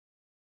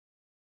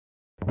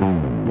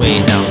We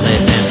don't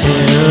listen to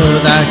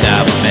the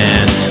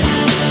government.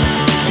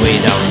 We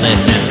don't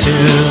listen to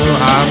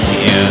our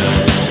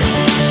peers.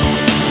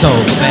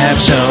 Sofa Bab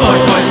Show.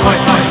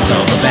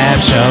 Sofa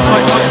Bab Show.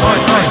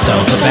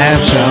 Sofa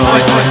Bab Show.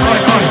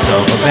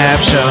 Sofa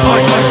Bab Show.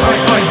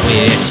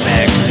 We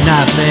expect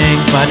nothing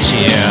but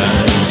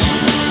cheers.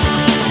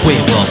 We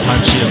will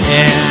punch you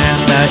in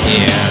the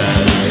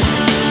ears.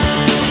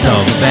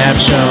 Sofa Bab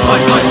Show.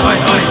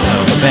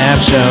 Sofa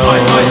Bab Show.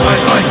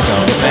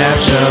 Sofa Bab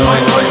Show.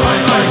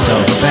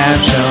 Sofa Bab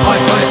Show.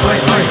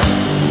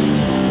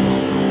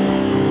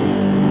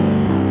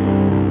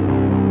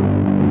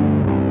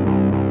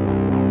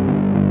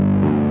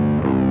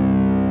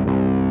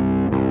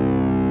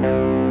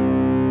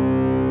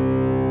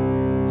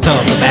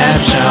 Sofa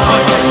Bab Show.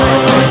 Sofa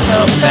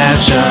Bab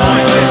Show.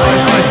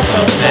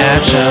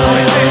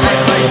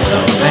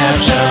 Sofa Bab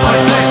Show.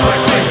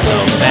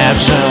 Sofa Bab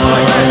Show. Sofa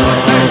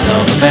Bab Show.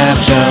 Sofa Bab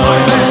Show.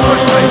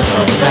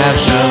 Sofa Bab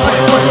Show.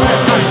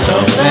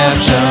 Sofa Bab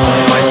Show.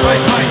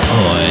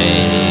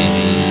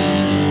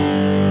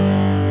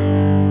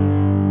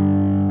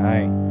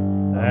 Hi.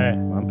 Hi.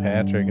 I'm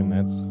Patrick, and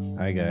that's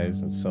hi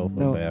guys. It's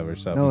Sofa Bab or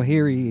something. No,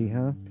 hear ye,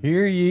 huh?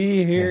 Hear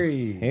ye, hear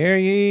ye. Hear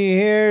ye,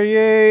 hear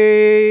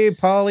ye.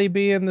 Polly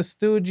B in the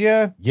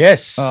studio.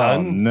 Yes, Oh,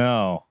 son.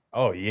 no.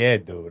 Oh, yeah,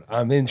 dude.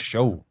 I'm in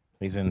show.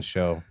 He's in the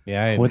show.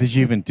 Yeah. What did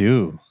you even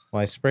do?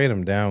 Well, I sprayed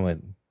him down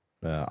with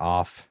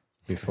off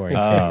before he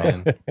Oh.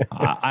 came in,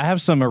 I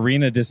have some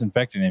arena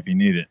disinfectant if you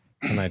need it.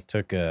 and I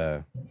took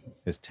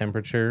his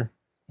temperature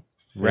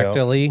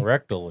rectally,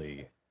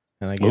 Rectally.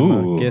 and I gave him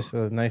Ooh.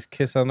 a nice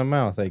kiss on the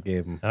mouth. I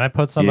gave him. And I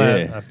put some Yeah.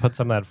 of that, I put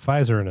some of that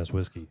Pfizer in his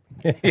whiskey.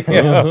 That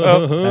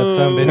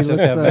some bitch He just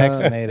looks, got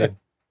vaccinated.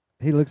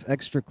 He looks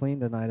extra clean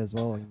tonight as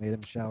well. You made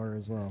him shower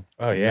as well.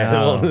 Oh, yeah.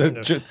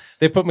 No.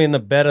 They put me in the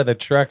bed of the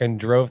truck and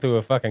drove through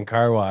a fucking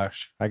car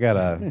wash. I got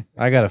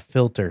a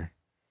filter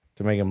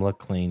to make him look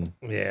clean.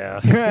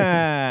 Yeah.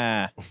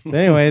 So,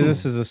 anyways,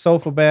 this is a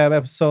Sofa Bab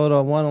episode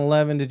on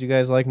 111. Did you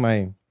guys like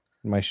my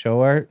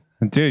show art?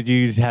 Dude,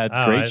 you had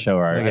Oh, great show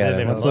Look art. didn't at it.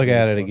 even Let's look look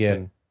at at it. it Let's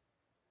again.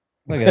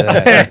 Look at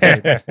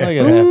that. Look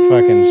at that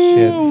fucking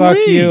shit. Fuck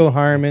you,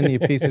 Harmon, you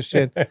piece of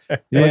shit. Look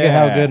at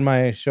how good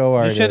my show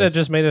art You is. should have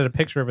just made it a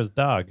picture of his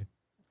dog.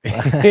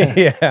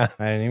 Yeah.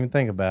 I didn't even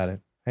think about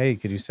it. Hey,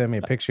 could you send me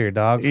a picture of your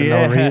dog for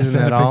Yeah, no reason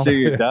send at a all? picture of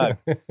your dog.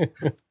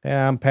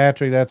 Yeah, I'm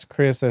Patrick. That's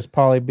Chris. That's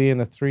Polly B in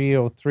the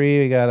 303.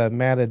 We got a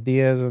Mata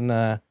Diaz in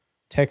the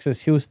Texas,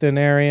 Houston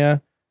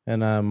area.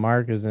 And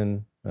Mark is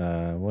in,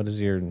 what is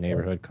your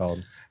neighborhood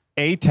called?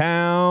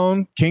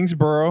 A-Town,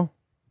 Kingsborough.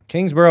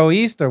 Kingsborough,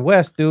 East or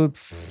West, dude?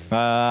 Shit,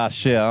 I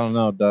don't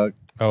know, Doug.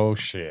 Oh,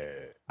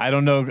 shit. I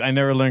don't know. I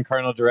never learned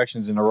cardinal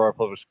directions in Aurora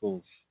Public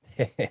Schools.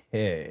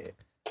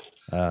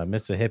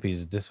 Mr.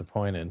 Hippie's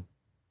disappointed.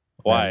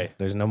 Why?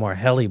 There's no more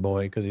Helly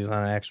Boy because he's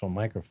on an actual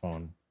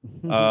microphone.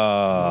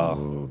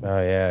 Oh,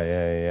 Oh,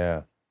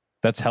 yeah.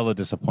 that's hella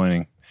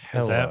disappointing.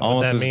 Is that what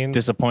Almost that as means?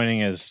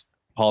 disappointing as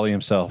Paulie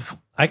himself.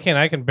 I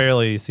can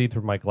barely see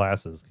through my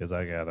glasses because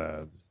I got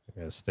a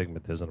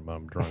stigmatism.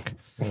 I'm drunk.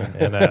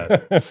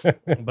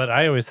 And but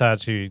I always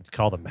thought she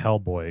called him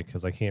Hellboy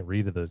because I can't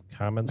read the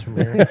comments from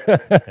here,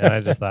 and I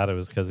just thought it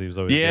was because he was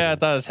always Yeah, I getting-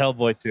 thought it was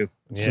Hellboy too.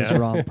 She's yeah.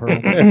 wrong, Pearl.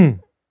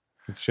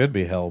 It should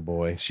be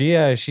Hellboy. She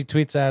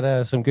tweets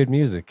out some good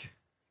music.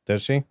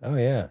 Does she? Oh,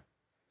 yeah.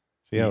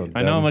 See how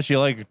I know how dumb- much you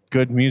like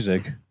good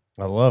music.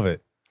 I love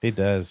it. he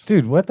does.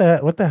 Dude, what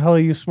the hell are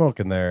you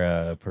smoking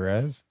there,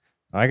 Perez?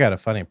 I got a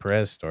funny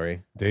Perez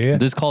story. Do you?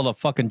 This is called a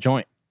fucking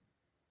joint.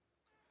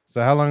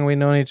 So how long have we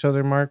known each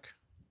other, Mark?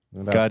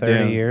 About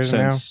Goddamn, 30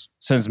 years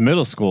since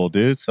middle school,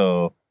 dude.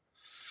 So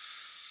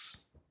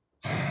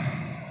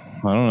I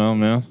don't know,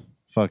 man.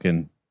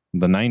 Fucking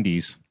the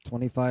 90s.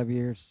 25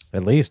 years. now?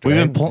 At least, We've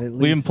right? been At we've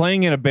been least.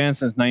 playing in a band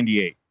since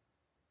 '98.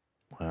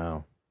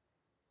 Wow.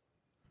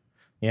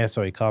 Yeah,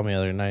 so he called me the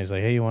other night. He's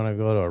like, hey, you want to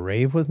go to a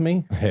rave with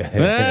me? Because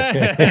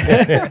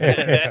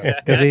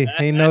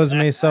he knows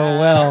me so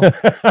well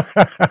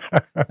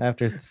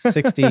after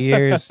 60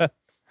 years.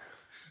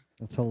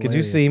 That's hilarious. Could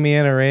you see me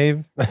in a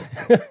rave?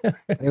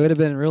 It would have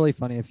been really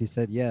funny if you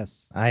said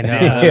yes. I know.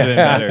 That'd have been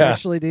better.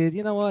 Actually, dude,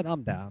 you know what?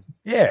 I'm down.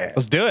 Yeah.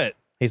 Let's do it.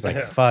 He's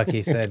like, fuck.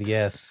 He said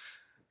yes.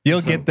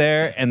 You'll get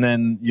there, and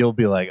then you'll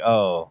be like,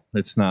 "Oh,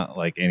 it's not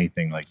like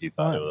anything like you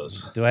thought it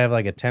was." Do I have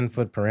like a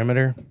 10-foot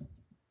perimeter?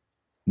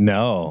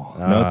 No,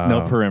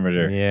 no Oh.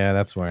 perimeter. Yeah,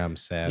 that's where I'm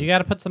sad. You got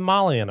to put some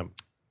Molly in him.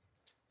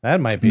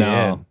 That might be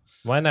No. it.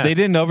 Why not? They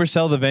didn't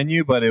oversell the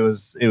venue, but it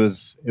was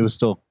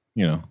still,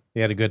 you know.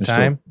 You had a good They're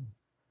time?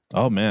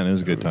 Oh man, it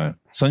was a good time.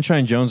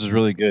 Sunshine Jones is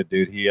really good,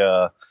 dude. He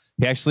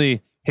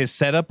actually his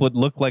setup would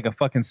look like a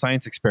fucking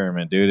science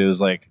experiment, dude. It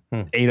was like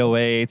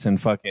 808s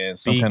and fucking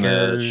some kind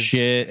of Speakers.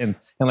 shit, and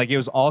like it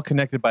was all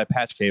connected by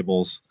patch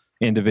cables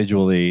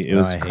individually. It Oh,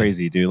 was I hate-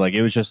 crazy, dude. Like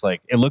it was just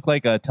like it looked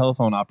like a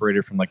telephone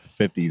operator from like the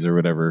 50s or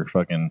whatever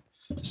fucking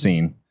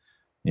scene.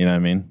 You know what I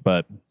mean?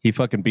 But he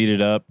fucking beat it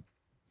up.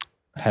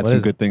 Had What some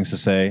is- good things to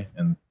say,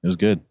 and it was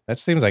good. That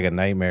seems like a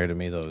nightmare to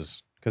me,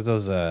 because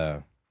those,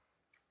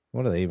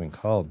 what are they even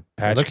called?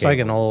 Patch it looks like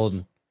an cables.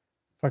 old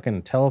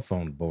fucking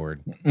telephone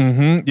board.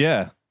 Mm-hmm.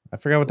 Yeah. I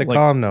forgot what they Like-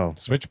 call them though.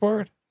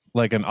 Switchboard?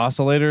 Like an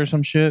oscillator or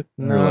some shit.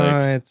 Or No,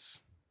 like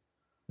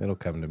it'll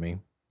come to me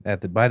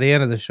by the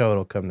end of the show.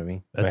 It'll come to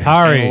me.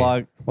 Atari.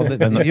 analog, Well,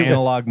 an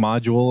analog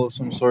module of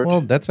some sort.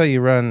 well, that's how you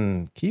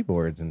run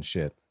keyboards and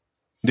shit.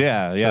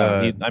 yeah.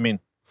 so-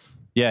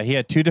 He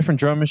had two different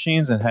drum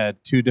machines and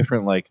had two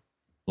different like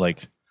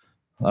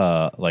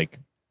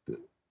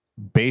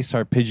bass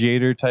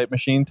arpeggiator type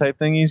machine type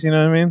thingies. You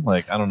know what I mean?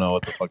 Like I don't know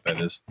what the fuck that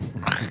is.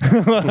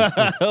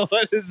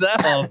 What is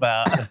that all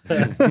about?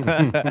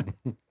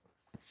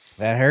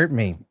 That hurt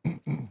me.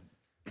 And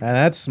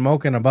that's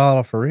smoking a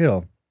bottle for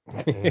real.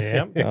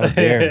 Yep. Oh,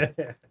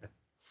 dear.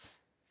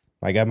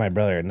 I got my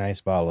brother a nice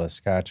bottle of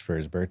scotch for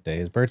his birthday.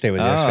 His birthday was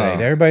yesterday.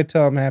 Oh. Everybody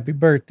tell him happy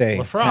birthday.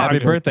 LaFrog. Happy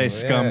birthday, Yeah.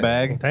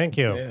 scumbag! Thank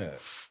you. Yeah.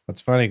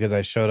 It's funny because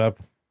I showed up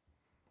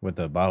with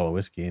a bottle of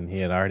whiskey and he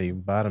had already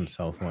bought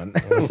himself one.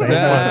 The same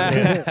Ah.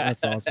 one.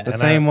 That's awesome. The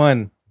same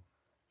one.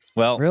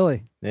 Well,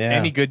 Really? Yeah.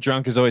 any good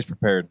drunk is always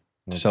prepared to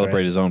That's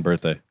celebrate right. his own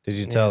birthday. Did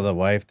you tell the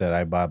wife that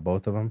I bought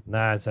both of them?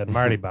 Nah, I said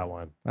Marty bought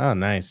one. Oh,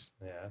 nice.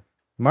 Yeah.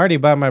 Marty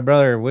bought my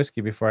brother whiskey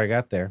before I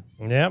got there.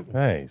 Yep.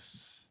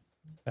 Nice.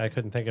 I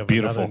couldn't think of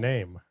Beautiful. another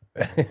name.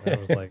 I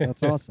was like,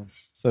 That's awesome.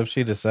 So if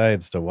she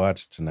decides to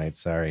watch tonight,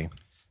 sorry.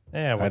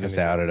 yeah, I just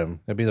outed him.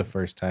 It'd be the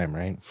first time,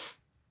 right?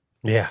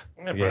 Yeah.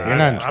 You're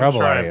not in trouble,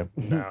 sure are you?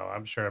 No,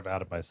 I'm sure I've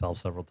outed myself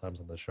several times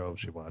on the show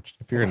she watched.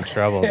 If you're in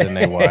trouble, then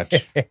they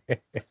watch.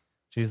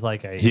 She's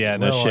like, Yeah,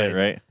 no shit,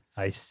 right?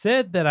 I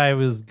said that I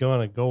was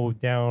going to go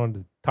down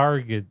to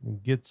Target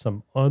and get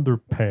some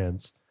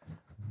underpants,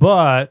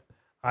 but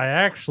I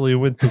actually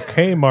went to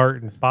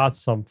Kmart and bought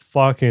some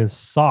fucking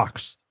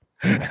socks.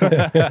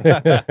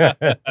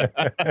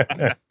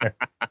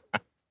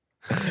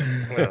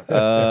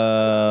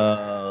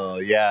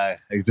 Yeah,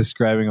 he's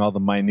describing all the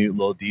minute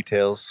little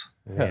details.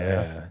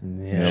 Yeah.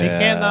 Yeah. She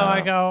can't know I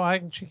Yeah.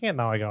 go. She can't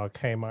know I go to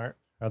Kmart.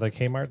 Are they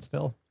Kmart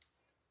still?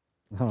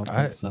 I don't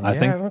I- think so. I Yeah, I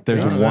think don't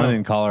there's think so. one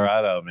in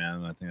Colorado,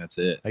 man. I think that's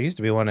it. There used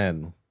to be one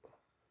in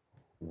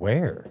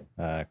Where?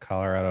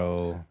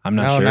 Colorado. I'm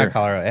not no, sure. not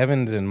Colorado.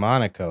 Evans in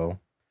Monaco.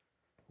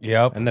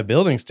 Yep. And the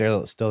building's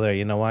still there.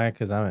 You know why?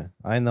 Because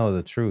I know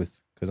the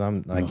truth. Because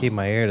I keep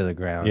my ear to the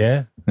ground.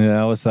 Yeah.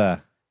 Yeah, what's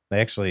that? They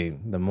actually,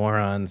 the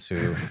morons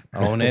who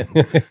own it,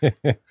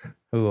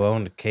 who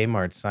owned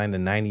Kmart, signed a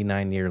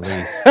 99-year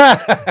lease.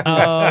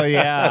 Oh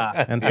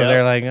yeah, And so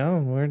they're like, oh,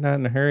 we're not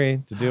in a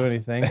hurry to do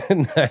anything.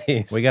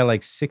 Nice. We got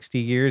like 60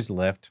 years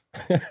left.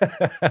 so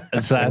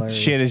that Hilarious.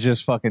 shit is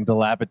just fucking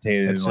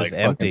dilapidated It's and like just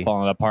empty. fucking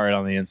falling apart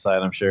on the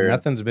inside. I'm sure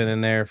Nothing's been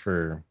in there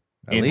for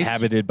at least.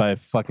 inhabited by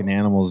fucking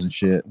animals and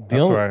shit.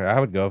 That's where I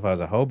would go if I was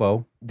a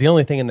hobo. The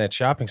only thing in that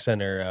shopping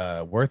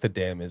center worth a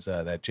damn is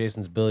that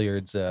Jason's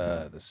Billiards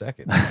the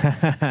second.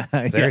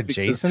 Is there a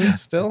Jason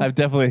still? I've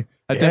definitely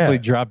Yeah.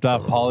 dropped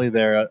off Polly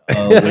there. At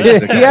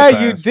least a couple Yeah,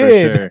 you times, for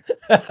did. Sure.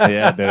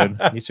 Yeah, dude.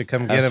 You should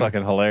come get That's him.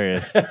 fucking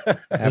hilarious. Is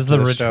after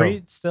the show.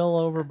 retreat still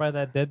over by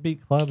that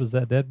Deadbeat Club? Is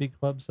that Deadbeat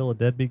Club still a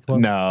Deadbeat Club?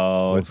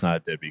 No, it's not a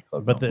Deadbeat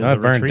Club. But no. is No, it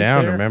the burned retreat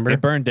down, there? remember? It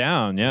burned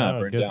down. Yeah, it Oh,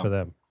 burned good down. for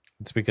them.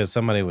 It's because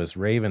somebody was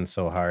raving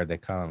so hard they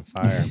caught on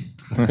fire.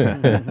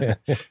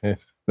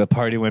 The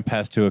party went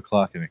past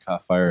 2:00 and it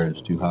caught fire. It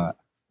was too hot.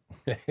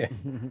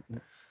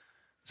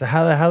 So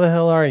how the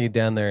hell are you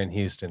down there in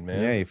Houston,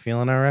 man? Yeah, you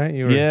feeling all right?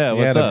 You Yeah, you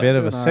what's had a up? bit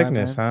of a Doing all right,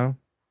 sickness, huh?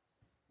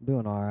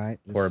 Doing all right.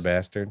 Poor Just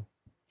bastard.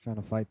 Trying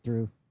to fight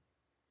through.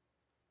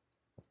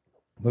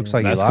 Looks Yeah.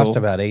 like you That's lost cool.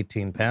 about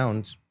 18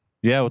 pounds.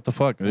 Yeah, what the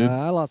fuck, dude?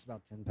 I lost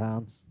about 10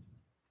 pounds.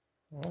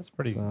 Well, that's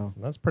pretty. So-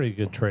 That's pretty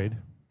good trade.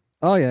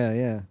 Oh, yeah,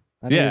 yeah.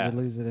 I Yeah. needed to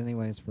lose it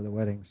anyways for the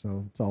wedding,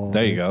 so it's all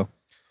There you good. go.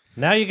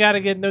 Now you got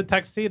to get a new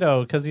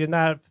tuxedo because you're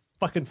not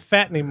fucking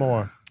fat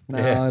anymore. No,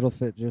 Yeah. it'll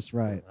fit just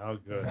right. Oh,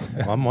 good.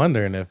 Well, I'm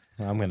wondering if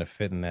I'm going to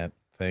fit in that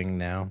thing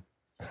now.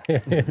 I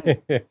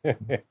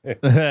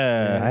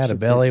had a should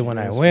belly fit when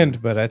I just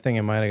went, but I think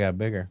it might have got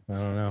bigger. I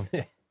don't know.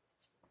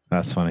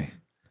 That's funny.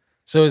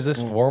 So is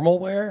this formal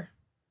wear?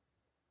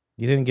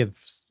 You didn't get.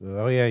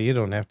 Oh yeah, you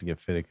don't have to get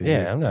fitted because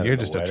Yeah, I'm not. You're at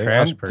the just a wedding.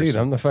 trash I'm- person. Dude,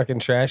 I'm the fucking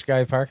trash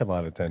guy parking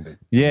lot attendant.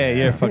 Yeah,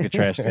 you're a fucking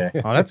trash guy.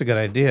 Oh, that's a good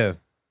idea.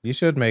 You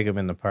should make them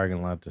in the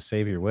parking lot to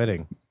save your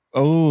wedding.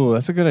 Oh,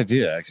 that's a good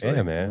idea, actually.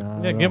 Yeah, man. No,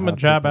 Yeah, they'll give him a have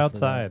job people for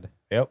that. outside.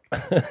 Yep.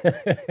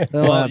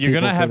 They'll Well, have you're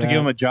gonna people have for to give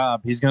him that. a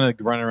job. He's gonna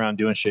run around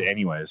doing shit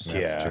anyways.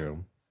 That's Yeah.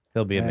 true.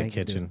 He'll be in Yeah, the he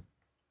can do kitchen.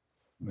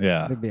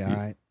 Yeah, They'd be all you,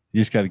 right.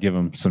 you just got to give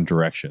him some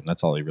direction.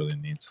 That's all he really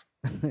needs.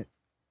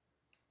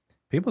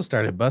 People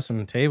started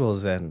busting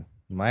tables at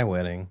my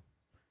wedding.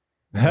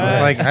 I was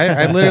like,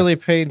 I literally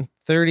paid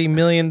 $30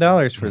 million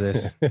for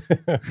this.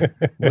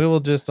 We will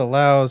just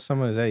allow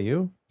someone. Is that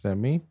you? Is that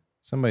me?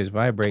 Somebody's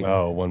vibrating.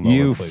 Oh, one moment,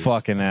 You please.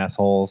 fucking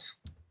assholes.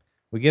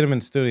 We get him in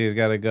studio. He's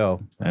got to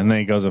go. And then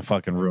he goes and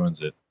fucking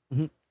ruins it.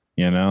 Mhm.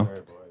 You know?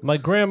 My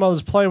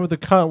grandmother's playing with the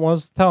cunt.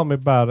 Wants to tell me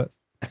about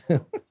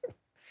it.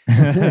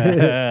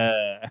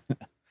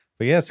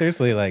 But yeah,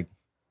 seriously, like,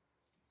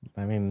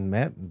 I mean,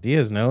 Matt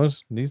Diaz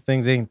knows these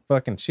things ain't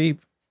fucking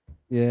cheap.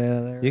 Yeah,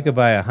 they're, You could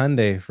buy a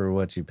Hyundai for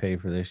what you pay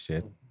for this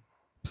shit.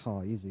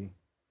 Oh, easy.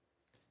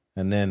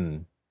 And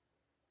then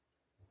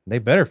They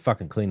better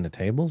fucking clean the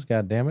tables.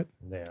 God damn it.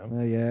 Yeah.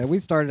 Yeah, we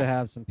started to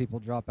have some people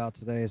drop out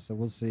today, so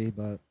we'll see.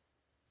 But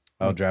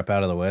Oh, drop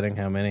out of the wedding?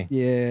 How many?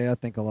 yeah, I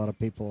think a lot of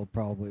people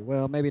probably.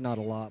 Well, maybe not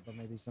a lot, but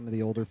maybe some of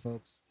the older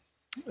folks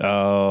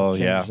Oh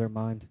change yeah. their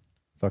mind.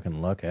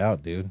 Fucking luck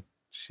out, dude.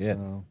 Shit.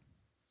 So,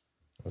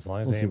 As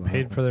long as We'll they see ain't what paid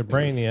happens. for their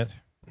brain yet.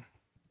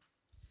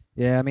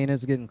 yeah, I mean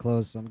it's getting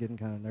close, so I'm getting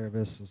kind of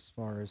nervous as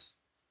far as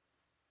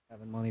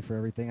having money for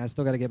everything. I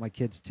still got to get my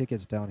kids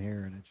tickets down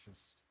here, and it's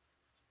just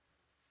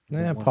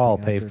Yeah, one Paul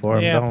thing pay after for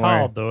them. Yeah, Don't Paul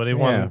worry. do it. He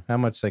Yeah. won. How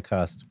much they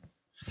cost?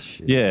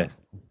 shit. Yeah.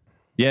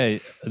 Yeah.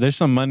 There's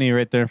some money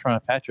right there in front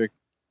of Patrick.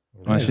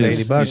 Why don't It's you 80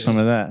 just do bucks. some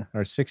of that?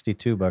 Or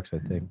 $62, I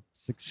think.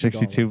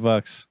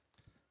 $62.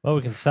 Well,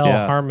 we can sell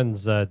Yeah.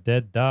 Harmon's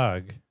dead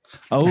dog.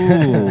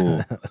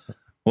 Oh.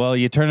 Well,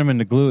 you turn them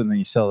into glue and then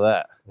you sell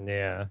that.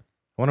 Yeah.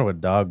 I wonder what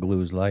dog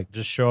glue's like.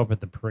 Just show up at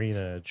the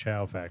Purina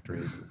Chow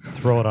factory,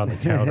 throw it on the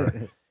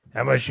counter.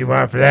 How much you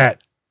want for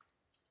that?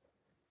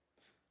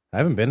 I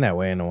haven't been that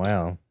way in a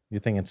while. You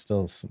think it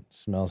still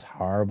smells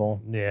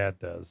horrible? Yeah, it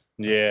does.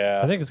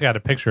 Yeah. I think it's got a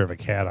picture of a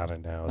cat on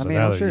it now. I so mean,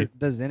 now I'm that sure. you-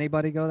 Does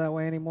anybody go that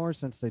way anymore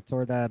since they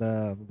tore that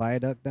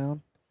viaduct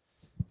down?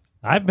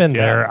 I've been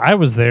Yeah. there. I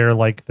was there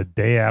like the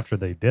day after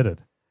they did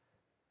it.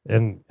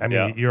 And I mean,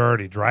 Yeah. you're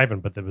already driving,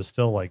 but there was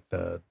still like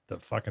the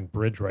fucking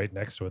bridge right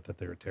next to it that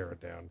they were tearing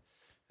down.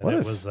 And What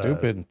it a was,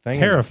 stupid thing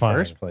terrifying. in the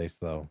first place,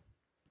 though.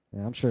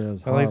 Yeah, I'm sure it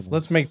was Well, horrible.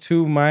 let's make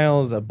 2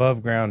 miles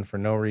above ground for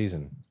no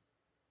reason.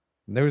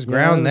 There was Yeah,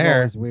 ground that was there.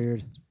 always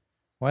weird.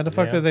 Why the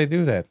fuck Yeah. did they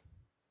do that?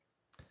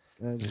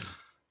 Just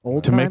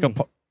old To make timey.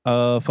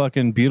 a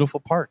fucking beautiful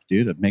park,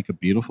 dude. To make a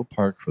beautiful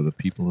park for the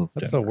people of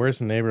That's Denver. the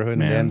worst neighborhood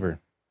Man. in Denver.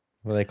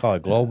 What do they call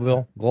it?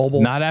 Global?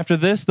 Global? Not after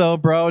this, though,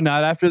 bro.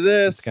 Not after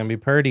this. It's going to be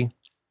pretty.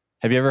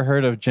 Have you ever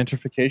heard of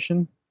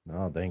gentrification?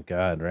 Oh, thank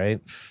God,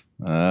 right?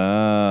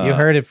 Uh, You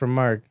heard it from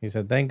Mark. He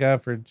said, thank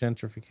God for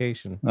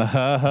gentrification.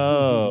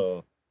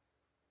 Oh.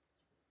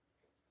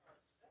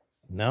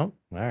 No?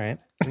 All right.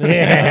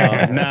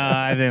 Yeah. No,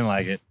 I didn't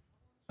like it.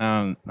 I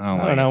don't I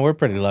like don't know. We're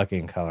pretty lucky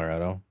in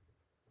Colorado.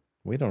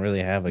 We don't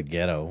really have a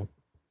ghetto.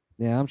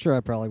 Yeah, I'm sure I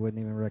probably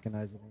wouldn't even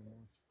recognize it anymore.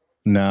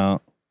 it.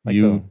 No, Like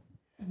you.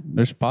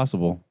 There's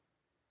possible.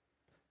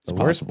 the It's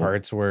worst possible.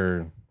 parts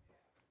were,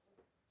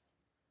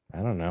 I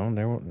don't know.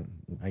 There were,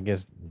 I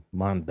guess,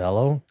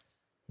 Montbello.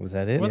 Was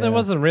that it? Well, Yeah. there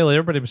wasn't really.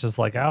 Everybody was just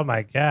like, "Oh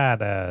my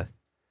god,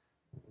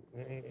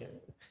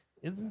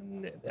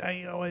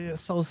 I'm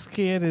so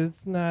scared.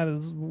 It's not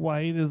as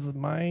white as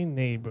my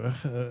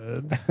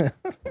neighborhood."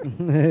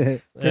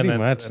 Pretty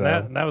much,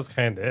 though. That was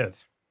kind of it.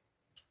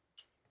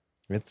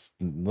 It's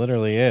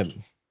literally it.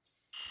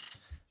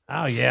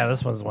 Oh yeah,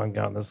 this one's one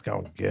going. This is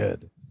going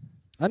good.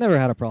 I never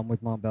had a problem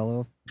with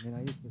Montbello. I mean,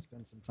 I used to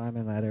spend some time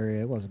in that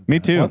area. It wasn't Me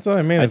bad. too. That's what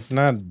I mean. It's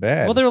not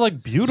bad. Well, they were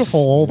like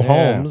beautiful old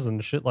Yeah. homes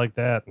and shit like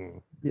that,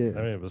 and Yeah.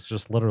 I mean, it was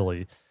just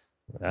literally,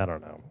 I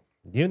don't know.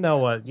 You know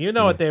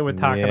what they were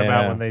talking about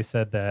Yeah. when they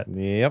said that.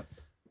 Yep.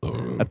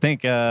 I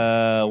think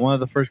one of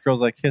the first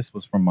girls I kissed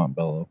was from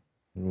Montbello.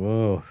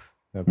 Whoa.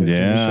 I bet you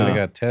should Yeah. have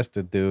got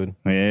tested, dude.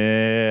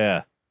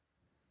 Yeah.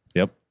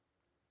 Yep.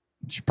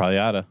 She probably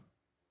oughta.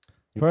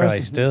 You probably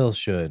First- still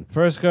should.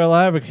 First girl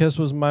I ever kissed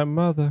was my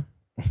mother.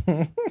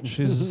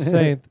 She's a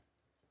saint.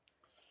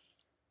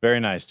 Very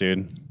nice,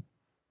 dude.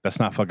 That's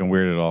not fucking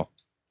weird at all.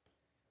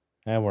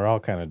 And we're all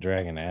kind of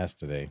dragging ass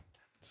today.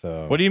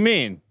 So What do you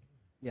mean?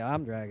 Yeah,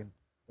 I'm dragging.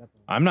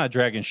 Definitely. I'm not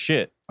dragging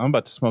shit. I'm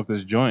about to smoke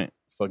this joint.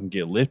 Fucking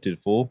get lifted,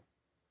 fool.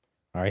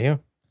 are you?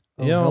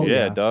 Oh, Yo, hell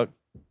Yeah, dog.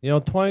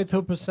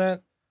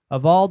 22%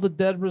 of all the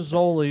dead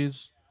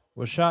Rizzolis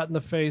were shot in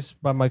the face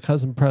by my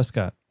cousin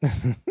Prescott.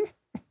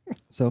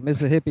 So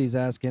Mr. Hippie's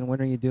asking,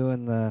 when are you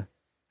doing the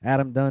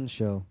Adam Dunn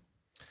show?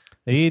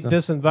 He So-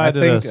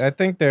 disinvited I us.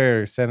 think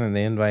they're sending the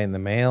invite in the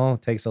mail.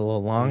 It takes a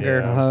little longer.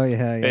 Yeah. Oh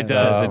yeah, yeah. It So-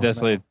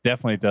 does. It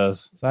definitely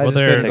does. So I Well, just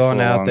they're- been Takes a going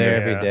little out there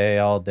longer, every yeah. day,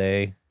 all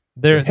day,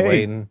 There's just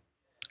waiting.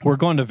 We're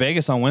going to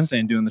Vegas on Wednesday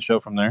and doing the show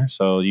from there.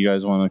 So you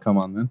guys want to come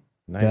on then?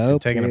 Nice. You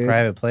Dope, taking a dude.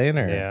 private plane,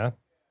 or yeah.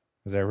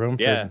 is there room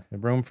Yeah.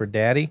 for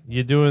daddy?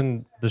 You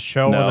doing the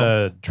show No. in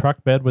a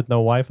truck bed with no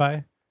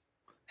Wi-Fi?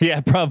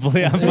 Yeah,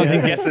 probably. I'm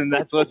fucking guessing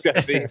that's what's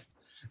gonna be.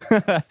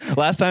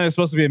 Last time it was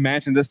supposed to be a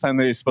mansion. This time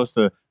they're supposed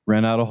to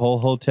rent out a whole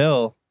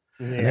hotel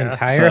An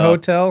entire So-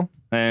 hotel?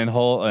 and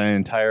an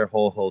entire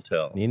whole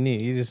hotel. You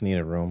just need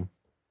a room,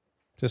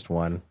 just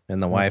one,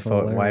 and the That's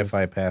hilarious.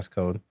 Wi-Fi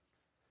passcode.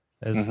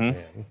 Mhm.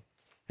 Yeah.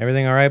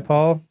 Everything all right,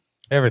 Paul?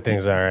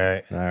 Everything's all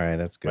right. All right,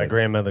 that's good. My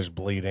grandmother's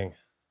bleeding.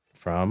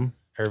 From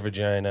Her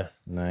vagina.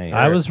 nice.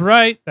 I was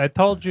right. I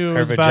told you it Her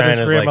was about his vagina's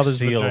like grandmother's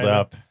sealed vagina.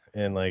 up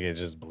and like it's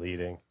just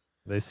bleeding.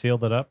 They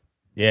sealed it up.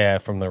 Yeah,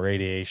 from the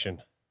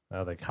radiation.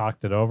 Now they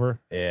cocked it over.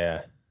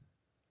 Yeah.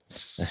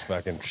 Just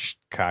fucking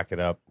cock it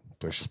up.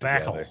 Push it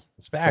Spackle. together.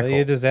 So Spackle.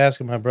 you just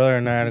asking my brother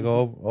and I to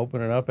go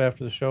open it up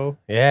after the show?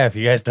 Yeah, if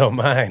you guys don't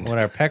mind. When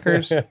our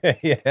peckers?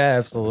 Yeah,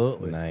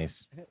 absolutely.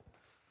 Nice.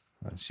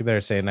 She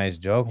better say a nice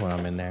joke when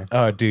I'm in there.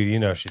 Oh, dude, you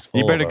know she's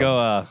full. You better of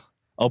go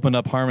open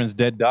up Harmon's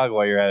dead dog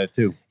while you're at it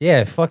too.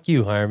 Yeah, fuck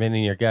you, Harmon,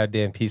 and your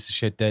goddamn piece of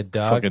shit dead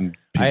dog. Fucking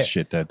piece of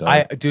shit dead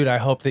dog. Dude, I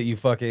hope that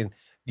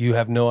you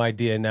have no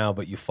idea now,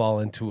 but you fall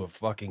into a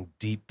fucking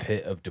deep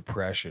pit of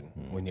depression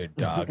when your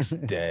dog's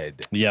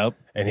dead. Yep.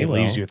 And he He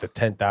leaves will. you with a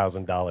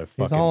 $10,000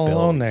 fucking all bill,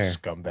 alone you there.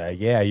 scumbag.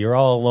 Yeah, you're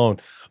all alone.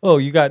 Oh,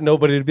 you got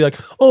nobody to be like,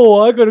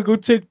 oh, I gotta go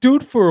take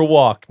dude for a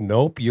walk.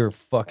 Nope, you're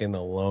fucking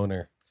a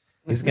loner.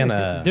 He's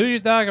gonna. Do your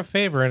dog a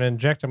favor and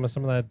inject him with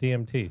some of that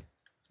DMT.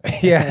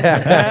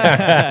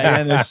 Yeah.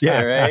 Yeah, no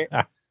shit,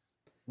 right?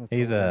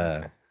 He's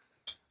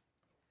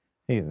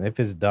if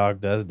his dog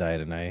does die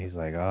tonight, he's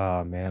like,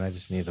 oh man, I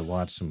just need to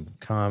watch some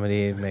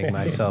comedy, make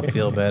myself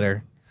feel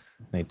better.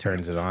 And he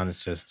turns it on.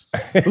 It's just,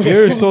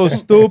 you're so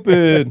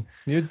stupid.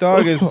 Your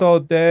dog is so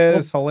dead.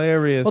 It's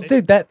hilarious. Well,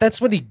 dude, that's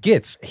what he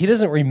gets. He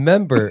doesn't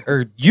remember,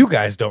 or you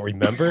guys don't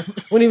remember,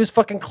 when he was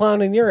fucking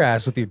clowning your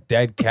ass with your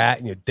dead cat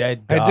and your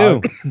dead I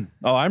dog. do.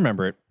 Oh, I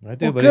remember it. I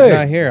do, Well, but good. he's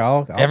not here.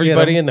 I'll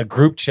Everybody get him. in the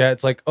group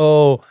chat's like,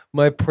 oh,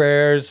 my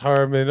prayers,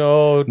 Harmon.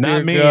 Oh, dear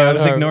Not me. God, I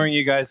was Harmon." ignoring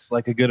you guys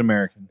like a good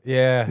American.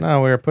 Yeah.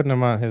 No, we were putting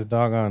him on his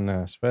dog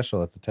on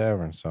special at the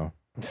tavern. So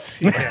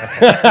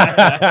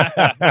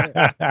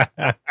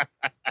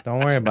don't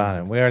worry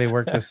about it. We already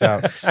worked this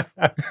out.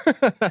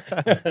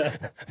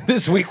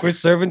 This week we're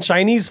serving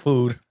Chinese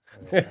food.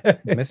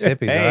 Miss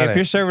Hippie's Hey, on if it.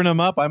 you're serving them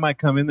up, I might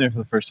come in there for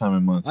the first time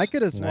in months. I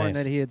could have sworn Nice.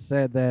 that he had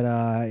said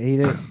that he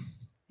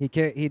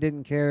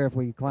didn't care if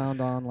we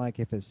clowned on like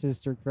if his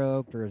sister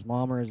croaked or his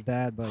mom or his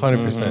dad, but he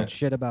 100%. said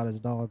shit about his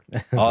dog.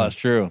 Oh, that's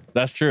true.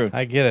 That's true.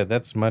 I get it.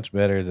 That's much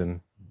better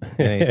than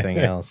anything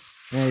else.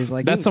 Yeah, he's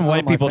like, That's "You can some call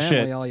white my people family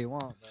shit. all you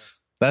want."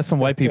 But That's some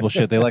white people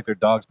shit. They like their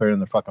dogs better than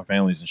their fucking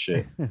families and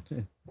shit.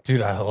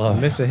 Dude, I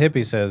love Miss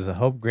Hippie says, I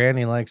hope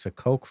Granny likes a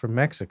Coke from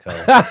Mexico.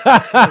 Now,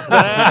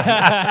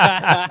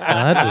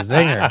 that's a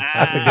zinger.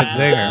 That's a good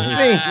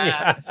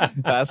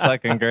zinger. That's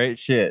fucking great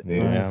shit,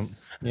 dude. Yeah.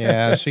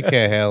 Yeah, she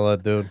can't handle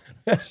it, dude.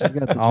 she's got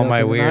the All joke my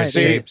of the weird night.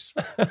 shapes.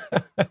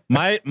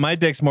 My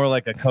dick's more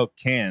like a Coke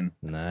can.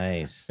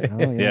 Nice.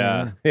 Oh,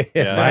 yeah, Yeah.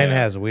 Yeah. Mine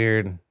has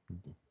weird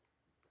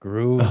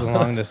grooves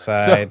along the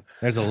side.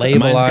 There's a label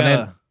Mine's on got it.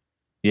 a-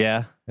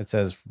 Yeah. It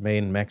says made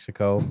in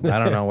Mexico. I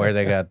don't know where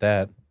they got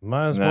that.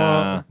 Mine's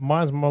Nah.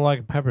 more like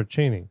a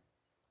peppercini.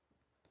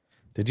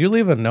 Did you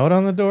leave a note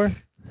on the door?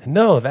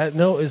 No, that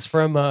note is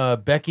from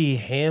Becky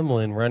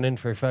Hamlin running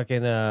for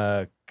fucking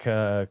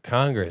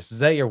Congress. Is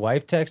that your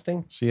wife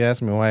texting? She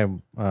asked me why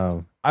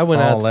I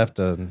went Paul out. left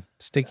a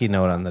sticky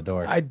note on the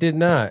door. I did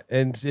not.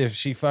 And if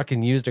she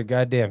fucking used her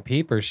goddamn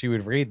peeper, she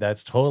would read.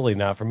 That's totally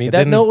not for me. It That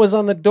didn't- note was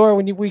on the door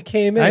when we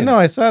came in. I know.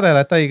 I saw that.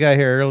 I thought you got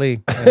here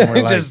early. And we're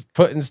like, Just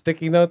putting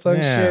sticky notes on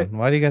yeah, shit.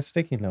 why do you got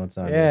sticky notes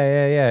on?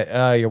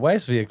 Yeah. Your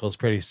wife's vehicle is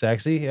pretty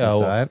sexy. You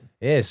saw it?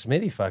 Yeah,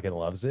 Smitty fucking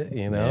loves it.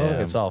 You know,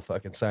 Yeah. it's all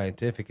fucking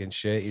scientific and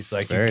shit. He's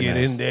like, you very get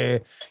nice. in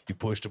there, you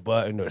push the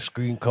button, the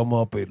screen come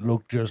up, it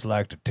looked just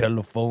like the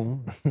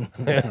telephone.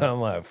 And I'm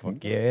like,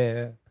 fuck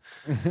yeah.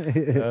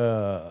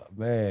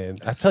 Man,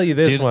 I tell you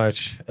this Dude.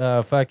 much, you know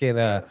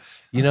that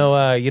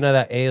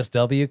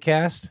ASW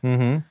cast.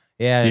 Mm-hmm.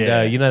 Yeah, and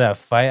Yeah. you know that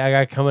fight I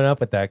got coming up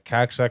with that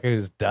cocksucker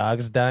whose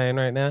dog's dying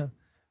right now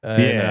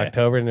in Yeah.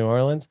 October in New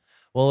Orleans.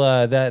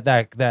 Well,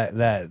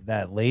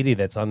 that lady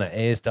that's on the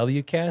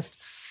ASW cast,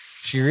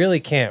 she really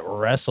can't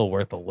wrestle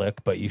worth a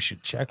lick, but you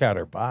should check out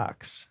her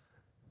box.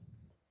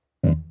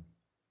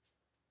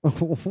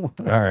 All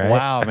right.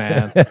 Wow,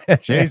 man.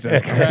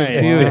 Jesus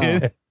Christ, confused.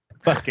 dude.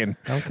 Fucking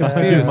I'm 100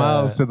 confused.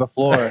 miles to the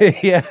floor.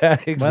 Yeah,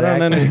 exactly. I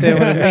don't understand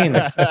what it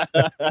means.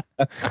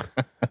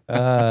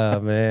 Oh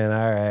man,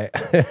 all right.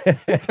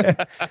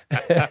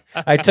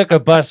 I took a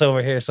bus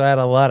over here, so I had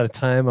a lot of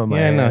time on my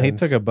Yeah, no, he hands.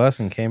 took a bus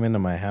and came into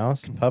my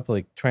house.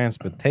 Public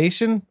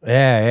transportation?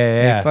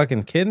 Yeah. You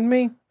fucking kidding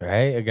me?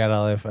 Right? I got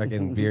all that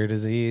fucking beer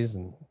disease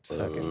and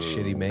fucking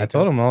shitty makeup. I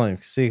told him only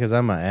see because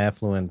I'm an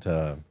affluent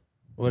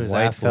What is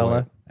white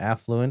affluent? fella.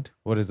 Affluent,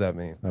 What does that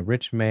mean? a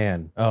rich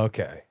man. Oh,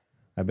 okay.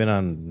 I've been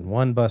on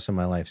one bus in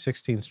my life,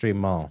 16th Street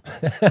Mall.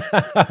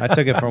 I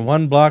took it from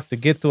one block to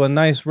get to a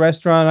nice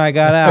restaurant. I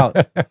got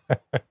out.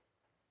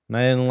 And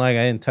I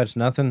didn't touch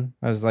nothing.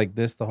 I was like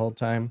this the whole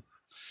time.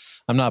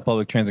 I'm not a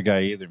public transit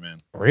guy either, man.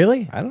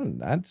 Really?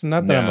 That's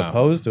not that I'm No.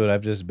 opposed to it.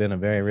 I've just been a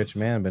very rich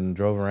man, been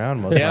drove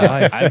around most of my Yeah,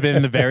 life. I've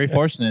been very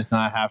fortunate to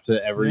not have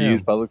to ever Yeah.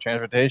 use public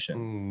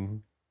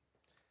transportation.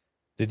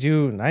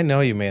 I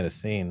know you made a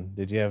scene.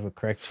 Did you have a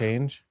correct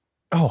change?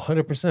 Oh,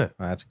 100%.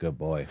 Oh, that's a good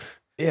boy.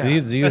 Yeah. Can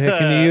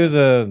you use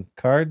a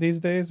card these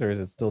days, or is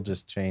it still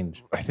just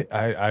change?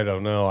 I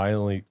don't know. I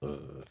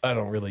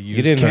don't really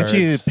use didn't- Can't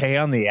you cards. pay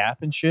on the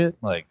app and shit?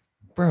 Like,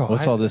 Bro,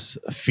 what's all this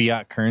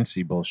fiat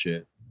currency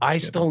bullshit? I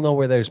still know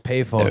where there's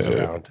payphones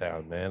around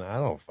town, man. I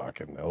don't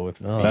fucking know.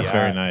 With Oh, That's fiat.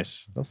 very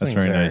nice. Those That's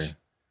things very are- nice.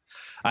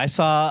 I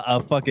saw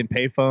a fucking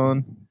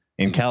payphone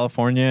in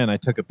California and I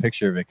took a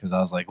picture of it because I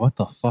was like, what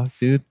the fuck,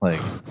 dude? Like,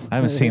 I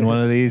haven't seen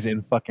one of these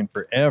in fucking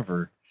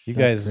forever.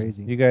 That's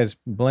crazy. You guys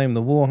blame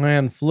the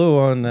Wuhan flu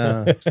on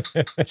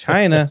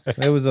China.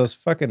 It was those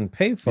fucking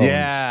payphones.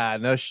 Yeah,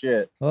 no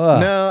shit.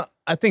 Ugh. No,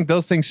 I think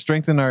those things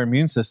strengthen our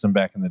immune system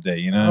back in the day.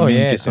 You know, Oh, what I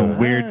mean? yeah, Get some dude.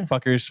 weird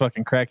fuckers,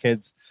 fucking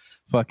crackheads,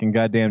 fucking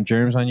goddamn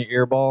germs on your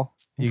ear ball.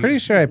 I'm pretty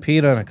sure I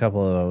peed on a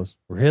couple of those.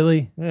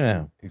 Really?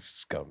 Yeah. You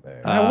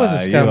scumbag. I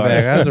was a you are a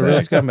scumbag. I was a real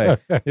scumbag.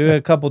 scumbag. You had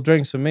a couple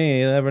drinks with me,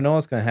 you never know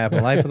what's going to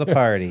happen. Life of the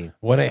party.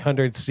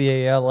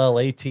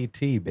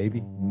 1-800-CALLATT, baby.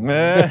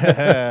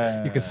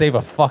 You You could save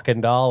a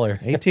fucking dollar.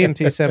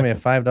 AT&T sent me a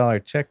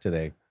 $5 check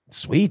today.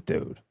 Sweet,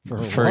 dude.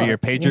 for your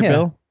pager Yeah.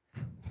 bill.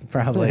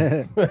 Probably.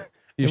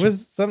 You It should-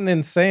 was something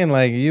insane.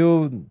 Like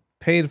you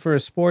paid for a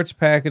sports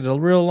package a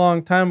real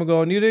long time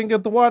ago and you didn't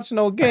get to watch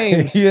no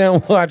games. you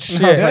didn't watch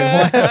And I was shit.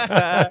 like,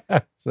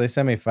 what? So they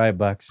sent me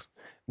 $5.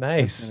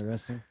 Nice.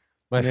 Interesting.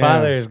 My Yeah.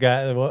 father's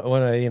got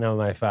one of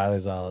my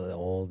father's all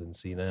old and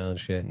senile and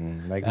shit.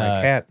 Like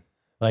my cat.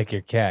 Like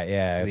your cat,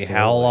 yeah. Does he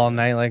absolutely. howl all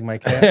night like my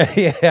cat?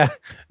 Yeah.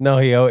 No,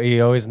 he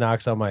always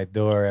knocks on my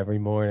door every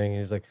morning.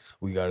 He's like,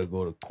 "We got to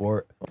go to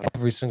court."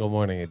 Every single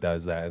morning he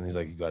does that, and he's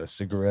like, "You got a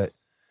cigarette?"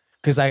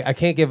 Because I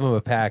can't give him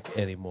a pack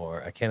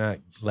anymore. I cannot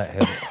let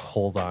him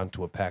hold on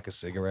to a pack of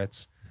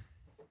cigarettes.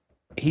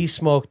 He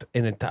smoked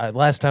an entire.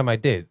 Last time I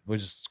did,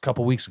 which is a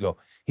couple weeks ago,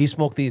 he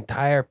smoked the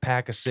entire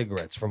pack of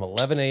cigarettes from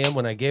 11 a.m.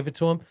 when I gave it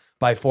to him.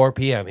 By 4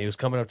 p.m., he was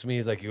coming up to me.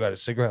 He's like, "You got a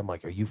cigarette?" I'm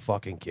like, "Are you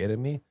fucking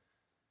kidding me?"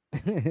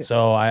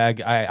 So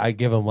I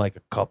give him like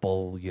a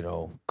couple,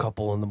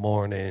 couple in the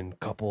morning,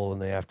 couple in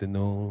the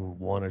afternoon,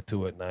 1 or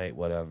 2 at night,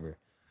 whatever.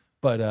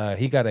 But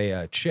he got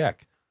a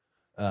check,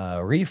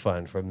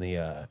 refund from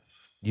the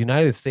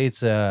United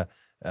States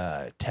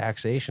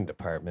taxation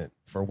department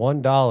for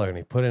 $1, and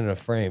he put it in a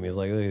frame. He's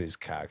like, "Look at these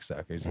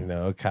cocksuckers,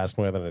 it costs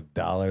more than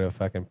 $1 to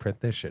fucking print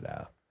this shit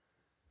out."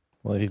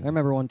 Well, I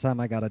remember one time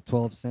I got a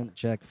 12-cent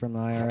check from the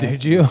IRS. Did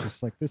and you? I was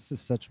just like, this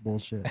is such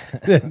bullshit.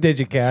 Did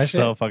you cash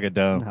So it? fucking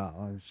dumb.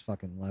 No, I just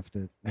fucking left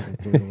it. And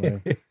threw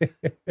it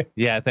away.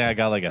 Yeah, I think I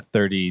got like a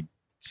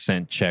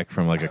 30-cent check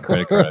from like a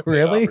credit card I paid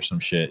Really? off or some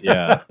shit.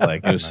 Yeah,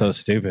 like it was so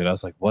stupid. I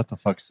was like, "What the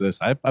fuck is this?"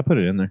 I put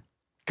it in there.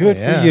 Good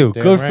Yeah, for you.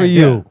 damn Good for right.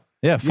 you.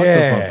 Yeah, fuck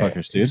Yeah, those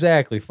motherfuckers, dude.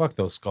 Exactly. Fuck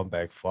those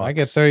scumbag fucks. I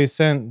get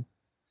 30-cent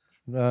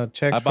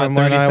checks I bought from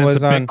when 30 I cents was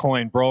of on.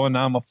 Bitcoin, bro, and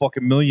now I'm a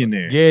fucking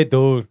millionaire. Yeah,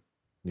 dude.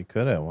 You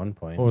could at one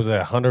point. What was that?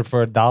 100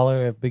 for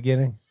 $1 at the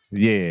beginning?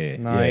 Yeah.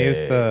 No, I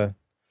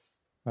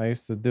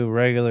used to do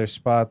regular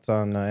spots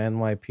on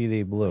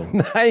NYPD Blue.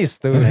 Nice,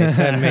 dude. They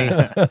send me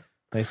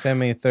They send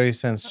me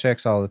 30-cent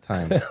checks all the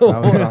time. I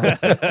was on,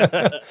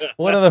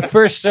 One of the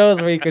first shows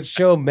where you could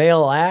show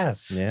male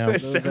ass. yeah. They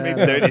sent me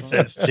 30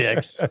 cents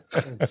checks. So,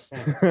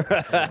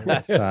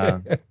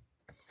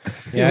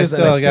 He yeah, I was a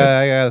still nice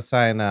got to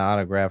sign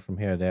autograph from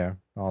here to there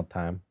all the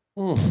time.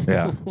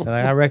 Yeah. And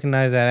I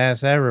recognize that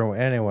ass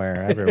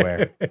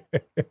everywhere.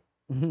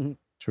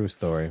 True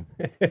story.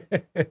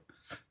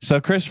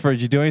 So, Christopher,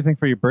 did you do anything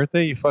for your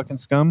birthday, you fucking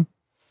scum?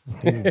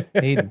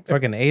 He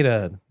fucking ate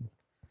a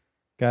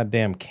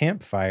goddamn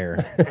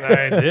campfire.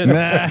 I did.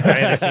 I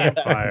had a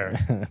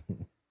campfire.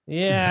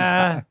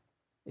 Yeah.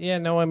 Yeah,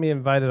 no, I mean,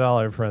 invited all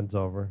our friends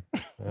over.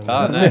 And,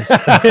 Oh, nice.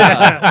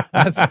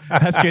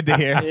 That's good to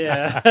hear.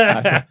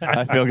 Yeah.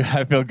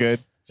 I feel good.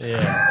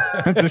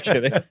 Yeah. Just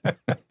kidding.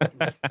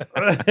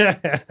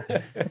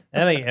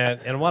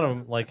 and one of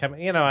them, like, and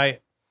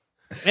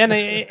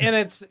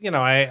it's,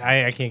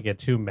 I can't get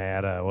too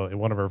mad.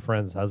 One of her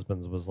friends'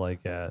 husbands was like,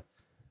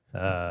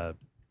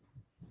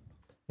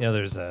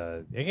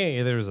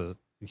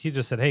 he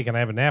just said, "Hey, can I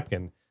have a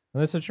napkin?"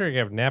 And I said, "Sure, you can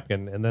have a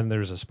napkin." And then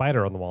there's a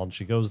spider on the wall, and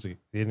he goes to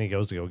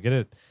go get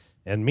it.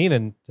 And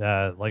Mina,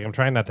 like, I'm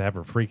trying not to have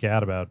her freak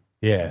out about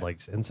like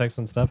insects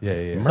and stuff.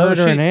 Yeah. So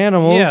Murdering she-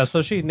 animals. Yeah,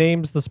 so she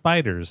names the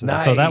spiders. And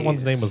so that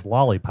one's name Nice. was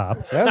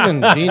Lollipop. So that's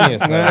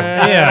ingenious, though.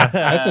 Yeah.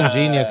 That's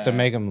ingenious to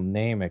make them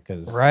name it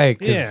because Right,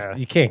 because Yeah.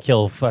 you can't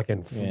kill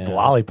fucking Yeah.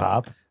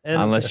 lollipop.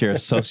 And- Unless you're a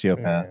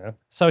sociopath. Yeah.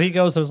 So he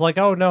goes, I was like,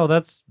 "Oh no,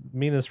 that's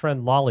Mina's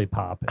friend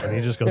Lollipop," and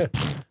he just goes,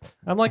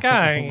 "I'm like,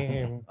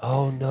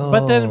 Oh no!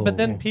 but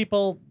then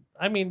people,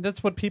 I mean,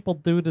 that's what people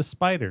do to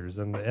spiders,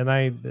 and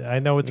I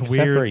know it's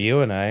except weird. for you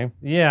and I.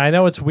 Yeah, I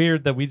know it's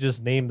weird that we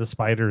just name the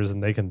spiders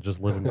and they can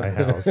just live in my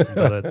house, but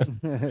I was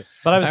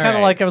All kind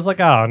of right. like,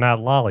 oh,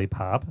 not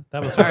Lollipop.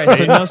 That was her All right, so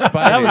favorite. no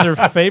spiders. That was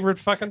her favorite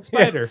fucking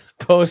spider.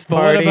 post But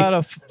what party about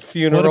a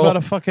funeral. what about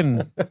a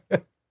fucking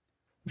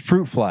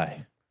fruit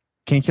fly?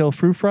 Can't kill a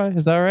fruit fly?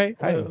 Is that right?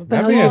 What the That'd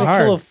hell be you gonna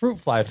hard. kill a fruit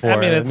fly for? I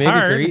mean, it's maybe if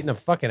you're hard. eating a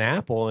fucking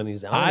apple and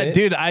he's on it.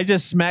 Dude, I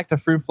just smacked a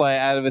fruit fly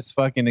out of its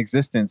fucking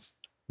existence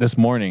this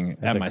morning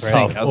That's at my aggressive.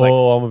 sink. I was like,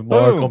 I'm a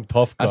Mark, boom. I'm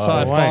tough guy. I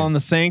saw it Why? fall in the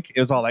sink. It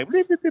was all like,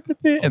 bleep, bleep, bleep, bleep,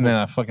 bleep, and then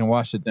I fucking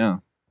washed it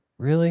down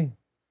Really?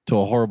 to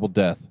a horrible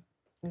death.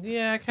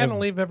 Yeah, I kind of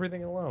leave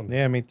everything alone.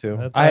 Yeah, me too.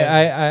 That's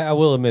I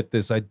will admit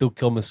this. I do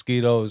kill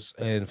mosquitoes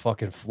and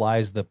fucking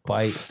flies that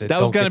bite.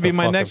 That was going to be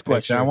my next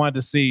question. I wanted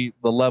to see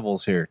the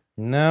levels here.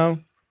 No.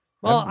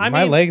 Well,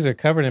 my legs are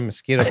covered in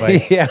mosquito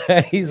bites.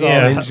 Yeah, he's all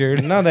Yeah.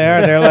 injured. No, they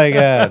are. They're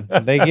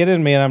like, they get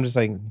in me, and I'm just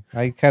like,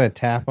 I kind of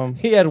tap them.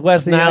 He had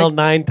West See, Nile I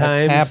 9 I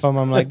times. tap them.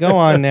 I'm like, go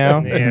on now.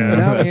 Yeah.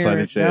 That's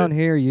funny shit. down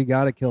here, you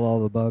got to kill all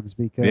the bugs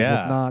because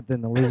Yeah. if not, then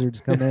the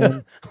lizards come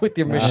in. with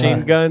your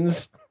machine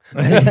guns.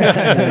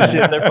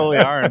 Shit, they're fully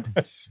armed.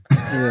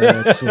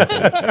 Yeah, it's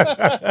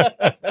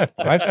just,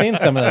 I've seen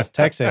some of those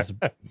Texas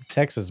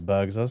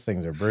bugs. Those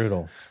things are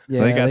brutal.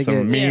 yeah, they got they some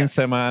get- mean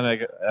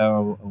semi-automatic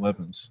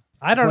weapons.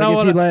 I It's don't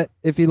like know what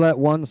if you let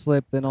one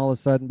slip, then all of a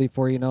sudden,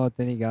 before you know it,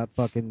 then you got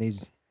fucking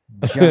these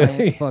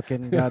giant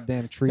fucking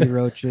goddamn tree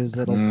roaches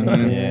that'll sneak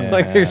in. Yeah.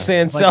 Like you're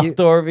saying Like you-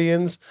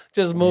 Salvadorians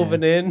just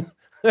moving in.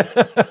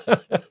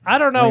 I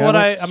don't know Like, what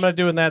I I'm gonna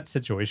do in that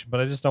situation, but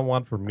I just don't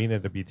want for Mina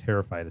to be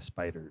terrified of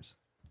spiders.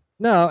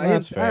 No,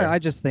 That's it's, fair. I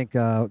just think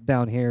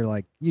down here,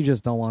 like you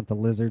just don't want the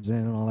lizards in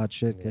and all that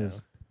shit,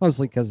 because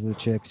mostly because of the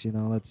chicks. You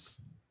know, it's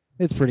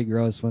pretty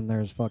gross when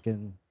there's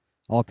fucking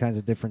all kinds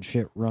of different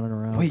shit running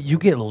around. Wait, you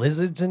get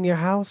lizards in your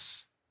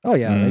house? Oh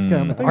yeah, they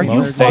come. I think Are you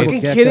most fucking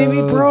states- kidding me,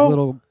 geckos, bro?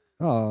 Little,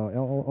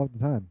 all the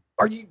time.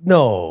 Are you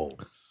no?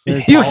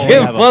 There's- You Oh,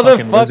 get have a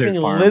fucking lizard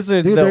motherfucking farm.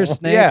 lizards. Dude, that- there's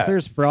snakes, yeah.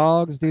 there's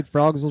frogs. Dude,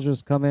 frogs will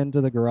just come into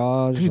the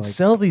garage. Dude, like,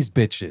 sell these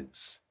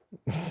bitches.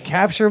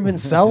 Capture them and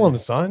sell them, I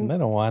son. don't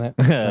want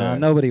it.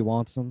 nobody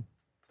wants them.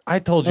 I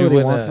told you Nobody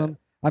when wants them.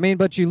 I mean,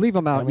 but you leave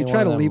them out. Let You me try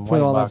one to of them leave, put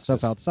white all that boxes.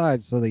 stuff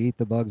outside so they eat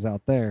the bugs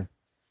out there.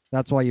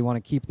 That's why you want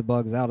to keep the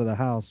bugs out of the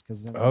house,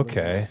 because then everybody's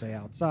gonna Okay. stay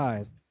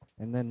outside,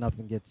 and then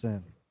nothing gets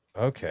in.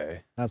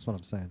 Okay. That's what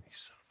I'm saying.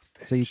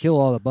 So you kill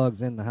all the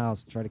bugs in the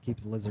house, and try to keep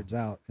the lizards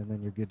out, and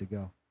then you're good to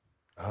go.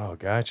 Oh,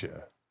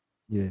 gotcha.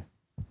 Yeah.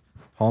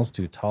 Paul's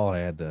too tall. I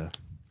had to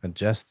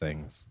adjust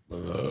things.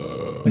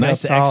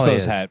 Nice how tall he Expos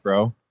is. hat,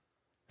 bro.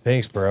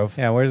 Thanks, bro.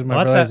 Yeah, where's my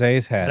Well, that's brother's a-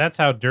 A's hat? That's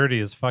how dirty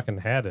his fucking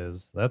hat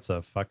is. That's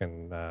a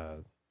fucking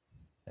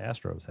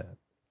Astros hat.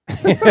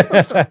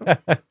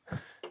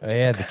 Oh,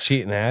 yeah, the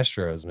cheating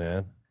Astros,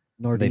 man.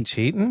 Are they Nordiques.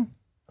 cheating?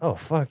 Oh,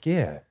 fuck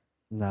yeah.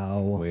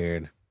 No.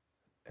 Weird.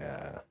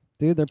 Yeah.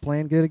 Dude, they're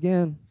playing good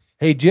again.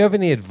 Hey, do you have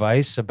any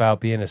advice about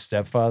being a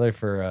stepfather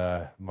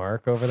for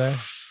Mark over there?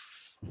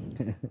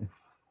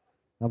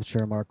 I'm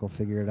sure Mark will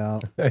figure it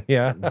out.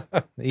 Yeah.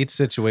 Each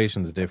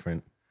situation's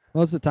different.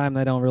 Most of the time,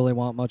 they don't really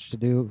want much to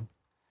do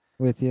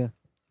with you.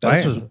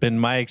 That's Right. been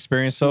my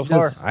experience so You far.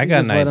 just- I you got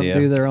just an let idea.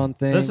 them do their own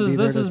thing. This be is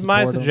there this to is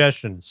my support 'em.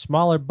 suggestion.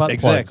 Smaller butt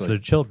Exactly. plugs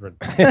to children.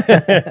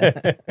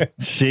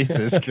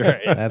 Jesus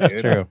Christ. That's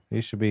dude. true.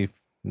 You should be.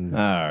 All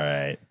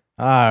right.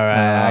 All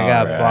right, I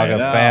got All fucking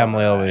right,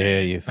 family all over here.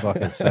 right. You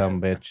fucking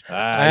son bitch.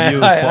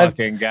 You I-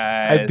 fucking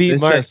guys. beat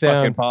It's Mark just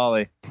down. fucking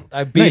Polly.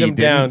 I beat you him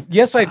down. didn't.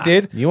 Yes, I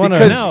did. You want to?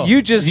 Because No,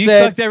 you just you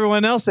said, sucked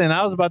everyone else in.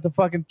 I was about to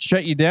fucking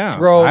shut you down.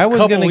 bro, I was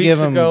going gonna to give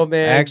him ago,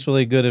 man.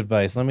 actually good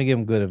advice. Let me give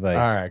him good advice.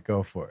 All right,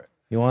 go for it.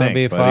 You want to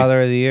be Thanks, buddy.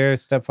 father of the year,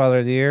 stepfather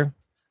of the year?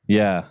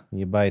 Yeah.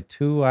 You buy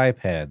 2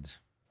 iPads,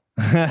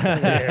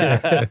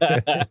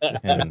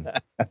 and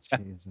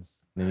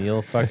Jesus. then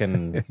you'll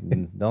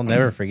fucking. They'll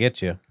never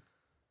forget you.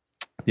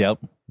 Yep.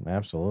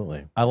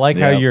 Absolutely. I like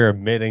how Yeah. you're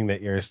admitting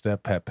that you're a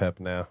step pep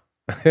now.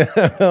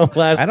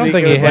 Last I don't week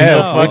think it he was like,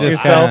 has. "Go We fuck just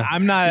yourself." kinda-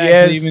 I'm not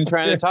Yes. actually even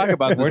trying to talk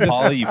about this,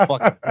 Polly. You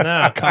fucking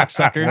No,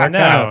 cocksucker. We're No.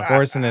 kind of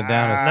forcing it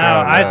down his no,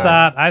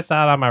 throat. I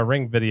saw it on my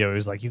Ring video. He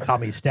was like, "You call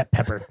me Step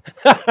Pepper."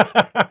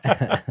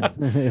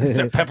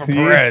 Step Pepper You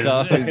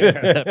Perez. call me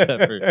Step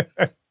Pepper.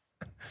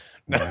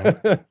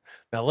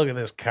 Now look at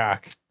this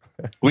cock.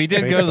 We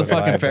did go to the Facebook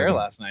fucking Live, fair baby.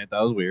 last night.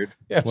 That was weird.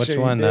 Yeah, Which sure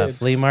you one? did.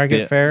 Flea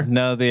market The- fair?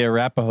 No, the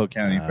Arapahoe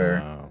County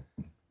Fair.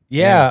 Oh.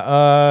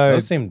 Yeah.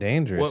 Those seem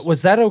dangerous.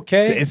 Was that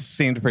okay? It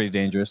seemed pretty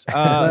dangerous. Is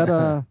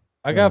that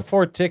I got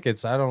 4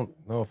 tickets. I don't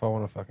know if I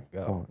want to fucking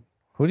go.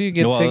 Who do you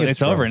get well, tickets it's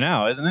from? over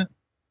now, isn't it?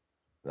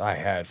 I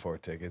had 4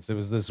 tickets. It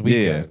was this Yeah.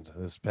 weekend.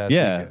 This past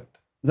Yeah. weekend.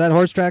 is that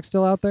horse track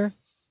still out there?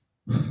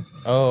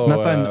 Oh,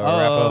 Nothing-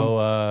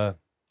 Arapahoe,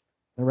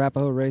 The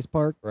Arapahoe Race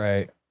Park?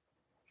 right.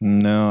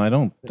 No, I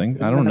don't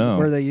think. I don't know.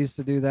 Where they used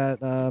to do that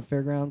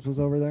fairgrounds was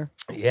over there.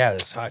 Yeah,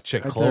 this hot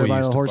chick Right there Chloe by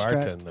used the to horse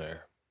track? bartend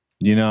there.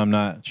 You know, I'm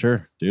not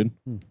sure, dude.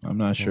 Hmm. I'm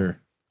not sure.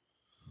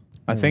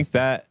 I Yeah, think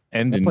that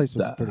ended. That place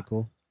was pretty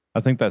cool.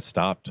 I think that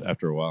stopped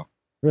after a while.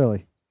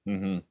 Really?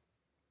 Mm-hmm.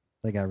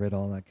 They got rid of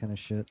all that kind of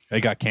shit.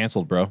 It got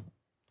canceled, bro.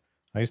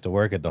 I used to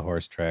work at the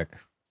horse track.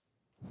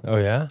 Oh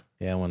yeah,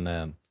 Yeah, when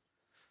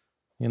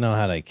you know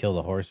how they kill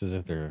the horses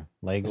if their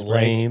legs break.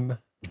 lame.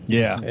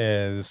 Yeah.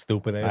 Yeah, the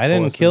stupid ass. I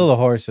didn't kill the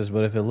horses. horses,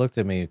 but if it looked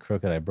at me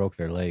crooked, I broke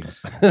their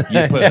legs.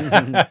 You put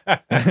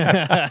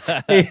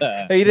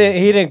he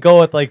didn't go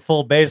with like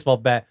full baseball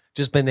bat,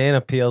 just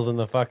banana peels in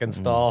the fucking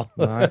stall.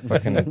 No, I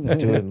fucking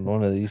do it in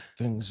one of these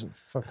things. And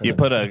fucking, you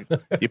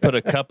put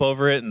a cup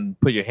over it and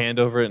put your hand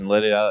over it and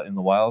let it out in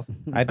the wild.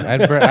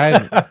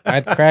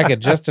 I'd crack it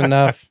just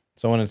enough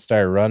so when it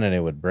started running, it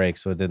would break,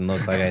 so it didn't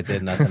look like I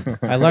did nothing.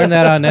 I learned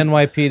that on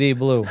NYPD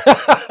Blue.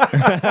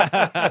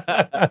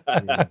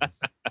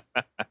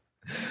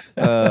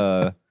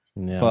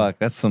 Yeah. Fuck,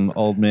 that's some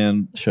old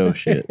man show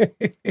shit.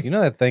 You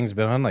know that thing's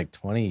been on like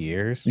 20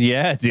 years?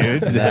 Yeah,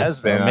 dude.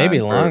 That's Or maybe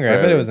longer. I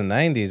bet it was the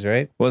 90s,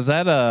 right? Was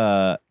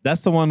that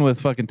that's the one with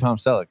fucking Tom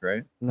Selleck,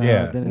 right? No,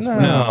 Yeah. Dennis No.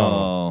 Franz.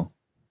 No.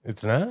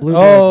 It's not. Blue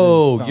Bloods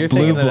Oh, is Tom you're Selleck.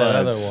 thinking Blue of that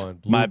other Bloods. one.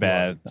 My Blue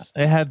bad. Bloods.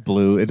 It had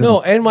blue. It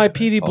No, doesn't-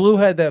 NYPD it's Blue also-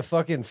 had that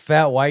fucking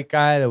fat white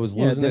guy that was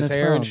Yeah, losing his Dennis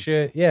hair and Franz.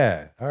 shit.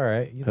 Yeah, all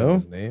right, you know Who?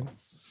 his name.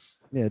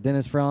 Yeah,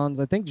 Dennis Franz.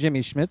 I think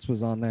Jimmy Schmitz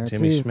was on there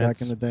Jimmy too back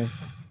Schmitz. in the day.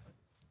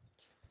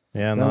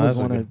 Yeah, That no, was that's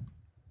one good. of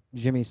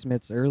Jimmy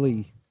Smith's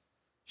early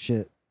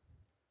shit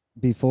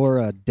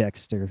before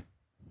Dexter.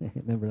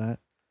 Remember that?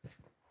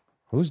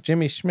 Who's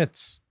Jimmy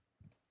Schmitz?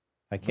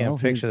 I can't Well,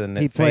 picture the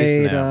he face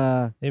played.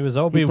 now. He was He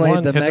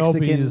Obi-Wan played the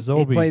Mexican. Kenobi's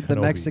He played the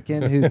Kenobi.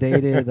 Mexican who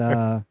dated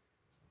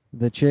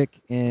the chick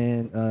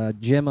in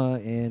Gemma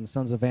in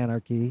Sons of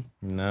Anarchy.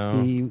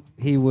 No.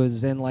 He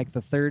was in like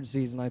the third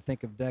season, I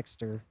think, of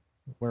Dexter,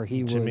 where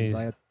he Jimmy was.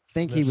 I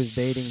think he Smith. was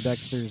dating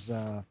Dexter's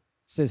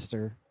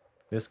sister.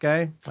 This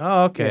guy?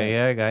 Oh, okay.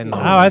 Yeah, I know. Oh,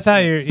 I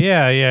thought you.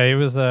 Yeah. He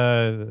was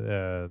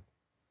a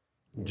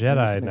Jimmy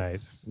Jedi Smith. Knight.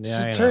 Yeah, So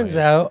I it know turns he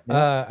is. out,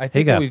 Yeah. I He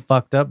think got we.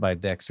 fucked up by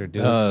Dexter,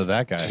 dude. Oh,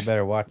 that guy. You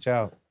better watch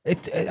out.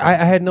 I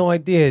had no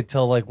idea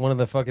until like one of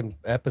the fucking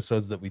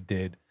episodes that we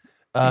did.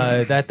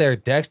 That their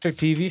Dexter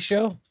TV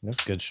show.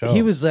 That's a good show.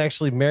 He was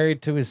actually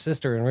married to his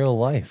sister in real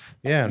life.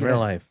 Yeah, in Yeah. real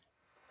life.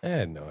 I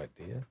had no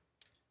idea.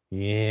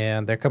 Yeah,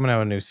 they're coming out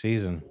with a new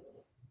season.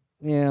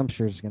 Yeah, I'm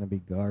sure it's gonna be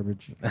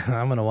garbage.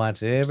 I'm gonna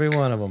watch every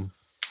one of them.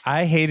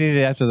 I hated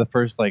it after the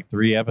first like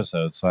 3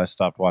 episodes, so I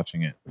stopped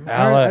watching it.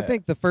 I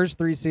think the first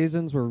 3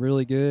 seasons were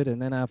really good, and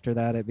then after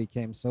that, it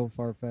became so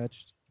far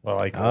fetched. Well,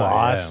 like Oh,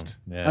 Lost.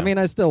 Yeah. I mean,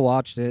 I still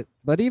watched it,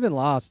 but even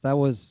Lost, that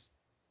was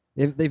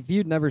if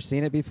you'd never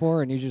seen it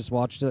before and you just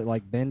watched it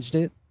like binged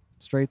it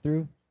straight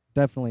through,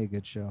 definitely a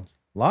good show.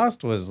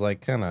 Lost was like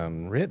kind of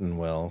written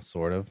well,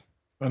 sort of,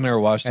 I never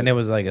watched and it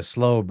was like a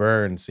slow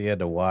burn, so you had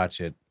to watch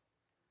it.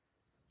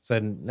 So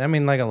I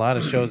mean, like a lot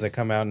of shows that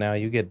come out now,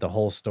 you get the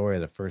whole story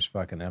of the first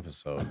fucking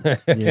episode.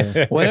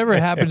 Yeah. Whatever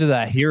happened to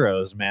that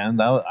Heroes,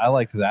 man? I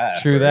liked that.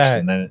 at True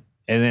first, that.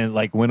 and then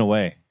like went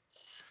away.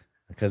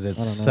 Because it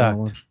I don't know that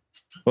one. sucked.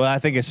 Well, I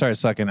think it started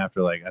sucking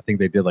after like I think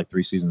they did like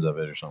 3 seasons of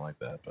it or something like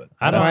that. But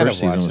I the don't- might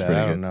first have watched season was that. pretty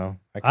I good. don't know.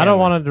 I don't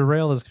want to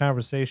derail this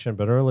conversation,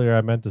 but earlier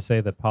I meant to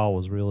say that Paul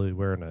was really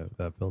wearing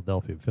a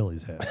Philadelphia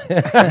Phillies hat.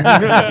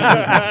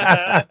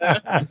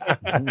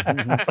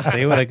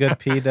 See what a good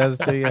pee does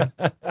to you.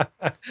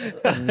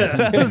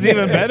 That was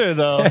even better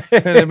though.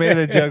 It made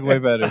the joke way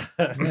better.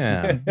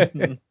 Yeah.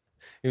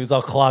 He was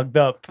all clogged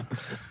up.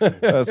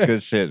 That's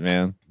good shit,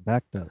 man.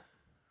 Backed up.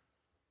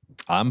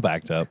 I'm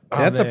backed up. See,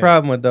 that's a man.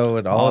 problem with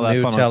all All that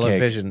new funnel cake.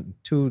 television.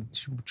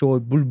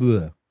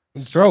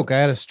 Stroke. I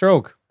had a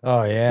stroke.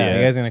 Oh yeah. Are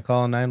you guys gonna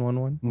call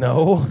 911?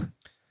 No.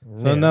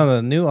 So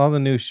Yeah. no, all the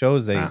new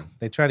shows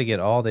they try to get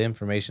all the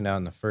information out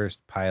in the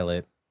first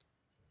pilot.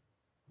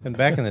 And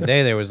back in the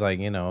day, there was like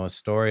a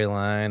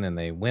storyline, and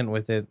they went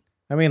with it.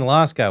 I mean,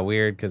 Lost got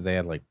weird because they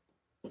had like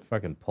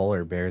fucking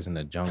polar bears in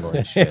the jungle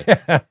and shit.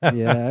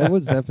 Yeah, it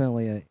was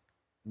definitely a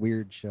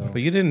weird show.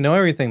 But you didn't know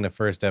everything the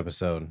first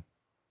episode.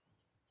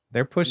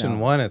 They're pushing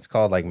No. one. It's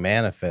called like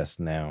Manifest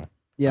now,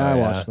 Yeah, Oh, I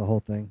yeah. watched the whole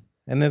thing.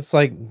 and it's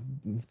like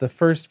the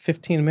first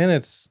 15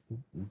 minutes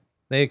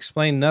they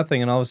explain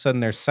nothing, and all of a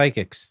sudden they're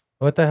psychics.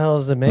 What the hell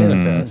is a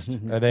manifest?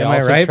 Are they Am I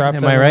also right? trapped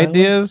Am on I an right, island?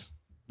 Diaz?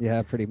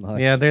 Yeah, pretty much.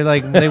 Yeah, they're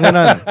like they went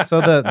on.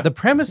 So the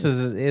premise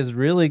is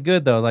really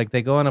good though. Like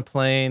they go on a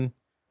plane,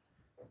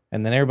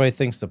 and then everybody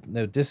thinks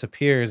it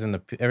disappears, and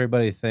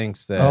everybody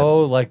thinks that.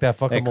 Oh, like that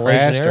fucking They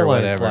Malaysian crashed or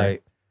airline whatever.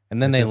 flight.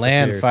 And then it they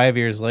land disappeared. 5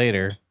 years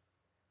later.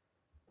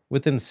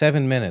 Within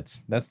 7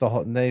 minutes, that's the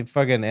whole. They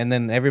fucking and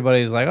then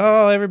everybody's like,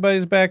 "Oh,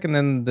 everybody's back," and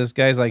then this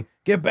guy's like,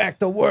 "Get back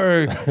to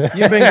work.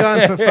 You've been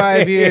gone for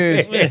 5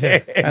 years."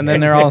 And then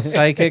they're all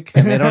psychic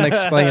and they don't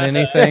explain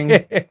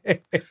anything.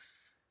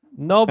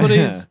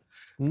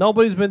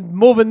 Nobody's been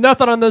moving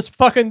nothing on this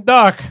fucking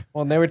dock.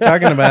 Well, they were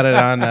talking about it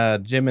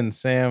on Jim and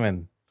Sam,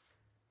 and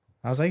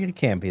I was like, "It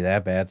can't be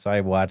that bad." So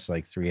I watched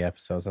like 3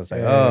 episodes. I was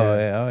like,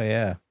 Yeah. "Oh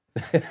yeah."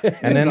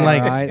 And then It's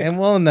like, alright. and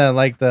well, in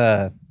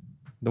the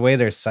way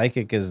they're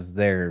psychic is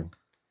their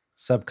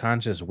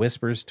subconscious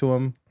whispers to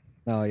them.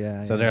 Oh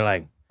yeah. So yeah. they're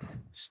like,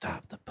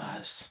 "Stop the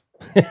bus."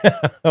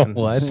 And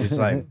What? She's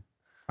like,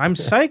 "I'm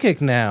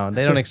psychic now." And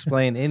they don't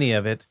explain any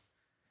of it.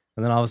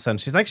 And then all of a sudden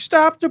she's like,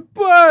 "Stop the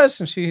bus."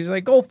 And she's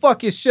like, "Go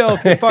fuck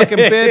yourself, you fucking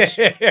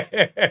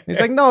bitch." He's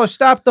like, "No,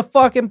 stop the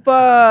fucking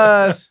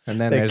bus." And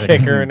then They there's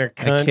kick her in her a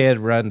cunt. kid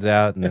runs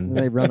out, and And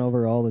then they run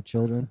over all the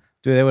children.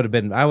 dude, I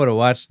would have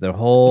watched the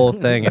whole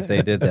thing if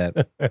they did that.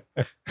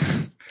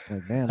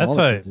 Like, man, That's all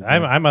the why kids are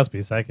dead. I must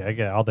be psychic. I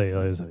get all day.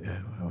 I was like,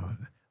 want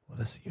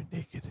to see you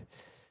naked.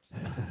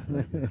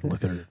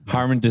 Look at her.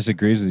 Harmon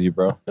disagrees with you,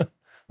 bro.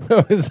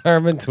 Was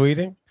Harmon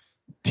tweeting?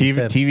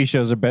 said- TV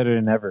shows are better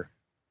than ever.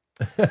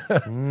 I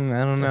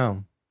don't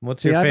know.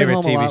 What's See, your I've been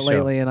favorite home a lot TV show?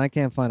 lately, and I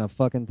can't find a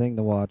fucking thing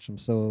to watch. I'm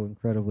so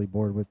incredibly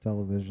bored with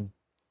television.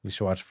 You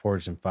should watch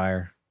Forged in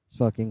Fire. It's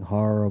fucking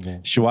horrible. You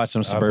should watch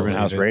some Suburban believe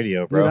House it.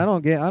 Radio, Dude, bro. I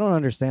don't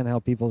understand how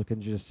people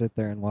can just sit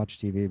there and watch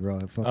TV, bro.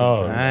 It fucking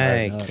Oh,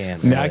 drives me I nuts.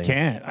 can't. No, I really.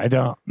 can't. I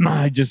don't.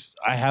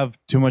 I have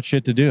too much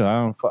shit to do. I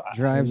don't.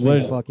 Drives what-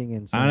 me fucking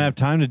insane. I don't have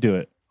time to do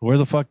it. Where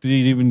the fuck did you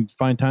even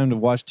find time to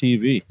watch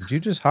TV? Did you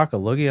just hawk a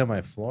loogie on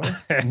my floor?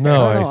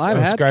 No, I don't know. I I've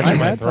was had, scratching I've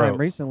my had throat. time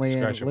recently,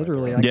 and Scratching my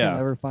literally I throat. Yeah. can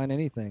never find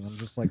anything. I'm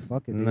just like,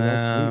 fuck it, dude. I'll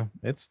Nah, sleep.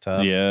 it's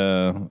tough.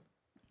 Yeah.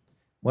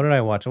 What did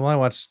I watch? Well, I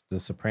watched The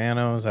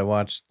Sopranos. I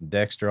watched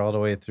Dexter all the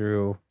way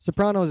through.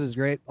 Sopranos is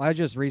great. I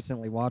just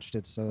recently watched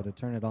it, so to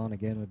turn it on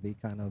again would be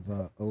kind of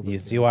over.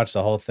 You watched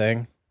the whole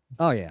thing?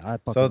 Oh yeah,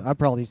 I've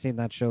probably seen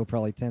that show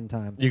probably 10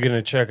 times. You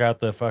gonna check out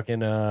the fucking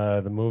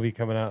the movie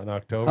coming out in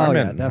October? Oh, yeah,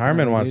 Harmon, definitely,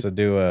 Harmon wants dude.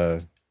 to do a.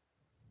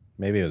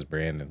 Maybe it was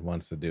Brandon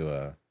wants to do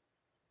a.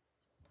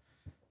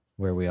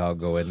 Where we all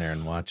go in there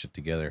and watch it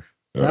together.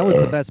 That was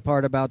the best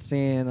part about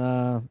seeing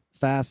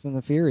Fast and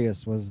the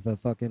Furious was the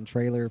fucking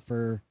trailer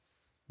for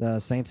the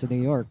Saints of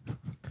New York.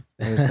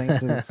 Or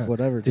Saints of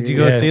whatever. Did dude. you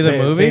go see the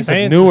movie?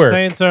 Saints, Newark.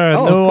 Saints are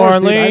Oh, New of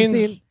course, dude.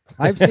 Orleans.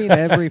 I've seen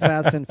every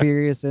Fast and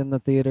Furious in the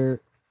theater,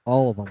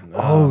 all of them.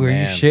 Oh, are you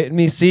man. shitting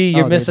me? See,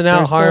 you're Oh, dude, missing out,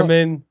 they're so-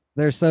 Harmon.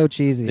 They're so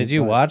cheesy. Did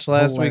you but watch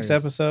last week's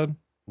hilarious. episode?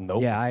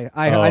 Nope. Yeah,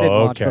 I Oh, didn't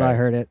watch, but okay. I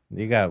heard it.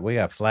 We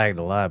got flagged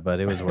a lot, but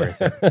it was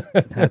worth it.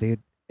 Nah, dude,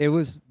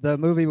 the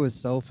movie was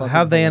so. So fucking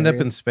how'd they end up in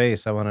hilarious.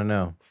 space? I want to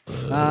know.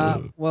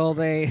 Well,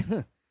 they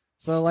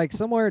so like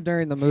somewhere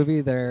during the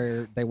movie,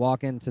 they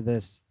walk into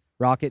this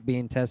rocket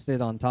being tested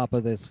on top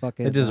of this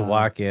fucking. They just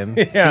walk in.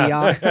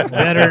 Yeah. Fiat,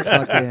 Better- this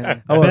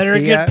fucking, Oh, a Better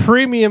get Fiat?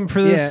 premium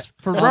for this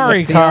on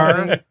Ferrari this Fiat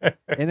car. thing.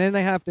 And then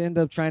they have to end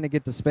up trying to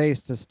get to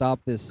space to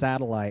stop this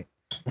satellite,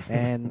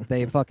 and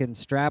they fucking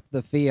strap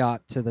the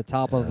Fiat to the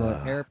top of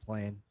an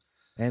airplane,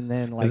 and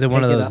then like Is it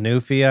one of take those up- new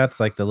Fiats,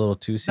 like the little No,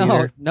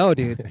 two-seater? no,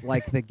 dude.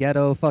 Like the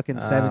ghetto fucking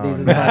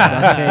 70s. Oh, It's all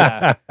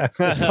duct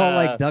tape. It's all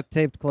like duct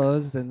taped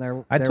closed, and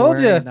they're. I they're told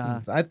wearing,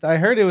 you. I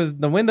heard it was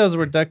the windows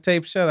were duct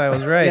tape shut. I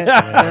was right.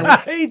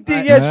 Yeah, He did.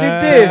 I- Yes, you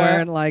They're did.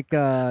 wearing like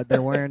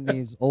they're wearing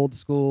these old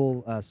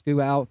school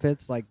scuba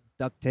outfits, like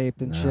duct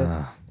taped and shit.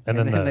 Ah, And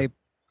And then then the,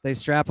 they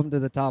strap them to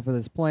the top of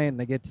this plane.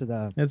 They get to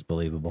the it's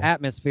believable.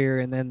 atmosphere,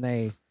 and then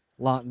they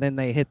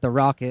hit the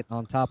rocket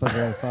on top of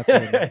the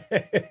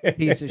fucking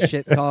piece of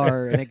shit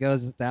car, and it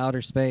goes to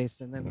outer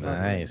space. And then fucking-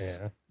 Nice.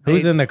 Yeah.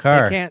 Who's in the They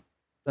car? can't.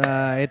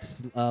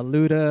 It's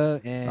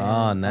Luda and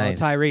Oh, nice.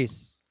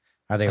 Tyrese.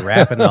 Are they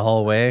rapping the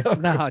whole way?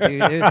 No,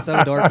 dude, it was so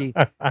dorky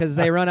because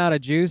they run out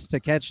of juice to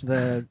catch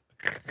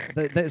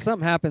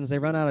something happens. They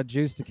run out of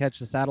juice to catch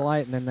the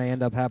satellite, and then they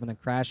end up having to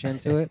crash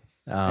into it.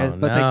 Oh, But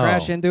they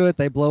crash no. into it,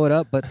 they blow it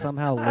up, but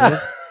somehow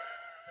live.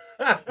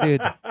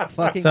 Dude,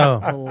 fucking So-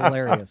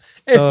 hilarious.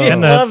 So, He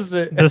And loves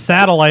it. the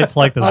satellite's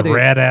like this Oh, dude,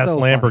 rad ass so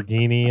funny.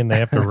 Lamborghini, and they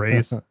have to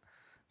race.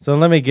 so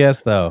let me guess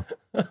though.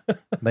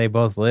 They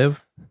both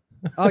live?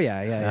 Oh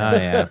yeah, yeah, yeah. Oh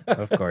yeah,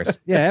 of course.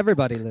 Yeah,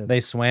 everybody lives. They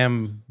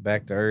swam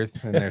back to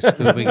Earth in their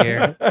scuba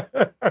gear.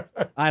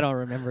 I don't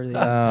remember the.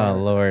 Oh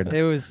Lord.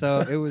 It was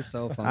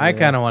so fun. I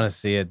kind of want to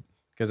see it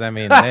because I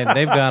mean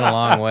they've gone a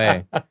long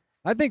way.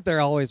 I think they're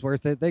always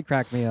worth it. They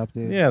crack me up,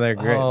 dude. Yeah, they're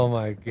great. Oh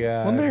my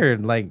god. Well, they're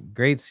like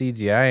great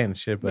CGI and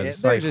shit, but Yeah,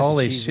 it's they're like just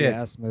holy cheesy shit.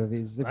 ass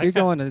movies. If you're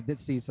going to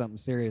see something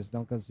serious,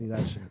 don't go see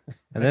that shit.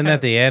 And then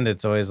at the end,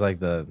 it's always like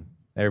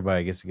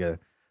everybody gets together.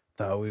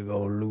 Thought we were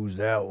gonna lose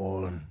that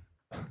one.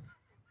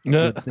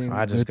 Good thing,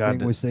 I just good got thing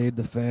to- we saved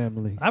the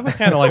family. I would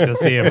kind of like to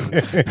see him go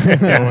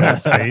into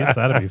space.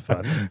 That'd be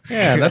fun.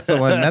 Yeah, that's the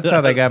one. That's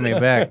how they got me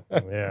back.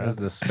 Yeah. Is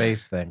the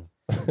space thing.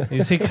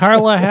 You see,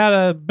 Carla had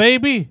a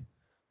baby.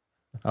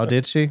 Oh,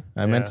 did she?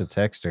 I meant Yeah. to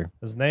text her.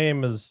 His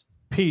name is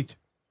Pete.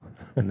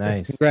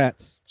 Nice.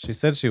 Congrats. She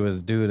said she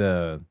was due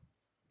to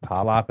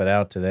plop it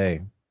out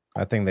today.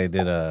 I think they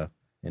did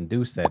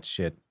induce that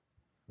shit.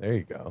 There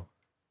you go.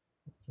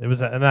 It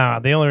was now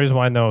the only reason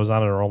why I know it was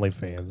on her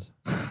OnlyFans.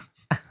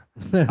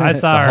 I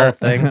saw The her whole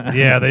thing?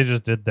 Yeah, they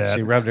just did that.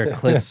 She rubbed her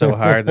clit so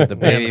hard that the Yeah,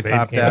 baby the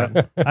popped came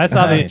out. I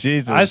saw Nice.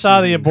 Jesus. I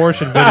saw the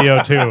abortion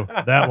video too.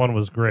 That one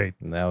was great.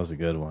 And that was a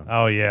good one.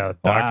 Oh yeah, the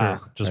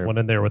doctor Wow. just Or- went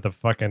in there with a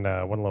fucking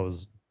one of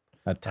those.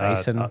 A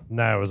Tyson.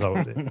 No, it was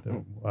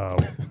a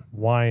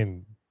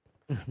wine.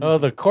 Oh,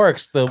 the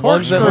corks, the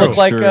ones that Corkscrew. look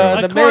like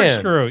A the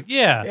man. corkscrew.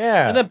 Yeah.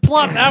 Yeah. And then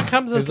plop, out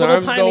comes this His little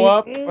arms tiny go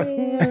up.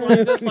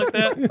 like this, like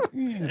that.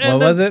 What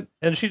was it?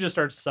 And she just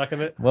starts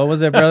sucking it. What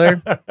was it,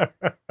 brother?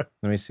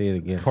 Let me see it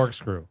again.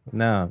 Corkscrew.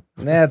 No,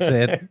 that's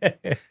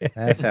it.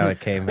 That's how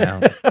it came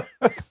out.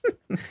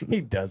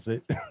 He does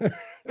it.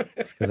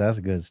 It's because that's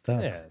good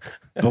stuff. Yeah.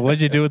 But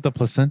what'd you do with the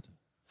placenta?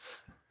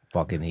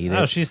 Fucking eat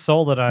Oh, it. she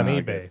sold it on Oh,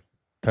 eBay.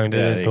 Turned Yeah,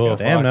 it there into you a go.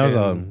 Damn, that was a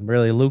fucking-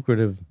 really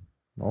lucrative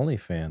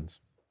OnlyFans.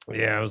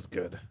 Yeah, it was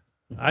good.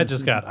 I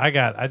just got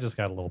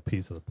a little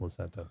piece of the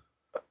placenta.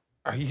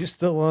 Are you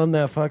still on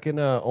that fucking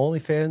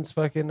OnlyFans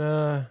fucking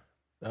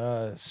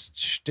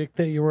shtick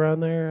that you were on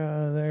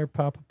there,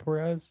 Papa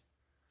Perez?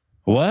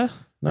 What?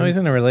 No, he's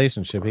in a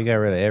relationship. He got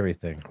rid of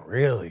everything.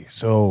 Really?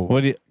 So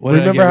What? What did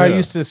remember I how get I rid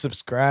used to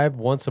subscribe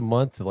once a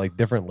month to like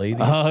different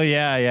ladies? Oh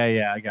yeah.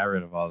 I got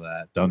rid of all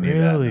that. Don't need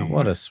that. Really? no more.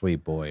 What a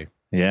sweet boy.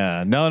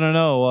 Yeah. No.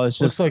 Well, it's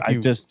Looks just like I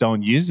you- just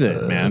don't use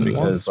it, man, Well,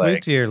 because sweet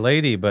like to your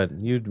lady, but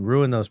you'd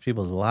ruin those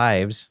people's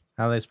lives.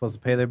 How are they supposed to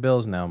pay their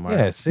bills now, Mark?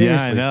 yeah,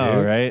 seriously, I know,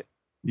 dude. right?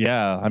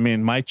 Yeah. I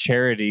mean, my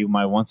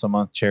once a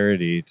month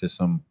charity to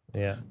some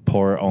Yeah.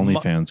 poor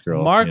OnlyFans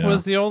girl. Mark you know?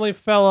 was the only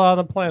fella on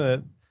the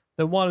planet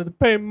that wanted to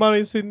pay money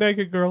to see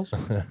naked girls.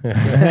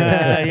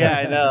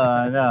 yeah,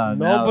 I know.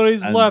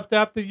 Nobody's Now- left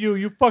after you.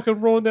 You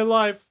fucking ruined their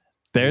life.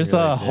 There's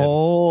really a did.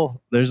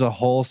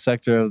 whole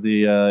sector of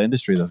the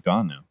industry that's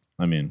gone now.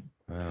 I mean,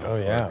 Oh, poor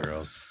yeah.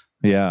 girls.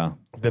 yeah.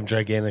 Them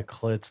gigantic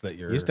clits that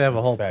you're Used to have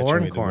a whole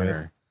porn infatuated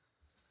corner.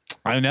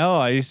 I know.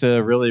 I used to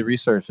really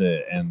research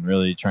it and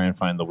really try and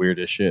find the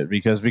weirdest shit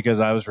because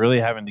I was really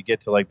having to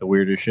get to like the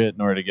weirdest shit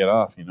in order to get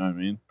off. You know what I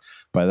mean?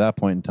 By that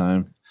point in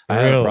time, I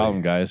had a Really?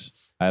 problem, guys.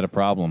 I had a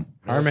problem.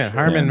 Harmon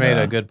And, made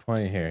a good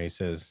point here. He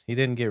says he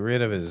didn't get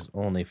rid of his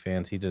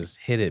OnlyFans. He just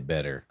hid it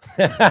better.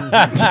 Why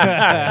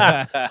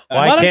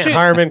don't can't you-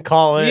 Harmon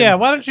call in? Yeah,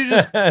 why don't you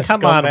just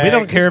come on? We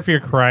don't Scumbag. care if you're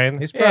crying.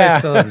 He's probably Yeah.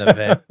 still in the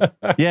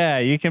vet. Yeah,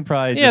 you can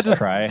probably Yeah, just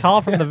cry.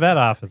 call from the vet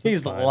office. He's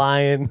It's fine.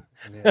 lying.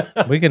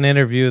 We can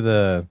interview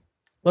the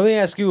Let me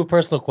ask you a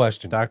personal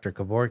question. Dr.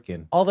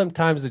 Kevorkian. All them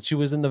times that you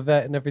was in the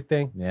vet and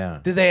everything, Yeah.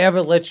 did they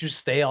ever let you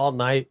stay all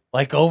night,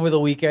 like over the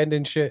weekend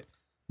and shit?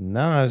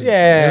 No, it was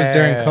Yeah.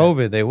 during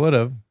COVID. They would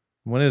have.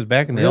 When it was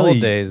back in the old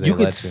days, they you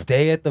could let you.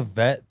 stay at the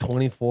vet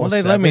 24/7. Well,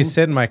 they let me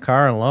sit in my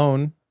car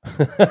alone.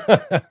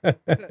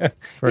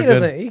 For he a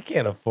doesn't. He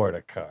can't afford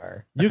a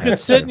car. You can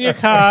sit in your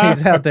car.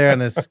 He's out there on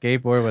his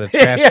skateboard with a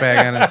trash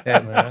bag on his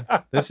head. Man.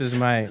 This is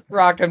my.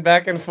 Rocking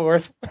back and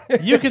forth.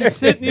 You can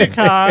sit in your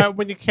car.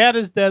 When your cat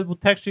is dead, we'll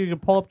text you. You can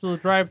pull up to the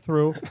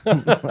drive-through.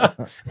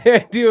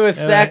 Do a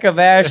sack of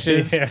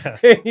ashes. Yeah.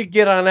 And you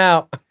get on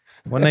out.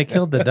 When they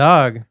killed the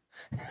dog,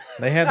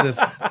 they had this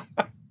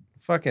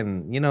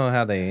fucking. You know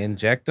how they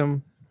inject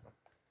them?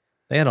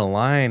 They had a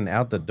line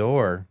out the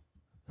door,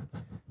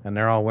 and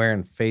they're all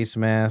wearing face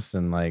masks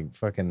and like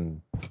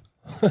fucking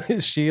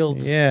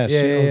Shields. yeah,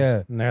 shields.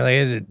 Yeah. And they're like,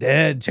 "Is it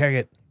dead? Check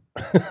it.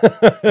 Give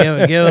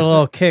it a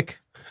little kick."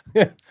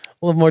 A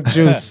little more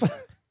juice.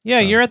 Yeah,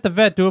 you're at the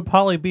vet. Do a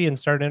poly B and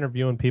start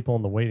interviewing people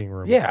in the waiting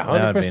room. Yeah,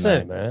 That would be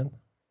 100%, nice. man.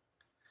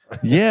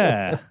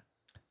 Yeah.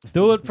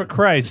 Do it for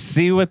Christ.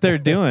 See what they're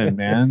doing,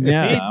 man.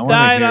 Yeah. He I wanna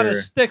died on a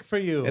hear- stick for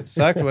you. It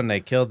sucked when they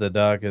killed the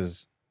dog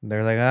because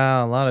they're like,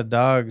 a lot of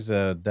dogs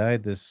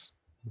died this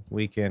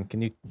weekend.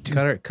 Can you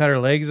cut her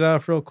legs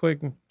off real quick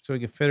so we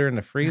can fit her in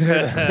the freezer?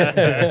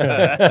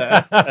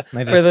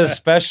 They For the just-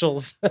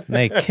 specials. and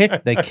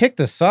they kicked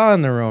a saw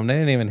in the room. They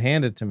didn't even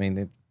hand it to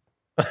me.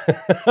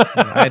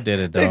 I did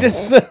it though. They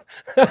just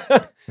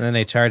And then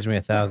they charged me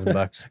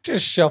 $1,000.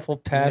 just shuffle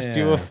past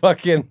you Yeah. a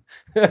fucking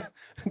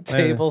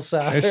table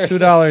side. There's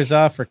 $2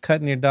 off for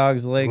cutting your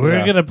dog's legs We're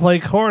off. gonna play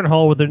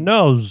cornhole with their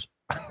nose.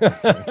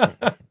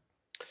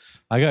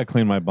 I got to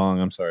clean my bong.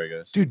 I'm sorry,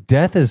 guys. Dude,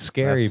 death is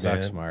scary, that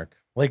sucks, man. Mark.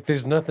 Like,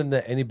 there's nothing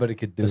that anybody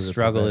could do. The to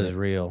struggle prevent is it.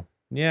 real.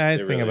 Yeah, I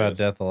just It think really about is.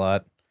 death a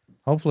lot.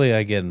 Hopefully,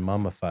 I get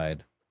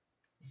mummified.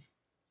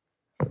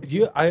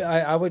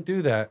 I would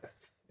do that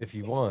if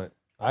you want.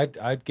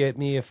 I'd get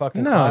me a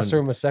fucking No.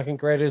 classroom of second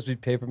graders.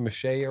 We'd paper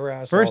mache your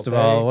ass. First of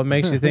all, what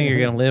makes you think you're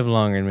going to live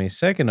longer than me?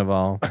 Second of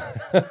all,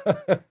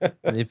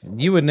 if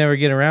you would never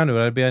get around to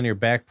it, I'd be on your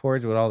back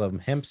porch with all them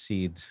hemp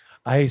seeds.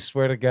 I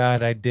swear to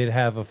God, I did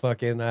have a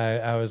fucking.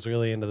 I was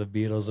really into the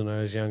Beatles when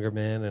I was younger,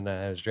 man, and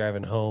I was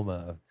driving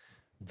home.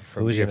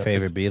 Who was your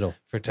favorite Beatle?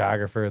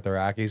 photographer at the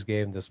Rockies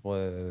game? This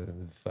was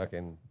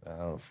fucking, I don't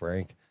know,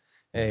 Frank.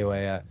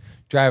 Anyway,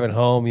 driving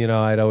home, you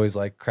know, I'd always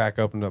like crack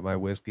open up my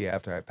whiskey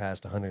after I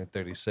passed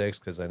 136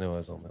 because I knew I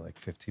was only like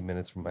 15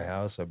 minutes from my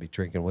house. I'd be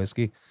drinking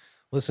whiskey,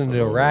 listening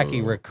to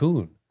Iraqi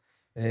Raccoon,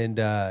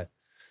 and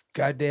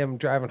goddamn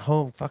driving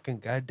home, fucking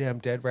goddamn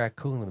dead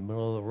raccoon in the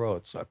middle of the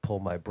road. So I pull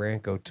my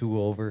Branco 2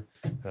 over,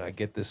 and I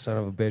get this son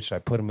of a bitch. I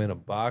put him in a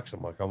box.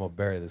 I'm like, I'm gonna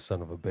bury this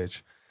son of a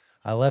bitch.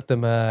 I left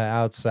him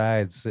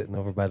outside sitting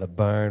over by the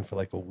barn for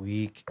like a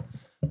week,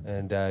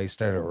 and he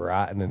started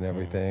rotting and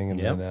everything. And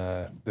Yep.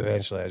 then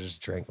eventually I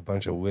just drank a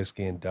bunch of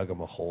whiskey and dug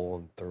him a hole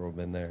and threw him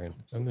in there.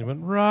 And they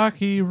went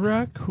Rocky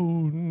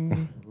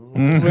Raccoon.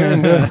 And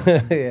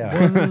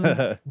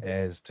yeah,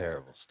 it's a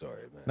terrible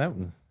story,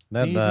 man.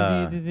 That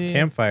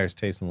campfire's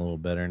tasting a little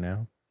better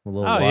now. A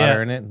little Oh, water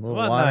yeah. in it. A little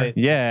Well, water. nice.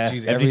 Yeah.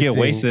 Dude, if you get everything-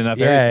 wasted enough,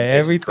 yeah, everything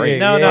tastes everything. great.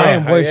 No, yeah, no. I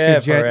am wasted yeah,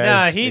 yet. Perez,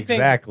 Nah, he think-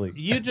 exactly.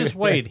 You just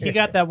wait. He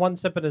got that one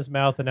sip in his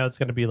mouth, and now it's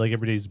gonna be like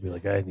every day's gonna be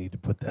like, I need to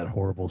put that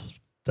horrible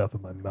stuff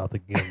in my mouth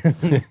again.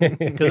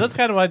 Because that's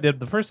kind of what I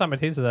did. The first time I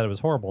tasted that, it was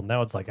horrible.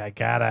 Now it's like I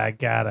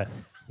gotta.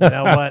 You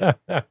know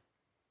what?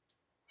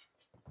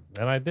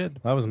 And I did.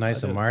 That was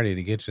nice I of did. Marty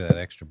to get you that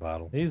extra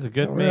bottle. He's a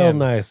good Real man.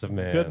 nice of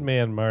man. Good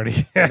man, Marty.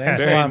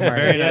 Thanks a lot, Marty.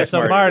 very Yeah, nice, so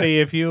Marty. Marty,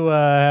 if you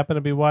happen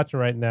to be watching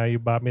right now, you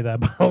bought me that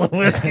bottle of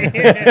whiskey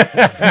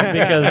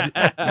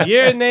because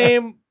your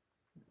name.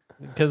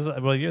 Because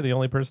well, you're the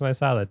only person I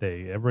saw that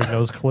day. Everybody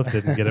knows Cliff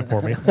didn't get it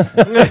for me.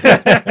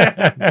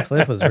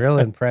 Cliff was real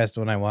impressed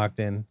when I walked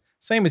in.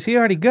 Same as he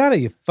already got it,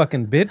 you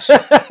fucking bitch.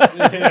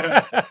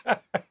 I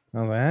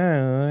was like, all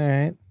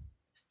right.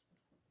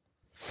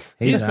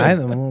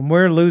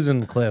 We're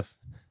losing Cliff.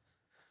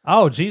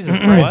 Oh Jesus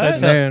Christ! I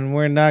tell- And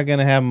we're not going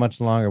to have much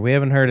longer. We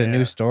haven't heard a Yeah.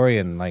 new story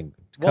in like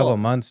a couple Well, of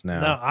months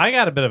now. No, I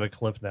got a bit of a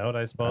Cliff note.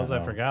 I suppose I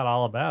Uh-oh. forgot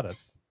all about it.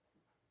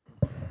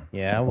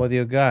 Yeah, what do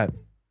you got?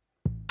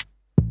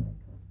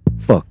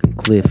 Fucking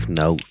Cliff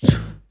Notes.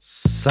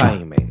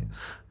 Same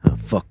as.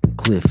 Fucking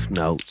Cliff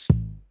Notes.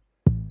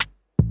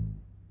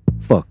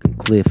 Fucking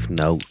Cliff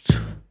Notes.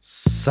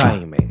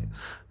 Same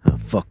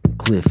as fucking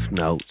Cliff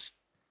Notes.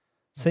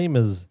 Same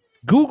as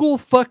Google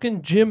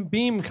fucking Jim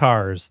Beam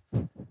cars.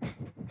 And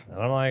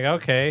I'm like,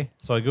 okay.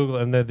 So I Google,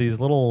 and they're these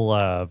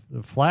little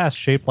flask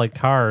shaped like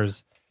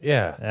cars.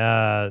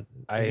 Yeah.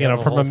 I You know, have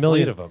a from whole a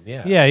million fleet of them.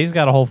 Yeah. Yeah, he's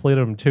got a whole fleet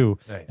of them too.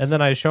 Nice. And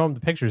then I show him the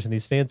pictures, and he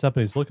stands up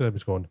and he's looking at them.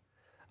 He's going,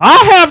 "I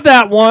have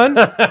that one."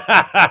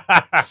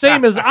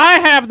 Same as I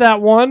have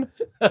that one.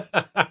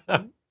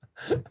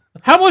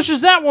 How much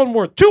is that one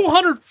worth?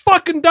 $200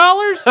 fucking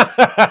dollars.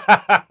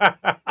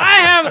 I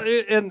have,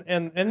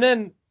 and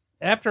then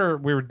after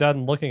we were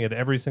done looking at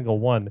every single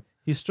one,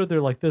 he stood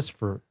there like this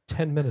for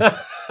 10 minutes.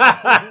 He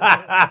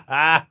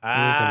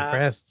was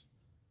impressed.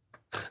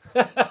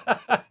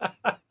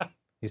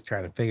 He's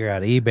trying to figure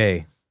out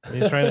eBay.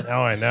 He's trying to.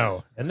 Oh, I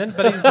know. And then,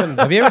 but he's been.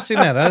 Have you ever seen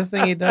that other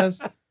thing he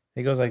does?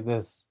 He goes like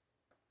this.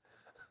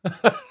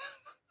 Oh,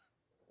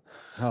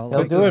 He'll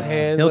like do his it.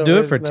 hands He'll do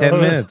over it for his 10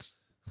 nose. minutes.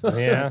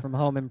 Yeah. from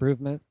Home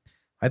Improvement.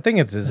 I think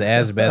it's his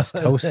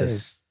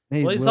asbestosis.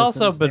 He's Well, he's Wilson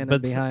also- but- standing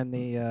but- behind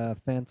the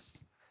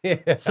fence.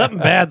 Yeah. Something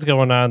bad's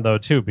going on though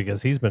too,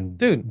 because he's been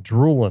Dude.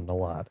 drooling a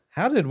lot.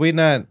 How did we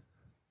not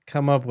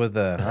come up with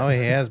a? Oh,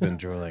 he has been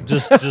drooling.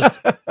 Just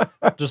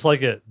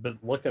like it, but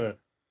looking at,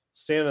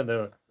 standing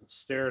there,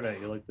 staring at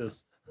you like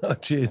this. Oh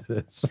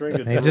Jesus.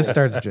 He just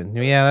starts drooling.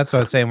 Yeah, that's what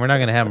I was saying. We're not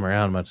going to have him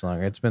around much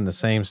longer. It's been the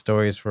same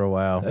stories for a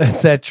while.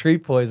 It's that tree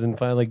poison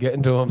finally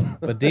getting to him.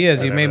 But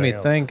Diaz, you And made me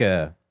everything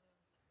think.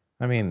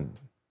 I mean,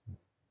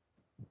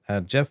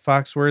 Jeff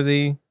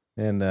Foxworthy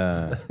and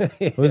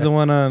who's the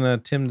one on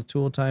Tim the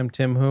Tool Time?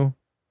 Tim who?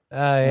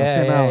 Yeah,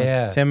 Tim yeah, Allen.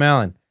 yeah. Tim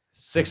Allen.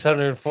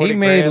 640. He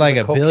made like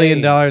grams $1 of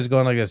billion cocaine.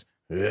 going like this.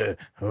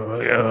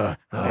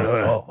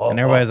 And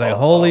everybody's like,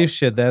 holy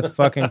shit, that's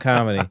fucking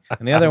comedy.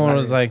 And the other one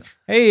was like,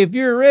 hey, if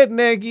you're a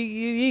redneck, you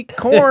eat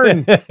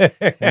corn.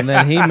 And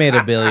then he made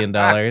 $1 billion.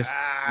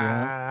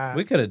 Yeah.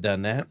 We could have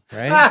done that,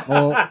 right?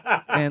 Well,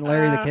 and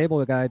Larry the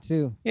Cable Guy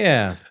too.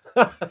 Yeah.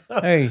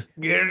 Hey,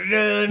 Get it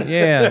done.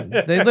 yeah.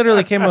 They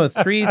literally came up with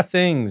 3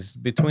 things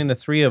between the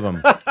 3 of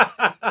them.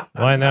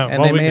 Why not?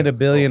 And they made $1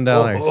 billion.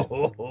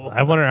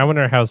 I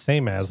wonder how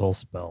same as will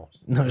spell.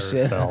 No or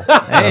shit. spell.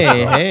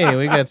 Hey,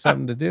 we got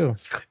something to do.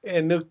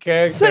 A new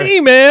character.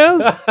 Same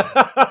as.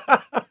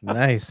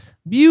 Nice.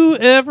 You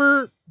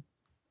ever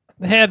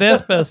had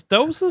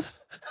asbestosis?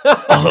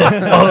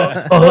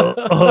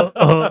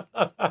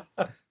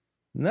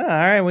 No, all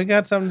right, we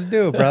got something to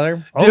do,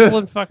 brother.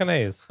 Oakland fucking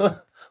A's.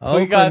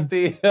 We got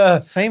the.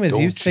 Same as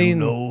you've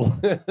seen.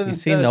 You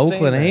seen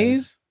Oakland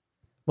A's?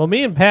 Well,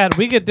 me and Pat,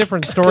 we get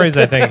different stories.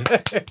 I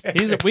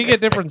think we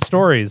get different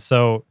stories.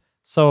 So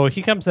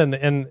he comes in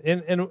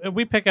and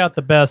we pick out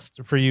the best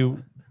for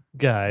you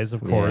guys,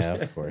 of course. Yeah,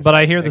 of course. But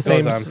I hear the It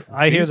goes same. on for-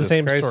 I hear the Jesus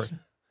same Christ. story.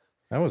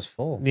 That was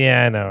full.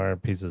 Yeah, I know, are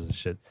pieces of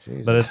shit.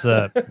 Jesus. But it's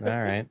all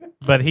right.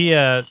 but he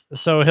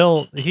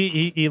so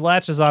he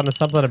latches on to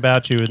something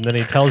about you, and then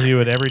he tells you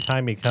it every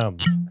time he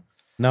comes.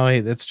 No,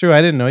 it's true.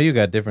 I didn't know you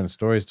got different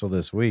stories till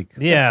this week.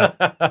 Yeah.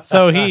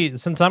 So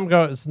since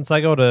I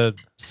go to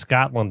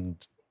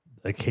Scotland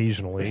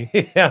occasionally,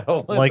 Yeah.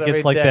 like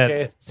it's like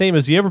that. Same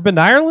as, you ever been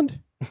to Ireland?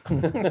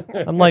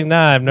 I'm like,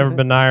 nah, I've never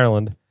been to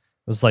Ireland. It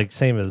was like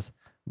same as,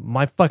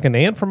 my fucking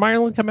aunt from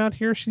Ireland come out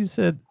here. She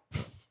said,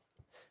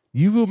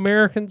 "You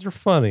Americans are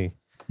funny.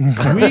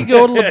 We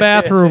go to the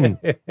bathroom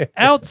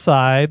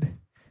outside,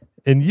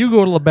 and you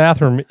go to the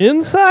bathroom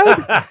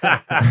inside."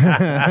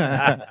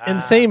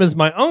 And same as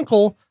my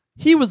uncle,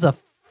 he was a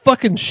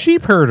fucking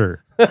sheep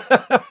herder.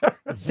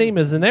 Same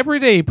as, and every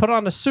day he put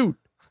on a suit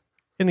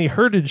and he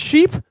herded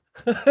sheep.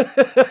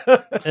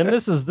 And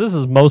this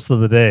is most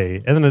of the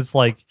day. And then it's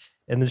like,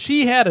 and then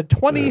she had a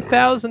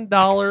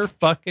 $20,000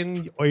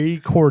 fucking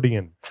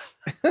accordion.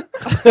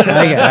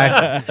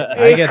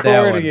 I get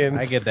that Accordion.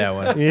 one. I get that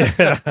one.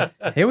 Yeah.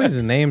 He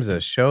always names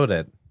a show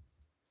that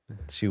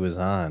she was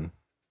on.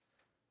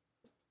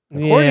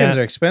 Accordions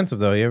are expensive,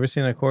 though. You ever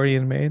seen an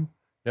accordion made?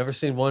 Never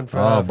seen one for.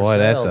 Oh for boy,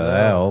 that's sale,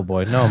 oh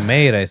boy. No,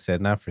 made. I said,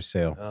 not for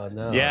sale. Oh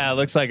no. Yeah, it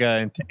looks like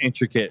an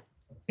intricate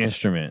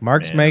instrument.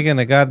 Mark's man. making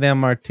a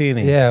goddamn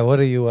martini. Yeah, what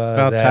are you?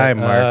 About time,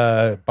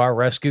 Mark. Bar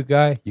rescue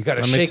guy. You got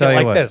to Let me shake it tell you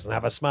like what. this and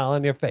have a smile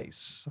on your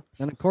face.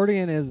 An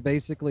accordion is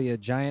basically a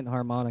giant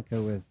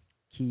harmonica with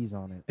keys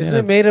on it. Isn't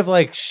And it made of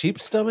like sheep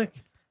stomach?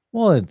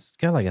 Well, it's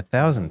got like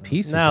 1,000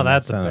 pieces. No, in that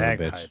that's son a of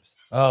bagpipes.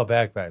 Oh,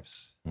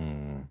 bagpipes.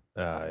 Hmm.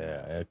 Oh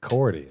yeah,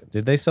 accordion.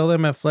 Did they sell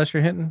them at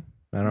Flesher Hinton?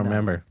 I don't No.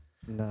 remember.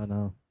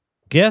 No.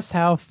 Guess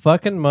how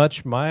fucking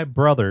much my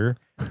brother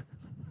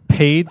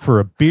paid for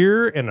a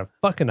beer and a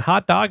fucking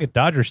hot dog at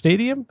Dodger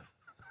Stadium?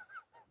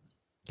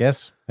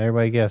 Guess.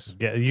 Everybody guess.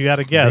 You got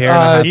to guess. Beer and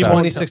a hot He dog.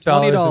 won't-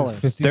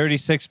 $26.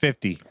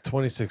 $36.50.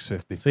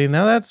 $26.50. See,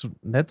 now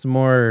that's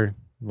more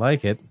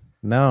like it.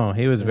 No,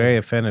 he was very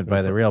offended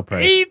by the real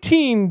price.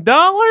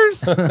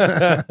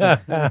 $18?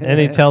 And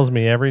he tells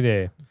me every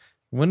day.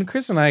 When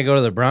Chris and I go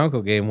to the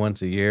Bronco game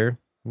once a year,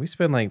 we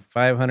spend like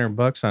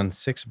 $500 on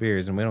 6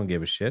 beers, and we don't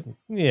give a shit.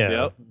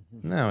 Yeah.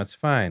 No, it's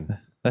fine.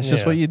 That's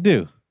just Yeah. what you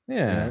do.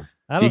 Yeah.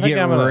 I You don't think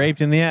get I'm gonna.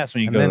 raped in the ass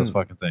when you And go to then those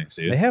fucking things,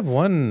 dude. They have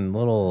one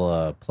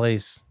little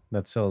place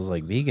that sells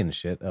like vegan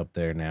shit up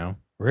there now.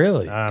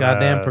 Really?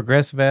 Goddamn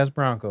progressive ass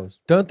Broncos.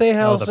 Don't they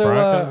the also?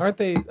 Broncos? Aren't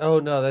they? Oh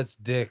no, that's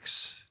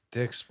Dick's.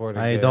 Dick's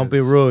Sporting Hey, Goods. don't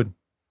be rude.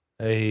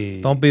 Hey,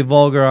 Don't be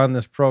vulgar on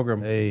this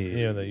program. Hey,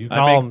 You I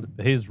call make-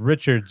 him. He's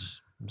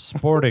Richard's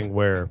Sporting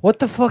Wear. what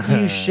the fuck are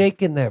you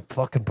shaking there,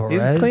 fucking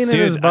Perez? He's cleaning Dude,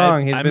 his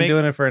bong. He's I been make-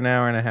 doing it for an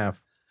hour and a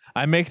half.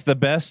 I make the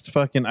best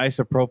fucking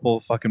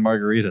isopropyl fucking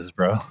margaritas,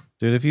 bro.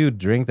 Dude, if you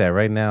drink that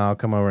right now, I'll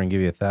come over and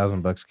give you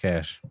 $1,000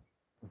 cash.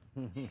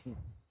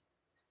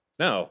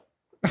 No.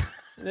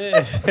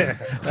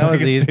 That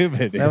was easy.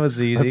 Stupid, dude. That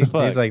was easy. What the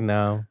fuck? He's like,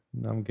 no,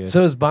 I'm good.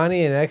 So is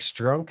Bonnie an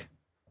ex-drunk?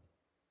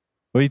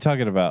 What are you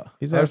talking about?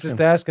 He's I was asking.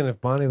 just asking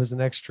if Bonnie was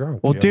an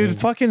ex-drunk. Well, You know dude, what I mean?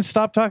 fucking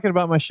stop talking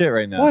about my shit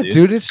right now. What,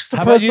 dude? It's just a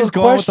How about you personal just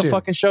go on with question. the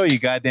fucking show, you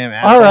goddamn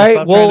asshole? All right.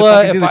 Stop trying to Well,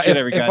 fucking do this shit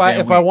every if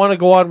goddamn I week. want to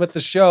go on with the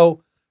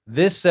show,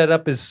 this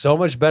setup is so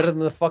much better than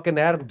the fucking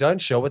Adam Dunn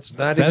show. It's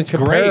not That's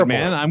even comparable. great,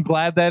 man. I'm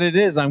glad that it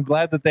is. I'm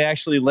glad that they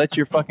actually let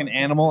your fucking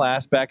animal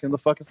ass back in the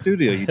fucking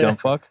studio, you dumb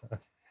fuck.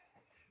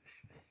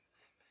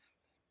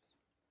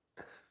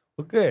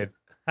 Well, good.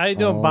 How you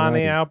doing,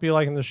 Bonnie? Alrighty. I hope you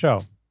liking the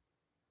show.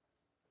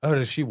 Oh,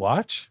 does she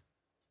watch?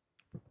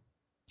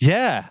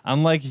 Yeah,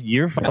 I'm like,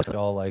 you're fucking.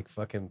 All like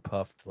fucking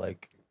puffed,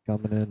 like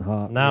Coming in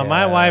hot. No,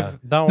 my Yeah. wife.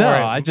 Don't No, worry.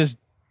 I just,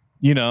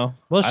 you know.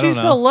 well, I she don't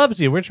still know. loves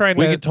you. We're trying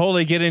We to. could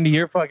totally get into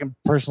your fucking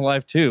personal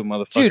life too,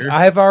 motherfucker. dude.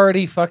 I've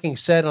already fucking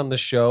said on the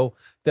show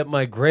that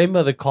my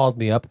grandmother called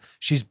me up.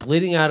 She's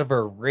bleeding out of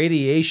her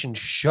radiation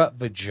shut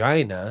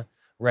vagina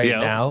right Yeah.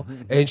 now,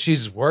 and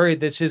she's worried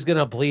that she's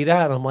gonna bleed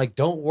out. I'm like,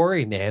 don't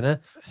worry, Nana.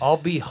 I'll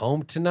be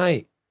home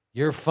tonight.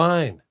 You're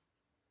fine.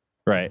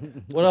 right.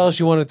 What else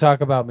you want to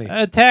talk about me?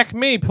 Attack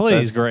me,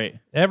 please. That's great.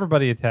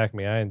 Everybody attack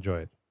me. I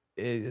enjoy it.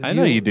 I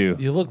know you do.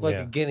 You look like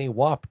Yeah. a guinea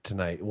wop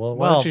tonight. Well,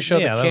 why Well, don't you show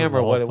yeah, the that was the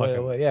camera whole what,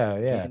 fucking-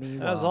 yeah.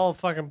 That's the whole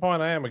fucking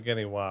point. I am a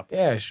guinea wop.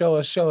 Yeah, show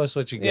us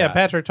what you got. Yeah,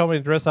 Patrick told me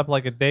to dress up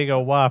like a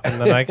Dago wop, and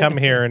then I come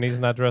here and he's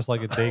not dressed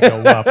like a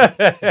Dago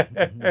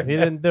wop. He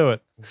didn't do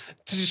it.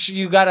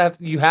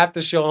 You have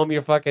to show him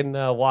your fucking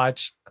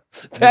watch.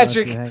 left you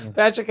Patrick hanging.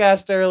 Patrick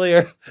asked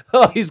earlier.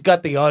 Oh, he's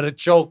got the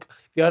artichoke.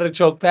 The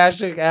artichoke.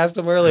 Patrick asked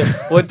him earlier,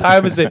 what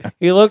time is it?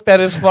 He looked at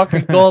his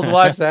fucking gold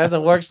watch that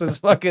hasn't worked since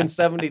fucking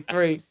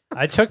 73.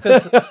 I took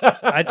this.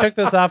 I took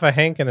this off of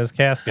Hank in his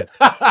casket.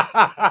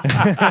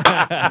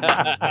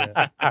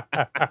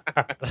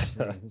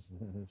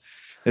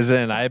 Is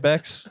it an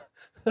ibex?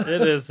 It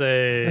is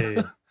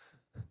a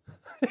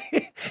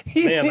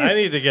He man. I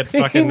need to get he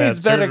fucking that needs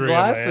better surgery in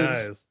my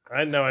glasses. eyes.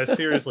 I know. I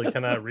seriously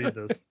cannot read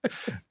this.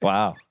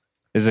 Wow.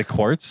 Is it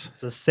quartz?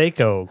 It's a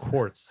Seiko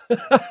quartz.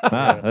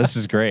 Wow, this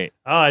is great.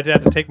 Oh, I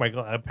had to take my.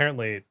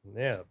 Apparently,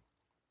 yeah.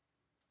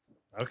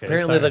 Okay.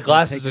 Apparently, sorry. the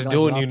glasses Take are your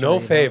doing glasses you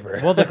off no to read, huh? favor.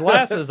 Well, the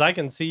glasses I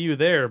can see you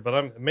there,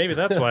 but maybe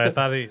that's why I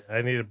thought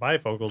I needed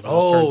bifocals. It just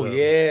Oh turns out-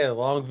 yeah,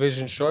 long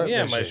vision, short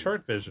yeah. vision. My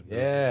short vision. Is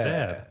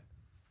Yeah.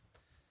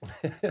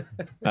 There's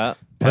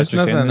There's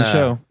nothing nothing, the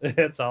show. bad.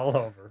 It's all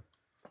over.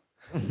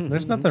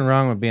 There's nothing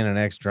wrong with being an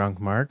ex-drunk,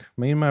 Mark.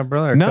 Me and my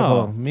brother,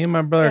 No.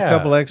 a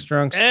couple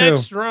ex-drunks too.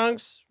 Ex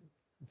drunks,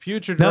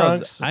 future No,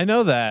 drunks. I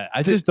know that.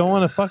 I just don't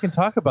want to fucking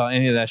talk about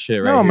any of that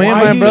shit right No, here. man, Why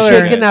my are you brother-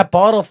 shaking that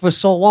bottle for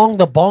so long?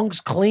 The bong's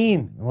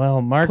clean.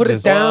 Well, Mark Put it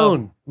just-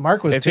 down.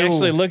 Mark was If too. you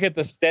actually look at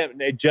the stem,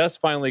 it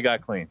just finally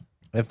got clean.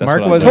 if that's Mark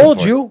what I'm wasn't, looking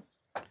Told for. you.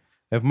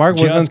 if Mark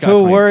Just wasn't got too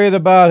clean. worried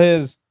about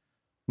his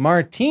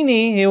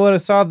martini, he would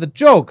have saw the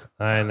joke.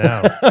 I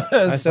know.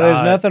 I said,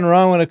 "There's nothing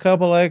wrong with a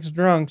couple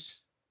ex-drunks."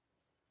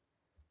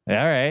 All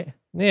right.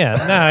 Yeah,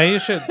 no, you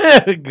should.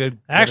 Good.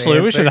 Actually,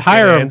 we answer, should good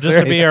hire him just answer.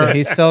 to be He's, our.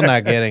 he's still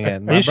not getting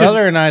it. My You should-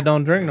 brother and I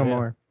don't drink no Yeah.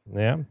 more.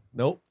 Yeah,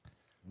 Nope.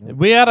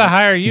 we ought to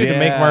hire you to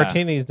make Yeah.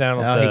 martinis down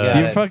Oh, at he the. got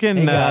You it. fucking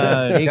He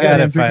got it. He got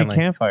goddamn it drinking finally.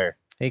 campfire.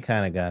 He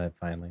kind of got it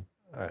finally.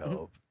 I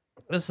hope.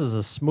 This is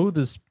the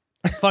smoothest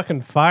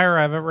fucking fire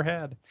I've ever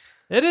had.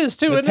 It is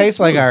too. It isn't tastes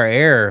like smooth? our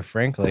air,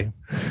 frankly.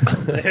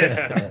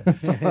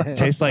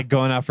 Tastes like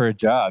going out for a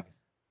jog.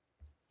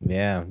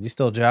 Yeah. You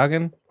still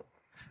jogging?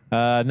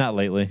 Not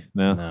lately.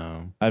 No.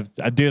 No.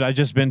 Dude, I've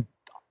just been.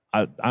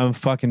 I'm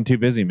fucking too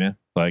busy, man.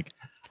 Like,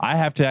 I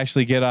have to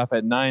actually get off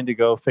at 9 to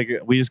go figure.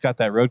 We just got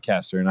that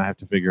Roadcaster, and I have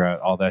to figure out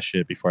all that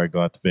shit before I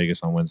go out to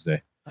Vegas on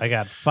Wednesday. I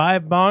got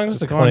 5 bongs Just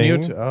to go on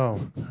clean. YouTube. Oh,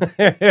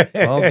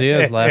 well,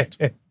 Diaz left.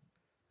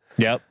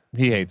 Yep,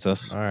 he hates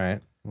us. All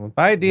right. Well,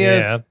 bye,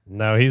 Diaz. Yeah,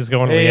 no, he's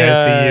going to the Hey,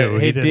 ICU.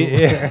 He hey,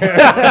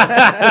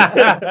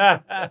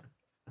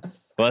 didn't.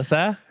 What's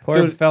that? Poor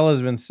Dude.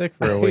 fella's been sick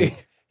for a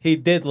week. He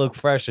did look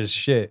fresh as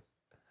shit.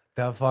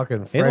 That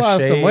fucking He fresh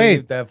lost some shave,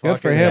 weight. That Good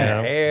for fucking him.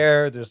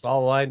 hair, just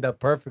all lined up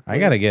perfectly. I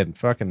got to get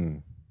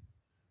fucking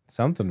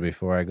something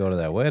before I go to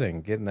that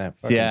wedding. Getting that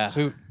fucking Yeah.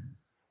 suit.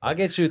 I'll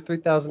get you a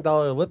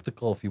 $3,000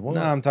 elliptical if you want.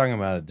 No, I'm talking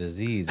about a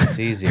disease. It's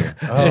easier.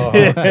 Oh,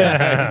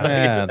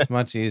 Yeah, it's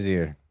much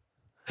easier.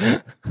 You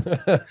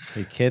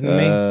kidding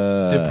me?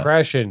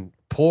 depression,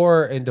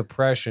 poor and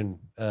depression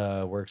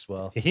works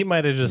well. He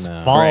might have just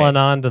No. fallen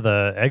onto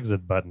the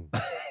exit button.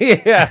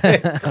 Yeah,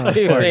 Oh,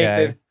 he poor faked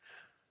guy. it.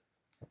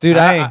 Dude,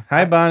 Hi,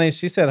 hi, Bonnie.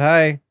 She said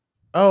hi.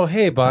 oh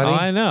hey Oh, Bonnie,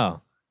 I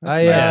know. That's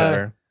I, nice uh, of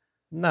her.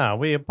 No,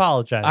 we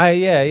apologize.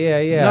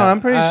 Yeah. No,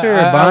 I'm pretty sure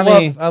I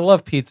Bonnie- I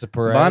love Pizza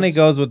Perez. Bonnie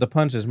goes with the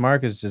punches.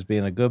 Mark is just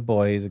being a good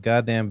boy. He's a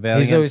goddamn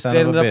valiant He's always son of a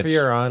standing up bitch. for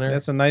your honor.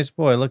 That's a nice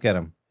boy. Look at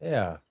him.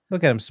 Yeah.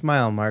 Look at him.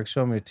 Smile, Mark.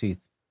 Show him your teeth.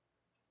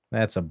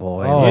 That's a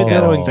boy. Oh, Look You're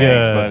at doing him.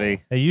 good. Thanks,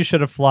 buddy. Hey, you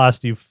should have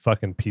flossed, you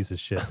fucking piece of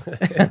shit.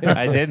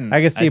 I didn't.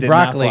 I can see did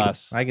not broccoli.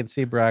 floss. I can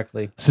see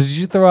broccoli. So did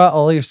you throw out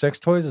all your sex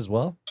toys as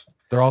well?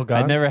 They're all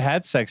gone. I never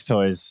had sex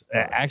toys.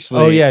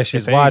 Actually, Oh yeah,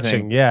 she's if watching.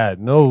 anything. Yeah,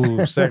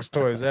 no sex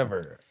toys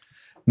ever.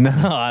 No,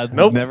 I've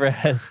Nope. never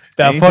had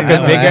That anything fucking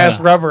like big that. ass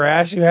rubber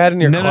ass you had in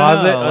your No, no, no,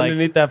 closet like-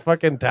 underneath that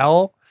fucking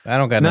towel. I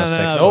don't got no,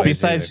 sex no. toys.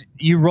 Besides,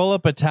 you roll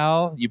up a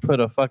towel, you put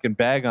a fucking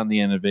bag on the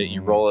end of it,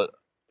 you roll it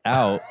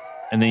out,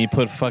 and then you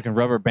put a fucking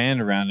rubber band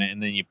around it,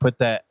 and then you put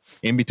that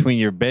in between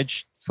your bed,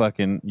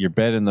 your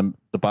bed and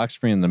the box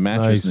spring and the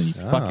mattress, and then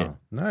you fuck it. Oh,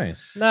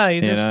 nice. No,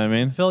 you You just know what I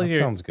mean? fill That your.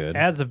 sounds good.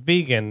 As a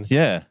vegan,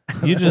 Yeah.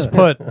 you just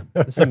put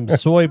some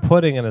soy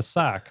pudding in a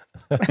sock.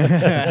 That's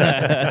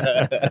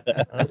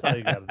all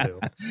you gotta do.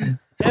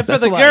 And for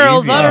That's the a lot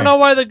girls, I easier. don't know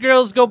why the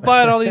girls go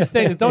buying all these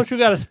things. Don't you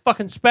got a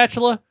fucking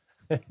spatula?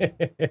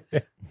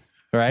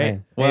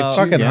 Right? Hey,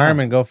 fucking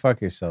Harmon, go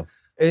fuck yourself.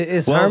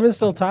 Is Well- Harmon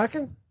still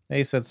talking?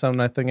 He said something.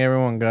 I think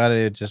everyone got it.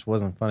 It just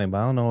wasn't funny, but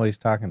I don't know what he's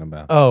talking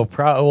about. Oh,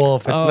 well,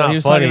 if it's Oh, not he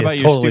was funny, talking about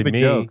it's your totally stupid me.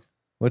 joke.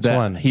 Which that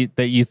one?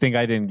 that you think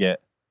I didn't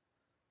get.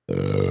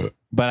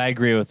 But I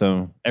agree with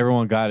him.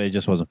 Everyone got it. It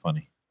just wasn't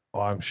funny.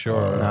 Oh, I'm sure.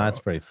 No, that's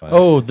pretty funny.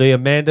 Oh, the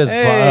Amanda's.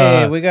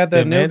 hey, we got the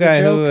the new Amanda guy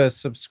who joke? is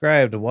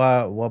subscribed.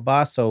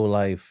 Wabasso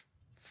Life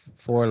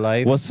for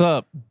life. What's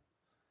up?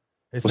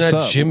 It's what's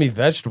not up? Jimmy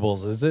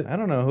Vegetables, is it? I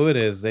don't know who it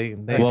is. They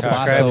Well,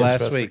 subscribed Basso's last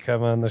supposed to week.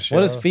 come on the show.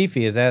 What is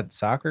Fifi? Is that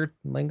soccer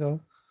lingo?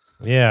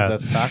 Yeah.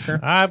 Is that soccer?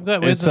 I'm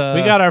good. It's,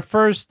 We got our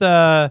first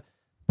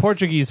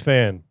Portuguese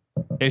fan.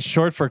 It's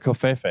short for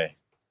Kofefe.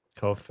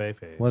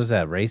 Kofefe. What is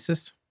that?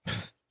 Racist?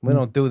 We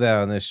don't do that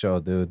on this show,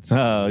 dudes.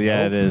 Oh,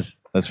 yeah, it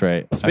is. That's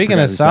right. I Speaking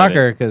forgot of who said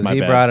soccer, it. because My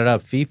he bad. brought it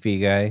up, Fifi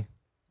guy.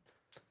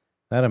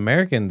 That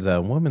Americans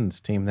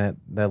women's team,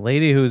 that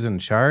lady who's in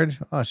charge,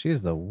 oh,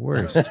 she's the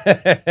worst.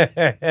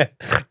 that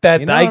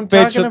You know what I'm dyke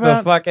bitch talking with the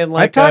about? fucking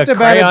like talked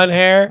about it. crayon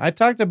hair. I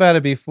talked about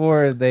it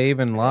before they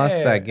even lost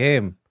Yeah. that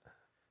game,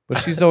 but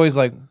she's always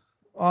like,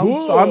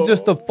 I'm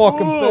just the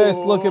fucking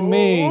best. Look at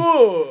me.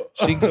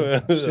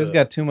 She's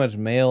got too much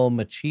male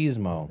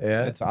machismo.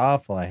 Yeah. It's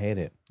awful. I hate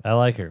it. I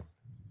like her.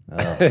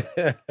 Ugh.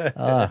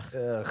 Ugh.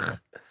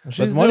 But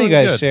She's one of you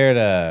doing guys good. shared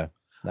a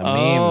meme.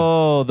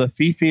 Oh, the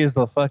Fifi is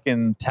the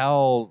fucking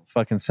towel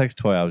fucking sex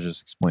toy I was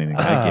just explaining.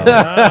 I Oh.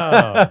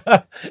 get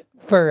it. Oh.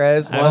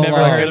 Perez I've wants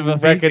never heard of a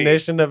Fifi.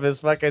 recognition of his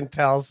fucking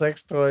towel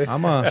sex toy.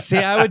 I'm a. See,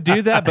 I would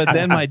do that, but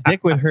then my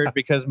dick would hurt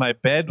because my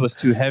bed was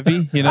too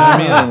heavy. You know what I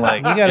mean? And like,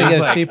 You gotta it was get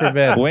a like cheaper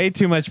bed. way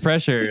too much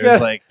pressure. It gotta-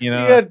 was like, you You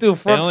know, gotta do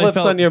front only flips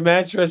felt- on your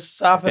mattress,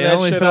 soften it that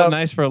only shit felt up.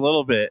 nice for a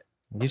little bit.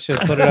 You should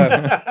put it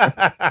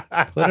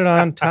on. Put it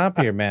on top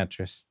of your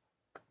mattress.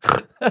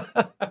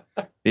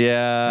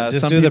 Yeah,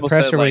 Just some do the people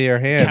said, pressure with like, your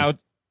hand. Couch,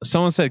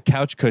 someone said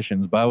couch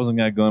cushions, but I wasn't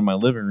gonna go in my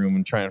living room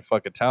and try and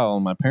fuck a towel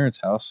in my parents'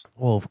 house.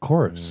 Well, of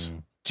course.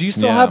 Mm. Do you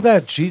still Yeah. have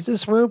that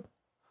Jesus room?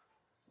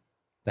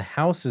 The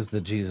house is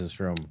the Jesus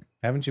room.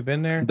 Haven't you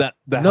been there? The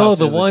No, house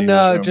the is a one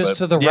Jesus room, just but-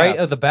 to the yeah. right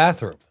of the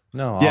bathroom.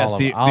 No. Yes, all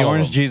the of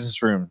orange them.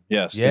 Jesus room.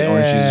 Yes, the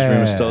orange Jesus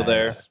room is still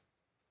there. Yes.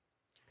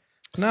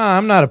 No,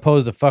 I'm not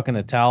opposed to fucking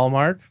a towel,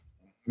 Mark.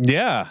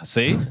 Yeah,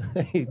 see?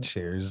 He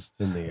cheers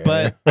in the air.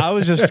 But I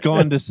was just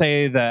going to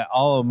say that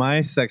all of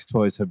my sex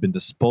toys have been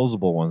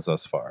disposable ones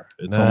thus far.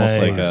 It's almost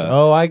like Nice. a,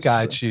 Oh, I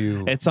got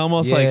you. it's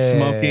almost like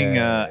smoking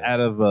Yeah. out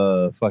of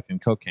a fucking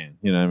Coke can.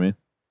 You know what I mean?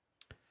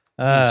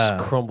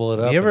 Just crumble it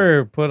up. You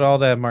ever put all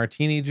that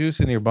martini juice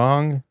in your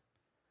bong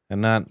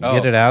and not Oh.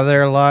 get it out of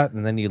there a lot,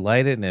 and then you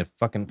light it and it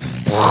fucking.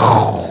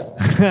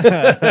 You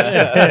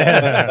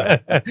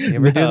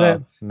ever do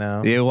that?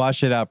 No. You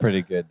wash it out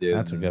pretty good, dude.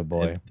 That's a good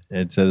boy.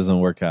 It doesn't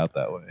work out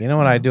that way. You know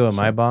what I do in So-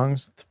 my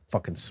bongs?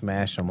 Fucking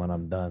smash them when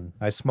I'm done.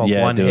 I smoke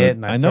Yeah, one dude. hit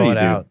and I, I know throw you it do.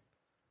 out.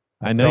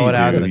 I know Throw you it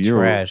out do. in the You're-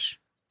 trash.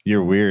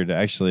 You're weird,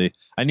 actually.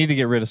 I need to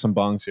get rid of some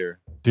bongs here.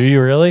 Do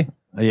you really?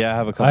 Yeah, I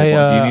have a couple. I,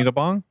 bongs. Do you uh, need a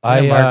bong?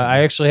 I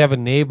actually have a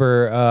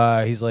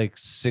neighbor. He's like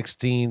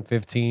 16,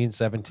 15,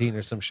 17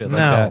 or some shit like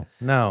No,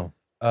 no.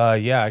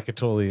 that. Yeah, I could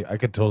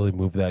totally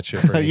move that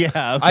shit for you.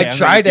 Yeah, okay, I I'm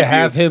tried gonna to give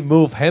have you- him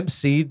move hemp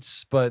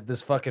seeds, but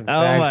this fucking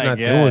Oh fag's my not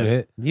God. doing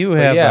it. You But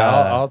have. yeah,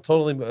 I'll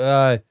totally.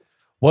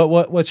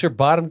 What's your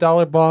bottom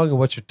dollar bong and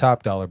what's your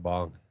top dollar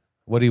bong?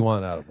 What do you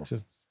want out of them?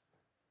 just.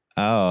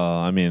 Oh,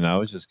 I mean, I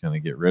was just gonna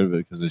get rid of it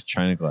because it's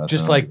China glass.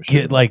 Just I don't like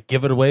give a shit.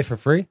 give it away for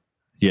free.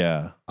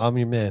 Yeah. I'm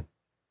your man.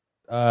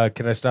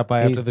 Can I stop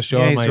by He- after the show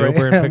yeah, on he's my right.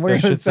 Uber and pick We're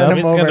that gonna shit send up? him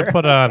He's over. going to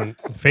put on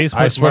Facebook.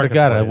 I swear to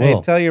God, I Marketplace. will.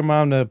 Hey, tell your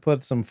mom to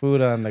put some food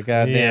on the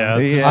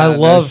goddamn. Yeah. I no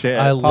love, shit.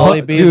 I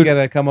Polly love, B's dude.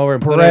 gonna come over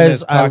and put it in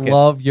his Perez, I pocket.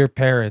 love your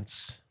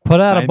parents, Put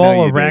out I a know bowl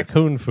you of do.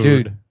 raccoon food.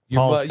 dude.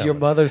 Paul's Your coming.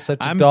 mother's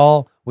such a I'm-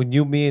 doll. When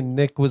me and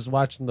Nick was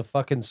watching the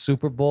fucking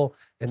Super Bowl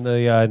in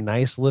the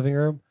nice living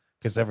room,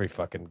 Because every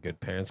fucking good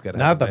parent's got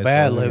Not the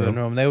bad living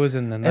room. They was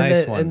in the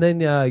nice one. And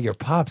then your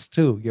pops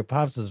too. Your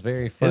pops is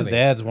very funny. His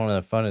dad's one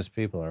of the funnest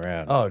people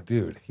around. Oh,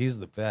 dude, he's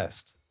the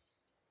best.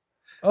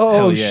 Oh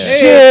Hell yeah.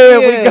 shit!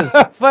 Hey, he We is.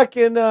 got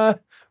fucking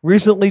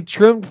recently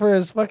trimmed for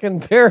his fucking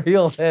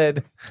burial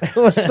head.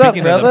 What's up, Speaking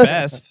of brother? the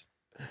best,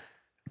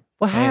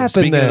 What happened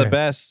speaking there? of the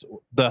best,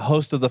 the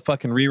host of the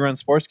fucking rerun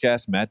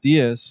sportscast, Matt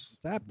Diaz.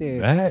 What's up,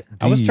 dude? Matt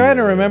I was trying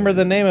to remember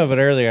the name of it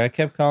Diaz. earlier. I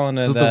kept calling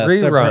it So the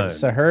rerun.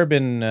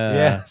 Suburban.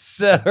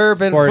 Yes,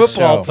 urban sports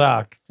football show.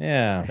 talk.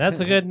 Yeah. That's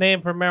a good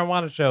name for a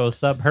marijuana show,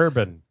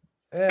 Suburban.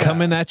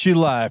 Coming at you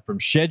live from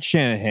Shed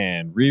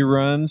Shanahan,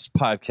 Reruns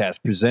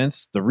Podcast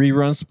presents the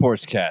Rerun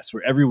Sportscast,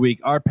 where every week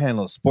our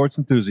panel of sports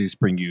enthusiasts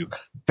bring you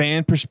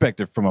fan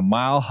perspective from a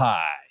mile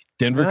high,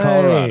 Denver,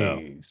 Colorado.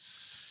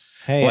 Nice.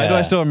 Hey, Why do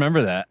I still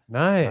remember that?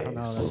 Nice. I don't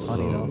know. That's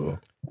funny though.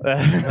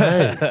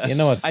 Nice. You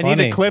know what's I funny?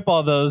 need to clip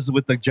all those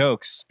with the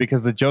jokes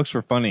because the jokes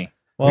were funny.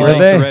 Well, Because I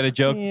used they? to write a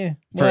joke yeah,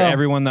 for well,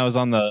 everyone that was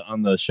on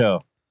the show.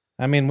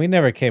 I mean, we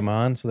never came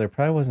on, so there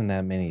probably wasn't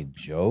that many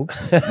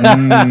jokes. You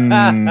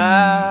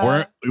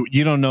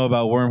don't know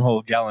about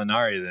Wormhole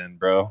Gallinari then,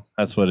 bro.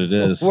 That's what it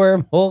is.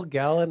 Wormhole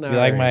gallon. Do you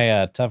like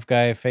my tough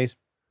guy face?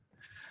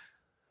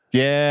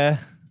 Yeah,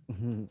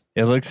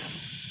 it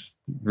looks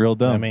real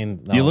dumb. I mean,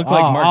 you no. look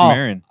like Mark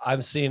Maron.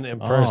 I'm seeing in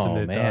person. Oh,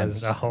 It man.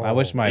 does. I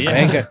wish my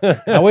Yeah. bank.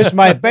 I wish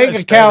my bank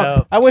Straight account.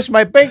 up. I wish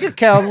my bank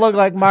account looked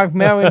like Mark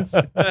Maron's.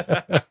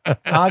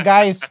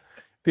 Guys.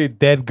 The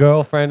dead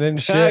girlfriend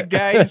and shit.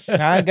 Guys.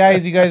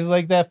 Guys. You guys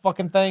like that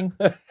fucking thing?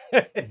 All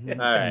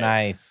right.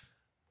 Nice.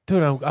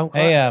 Dude, I'm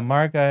Hey,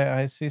 Mark.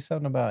 I see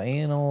something about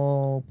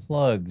anal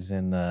plugs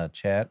in the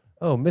chat.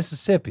 oh,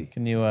 Mississippi.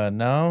 Can you?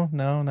 No,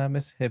 not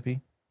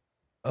Mississippi.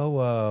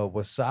 Oh,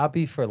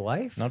 wasabi for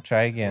life? No,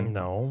 try again.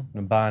 No.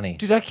 Bonnie.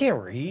 Dude, I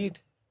can't read.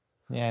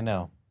 Yeah, I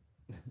know.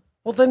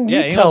 Well, then you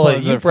Yeah, tell it.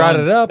 plugs You are brought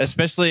fun, it up.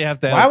 Especially have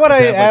to. Why would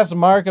I have, like- ask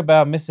Mark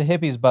about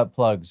Mississippi's butt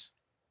plugs?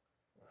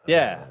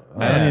 Yeah,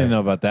 I Yeah. don't even know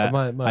about that.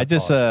 My I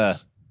just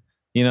apologies.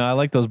 I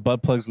like those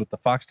butt plugs with the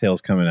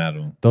foxtails coming out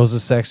of them. Those are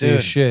sexy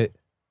as Dude. shit.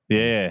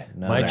 Yeah,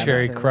 No, My they're not.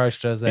 cherry not.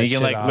 crush does that and you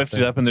shit can like lift it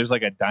often. up, and there's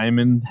like a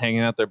diamond hanging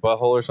out their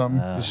butthole or something.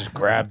 You just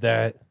grab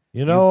that.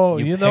 You know,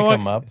 you you, pick know what?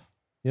 them up.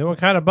 You know what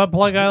kind of butt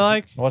plug I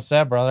like? What's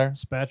that, brother?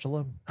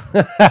 Spatula.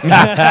 You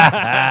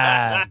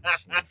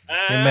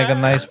make a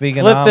nice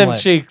vegan Flip them omelet.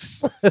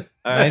 cheeks.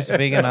 Nice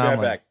vegan I'll be right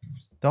omelet. back.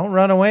 Don't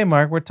run away,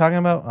 Mark. We're talking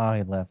about. Oh,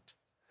 he left.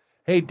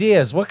 Hey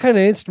Diaz, what kind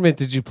of instrument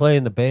did you play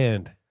in the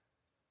band?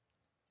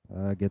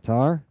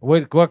 Guitar.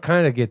 What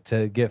kind of get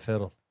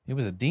fiddle? He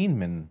was a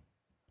deanman.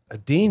 A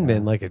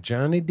Deanman, like a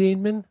Johnny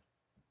Deanman?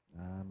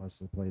 I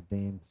mostly played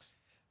Deans.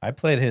 I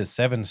played his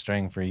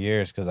 7-string for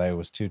years because I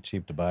was too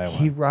cheap to buy one.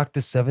 He rocked a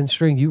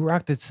 7-string. You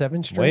rocked a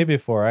 7-string. Way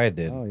before I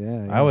did. Oh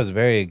yeah. I was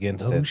very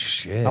against Oh it.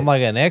 shit! I'm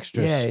like an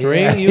extra Yeah,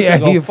 string. yeah, You yeah,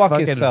 can go you fuck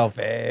fucking yourself.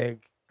 fag.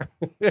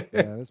 Yeah,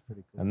 it was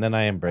pretty cool. And then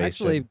I I embraced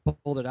actually it.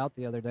 pulled it out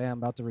the other day. I'm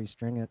about to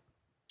restring it.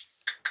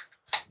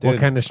 What Dude,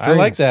 kind of I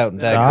like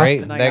strings? that Soft?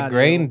 great And I that got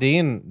grain it.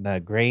 dean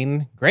that gray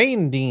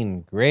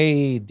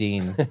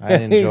dean. I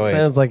enjoy it.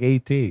 Sounds like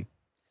AT.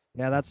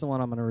 Yeah, that's the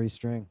one I'm gonna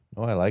restring.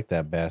 Oh, I like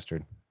that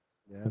bastard.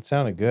 Yeah, It it's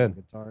sounded pretty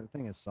good. Guitar. The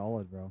thing is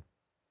solid, bro.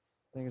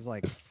 The thing is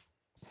like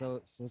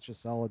such a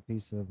solid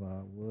piece of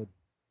wood.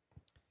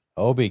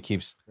 Obi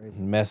keeps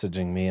Crazy.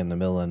 messaging me in the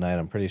middle of the night.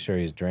 I'm pretty sure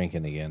he's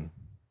drinking again.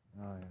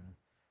 Oh yeah.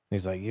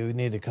 He's like, "You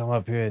need to come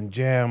up here and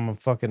jam and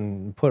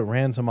fucking put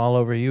ransom all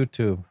over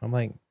YouTube." I'm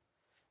like,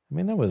 I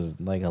mean, that was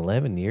like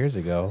 11 years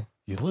ago.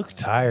 You look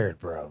tired,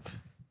 bro.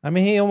 I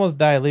mean, he almost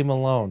died. Leave him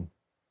alone.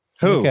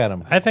 Who? Look at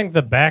him. I think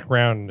the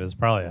background is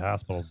probably a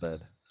hospital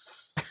bed.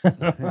 They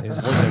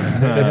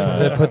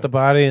put the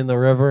body in the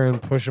river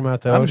and push him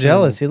out the I'm ocean.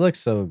 jealous. He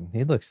looks thin.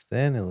 He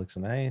looks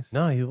nice.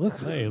 No, he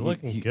looks. Hey, you're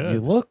looking good. You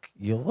look.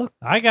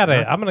 I'm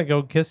gonna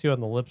go kiss you on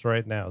the lips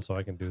right now so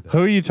I can do that. Who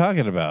are you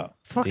talking about?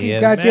 Fucking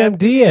Diaz. goddamn Matt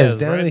Diaz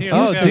down right in here.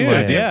 Houston. Oh, dude,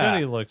 man. yeah.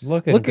 He looks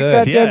Looking Look good.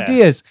 at goddamn Yeah.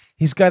 Diaz.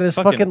 He's got his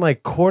Fucking- fucking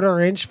like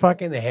quarter-inch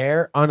fucking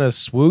hair on a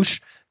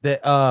swoosh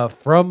that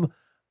from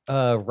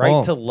right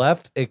Oh. to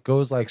left it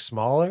goes like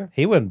smaller.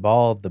 He went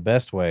bald the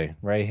best way,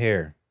 right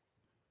here.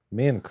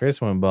 Me and Chris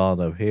went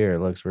bald up here. It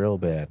looks real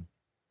bad.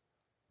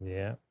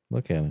 Yeah.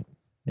 Look at it. Look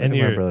And at my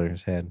you're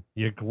brother's head.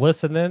 you're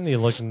glistening, you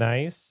look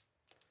nice.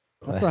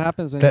 That's what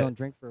happens when That- you don't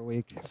drink for a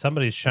week.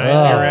 Somebody's shining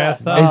Oh. your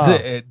ass up.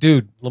 Is it,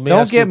 dude? Let me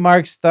Don't ask get you,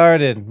 Mark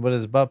started with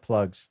his butt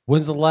plugs.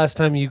 when's the last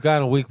time you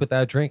got a week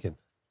without drinking?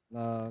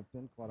 Been quite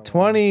a while.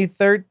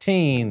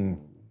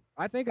 2013.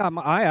 I think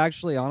I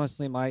actually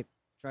honestly might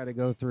try to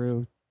go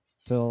through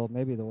till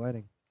maybe the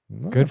wedding.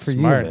 Good That's for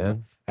smart. you,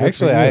 man. Good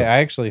Actually, for I you.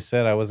 actually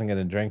said I wasn't going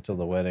to drink till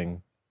the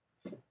wedding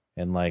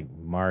in like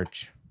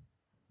March.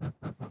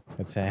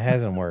 It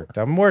hasn't worked.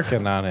 I'm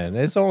working on it.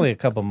 It's only a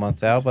couple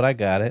months out, but I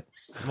got it.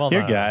 Well,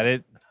 You no. got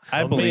it.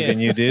 I Well, believe me- in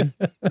you, dude.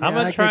 I'm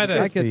gonna I try could, to.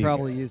 I could see.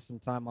 probably use some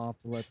time off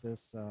to let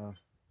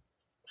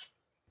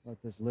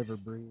this liver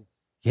breathe.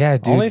 Yeah,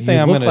 dude. Only thing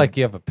you I'm look gonna- like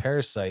you have a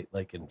parasite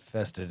like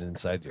infested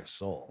inside your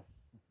soul.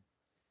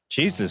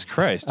 Jesus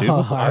Christ, dude.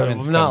 Oh, I'm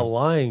Ivan's not coming.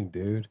 lying,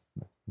 dude.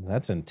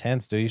 That's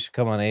intense, dude. You should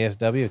come on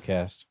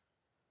ASWcast.com,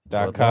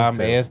 I'd love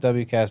to.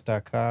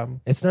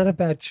 ASWcast.com. It's not a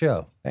bad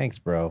show. Thanks,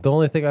 bro. The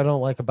only thing I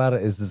don't like about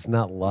it is it's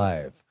not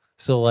live.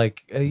 So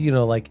like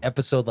like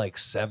episode like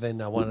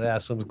 7, I wanted to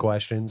ask some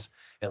questions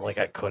and like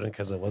I couldn't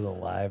because it wasn't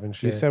live and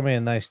You shit. send me a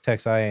nice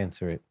text, I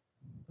answer it.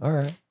 All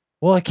right.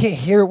 Well, I can't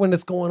hear it when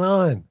it's going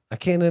on. I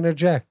can't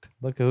interject.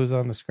 Look at who's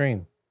on the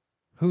screen.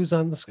 Who's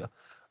on the screen?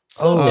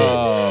 Oh,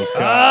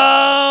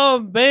 God. Oh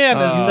man,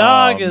 his Oh,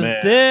 dog is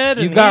man. dead.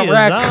 You and got he is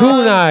raccoon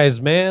on.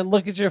 eyes, man.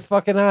 Look at your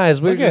fucking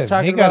eyes. We Look were just at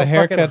talking he got about a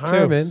haircut fucking too.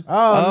 Harmon.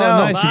 Oh, Oh, no.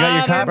 nice. You got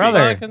your copy. Brother,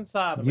 Fucking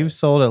sodomy. You've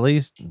sold at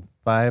least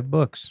 5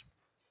 books.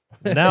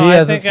 No, He I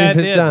hasn't think I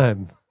seen his did.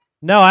 time.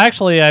 No,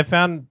 actually, I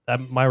found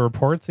my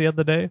reports the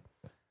other day.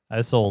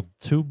 I sold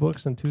 2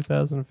 books in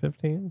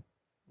 2015.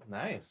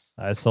 Nice.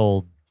 I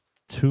sold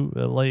 2.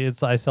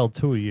 I sell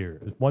 2 a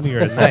year. 1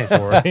 year I sold Nice.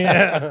 4.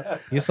 Yeah.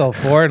 You sold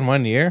 4 in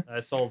 1 year?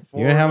 I sold 4.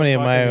 You know how many in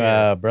of a my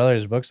fucking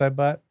brother's books I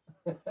bought?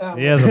 year.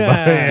 He has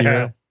a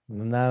Zero.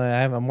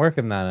 I'm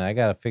working on it. I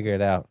got to figure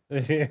it out.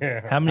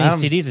 Yeah. How many Um,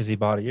 CDs has he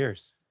bought of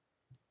yours?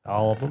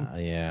 All of them.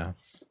 Yeah.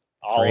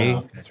 All of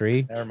them.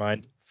 3, Never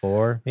mind.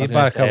 4. He was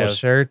gonna bought a say, couple I was-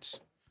 shirts.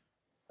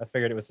 I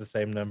figured it was the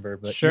same number,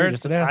 but you're Shirts.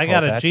 just an I asshole,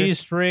 got a Patrick. G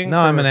string. No,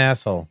 I'm an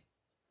asshole.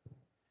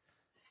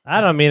 I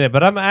don't mean it,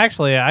 but I'm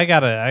actually. I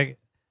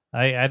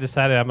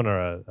decided I'm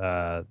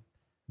gonna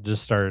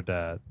just start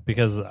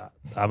because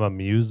I'm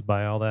amused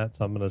by all that,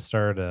 so I'm gonna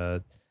start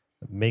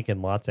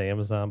making lots of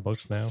Amazon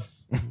books now.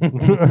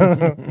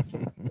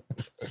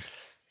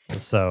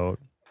 So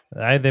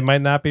they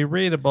might not be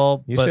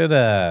readable. You but should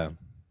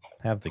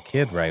have the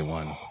kid write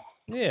one.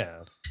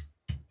 yeah.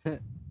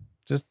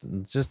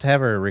 Just have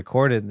her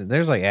record it.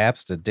 There's like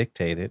apps to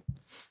dictate it.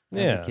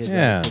 Yeah.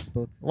 Yeah.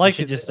 Like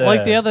should just,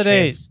 like the other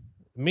day.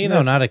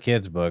 No, not a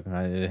kid's book.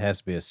 It has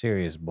to be a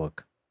serious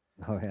book.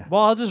 Oh yeah.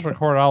 Well, I'll just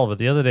record all of it.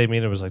 The other day,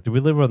 Mina was like, "Do we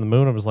live on the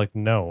moon?" I was like,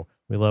 "No,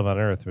 we live on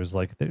Earth." It was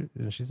like,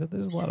 and she said,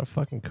 "There's a lot of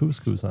fucking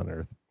couscous on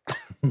Earth."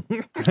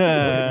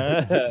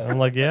 I'm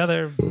like, "Yeah,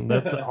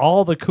 that's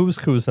all the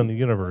couscous in the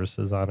universe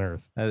is on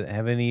Earth."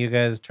 Have any of you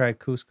guys tried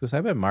couscous?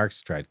 I bet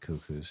Mark's tried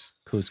couscous.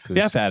 Couscous.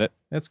 Yeah, I've had it.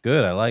 That's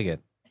good. I like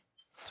it.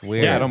 It's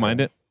weird. Yeah, I don't mind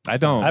it. I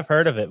don't. I've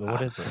heard of it, but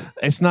what is it?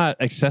 It's not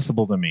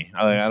accessible to me.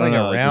 I It's don't like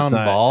know, a it's round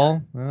not-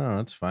 ball. I don't know.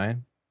 It's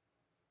fine.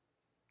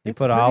 You It's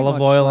put pretty olive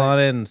much oil like- on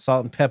it and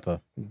salt and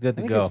pepper. Good I to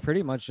think go. it's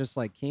pretty much just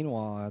like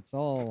quinoa. It's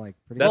all like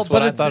pretty. That's much what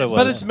but I it's- thought it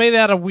But was. it's made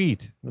out of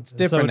wheat. It's so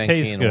different it than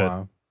tastes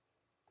quinoa.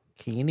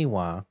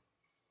 Quinoa.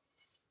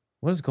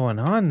 What is going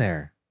on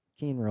there?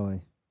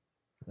 quinoa.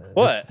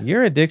 What?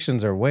 Your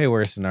addictions are way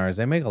worse than ours.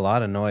 They make a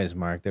lot of noise,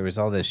 Mark. There was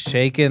all this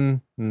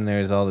shaking and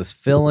there's all this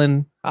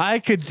filling. I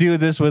could do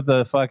this with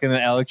a fucking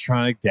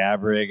electronic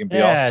dab rig and be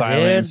all Yeah,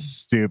 silent and dude.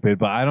 stupid,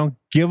 but I don't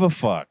give a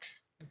fuck.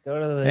 Go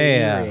to the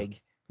Hey,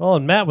 rig. Well,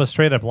 and Matt was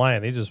straight up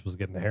lying. He just was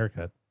getting a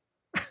haircut.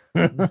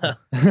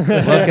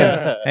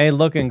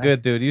 Looking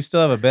good, dude. You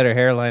still have a better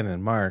hairline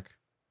than Mark.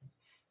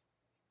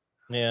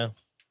 Yeah,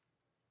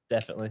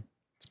 definitely.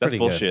 It's That's pretty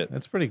bullshit. Good.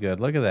 It's pretty good.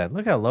 Look at that.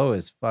 Look how low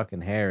his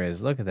fucking hair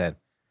is. Look at that.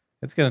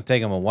 It's gonna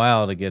take him a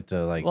while to get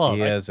to like Well,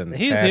 Diaz and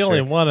he's Patrick. the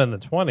only one in the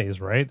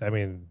 20s, right? I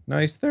mean, No,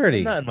 he's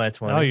 30. Not in my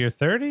 20s. oh, you're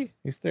 30?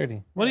 He's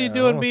 30. What are you Yeah,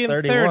 doing almost being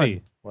 31.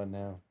 30? What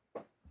now?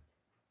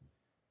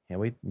 Yeah,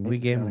 we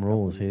He's gave got a him couple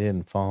rules. He years.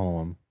 didn't follow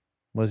them.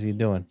 What's he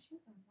doing?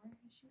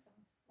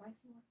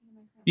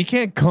 You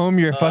can't comb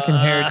your fucking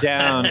hair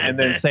down and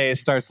then say it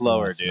starts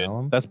lower, Wanna dude. smell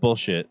 'em? That's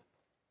bullshit.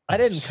 I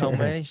didn't comb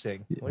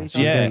anything. What are you She's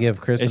talking Yeah, gonna give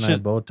Chris it's and I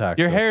just- Botox.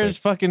 Your real hair quick. is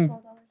fucking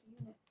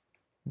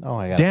Oh,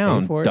 I got pay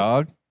down, for it.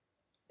 dog.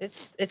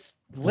 It's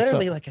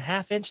literally like a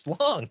half inch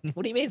long.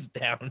 What do you mean it's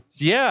down?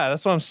 Yeah,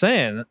 that's what I'm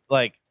saying.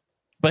 Like,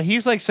 but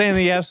he's like saying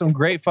that you have some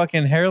great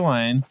fucking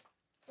hairline,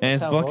 and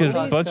it's That's how bunch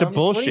Botox of, bunch of comes.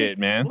 What do you- bullshit,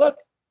 man. Look,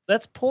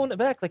 that's pulling it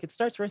back. Like it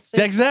starts right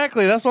there.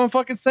 Exactly. That's what I'm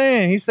fucking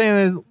saying. He's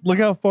saying that look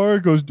how far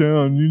it goes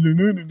down.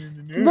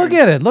 Look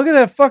at it. Look at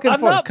that fucking. I'm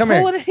foot. not Come here.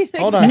 pulling anything.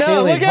 Hold on, No,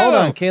 Kayleen. look at Hold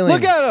him. on, Kayleen.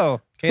 Look at him.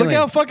 Look Kayleen.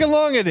 how fucking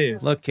long it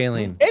is. Look,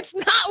 Kayleen. It's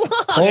not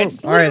long. Hold-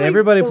 It's all right, literally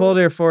everybody, pull- pull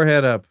their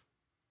forehead up.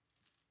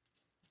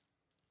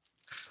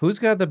 Who's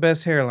got the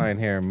best hairline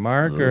here,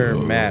 Mark or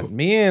Matt?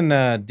 Me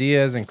and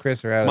Diaz and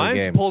Chris are out of the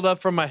Mine's game. pulled up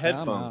from my Yeah, I'm out,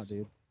 headphones.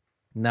 dude.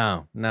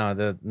 No.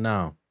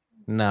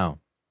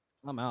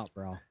 I'm out,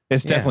 bro.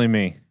 It's Yeah. definitely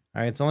me.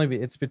 All right,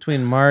 it's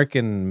between Mark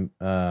and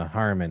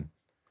Harmon.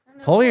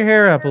 Pull your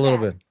hair up a little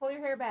bit. Pull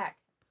your hair back.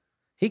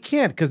 He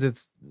can't because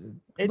it's.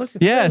 It's Look,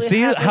 Yeah, literally see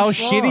half how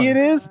inch shitty long. it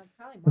is?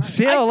 Probably mine.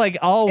 See how like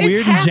all It's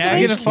weird and half an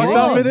jagged and inch fucked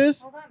off long. it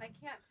is? Hold on, I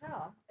can't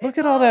tell. Look It's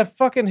at all that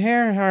fucking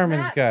hair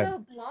Harmon's Matt's got.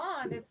 so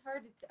blonde, it's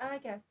hard to. I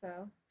guess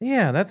so.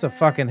 Yeah, that's a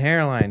fucking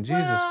hairline.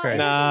 Jesus Well, Christ. it is a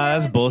Nah, that's hairline,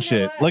 but you know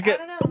bullshit. what? Look I at-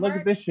 don't know, look at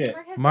Mark- this shit.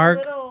 Mark has Mark-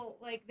 a little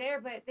like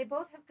there, but they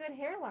both have good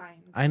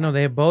hairlines. I know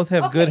they both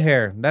have good Okay.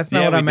 hair. That's not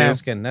Yeah, what we I'm do.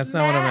 asking. That's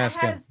not what I'm Matt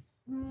asking.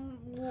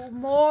 has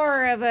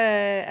more of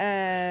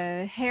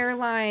a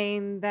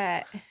hairline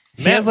that.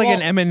 He has like Well,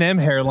 an Eminem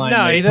hairline. no,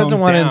 that he doesn't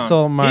comes want to down.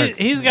 insult Mark.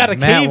 He's got a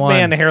Matt caveman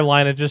won.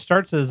 hairline. It just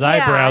starts at his Yeah, I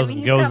eyebrows mean,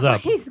 and he's goes got-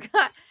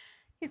 up.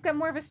 He's got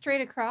more of a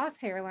straight across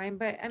hairline,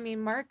 but I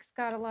mean, Mark's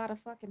got a lot of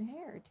fucking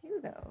hair too,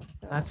 though.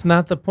 So. That's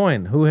not the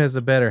point. Who has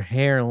a better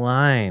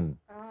hairline?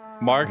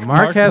 Mark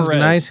Mark has Perez.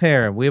 nice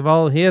hair.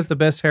 He has the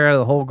best hair out of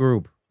the whole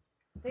group,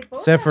 They both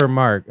except for have-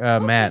 Mark, Well,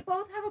 Matt. They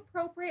both have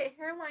appropriate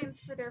hairlines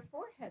for their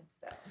foreheads,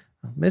 though.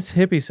 Miss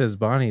Hippie says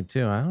Bonnie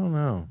too. I don't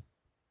know.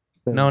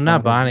 But No,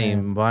 not Bonnie's Bonnie.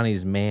 man.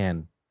 Bonnie's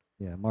man.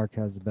 Yeah, Mark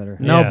has the better.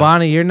 No, Yeah.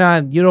 Bonnie, you're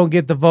not. You don't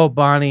get the vote,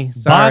 Bonnie.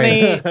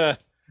 Sorry.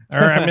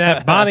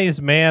 Bonnie,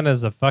 Bonnie's man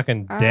is a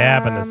fucking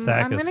dab in a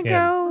sack I'm of gonna skin.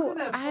 go.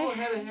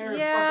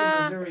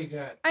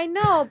 I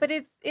know, but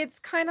it's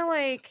kind of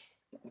like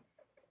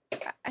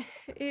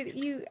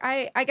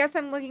I guess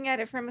I'm looking at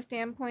it from a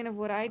standpoint of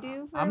what I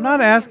do. for a I'm not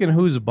living, asking and-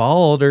 who's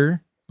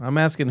balder. I'm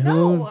asking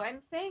who. No, I'm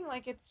saying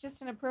like it's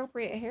just an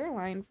appropriate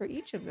hairline for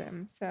each of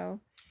them. So.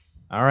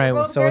 All right, They're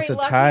well, both so it's a very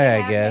lucky tie, to I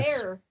have guess.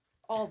 hair,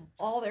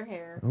 all their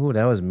hair. Ooh,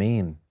 that was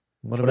mean.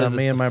 What What about is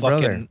me this, and the my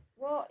brother? fucking-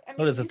 Well, I mean,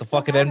 What is you it, the still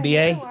fucking have a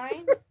NBA?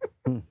 hairline.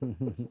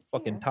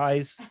 Fucking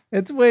ties.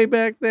 It's way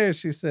back there,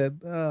 she said.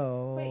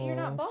 Oh. But you're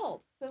not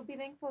bald, so be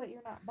thankful that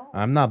you're not bald.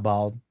 I'm not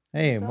bald.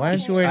 Hey, Still why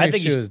aren't you okay. wearing I your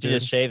think you shoes, should dude?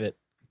 just shave it.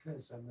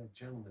 Because I'm a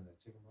gentleman. I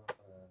take them off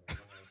when I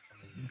come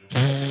in the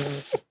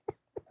door.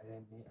 I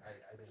didn't put them on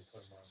when I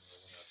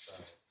went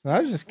outside. I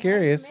was just You want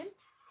curious. mint?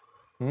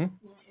 Hmm? You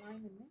want lime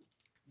and mint?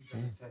 You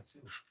got a tattoo.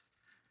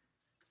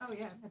 Oh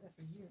yeah, I've had that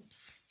for years.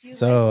 Do you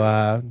So,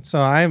 like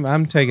so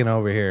I'm taking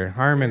over here.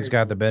 Harmon's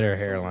got the better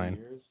hairline.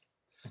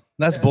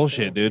 That's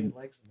bullshit, dude.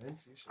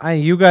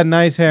 You got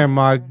nice hair,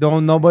 Mark.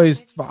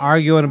 Nobody's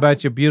arguing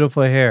about your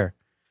beautiful hair.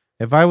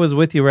 If I was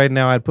with you right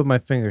now, I'd put my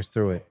fingers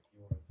through it.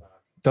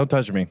 Don't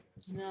touch me.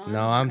 No,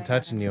 I'm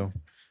touching you.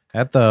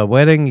 At the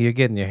wedding, you're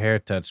getting your hair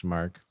touched,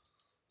 Mark.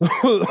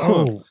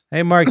 Oh,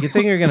 Hey, Mark, you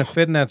think you're gonna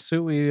fit in that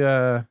suit?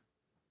 are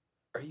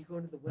you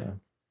going to the wedding?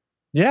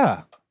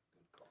 Yeah.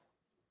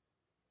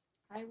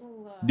 I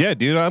will. Yeah,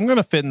 dude. I'm going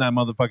to fit in that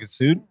motherfucking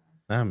suit.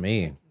 Not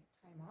me. Time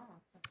off.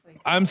 That's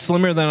like- I'm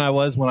slimmer than I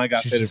was when I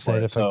got She fitted just for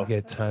said it. if I So could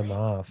get time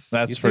off.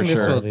 that's You for think this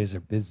sure. will- Holidays are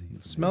busy. for me.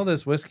 Smell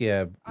this whiskey.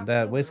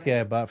 That whiskey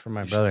I bought for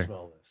my You should brother.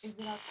 smell this. Is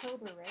it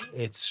October, right?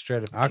 It's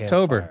straight up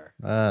October,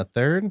 campfire.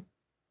 3rd.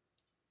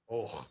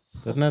 Oh.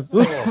 Doesn't it?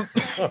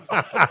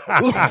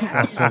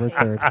 October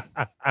 3rd.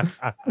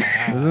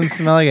 Doesn't it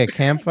smell like a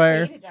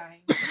campfire? It's like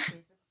betadine. It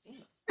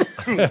stinks.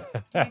 Can you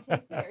taste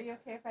it? Are you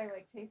okay if I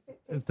like taste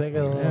it? It's Taste like it?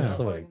 a Or little I'll pour it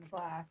swig. in a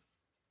glass.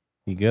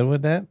 You good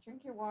with that?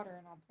 Drink your water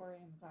and I'll pour it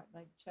in the glass.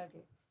 Like chug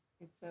it.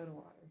 It's soda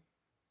water.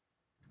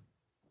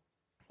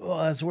 Well,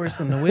 that's worse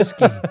than the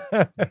whiskey.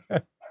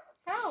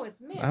 How?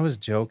 It's mint. I was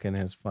joking.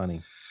 It's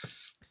funny.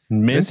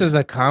 Mint. This is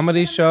a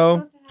comedy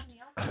show. Supposed to have the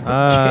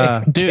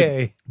alcohol. Dude.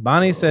 Okay.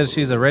 Bonnie says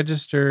she's a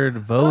registered Oh,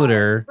 it's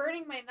voter.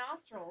 burning my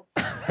nostrils.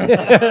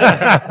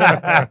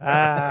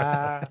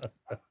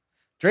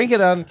 Drink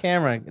it on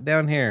camera.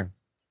 Down here.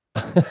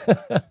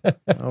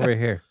 Over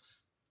here.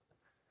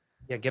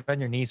 Yeah, get on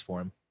your knees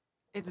for him.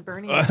 It's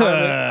burning. my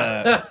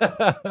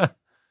nostrils.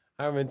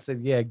 Harmon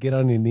said, "Yeah, get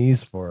on your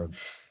knees for him."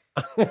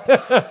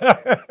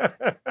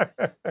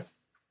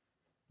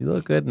 You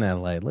look good in that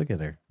light. Look at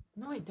her.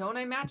 No, I don't.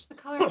 I match the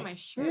color of my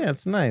shirt. Yeah,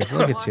 it's nice.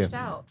 Look at you. Washed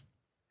out.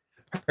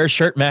 Her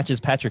shirt matches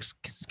Patrick's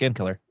skin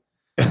color.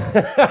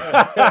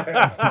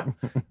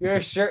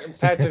 Your shirt and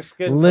Patrick's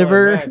skin color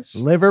Liver, match.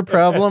 liver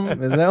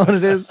problem. Is that what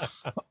it is?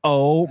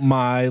 Oh,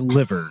 my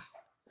liver.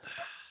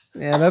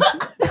 Yeah, that's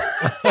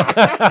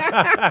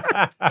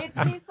It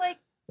tastes like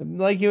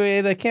like you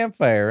ate a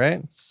campfire,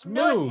 right?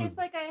 no. It tastes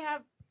like I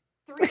have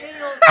 3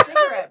 anal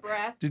cigarette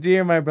breath. Did you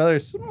hear my brother?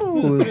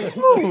 Smooth,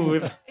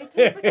 smooth. It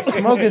tastes like I have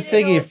Smoke a 3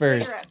 anal ciggy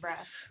first. cigarette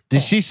breath.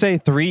 Did she say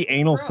 3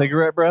 anal Gross.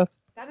 cigarette breath?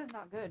 That is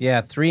not good.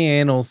 Yeah, 3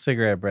 anal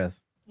cigarette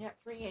breath. Yeah,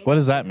 3 anal What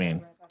does that cigarette mean?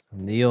 breath.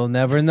 That's- You'll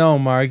never know,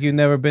 Mark. You've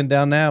never been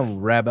down that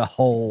rabbit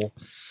hole.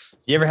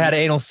 You ever had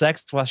anal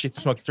sex while she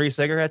smoked 3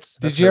 cigarettes?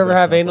 Did That's you what ever it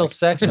have smells anal like.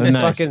 sex and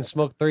Nice. fucking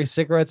smoke 3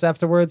 cigarettes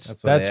afterwards?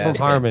 That's That's, what they from asked.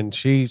 Harmon.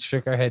 She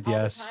shook her head all the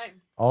yes time.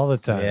 all the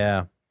time.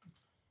 Yeah.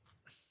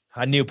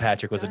 I knew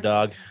Patrick was a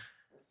dog.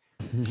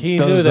 He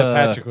knew Those, that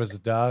Patrick was a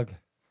dog.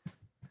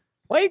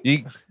 Wait.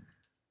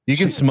 You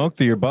can smoke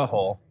through your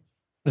butthole.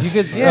 You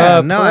could,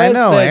 Yeah, no, I Perez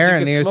know. says you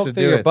Aaron could used smoke to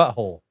through do your it.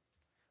 butthole.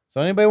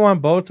 So anybody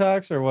want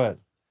Botox or what?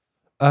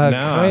 No.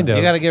 Kind of.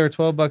 You got to give her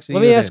 $12 a Let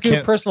me unit. ask you a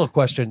Can't- personal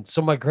question.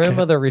 So my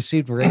grandmother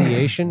received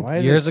radiation Why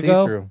is years it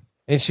ago, see-through?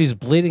 and she's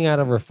bleeding out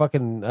of her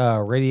fucking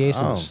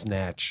radiation Oh.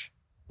 snatch.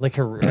 Like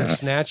her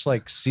snatch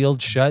like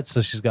sealed shut,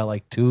 so she's got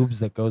like tubes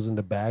that goes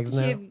into bags Does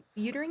now. she have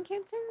uterine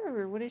cancer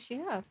or what does she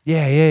have?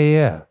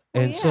 Yeah.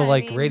 Well, And so yeah, I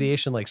like mean-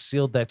 radiation like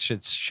sealed that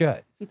shit shut.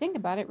 If you think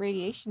about it,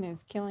 radiation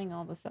is killing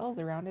all the cells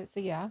around it. So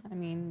yeah, I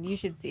mean, you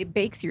should see it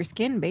bakes your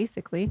skin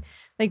basically.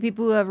 Like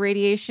people who have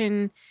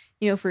radiation,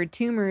 for a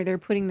tumor, they're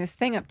putting this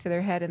thing up to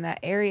their head, and that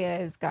area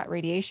has got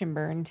radiation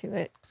burn to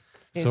it.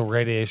 So It's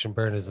radiation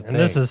burn is a And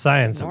this thing. is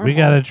science. It's We normal.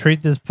 gotta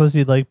treat this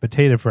pussy like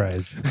potato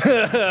fries.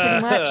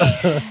 pretty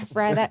much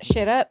fry that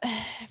shit up.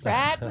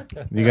 Fried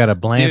pussy. You got to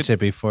blanch it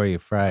before you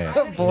fry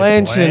it.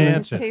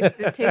 Blanching. This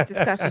tastes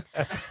disgusting.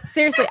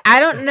 Seriously, I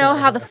don't know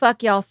how the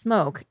fuck y'all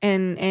smoke,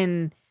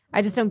 and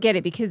I just don't get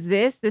it because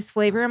this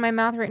flavor in my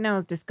mouth right now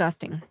is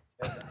disgusting.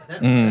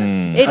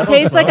 Mm. It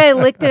tastes like I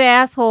licked an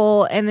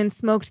asshole and then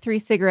smoked 3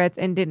 cigarettes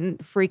and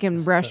didn't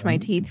freaking brush my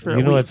teeth for a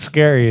You know week. what's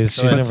scary is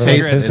So she's it never tastes-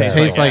 licked It his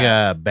tastes asshole. like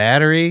a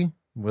battery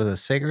with a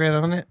cigarette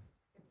on it.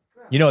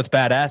 You know it's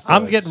badass. though,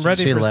 I'm is getting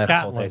ready she for left.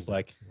 asshole Scotland. tastes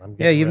like. I'm Yeah,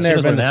 getting you've ready. never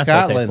knows what been to an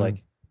asshole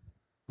tastes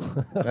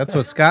Scotland. That's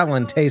what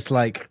Scotland tastes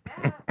like.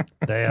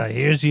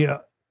 Here's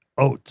your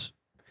oats.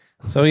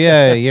 So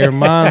yeah, your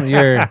mom,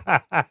 your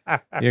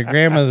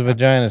grandma's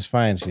vagina is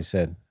fine. She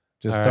said,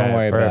 just All don't right,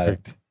 worry about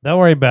it. perfect. Don't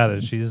worry about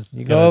it. She's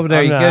You go over there,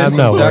 I'm you not, get her I'm some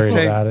not duct worried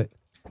tape. about it.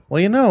 Well,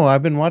 you know,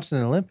 I've been watching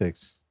the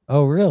Olympics.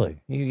 Oh,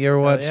 really? You ever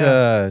watch?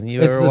 yeah.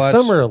 You It's ever the watch?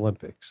 Summer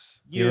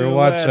Olympics. You ever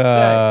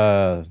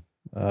watch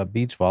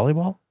beach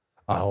volleyball?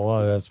 Oh,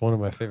 well, that's one of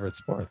my favorite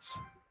sports.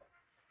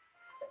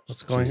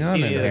 What's going See on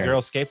in the there?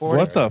 girl skateboarding?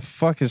 What the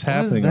fuck is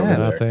happening that? over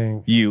there?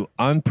 Nothing. You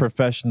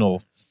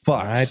unprofessional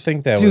fucks. I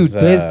think that Dude, was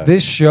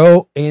this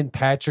show in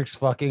Patrick's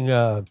fucking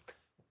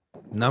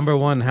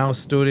 #1 house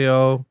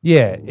studio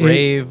yeah,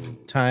 rave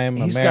time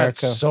he's America. got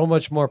so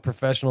much more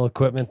professional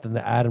equipment than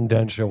the Adam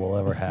Dunn show will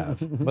ever have.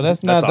 But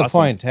that's not the awesome.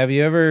 point. Have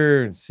you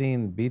ever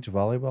seen beach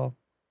volleyball?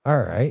 All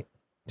right.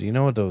 Do you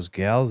know what those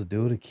gals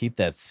do to keep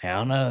that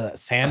sand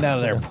out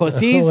of their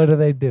pussies? What do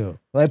they do?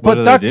 They What put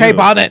do duct they tape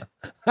do? on it.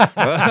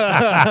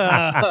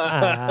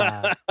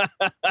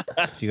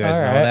 Do you guys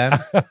All know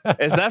right. that?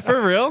 Is that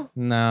for real?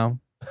 No.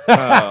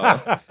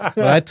 Oh. But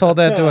I told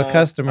that to a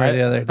customer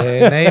the other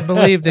day, and they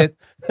believed it.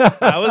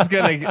 I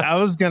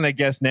was gonna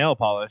guess nail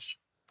polish.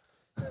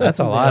 That's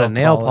a lot of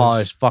nail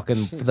polish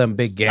fucking for them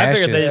big I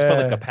figured they gashes. just put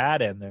like Yeah. a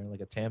pad in there,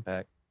 like a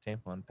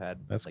tampon pad.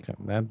 That's like,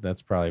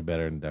 that's probably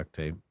better than duct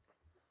tape.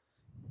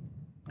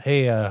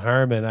 Hey,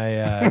 Harmon,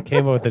 I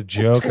came up with a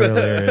joke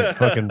earlier. It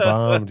fucking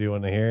bombed. Do you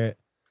want to hear it?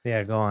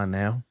 Yeah, go on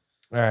now.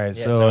 All right.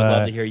 yeah, so, so I'd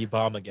love to hear you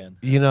bomb again.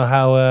 you know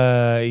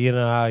how you and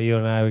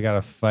I we got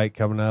a fight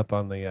coming up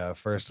on the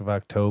 1st of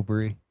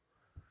October.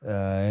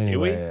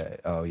 Anyway,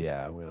 oh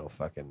yeah, I'm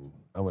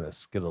gonna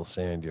skittle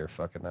sand your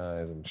fucking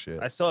eyes and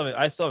shit. I still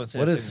haven't seen.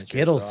 What a is signature,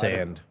 Skittle so I don't-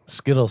 sand?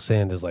 Skittle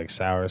sand is like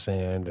sour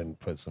sand and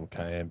put some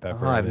cayenne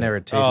pepper. I've in never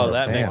it. tasted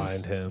that sand. makes-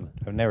 Blind him.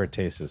 I've never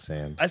tasted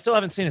sand. I still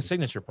haven't seen a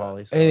signature,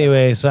 Paulie. So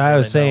Anyway, so I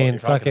was really know what saying, you're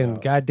talking fucking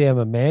about. goddamn,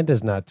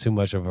 Amanda's not too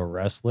much of a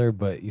wrestler,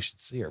 but you should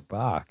see her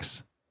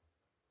box.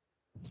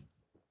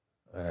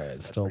 All right,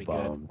 That's still pretty good.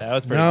 bombed. That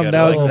was pretty No, good.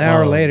 that I was liked an it. hour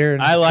bombed. later.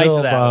 And I liked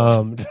Still that.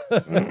 bombed.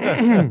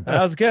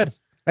 That was good.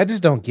 I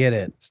just don't get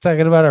it. It's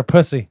talking about our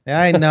pussy.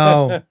 I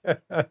know.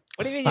 What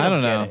do you mean? You I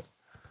don't get know. it?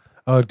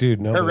 Oh, dude,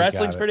 no. Her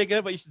wrestling's pretty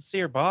good, but you should see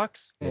her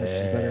box. Yeah, she's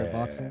better at Yeah.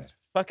 boxing.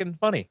 Fucking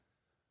funny.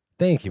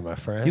 Thank you, my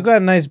friend. You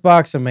got a nice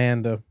box,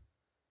 Amanda.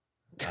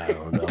 I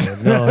don't know.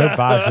 No, her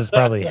box is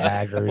probably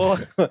haggard. Well,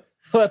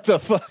 What the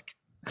fuck?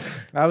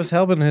 I was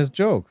helping his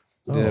joke.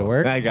 Did it Oh.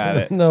 work? I got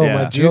it. No, Yeah.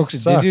 my Did you, joke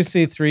did you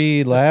see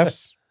 3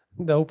 laughs?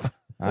 Nope.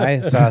 I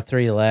saw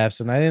 3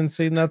 laughs, and I didn't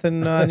see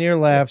nothing on your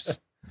laughs.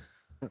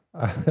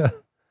 Did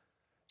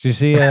you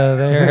see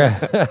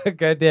there,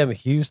 goddamn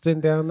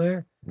Houston down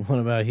there? What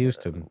about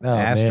Houston? Oh,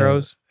 man.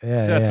 Astros?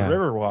 Yeah, he's at yeah. the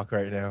Riverwalk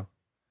right now.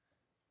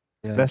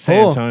 Yeah, That's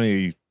San Oh. Antonio,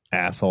 you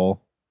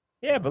asshole.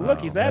 Yeah, but look,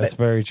 Oh, he's at That's it.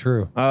 very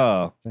true.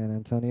 Oh, San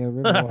Antonio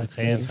Riverwalk.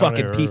 San You Antonio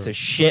fucking River. piece of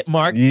shit,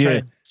 Mark.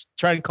 Yeah.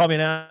 Trying to call me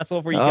an asshole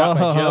before you got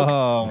my joke.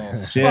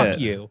 Oh, shit. Fuck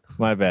you.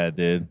 My bad,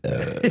 dude.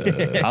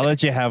 I'll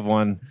let you have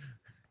one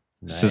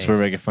since we're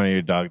Nice. making fun of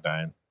your dog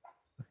dying.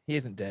 He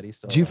isn't dead. He's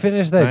still. Did you alive.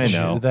 finish that I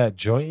know. that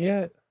joint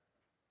yet?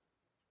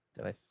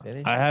 Did I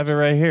finish? I have it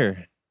right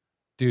here.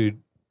 Dude,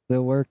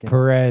 Still working.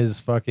 Perez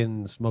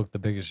fucking smoked the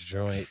biggest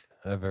joint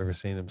I've ever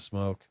seen him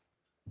smoke.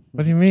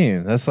 What do you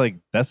mean? That's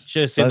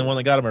Should have seen the one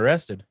that got him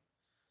arrested.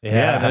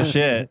 Yeah, no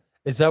shit.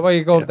 Is that why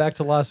you're going back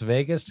to Las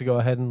Vegas to go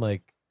ahead and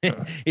like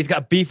He's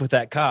got beef with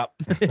that cop.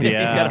 He's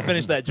Yeah. got to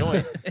finish that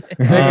joint.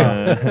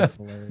 That's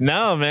hilarious.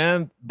 No,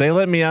 man. They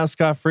let me out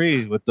scot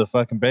free with the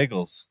fucking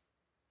bagels.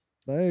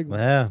 Dang.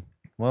 Yeah.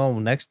 Well,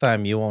 next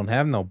time you won't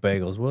have no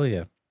bagels, will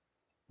you?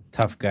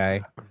 Tough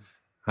guy.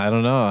 I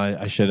don't know.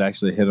 I should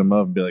actually hit him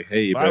up and be like,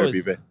 hey, you If I better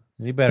was- be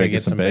You better Bring get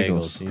us some some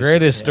bagels. bagels. You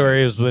greatest Yeah.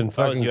 story was when If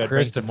I was fucking you, I'd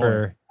bring some more.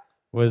 Christopher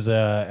was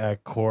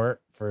at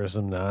court for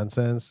some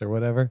nonsense or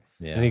whatever.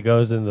 should- And he Yeah.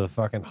 goes into the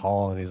fucking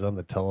hall and he's on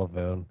the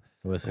telephone.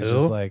 With It's who?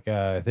 just like,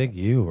 I think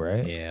you,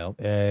 right? Yeah.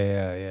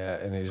 Yeah.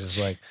 And he's just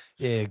like,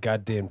 yeah,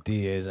 goddamn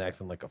DA is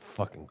acting like a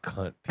fucking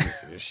cunt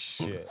piece of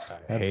shit.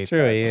 I hate That's true.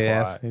 that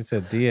Yes. twat." He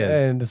said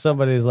Diaz. And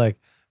somebody's like,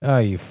 oh,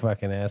 you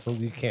fucking asshole.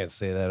 You can't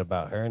say that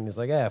about her. And he's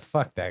like, yeah,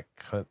 fuck that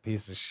cunt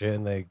piece of shit.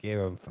 And they gave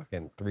him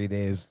fucking 3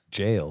 days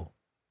jail.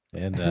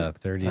 And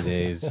 30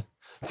 days.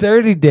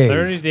 30 days.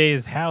 30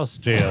 days house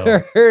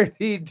jail.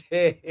 30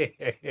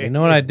 days. You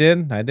know what I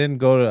did? I didn't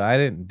go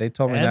to. They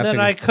told me And not then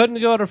to. I couldn't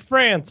go to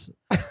France.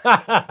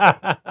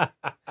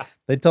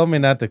 They told me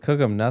not to cook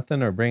him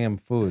nothing or bring him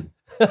food.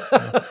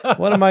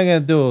 What am I gonna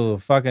do?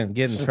 Fucking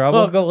get in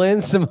trouble? Smuggle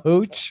in some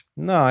hooch.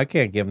 No, I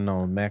can't give him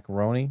no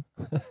macaroni.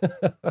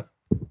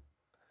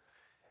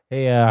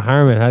 Hey,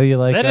 Harmon, how do you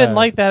like They didn't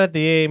like that at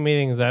the AA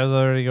meetings. I was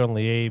already going to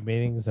the AA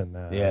meetings, and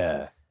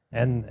Yeah.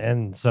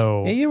 and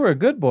so Hey, you were a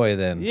good boy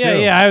then. yeah, too.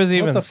 yeah, I was What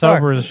even the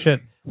sober fuck? as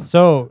shit.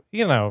 So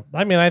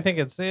I mean, I think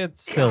it's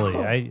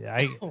silly.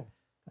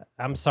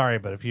 I'm sorry,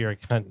 but if you're a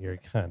cunt, you're a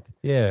cunt.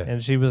 Yeah.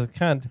 And she was a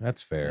cunt.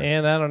 That's fair.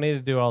 And I don't need to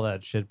do all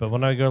that shit. But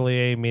when I go to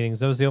the AA meetings,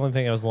 that was the only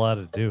thing I was allowed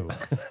to do.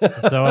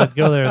 So I'd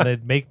go there and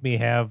they'd make me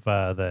have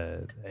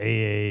the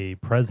AA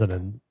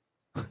president,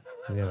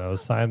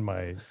 sign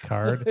my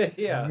card.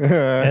 Yeah.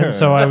 And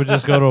so I would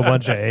just go to a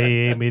bunch of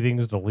AA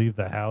meetings to leave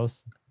the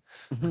house.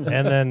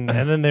 And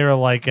then they were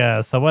like,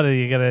 so what are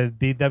you gonna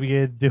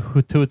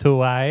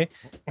DW22I?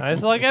 I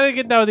was like, I didn't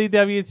get no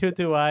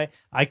DW22I.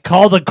 I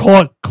called the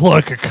court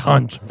clerk a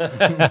cunt.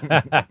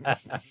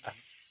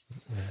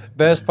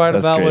 Best part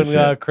That's about great when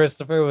shit.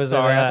 Christopher was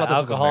Sorry, I in thought this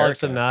was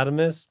Alcoholics America.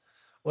 Anonymous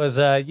was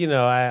I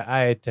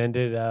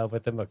attended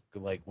with him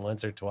like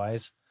once or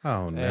twice.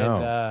 Oh no,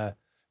 And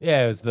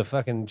yeah, it was the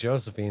fucking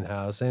Josephine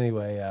house.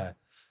 Anyway,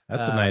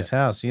 that's a nice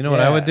house. You know what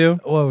I would do?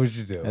 What would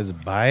you do? Is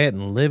buy it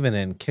and live in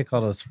it and kick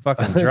all those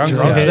fucking drunks,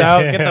 Drunks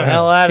out. out. Get the Yeah.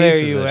 hell out of here,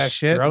 Pieces you of ex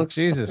shit. drunks.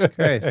 Jesus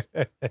Christ.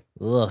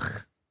 Ugh.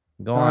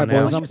 Go All on right,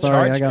 now. boys. I'm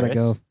sorry. I Charge, gotta Chris.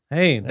 go.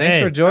 Hey, thanks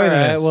Hey. for joining All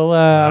right, us. well,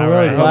 I'm All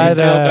really right. glad Hope you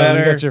feel you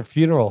better. got your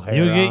funeral hair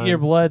You get on. your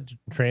blood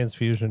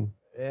transfusion.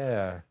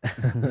 Yeah. All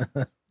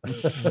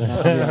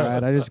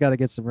right, I just gotta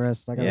get some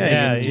rest. I gotta Yeah, get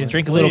some- you Just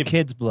drink a little sleep.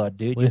 kid's blood,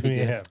 dude. Sleep, You'll be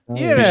good. yeah. Oh,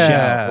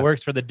 Yeah. It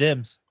works for the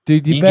dims.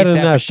 Dude, you You better get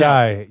that not for sure.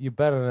 die. You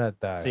better not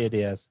die. See you,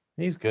 Diaz.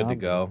 He's good to I'm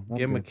go. good. I'm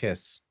Give him a good.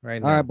 kiss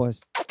right All now. right,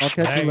 boys. I'll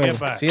catch Hey, you later.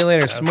 goodbye. See you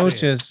later, I'll see you.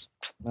 smooches.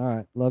 All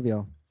right, love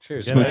y'all.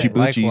 Cheers. Good night. Smoochy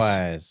boochies.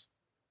 Likewise.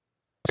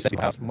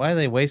 Why are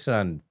they wasting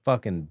on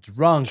fucking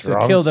drunks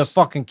that kill the Drunks?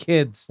 fucking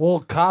kids? Well,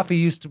 coffee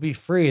used to be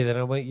free. Then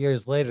it went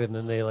years later, and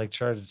then they like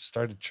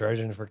started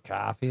charging for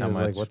coffee. How I was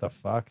much? like, what the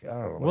fuck? I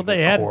don't know. Well, like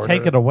they a had to take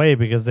quarter. it away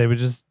because they would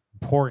just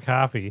pour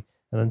coffee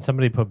and then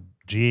somebody put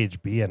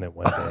GHB in it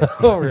one day.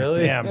 Oh,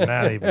 really? Yeah, I'm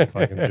not even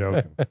fucking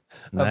joking. I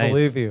Nice.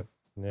 believe you.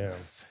 Yeah.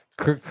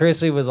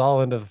 Chrissy was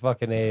all into the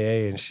fucking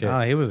AA and shit. Oh,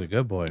 he was a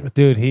good boy.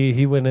 Dude,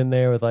 he went in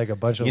there with like a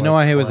bunch of. You know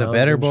like, why he was a clowns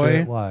better and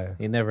shit. boy? Why?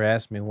 He never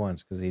asked me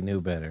once because he knew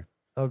better.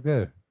 Oh,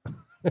 good.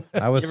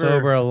 I was You ever-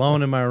 sober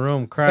alone in my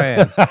room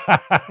crying.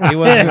 He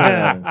wasn't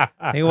gonna,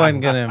 he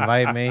wasn't gonna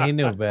invite me. He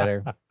knew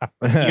better.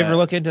 You ever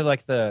look into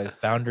like the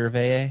founder of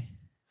AA?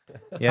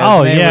 Yeah,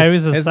 Oh, his name yeah, was, he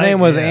was a his psych- name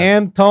was yeah.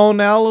 Anton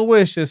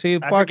Aloysius. He I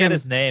forget fucking.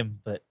 his name,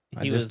 but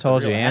I he just was a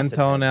told you, real acid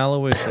Anton head.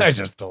 Aloysius. I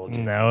just told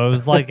you. No, it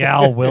was like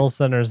Al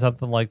Wilson or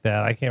something like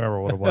that. I can't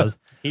remember what it was.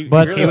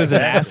 But really He was an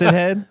an acid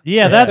head.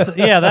 Yeah,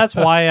 that's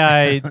why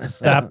I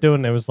stopped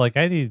doing it. It was like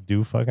I need to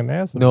do fucking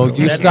acid. No, real you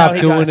quick. That's how stopped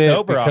he got doing it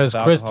sober off because of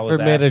alcohol Christopher was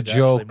made a acid, actually,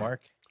 joke.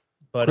 Mark.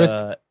 But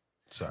Christ-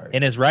 Sorry.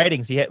 in his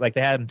writings, he had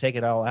they had him take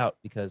it all out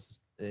because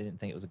they didn't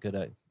think it was a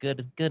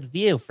good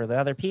view for the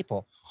other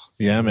people.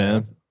 Yeah,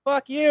 man.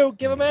 Fuck you,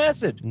 give him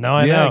acid. No,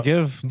 I yeah, know.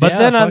 give. But yeah,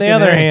 then on the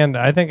fucking other A. hand,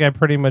 I think I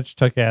pretty much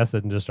took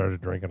acid and just started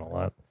drinking a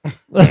lot.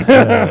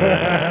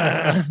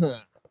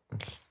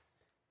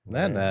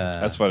 That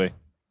that's funny.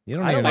 you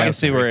don't I even don't I can have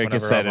see to. where drink it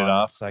gets whenever set I'm it on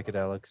off.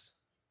 Psychedelics.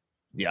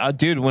 Yeah,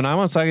 dude. When I'm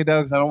on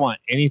psychedelics, I don't want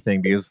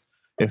anything because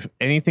if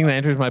anything that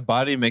enters my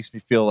body makes me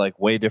feel like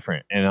way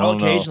different, and I I'll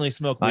don't know. occasionally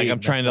smoke weed. Like I'm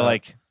and trying that's to about-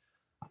 like.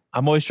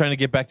 I'm always trying to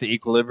get back to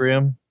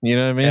equilibrium. You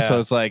know what I mean? So Yeah,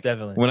 it's like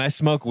definitely. when I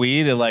smoke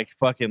weed, it like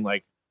fucking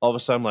like all of a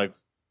sudden like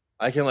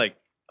I can like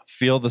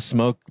feel the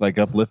smoke like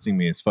uplifting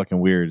me. It's fucking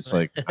weird. It's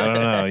like I don't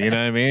know. You know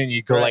what I mean?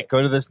 You go Right. like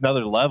go to this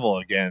another level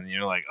again.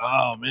 You're like,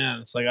 oh man,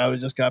 it's like I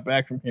just got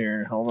back from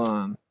here. Hold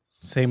on,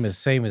 Same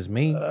as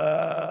me.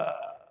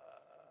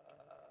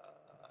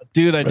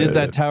 dude. I did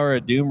that Tower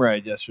of Doom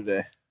ride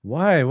yesterday.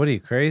 Why? What are you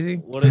crazy?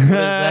 What is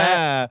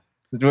that?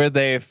 Where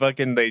they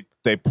fucking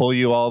they pull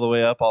you all the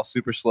way up, all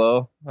super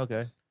slow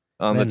Okay.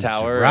 on Then the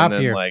tower, Drop and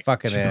then your like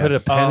fucking ass. Put a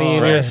penny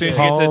in right your as soon as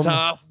you get to the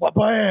palm. top,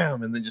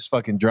 bam, and then just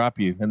fucking drop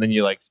you, and then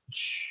you like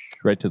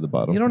right to the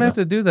bottom. You don't have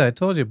to do that. I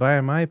told you, buy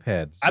him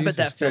iPads. I bet Jesus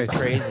that feels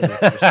Christ. crazy. With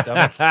your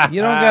stomach.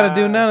 You don't got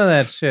to do none of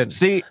that shit.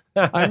 See,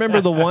 I remember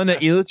the one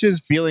at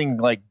Elitch's feeling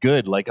like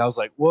good. Like I was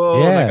like,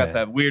 whoa, and I Yeah. got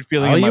that weird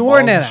feeling. Oh, in my you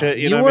weren't balls and at shit,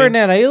 you know what I weren't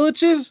mean? at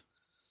Illich's?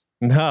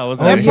 No, it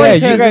wasn't. That Oh, place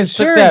yeah, you has guys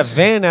took that insurance.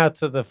 van out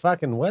to the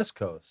fucking West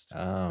Coast.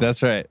 Oh.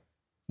 That's right.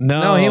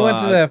 No, No, he went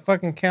to that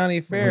fucking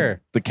county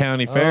fair. the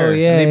county fair. Oh,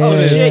 yeah. And he Oh put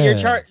it- shit! You're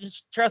yeah.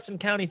 trusting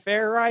county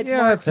fair rides?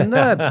 Yeah, Mark? that's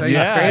nuts. Are you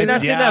Yeah, Have you crazy?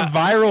 not seen Yeah. that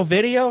viral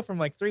video from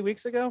like 3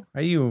 weeks ago?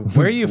 Are you?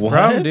 Where are you What?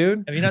 from,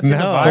 dude? Have you not seen No.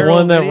 the The viral The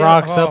one that video?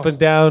 rocks Oh. up and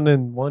down,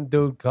 and one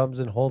dude comes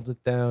and holds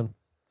it down.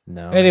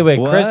 No. Anyway,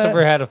 What?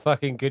 Christopher had a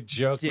fucking good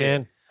joke, Yeah.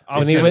 man. I'll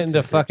When he send went it into to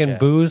the group fucking chat.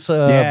 booze,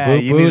 Yeah,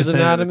 you need to booze send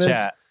it in the anonymous.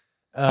 chat.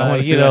 I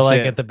wanna see You that know, like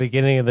shit. at the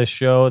beginning of the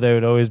show, they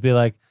would always be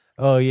like,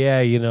 "Oh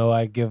yeah, you know,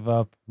 I give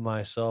up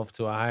myself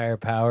to a higher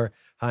power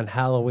on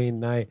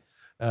Halloween night."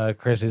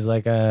 Chrissy's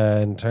like,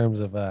 in terms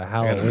of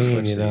Halloween,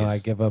 switch you know, these. I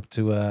give up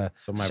to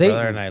So my Satan.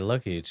 brother and I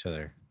look at each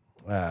other.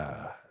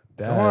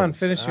 Go on,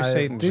 finish your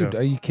Satan dude. joke.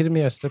 Are you kidding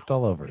me? I stepped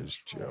all over his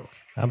joke.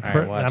 I'm, All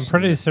right, watch. I'm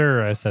pretty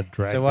sure I said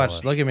Dracula. So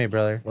watch. Look at me,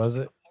 brother. Was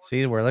it?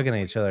 See, we're looking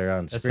at each other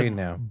on I said screen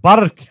now.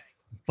 Bark,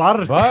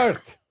 Bark.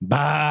 Bark.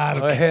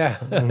 Bark. Oh yeah,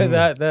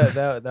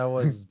 that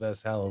was his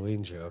best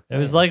Halloween joke. It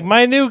was like,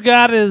 my new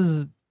god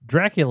is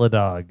Dracula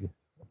dog.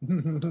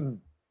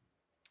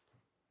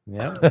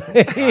 Yep.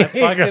 I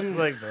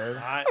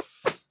fucking,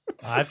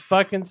 I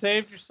fucking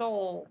saved your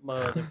soul,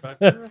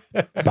 motherfucker.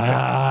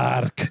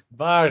 Bark.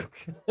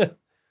 Bark.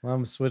 Well,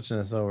 I'm switching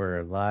this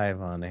over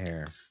live on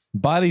here.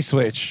 Body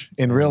switch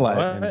in real life.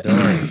 And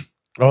Dory.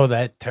 Oh,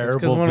 that terrible.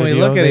 Because when we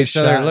video look at they each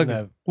other, shot look in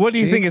at What do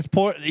you See? think? It's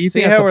poor. You see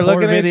think that's how a we're poor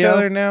looking at each video?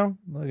 other now.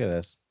 Look at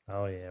us.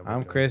 Oh yeah.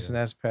 I'm Chris, and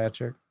that's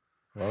Patrick.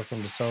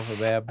 Welcome to Sofa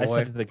Bad I Boy.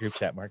 sent it to the group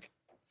chat, Mark.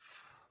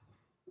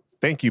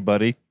 Thank you,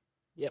 buddy.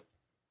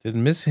 Did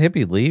Miss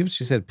Hippie leave?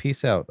 She said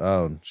peace out.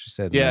 Oh, she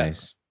said Yeah.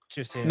 nice. She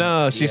was saying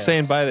No, it's she's BS.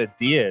 saying bye to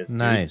Diaz. Dude.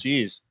 Nice.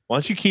 Jeez. Why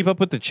don't you keep up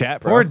with the chat,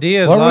 bro? Poor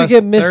Diaz Why don't we lost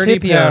get Miss 30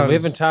 Hippie on? pounds. We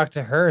haven't talked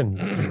to her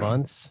in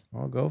months.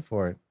 I'll go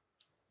for it.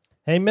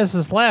 Hey,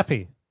 Mrs.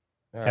 Slappy.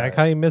 All Can I right.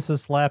 call you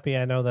Mrs. Slappy?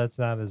 I know that's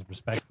not as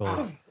respectful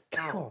as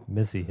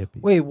Missy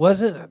Hippie. Wait,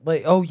 wasn't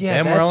like? Oh yeah,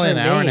 Damn, we're that's only her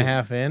an hour and a name.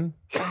 half in.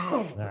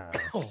 Nah.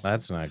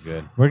 That's not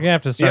good. We're gonna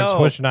have to start Yo,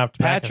 switching off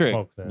tobacco Patrick.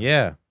 smoke then.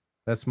 Yeah,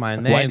 that's my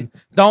Why- name.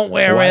 Don't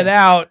wear why- it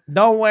out.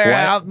 Don't wear why-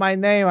 out my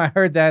name. I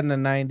heard that in the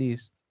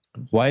 90s.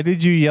 Why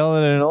did you yell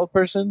at an old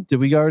person? Did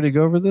we already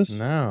go over this?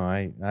 No,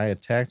 I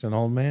attacked an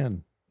old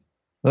man.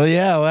 Well,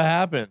 yeah. What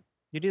happened?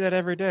 You do that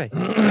every day.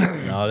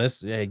 No,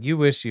 this you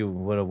wish you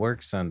would have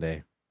worked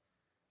Sunday.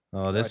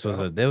 Oh, this was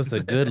a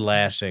good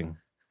lashing.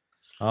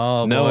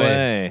 Oh No boy.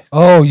 way.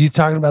 Oh, you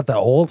talking about the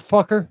old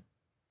fucker?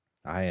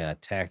 I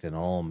attacked an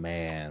old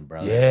man,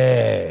 brother.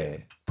 Yeah.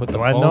 Put the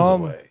Do I phones know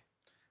him? away.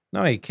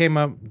 No, he came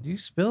up. Do you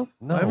spill?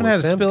 No, I haven't had a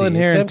it's spill in empty.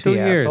 here It's in 2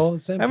 empty, years. asshole.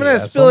 It's I empty, haven't had a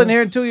spill asshole. in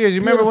here in 2 years.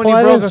 You remember when Beautiful, you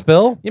I broke didn't a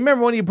spill? You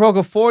remember when you broke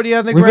a 40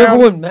 on the Remember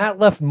ground? when Matt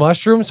left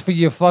mushrooms for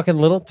your fucking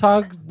little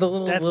tug? The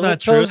little That's little not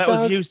true. toes That was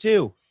dog? you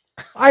too.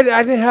 I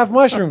didn't have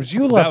mushrooms.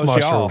 You left was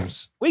y'all.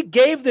 mushrooms. We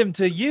gave them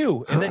to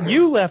you, and then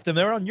you left them.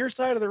 They were on your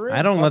side of the room.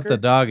 I don't let the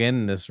fucker. dog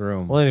in this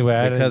room Well, anyway,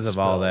 I because didn't of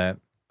all spill. that.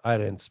 I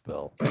didn't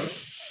spill.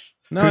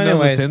 No, Who knows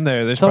anyways. what's in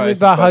there? There's Tell me probably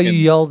some about how you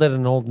fucking yelled at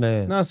an old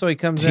man. No, so he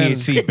comes in.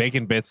 THC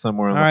bacon bits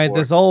somewhere on All the right, floor.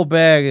 this old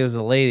bag, it was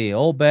a lady.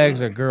 Old bags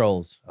are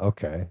girls.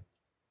 Okay.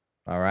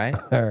 All right?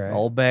 All right.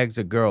 Old bags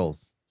are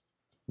girls.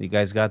 You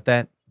guys got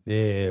that?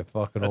 Yeah,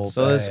 fucking old.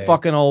 So this bag.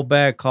 fucking old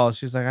bag calls.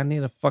 She's like, I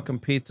need a fucking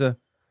pizza.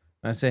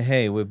 And I say,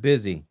 hey, we're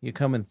busy. You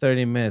come in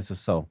 30 minutes or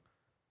so.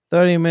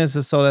 30 minutes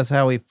or so, that's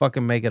how we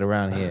fucking make it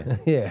around here.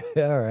 Yeah,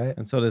 all right.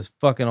 And so this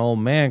fucking old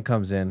man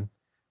comes in.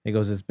 He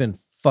goes, it's been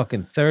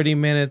fucking 30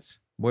 minutes.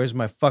 Where's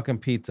my fucking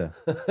pizza?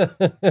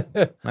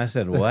 And I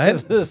said,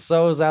 what? The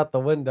so's out the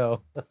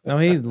window. No,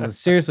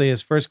 seriously,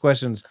 his first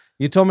question is,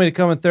 you told me to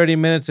come in 30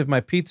 minutes. If my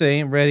pizza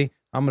ain't ready,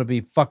 I'm going to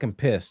be fucking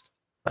pissed.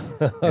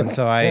 And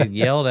so I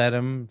yelled at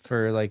him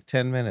for like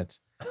 10 minutes.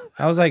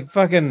 I was like,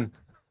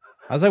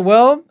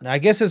 well, I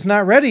guess it's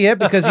not ready yet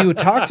because you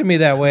talked to me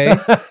that way.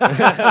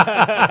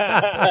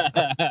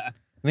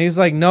 And he was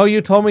like, no,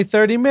 you told me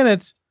 30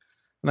 minutes.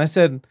 And I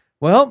said,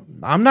 well,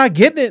 I'm not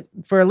getting it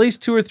for at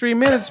least 2 or 3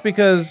 minutes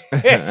because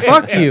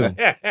fuck you.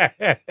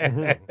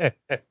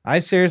 I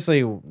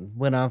seriously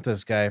went off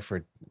this guy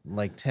for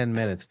like 10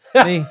 minutes.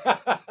 And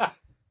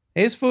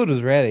his food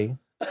was ready.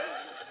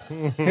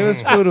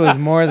 His food was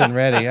more than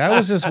ready. I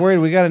was just worried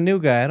we got a new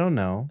guy. I don't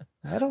know.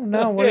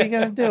 What are you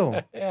going to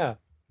do? Yeah.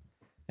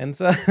 And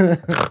so,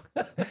 but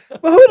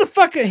who the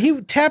fuck?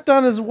 He tapped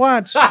on his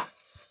watch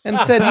and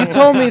said, you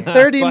told me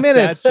 30 Fuck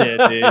minutes. That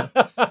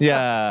shit, dude.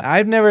 Yeah.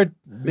 I've never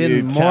been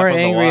You tap more on the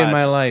angry in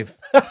my watch. life.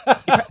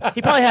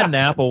 He probably had an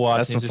Apple Watch.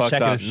 That's and he some was just fucked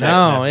checking up his shit. text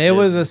No, it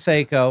was a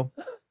messages. Seiko.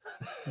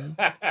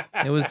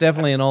 It was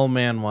definitely an old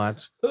man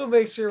watch. Who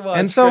makes your watch?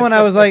 And so when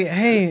I was like,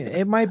 hey,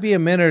 it might be a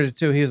minute or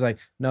two, he was like,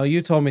 no,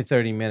 you told me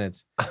 30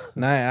 minutes.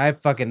 And I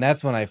fucking,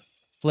 that's when I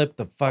flipped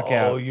the fuck oh,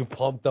 out. you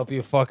pumped up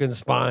your fucking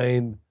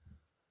spine.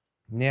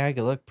 Yeah, I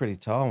could look pretty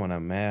tall when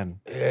I'm mad.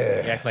 You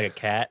Yeah. act like a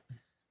cat.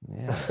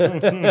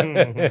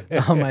 Yeah.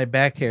 All my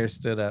back hair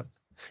stood up.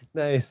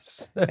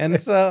 Nice.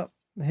 And so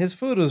his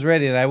food was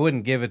ready and I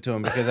wouldn't give it to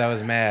him because I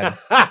was mad.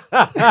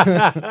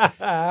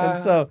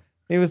 And so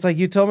he was like,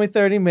 you told me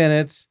 30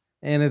 minutes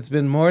and it's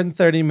been more than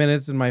 30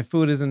 minutes and my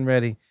food isn't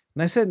ready.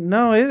 And I said,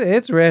 no,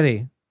 it's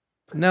ready.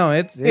 No,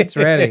 it's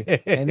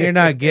ready. And you're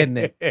not getting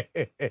it.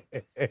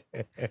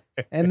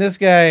 And this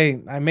guy,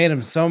 I made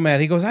him so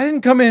mad. He goes, I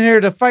didn't come in here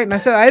to fight. And I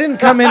said, I didn't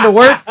come into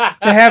work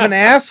to have an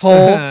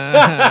asshole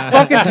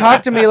fucking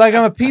talk to me like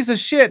I'm a piece of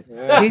shit.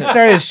 He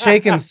started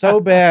shaking so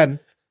bad.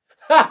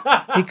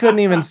 He couldn't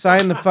even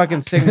sign the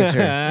fucking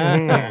signature.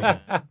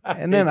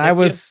 And then I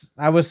was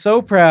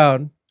so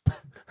proud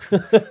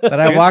that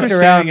I Good walked for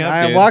around. standing up,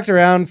 I dude. walked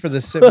around for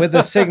with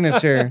the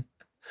signature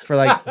for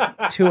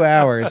like 2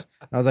 hours.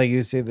 I was like,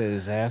 "You see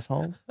this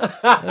asshole?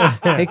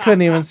 He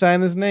couldn't even sign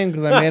his name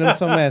because I made him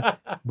so mad."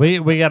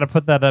 We got to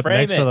put that up Frame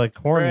next to it. the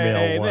cornmeal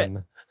Frame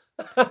it.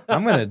 one.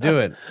 I'm gonna do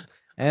it.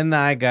 And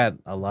I got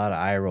a lot of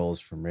eye rolls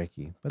from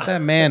Ricky, but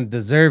that man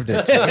deserved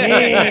it.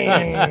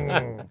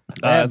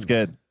 That's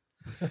good.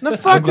 No,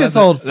 fuck I'm glad this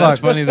old That's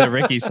fuck. funny that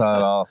Ricky saw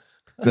it all.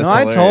 No,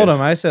 I told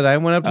him. I said I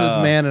went up to this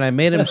man and I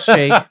made him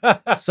shake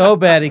so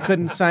bad he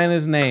couldn't sign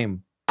his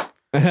name.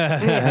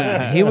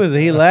 And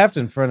he laughed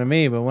in front of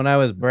me, but when I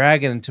was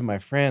bragging to my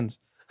friends,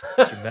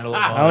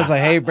 I was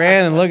like, "Hey,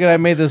 Brandon, look at I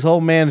made this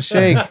old man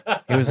shake."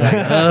 He was like,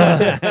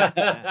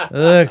 "Ugh,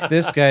 look,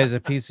 this guy's a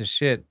piece of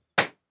shit."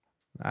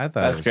 I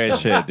thought That's great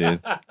shit, dude.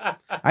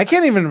 I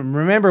can't even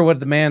remember what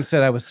the man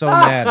said. I was so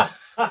mad.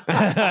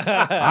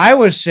 I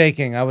was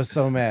shaking. I was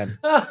so mad.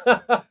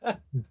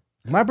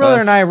 My brother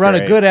and I run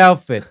a good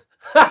outfit.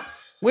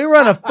 We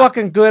run a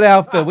fucking good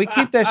outfit. We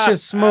keep that shit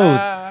smooth.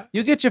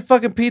 You get your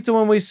fucking pizza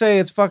when we say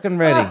it's fucking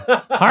ready.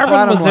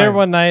 Harmon was there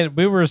one night.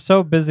 We were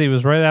so busy. It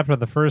was right after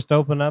the first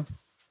open up,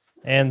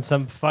 and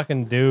some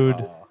fucking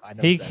dude.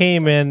 He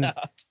came in,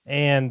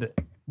 and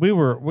we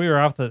were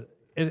off the.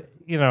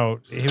 He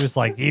was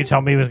like, "You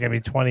told me it was gonna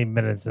be 20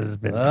 minutes. It's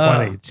been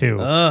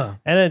 22," and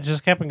it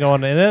just kept on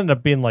going. It ended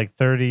up being like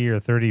 30 or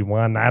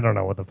 31. I don't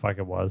know what the fuck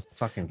it was.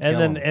 Fucking.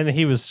 And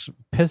he was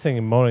pissing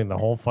and moaning the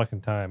whole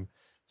fucking time.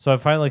 So I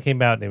finally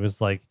came out and it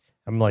was like,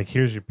 I'm like,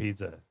 "Here's your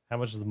pizza. How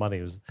much is the money?"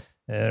 It was,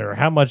 or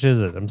how much is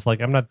it? I'm just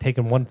like, "I'm not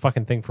taking one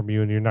fucking thing from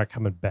you, and you're not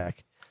coming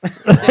back."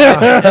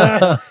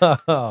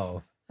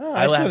 Oh,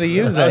 I should have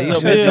used that. You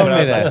should have told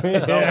me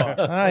that.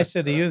 I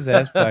should have used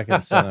that,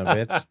 fucking son of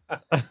a bitch.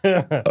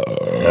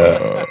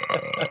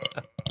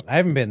 I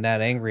haven't been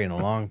that angry in a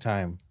long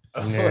time.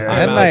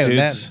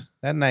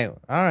 That night. All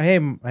right,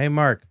 hey,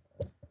 Mark.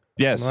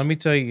 Yes. Let me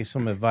tell you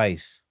some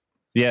advice.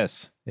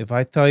 Yes. If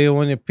I tell you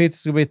when your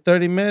pizza's gonna be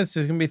 30 minutes,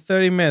 it's gonna be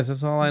 30 minutes.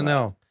 That's all I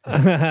know.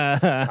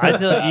 I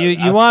tell you,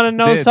 you want to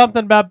know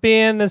something about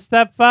being a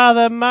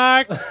stepfather,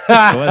 Mark?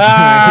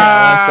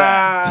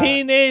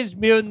 Teenage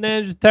Mutant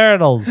Ninja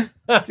Turtles.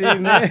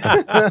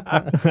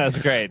 That's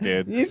great,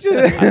 dude. You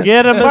should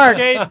get him a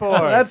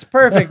skateboard. That's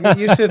perfect.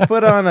 You should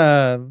put on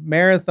a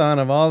marathon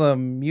of all the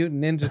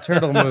Mutant Ninja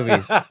Turtle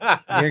movies.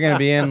 You're gonna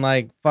be in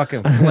like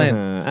fucking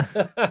Flint.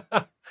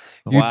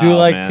 You do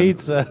like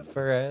pizza,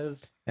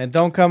 Perez. And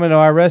don't come into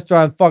our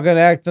restaurant fucking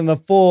acting the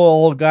fool,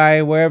 old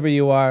guy, wherever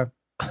you are.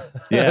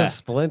 Yeah,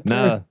 Splinter.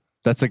 No,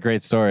 that's a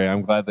great story.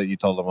 I'm glad that you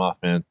told him off,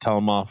 man. Tell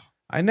him off.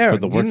 I never.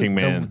 For the working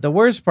man. The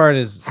worst part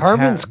is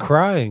Harmon's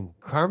crying.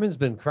 Carmen's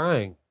been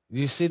crying. Do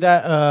you see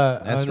that?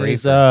 That's on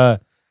his,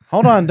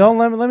 Hold on, don't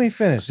let me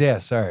finish. Yeah,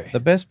 sorry.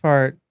 The best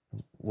part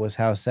was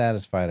how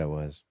satisfied I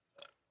was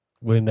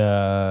when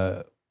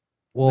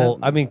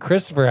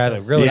Christopher had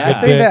a really good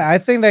I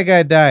think that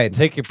guy died.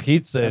 Take your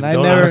pizza and I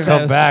don't never ever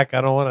come back.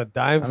 I don't want to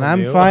dime from and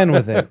I'm you. fine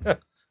with it.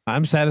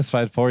 I'm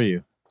satisfied for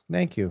you.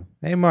 Thank you.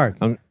 Hey, Mark.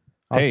 I'll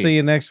hey. see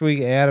you next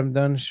week. Adam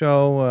Dunn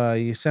Show.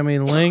 You send me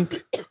a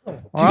link.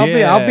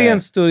 I'll be in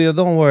studio.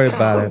 Don't worry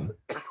about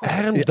it.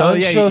 Adam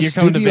Dunn Show. You're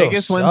coming to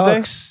Vegas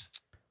Wednesday?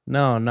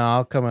 No,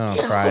 I'll come in on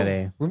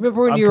Friday.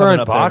 Remember when you were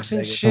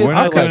unboxing shit? We're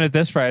not doing it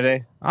this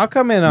Friday. I'll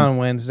come in on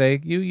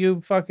Wednesday. You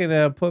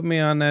fucking put me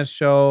on that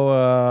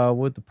show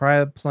with the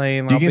private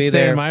plane. You I'll can be stay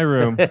there. in my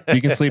room.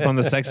 You can sleep on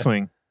the sex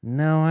swing.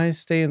 No, I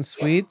stay in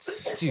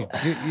suites. Dude,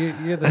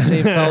 you're the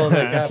same fellow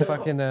that got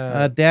fucking.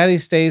 Daddy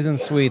stays in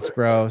suites,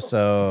 bro.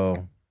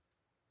 So,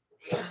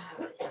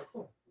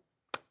 all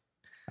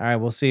right,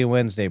 we'll see you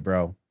Wednesday,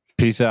 bro.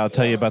 Peace out. I'll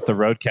tell you about the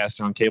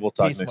Roadcaster on Cable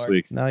Talk next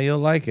week. No, you'll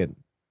like it.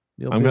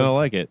 I'm gonna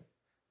like it.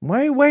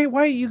 Why?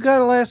 You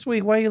got it last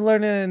week. Why are you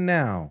learning it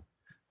now?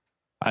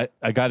 I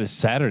got it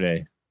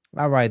Saturday.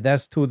 All right,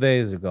 that's 2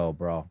 days ago,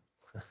 bro.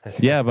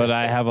 Yeah, but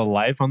I have a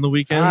life on the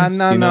weekends.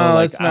 No,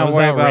 let's not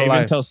worry about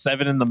life until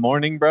 7 in the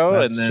morning, bro.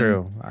 That's and then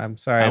true. I'm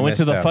sorry. I went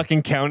to the missed out.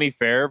 fucking county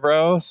fair,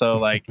 bro.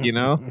 So I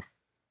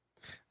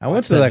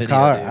went to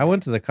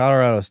the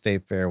Colorado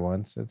State Fair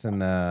once. It's in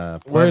Puebla.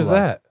 Where's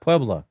that?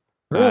 Puebla.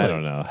 Really? I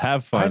don't know.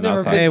 Have fun. I've never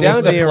I'll talk been to down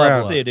you. to see you Puebla.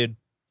 around. See you, dude.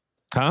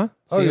 Huh?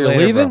 Oh, See you you're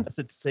later, leaving? bro. I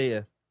said see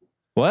ya.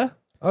 What?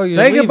 Oh, you're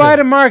Say goodbye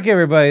to leaving. Mark,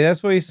 everybody.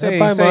 That's what he's saying.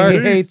 Bye, He's saying he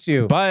Mark. hates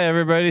you. Bye,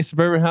 everybody.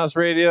 Suburban House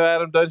Radio,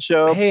 Adam Dunn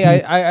Show.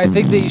 Hey, I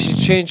think that you should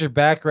change your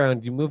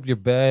background. You moved your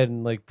bed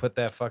and like put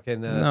that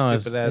fucking No,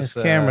 his stupid ass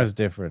camera's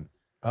different.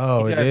 Oh,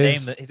 He's it got a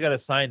is. name. He's got a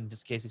sign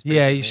just in case he's.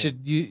 Yeah, you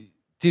should. Dude,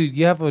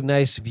 you have a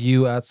nice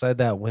view outside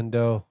that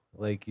window.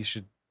 Like you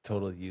should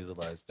totally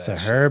utilize that.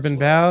 Suburban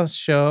House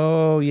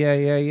Show.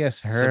 Yeah.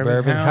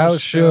 Suburban House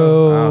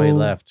Show. Oh, he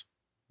left.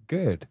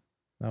 Good.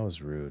 That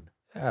was rude.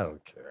 I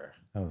don't care.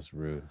 That was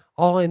rude.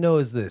 All I know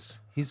is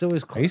this: he's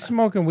always. Are you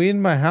smoking weed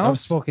in my I'm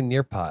house? smoking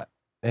your pot,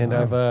 and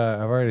Oh. I've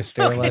already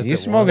sterilized. You it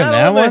smoking once. that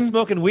Not only am I one?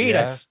 smoking weed. I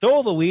Yeah.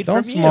 stole the weed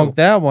Don't from smoke you.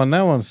 that one.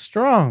 That one's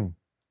strong.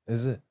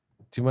 Is it?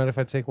 Do you mind if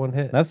I take one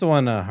hit? That's the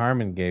one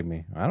Harmon gave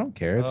me. I don't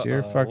care. It's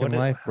your Uh-oh. fucking What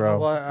life, bro.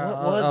 Well,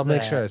 What was I'll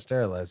make that? sure I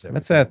sterilize it.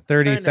 That's that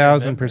remember.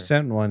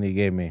 30,000% one you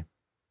gave me.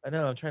 I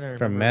know. I'm trying to remember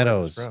From where it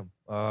Meadows. was From.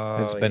 Oh,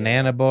 It's yeah.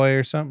 Banana Boy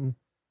or something.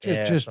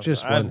 Just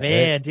something. one hit.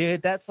 Man,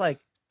 dude, that's like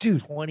Dude,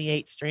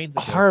 28 strains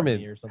ago. Harmon,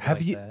 from me or something have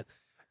like you- that.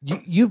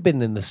 you've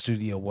been in the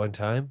studio one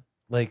time,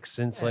 like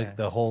since Yeah. like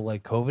the whole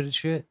like COVID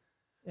shit,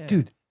 Yeah.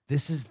 dude.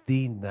 This is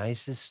the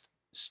nicest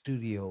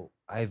studio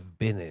I've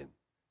been in.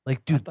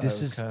 Like, dude, thought it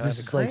this was is kinda this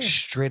is like cramped.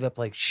 straight up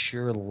like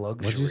sheer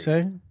luxury. What'd you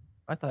say?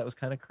 I thought it was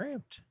kind of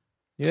cramped.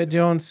 You had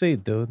your own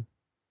seat, dude.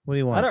 What do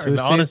you I want? don't Two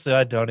remember. seats? Honestly,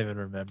 I don't even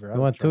remember. I You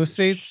was want two drunk as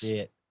seats?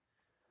 Shit.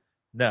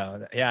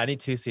 No, yeah, I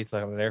need 2 seats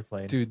like on an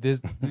airplane. Dude, this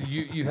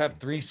you have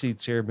 3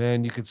 seats here,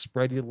 man. You could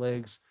spread your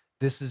legs.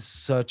 This is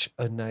such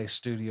a nice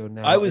studio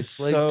now. I was It's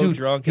like, so dude,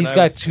 drunk. And He's I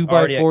got was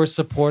 2x4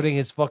 supporting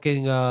his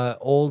fucking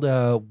old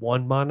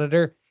 1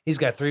 monitor. He's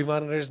got 3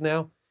 monitors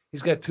now.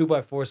 He's got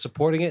 2x4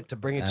 supporting it to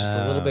bring it just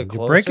a little bit You're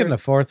closer. breaking the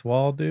fourth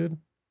wall, dude.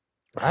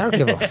 I don't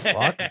give a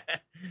fuck.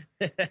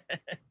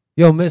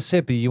 Yo,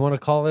 Mississippi, you want to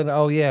call in?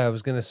 Oh yeah, I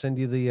was gonna send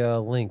you the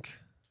link.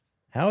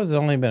 How has it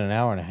only been an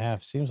hour and a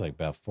half? Seems like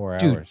about 4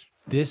 Dude, hours.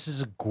 This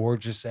is a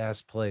gorgeous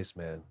ass place,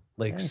 man.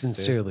 Like Thanks, dude.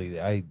 sincerely,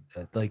 I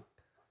like.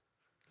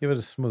 Give it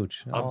a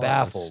smooch. I'm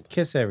baffled.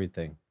 Kiss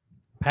everything.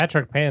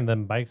 Patrick Pan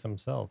then bikes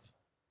himself.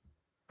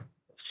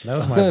 That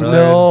was my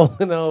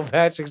brother. no,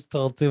 Patrick's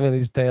told too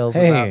many tales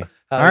Hey, about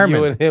how Armin.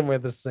 you and him were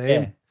the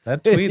same.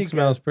 That You tweed guys-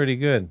 smells pretty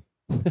good.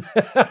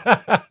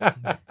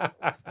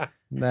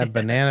 That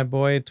banana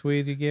boy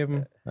tweed you gave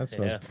him, that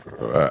smells.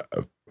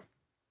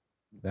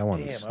 That one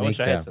Damn, I wish sneaked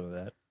I had out. some of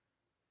that.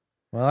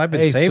 Well, I've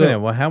been Hey, saving so-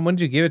 it. Well, when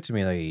did you give it to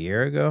me? Like a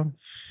year ago?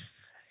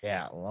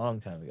 Yeah, a long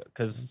time ago. It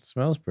Because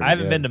smells pretty I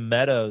haven't good. been to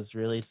Meadows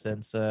really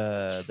since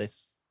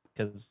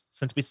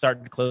since we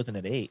started closing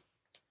at 8.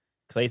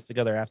 Because I used to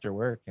go there after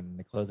work and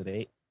they close at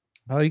 8.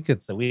 Oh, you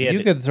could. So we had You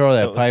to- could throw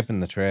that so it pipe was- in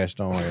the trash.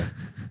 Don't worry.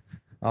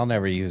 I'll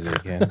never use it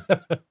again.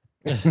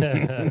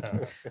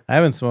 I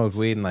haven't smoked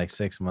weed in like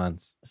 6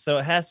 months. So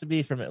it has to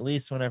be from at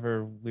least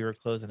whenever we were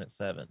closing at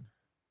 7.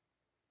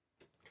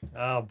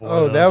 Oh boy.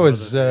 Oh, those that were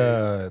was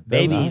the days.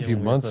 Maybe a even few when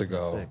we were months closing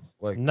at ago. 6.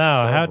 Like No,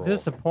 how several.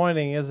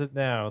 disappointing is it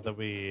now that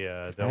we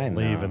don't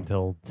leave know.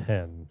 until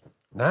 10?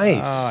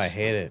 Nice. Oh, I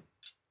hate it.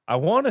 I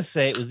want to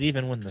say it was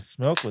even when the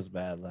smoke was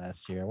bad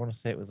last year. I want to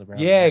say it was around.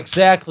 Yeah, then.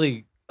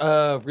 exactly.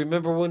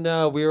 Remember when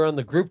we were on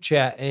the group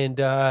chat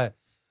and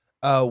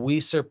we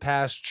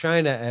surpassed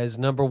China as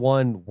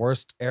 #1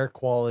 worst air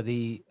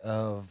quality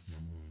of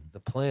the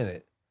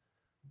planet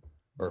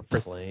or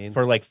plane?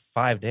 For like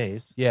 5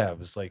 days. Yeah, it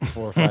was like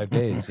 4 or 5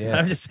 days. Yeah,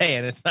 I'm just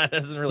saying it's not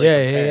doesn't really.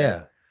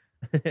 yeah.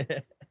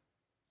 compare.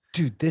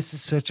 Dude, this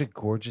is such a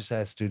gorgeous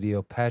ass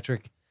studio,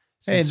 Patrick.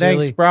 Hey,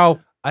 sincerely, thanks, bro.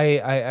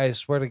 I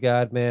swear to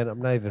God, man, I'm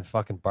not even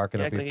fucking barking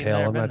You up act your like you've tail.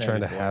 never I'm been not there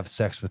trying to before. have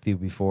sex with you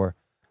before.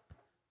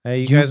 Hey,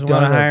 you You've guys want to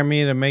done a- hire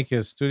me to make you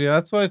a studio?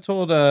 That's what I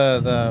told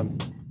the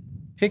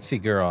Pixie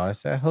girl. I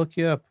said, I'll hook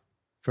you up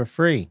for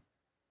free.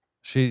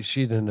 She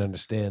didn't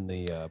understand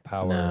the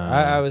power. No.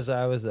 I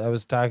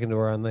was talking to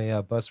her on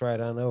the bus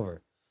ride on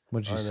over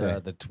What'd you on say?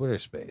 the Twitter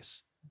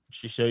space. Did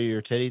she show you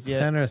your titties yet?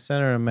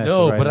 Send her a message.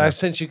 No, right but now. I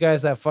sent you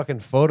guys that fucking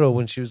photo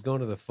when she was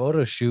going to the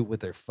photo shoot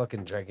with her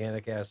fucking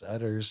gigantic ass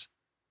udders.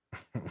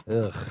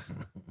 Ugh.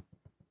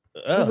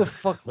 Who the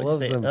fuck What'd you loves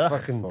say them ugh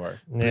fucking for?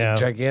 Yeah.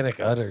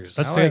 gigantic udders?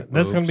 That's, I gonna, like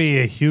that's gonna boobs. be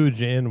a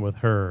huge in with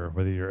her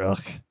with your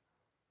ugh.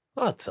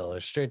 I'll tell her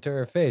straight to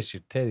her face.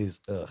 Your titties.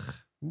 Ugh.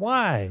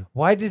 Why?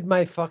 Why did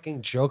my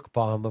fucking joke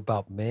bomb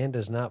about man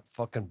does not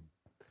fucking?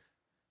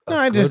 a No,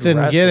 I just good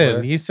didn't get wrestler-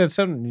 it. You said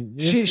something.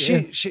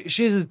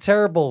 She's a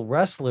terrible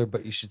wrestler,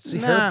 but you should see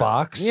her Nah,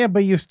 box. Yeah,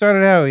 but you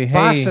started out. Hey,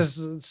 box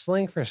is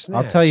sling for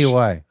snatch. I'll tell you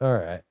why. All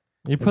right.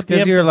 You It's put the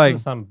 'cause you're like-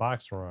 emphasis on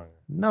box wrong.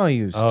 No,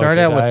 you Oh, start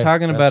did out with I?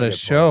 talking That's about a a good point.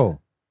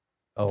 show.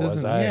 Oh, was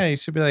Doesn't- I? Yeah, you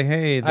should be like,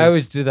 hey, I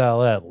always this- do that.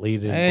 All that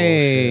lead in.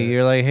 hey, bullshit.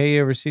 you're like, hey,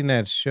 you ever seen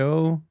that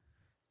show?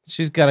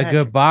 She's got a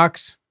Patrick. good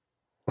box.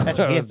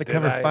 Patrick, he has to Did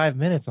cover I? 5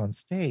 minutes on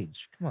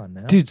stage. Come on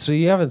now. Dude. So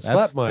you haven't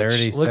That's slept much.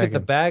 30 Look at the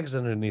seconds. bags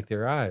underneath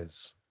your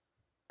eyes.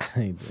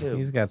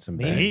 He's got some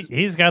Me? bags.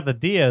 He's got the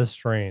Diaz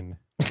strain.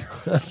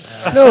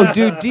 No,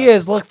 dude,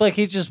 Diaz looked like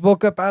he just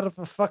woke up out of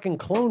a fucking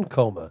clone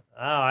coma.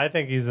 Oh, I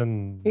think he's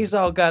in. He's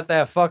all got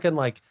that fucking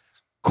like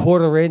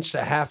 1/4 inch to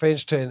 1/2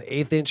 inch to an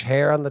 1/8 inch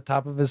hair on the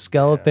top of his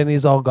skeleton.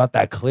 He's all got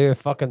that clear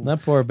fucking.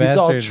 That poor He's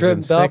all bastard's been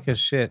trimmed sick up. as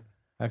shit.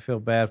 I feel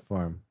bad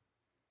for him.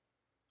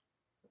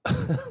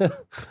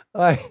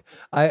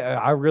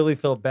 I really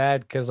feel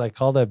bad because I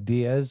called up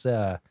Diaz.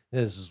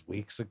 This is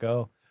weeks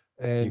ago,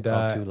 and You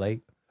called too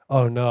late.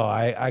 oh no,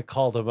 I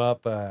called him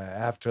up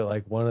after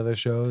like one of the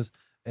shows,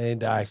 and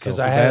because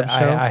Sofa I had Dab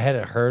show? I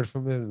hadn't heard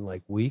from him in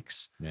like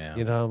weeks. Yeah.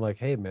 You know, I'm like,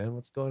 hey man,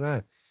 what's going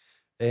on?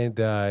 And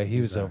he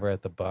He's, was over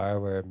at the bar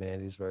where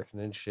Mandy's working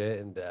and shit,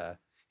 and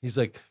he's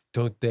like,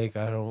 don't think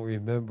I don't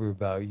remember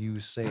about you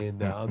saying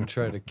that I'm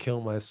trying to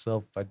kill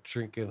myself by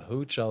drinking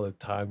hooch all the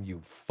time,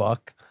 you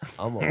fuck.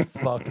 I'm gonna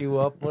fuck you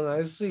up when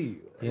I see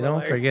you. You I'm don't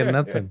like, forget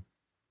nothing.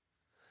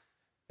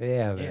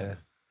 Yeah, man.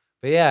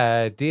 But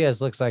yeah,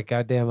 Diaz looks like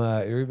goddamn.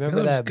 You remember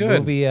looks that good.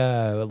 movie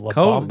La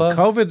COVID, Bamba?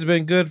 COVID's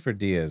been good for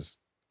Diaz.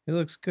 He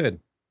looks good.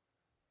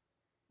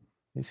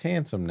 He's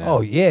handsome now.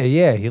 Oh yeah.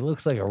 He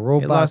looks like a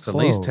robot. he lost at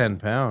least clone. 10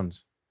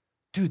 pounds.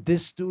 Dude,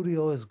 this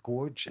studio is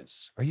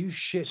gorgeous. Are you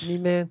shitting me,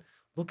 man?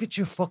 Look at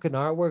your fucking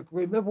artwork.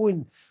 Remember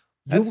when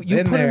That's you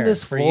been put in there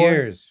this for floor?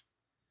 years.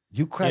 You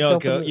You cracked know,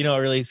 open. you know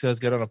what really goes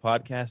good on a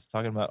podcast?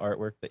 Talking about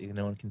artwork that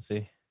no one can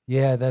see.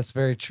 Yeah, that's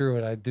very true,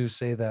 and I do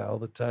say that all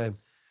the time.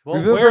 Well,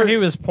 Remember- where he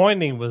was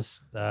pointing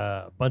was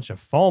a bunch of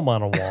foam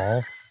on a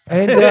wall,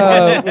 And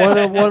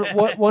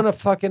one of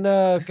fucking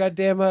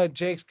goddamn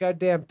Jake's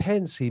goddamn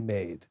pens he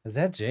made. Is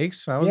that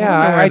Jake's? I was Yeah,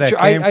 wondering where that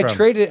came I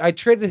from.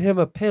 traded him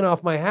a pin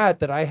off my hat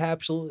that I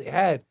absolutely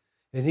had,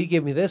 and he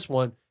gave me this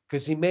one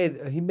because he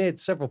made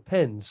several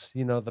pins.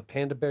 You know, the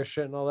panda bear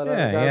shit and all that Yeah,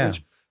 other yeah.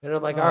 garbage. And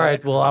I'm like, all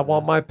right, well, I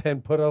want my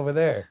pen put over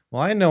there.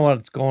 Well, I know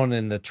what's going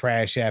in the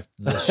trash after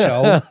the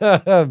show.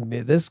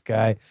 This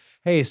guy.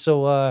 Hey,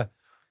 so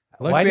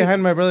Look why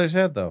behind my brother's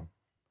head, though.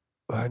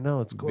 I know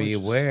it's gorgeous.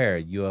 Beware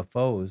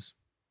UFOs.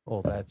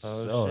 Oh, that's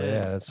Oh, shit.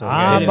 yeah. That's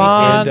I'm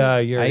and,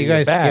 on- your, Are you your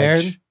guys badge.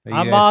 scared? Are you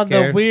I'm guys on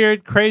scared? the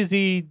weird,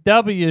 crazy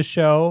W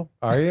show.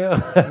 Are you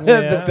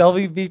Yeah. the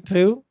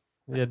WB2?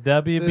 The The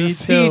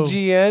WB2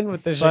 CGN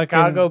with the Fucking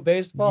Chicago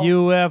baseball.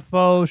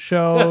 UFO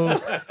show.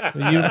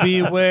 You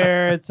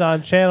beware. It's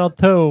on channel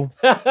 2.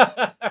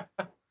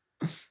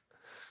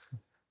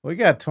 We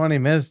got 20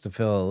 minutes to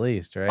fill at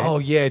least, right? Oh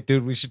yeah,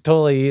 dude, we should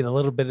totally eat a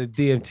little bit of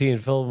DMT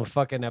and film a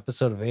fucking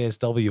episode of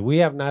ASW. We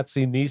have not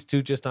seen these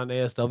two just on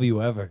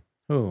ASW ever.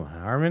 Who?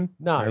 Harmon?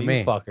 No, Or you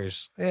me?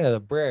 fuckers. Yeah, the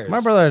Brers. My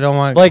brother don't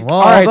want Like, well,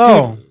 all right,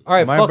 although, dude. All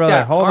right, my fuck brother.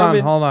 that. Hold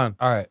Harmon- on.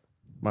 All right,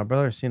 My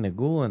brother's seen a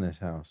ghoul in his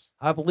house.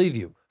 I believe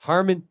you,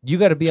 Harmon. You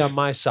got to be on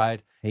my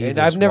side. He And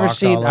just I've never walked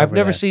seen. all I've over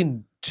never that.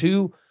 seen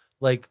two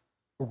like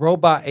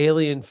robot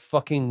alien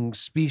fucking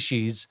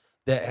species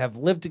that have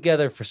lived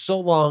together for so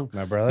long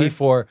My brother.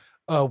 before,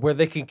 where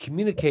they can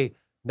communicate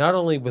not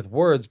only with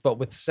words but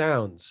with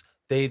sounds.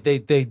 They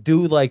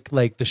do like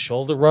the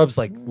shoulder rubs,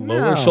 like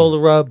lower No. shoulder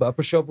rub,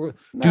 upper shoulder.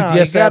 Dude, No,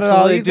 yes, you got it all-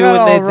 absolutely you do. got it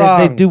And all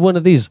they wrong. do one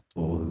of these.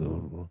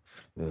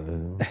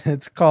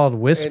 It's called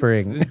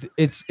whispering. And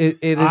it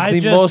is I the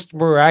just- most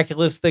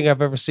miraculous thing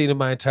I've ever seen in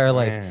my entire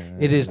life.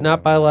 It is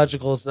not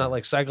biological. It's not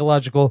like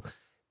psychological.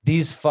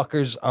 These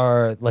fuckers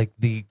are like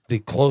the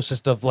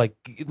closest of like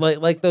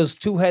those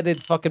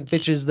two-headed fucking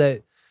bitches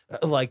that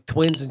like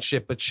twins and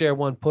shit, but share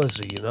one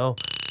pussy. You know,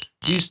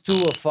 these two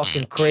are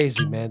fucking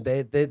crazy, man.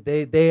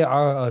 They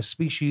are a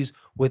species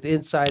with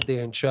inside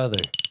their each other.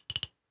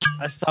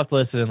 I stopped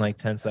listening in like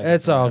 10 seconds.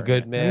 It's all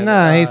good, man.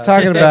 Nah, he's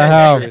talking that's about the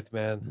how- truth,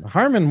 man.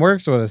 Harmon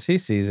works with us. He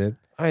sees it.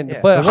 I know,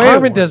 Yeah. but The way it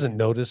Harmon works- doesn't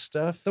notice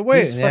stuff. The way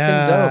he's fucking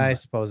yeah, dumb. I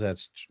suppose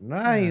that's true.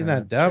 Nah, he's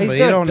not that's dumb, He's but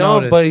not he don't dumb,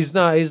 notice. but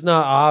he's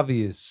not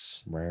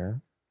obvious.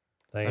 Rare.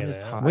 I'm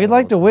just high We'd all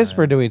like the to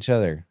whisper time. to each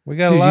other. We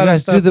got Dude, a you lot of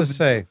guys do stuff the- to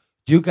say.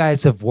 You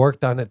guys have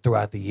worked on it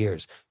throughout the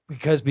years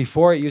because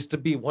before it used to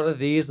be one of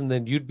these, and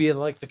then you'd be in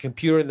like the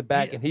computer in the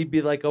back, and he'd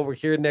be like over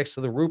here next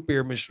to the root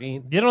beer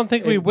machine. You don't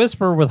think we And-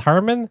 whisper with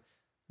Harmon?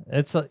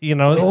 It's you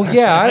know. Oh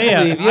yeah, I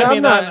believe you. I I'm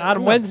mean, not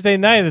on Wednesday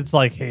night, it's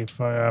like, hey,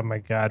 oh my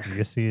god, do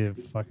you see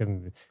it?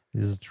 Fucking,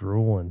 he's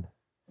drooling.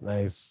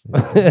 Nice.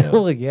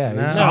 Well, yeah.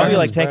 No, he's No, I'll be just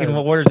like friend. taking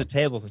orders at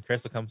tables, and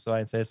Chris will come by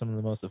and say some of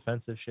the most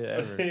offensive shit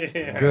ever.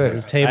 The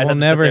Good. table have to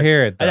never sit there-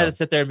 hear it. I had Though. to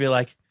sit there and be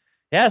like,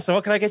 "Yeah, so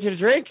what can I get you to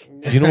drink?"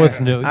 You know what's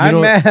new? You I'm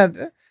know,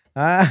 mad.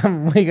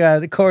 We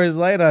got Coors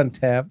Light on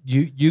tap.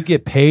 you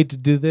get paid to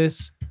do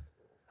this.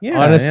 Yeah,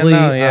 Honestly,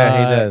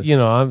 yeah, he does. You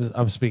know,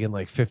 I'm speaking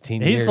like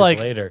 15 He's years like-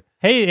 later.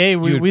 Hey, You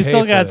we, would we pay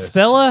still for got this.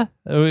 Stella.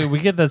 We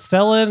get the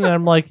Stella in, and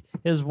I'm like,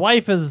 his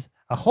wife is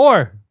a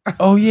whore.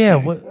 Oh yeah.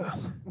 What?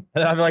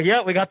 And I'm like,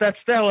 "Yeah, we got that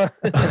Stella."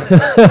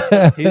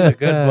 He's a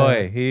good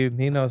boy. He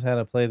knows how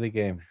to play the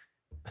game.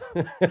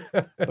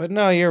 But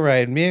no, you're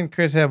right. Me and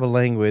Chris have a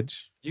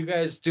language. You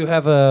guys do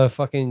have a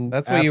fucking.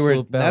 That's what you were.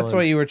 absolute That's what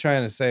balance. you were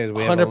trying to say. Is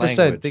we have a 100%.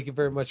 language. Thank you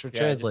very much for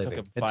Yeah, it just took translating.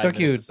 him It 5 took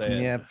you minutes to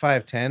say it.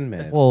 5-10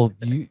 minutes. Well,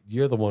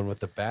 you're the one with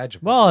the badge.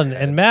 Well,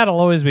 and Matt will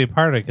always be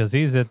part of it because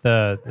he's at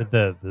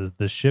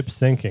the ship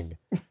sinking.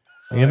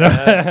 You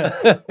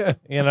know,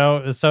 you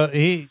know. So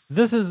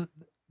this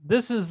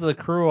is the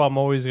crew I'm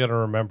always gonna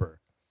remember.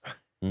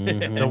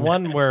 Mhm. The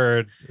one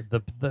where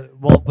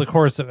well, of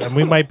course, and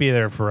we might be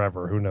there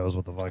forever. Who knows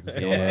what the fuck is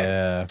going on?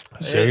 yeah.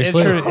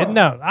 Seriously?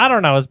 No, I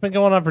don't know. It's been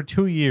going on for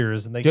 2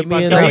 years, and they Get keep me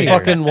on in telling that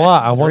me- fucking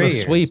what? I want 3 to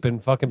years. sweep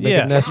and fucking make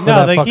Yeah, a nest for no,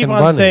 that they fucking keep on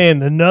bunny.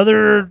 saying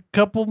another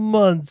couple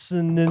months,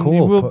 and then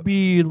Cool, we will put-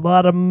 be a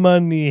lot of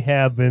money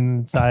having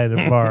inside of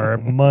our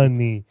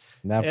money.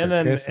 Not for And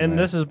then Chris and I.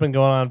 this has been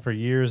going on for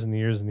years and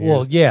years and years.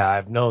 Well, yeah,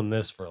 I've known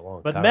this for a long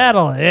But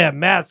time.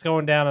 Matt's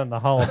going down in the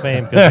Hall of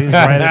Fame because he's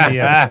right at the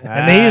end,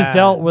 and he's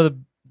dealt with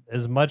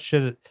as much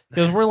shit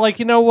because we're like,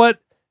 you know what?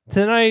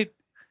 Tonight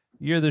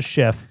you're the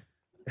chef.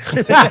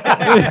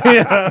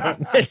 Yeah.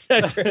 It's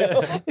so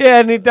true. Yeah,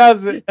 and he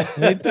does it.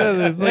 He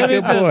does. It's like And a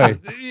he boy.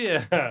 does-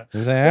 Yeah.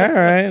 He's like, all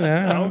right,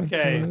 no,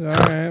 Okay. all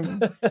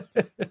right.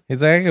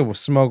 He's like, I could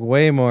smoke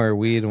way more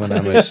weed when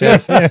I'm a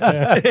chef. I'm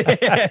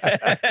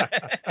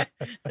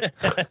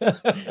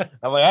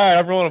like, all right,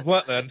 I'm rolling a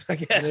blunt then. I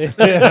guess.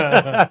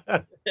 Yeah.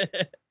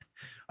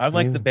 I'm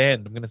like the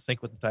band. I'm gonna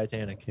sink with the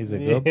Titanic. He's a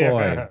good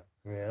boy.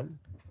 Yeah.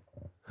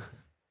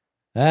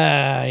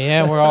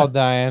 Yeah, we're all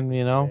dying,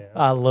 you know.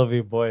 I love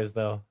you boys,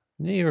 though.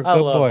 You're a I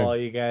good love boy. all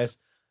you guys.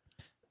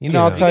 You know,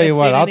 I'll know. tell You you guys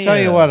what. seen I'll any, tell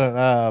you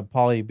what,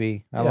 Paulie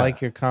B. I Yeah.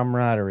 like your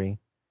camaraderie.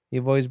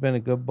 You've always been a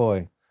good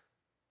boy.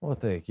 Well,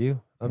 thank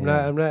you. I'm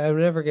Yeah. not. I'm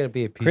never gonna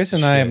be a piece. Chris of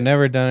and I have shit.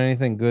 never done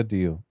anything good to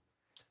you.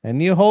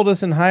 and you hold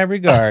us in high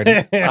regard.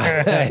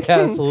 I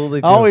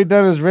absolutely do. All we've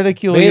done is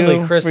ridicule Mainly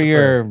you for Christopher.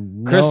 your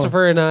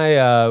Christopher and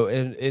I,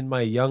 in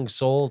my young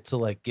soul, to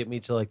like get me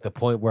to like the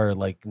point where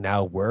like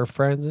now we're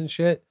friends and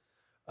shit.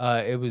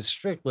 It was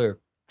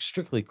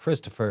strictly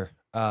Christopher.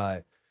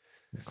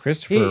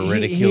 Christopher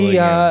ridiculing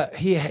you.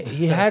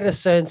 He had a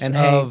sense And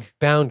of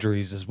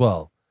boundaries as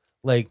well.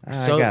 Like I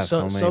some got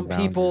so some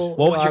many people.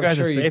 What was your I'm guys'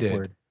 sure you safe did.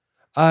 word?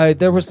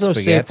 There was no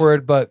safe Spaghetti.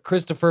 word, but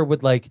Christopher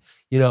would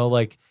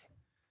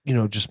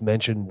just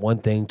mention one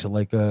thing to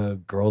like a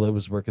girl that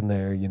was working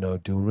there,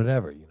 doing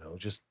whatever,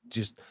 just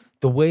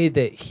the way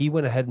that he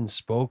went ahead and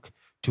spoke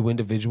to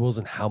individuals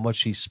and how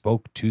much he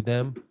spoke to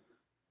them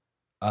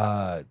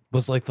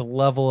was like the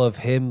level of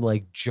him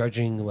like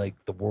judging like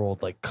the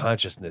world, like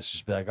consciousness,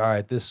 just be like, all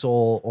right, this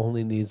soul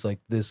only needs like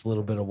this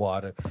little bit of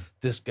water.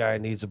 This guy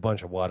needs a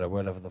bunch of water,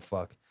 whatever the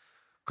fuck.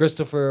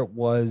 Christopher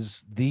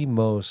was the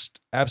most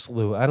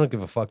absolute. I don't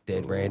give a fuck,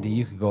 Dead Randy.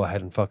 You could go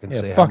ahead and fucking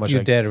say how fuck much you,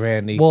 I, Dead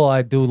Randy. Well,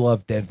 I do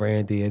love Dead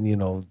Randy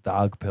and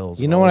dog pills.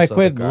 you and know all when I this other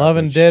quit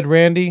loving garbage. Dead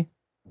Randy?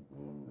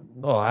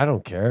 Oh, I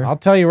don't care. I'll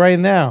tell you right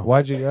now.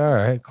 Why'd you? All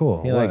right,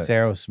 cool. He What? likes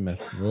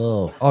Aerosmith.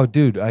 Ugh. Oh,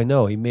 dude, I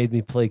know. He made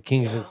me play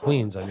Kings and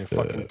Queens on your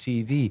fucking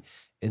TV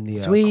in the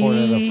corner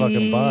of the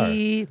fucking bar.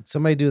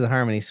 Somebody do the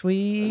harmony.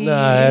 Sweet.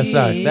 No,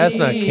 that's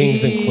not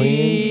Kings and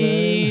Queens, man.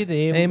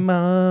 Hey,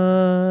 my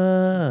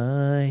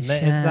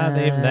It's not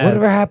even that.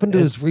 Whatever happened to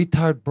his It's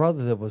retard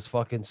brother that was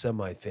fucking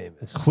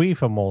semi-famous?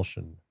 queef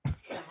emulsion.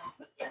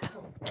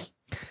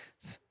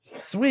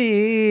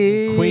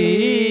 Sweet.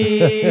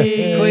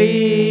 Queef.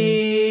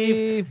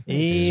 Sweet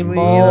Emulsion.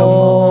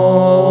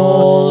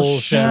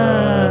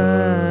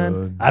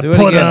 emotion. I Do it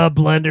put again. a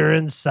blender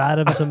inside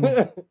of some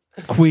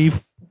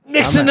queef.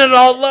 Mixing it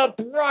all up,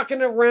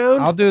 rocking around.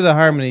 I'll do the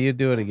harmony. You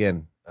do it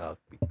again. Oh,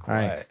 be All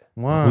right. quiet.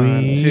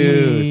 1,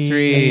 2,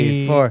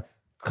 3, 4.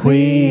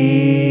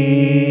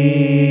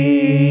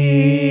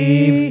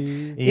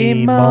 Queef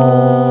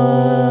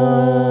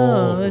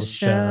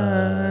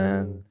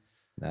Emotion.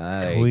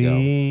 There you go.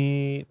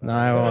 Queef. No,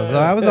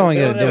 I was only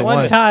gonna do One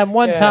one. time.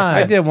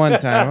 I did one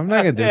time. I'm not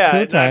gonna do Yeah, two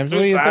not times. two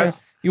What do you times.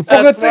 think? You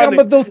That's fucking think I'm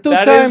funny. gonna do two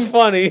That times? is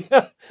funny.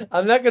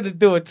 I'm not gonna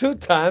do it 2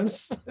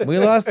 times. We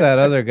lost that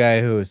other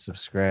guy who was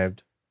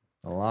subscribed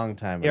a long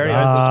time He ago.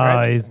 already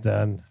unsubscribed? Oh, he's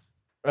done.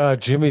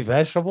 Jimmy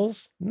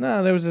Vegetables.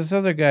 No, there was this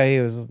other guy. He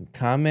was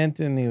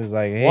commenting. He was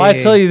like, "Hey, Well, I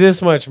tell you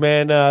this much,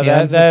 man. He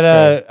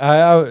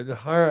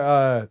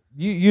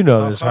You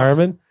know this,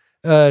 Harmon.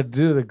 Due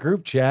to the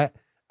group chat,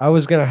 I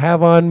was gonna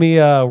have on me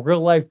a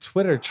real life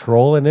Twitter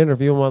troll and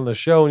interview him on the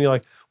show, and you're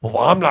like, "Well,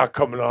 I'm not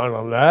coming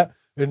on that,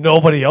 and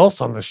nobody else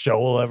on the show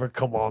will ever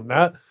come on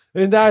that."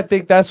 And I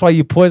think that's why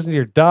you poisoned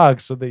your dog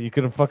so that you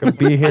could fucking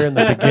be here in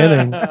the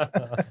beginning.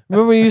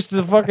 Remember we used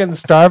to fucking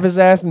starve his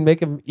ass and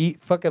make him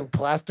eat fucking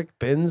plastic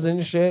bins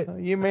and shit?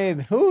 You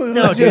made who?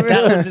 No, let you- dude,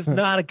 that was just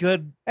not a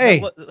good.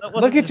 Hey, that wasn't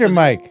Look at just your a-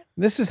 mic.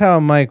 This is how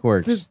a mic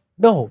works. This-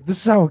 No, this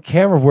is how a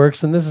camera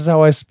works, and this is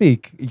how I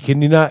speak.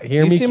 Can you not hear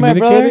Do you me see my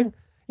communicating? brother?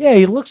 Yeah,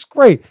 he looks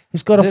great.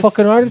 He's got a This-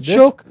 fucking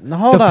artichoke. No,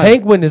 hold The on.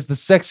 penguin is the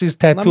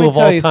sexiest Let tattoo me of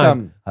tell all you time.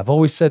 something. I've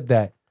always said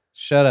that.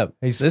 Shut up.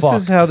 He's This is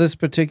fucked. how this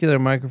particular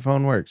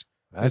microphone works.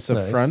 That's it's a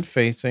nice. front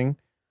facing,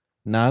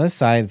 not a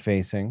side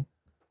facing.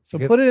 So You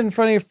get- put it in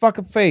front of your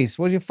fucking face.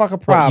 What's your fucking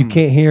What, problem? you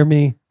can't hear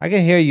me? I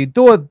can hear you.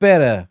 Do it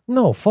better.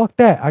 No, fuck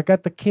that. I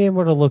got the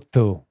camera to look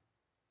to.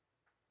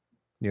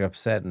 You're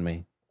upsetting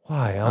me.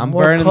 Why? I'm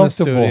more burning the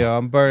comfortable. studio.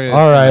 I'm burning. it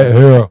All right, tonight.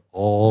 here.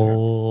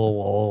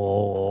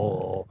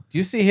 Oh, Do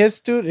you see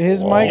his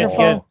his Oh.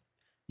 microphone?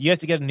 You have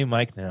to get a new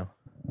mic now.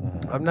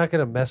 I'm not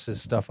gonna mess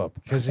his stuff up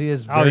because he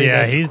is Oh very yeah,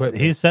 nice he's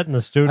equipment. setting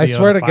the studio. I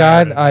swear on to fire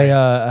God, tonight.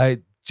 I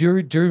do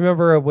you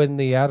remember when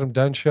the Adam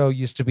Dunn show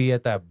used to be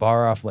at that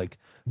bar off like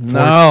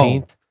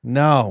 14th?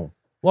 No.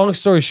 Long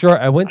story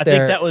short, I went I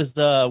there. think that was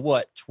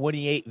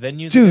 28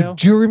 venues Dude, ago?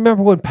 do you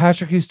remember when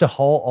Patrick used to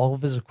haul all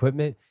of his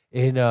equipment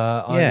in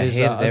on Yeah, his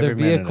hated other every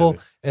minute of vehicle, it.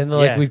 and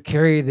like Yeah. we'd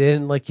carry it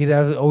in, like he'd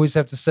always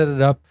have to set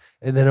it up,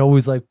 and then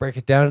always like break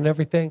it down and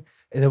everything.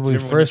 And then Do when you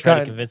we remember when you first tried to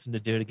got convince him to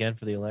do it again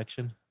for the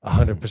election?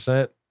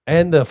 100%,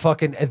 and the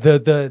fucking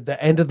the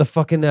end of the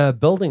fucking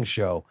building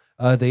show,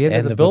 the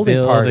end of the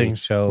building party.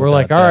 show. We're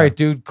like, all right,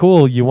 dude,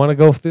 cool. You want to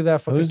go through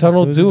that fucking Who's-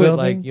 tunnel? who's Do it.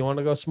 building? Like, you want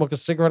to go smoke a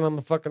cigarette on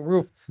the fucking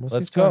roof? What's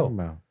let's he talking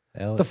go. about?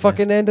 The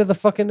fucking end of the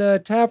fucking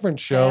tavern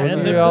show. End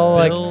And of we're the all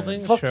like,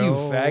 building fuck you,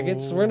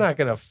 faggots. show. We're not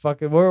going to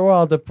fucking, we're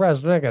all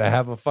depressed. We're not going to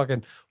have a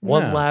fucking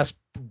one No. last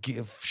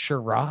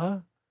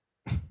Shiraz.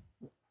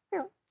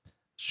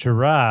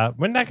 Shiraz.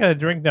 We're not gonna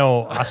drink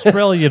no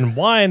Australian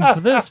wine for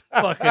this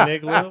fucking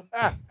igloo.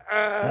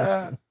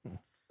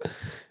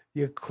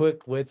 You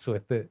quick wits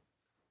with it.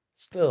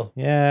 Still.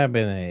 Yeah, I've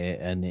been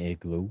an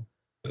igloo.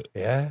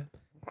 Yeah.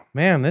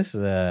 Man, this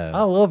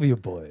I love you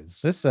boys.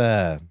 this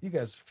You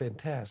guys are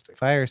fantastic.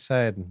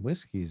 fireside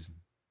whiskeys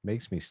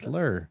makes me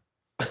slur.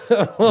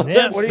 Well, Yeah,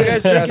 that's What are you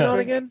guys drinking on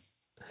fantastic. again?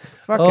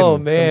 Fucking Oh,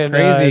 some man,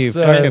 crazy it's,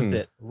 fucking. Missed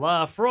it.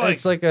 La Freud.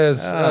 It's like a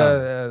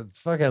Oh.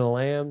 fucking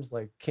lamb's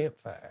like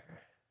campfire.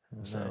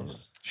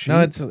 Nice.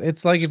 No,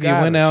 it's like if you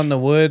went out in the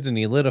woods and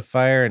you lit a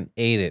fire and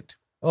ate it.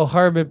 Oh,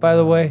 Harmon, by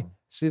the way,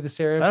 see this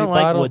here empty I don't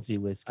like bottle? woodsy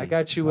whiskey. I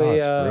got you Oh,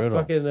 it's a brutal.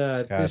 fucking.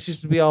 Scotch. This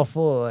used to be all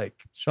full of like.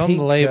 Show 'em the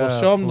pink, label.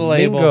 Show 'em the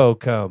label. flamingo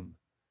cum.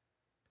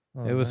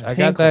 It was. I pink.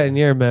 got that in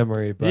your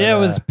memory, but Yeah, it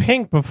was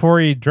pink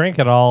before you drank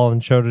it all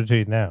and showed it to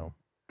you now.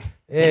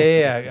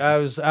 yeah. I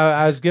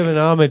was giving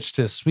homage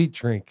to Sweet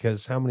Drink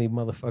because how many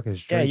motherfuckers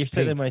drink? Yeah, you're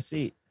sitting in pink? my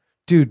seat.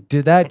 Dude,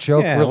 did that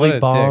joke Yeah, what a really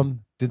dick.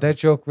 bomb? Did that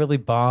joke really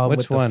bomb? Which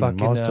with the one? Fucking,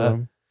 Most of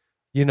them.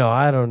 You know,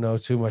 I don't know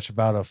too much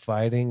about a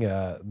fighting.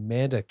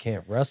 Amanda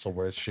can't wrestle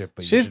with shit,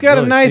 but you She's should got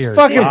a really nice see her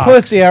fucking box.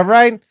 pussy, all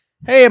right?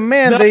 Hey,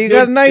 Amanda, No, you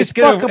got a dude, nice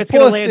fucking it's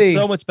gonna land pussy.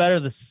 so much better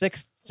the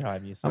 6th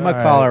time you said I'm it.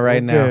 gonna call her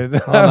right we're now.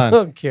 good. Hold I on.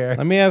 don't care.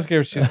 Let me ask her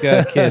if she's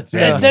got kids.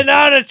 Yeah. It's an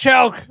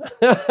artichoke.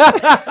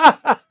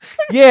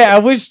 Yeah, I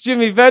wish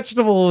Jimmy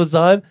Vegetable was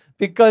on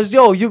because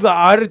you got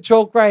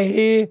artichoke right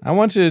here. I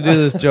want you to do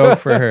this joke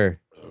for her.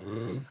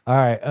 All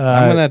right,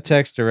 I'm gonna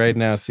text her right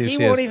now. See if He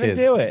she has won't even kids.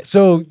 do it.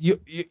 So you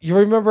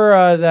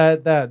remember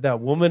that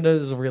woman that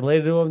is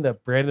related to him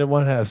that Brandon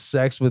wanted to have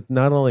sex with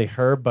not only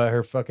her but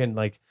her fucking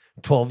like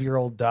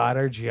 12-year-old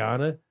daughter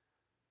Gianna.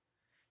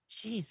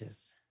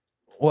 Jesus.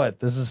 What?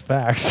 This is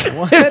facts.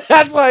 What?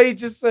 That's why he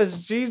just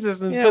says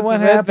Jesus and Yeah, puts what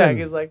his head back. happened?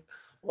 He's like,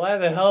 why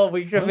the hell are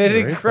we What's the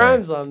committing replay?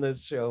 crimes on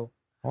this show?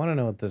 I want to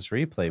know what this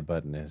replay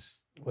button is.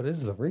 What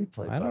is the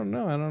replay? I don't button?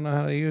 know. I don't know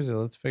how to use it.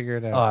 Let's figure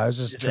it Oh, out. I was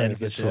just Just trying to ends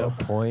the get to a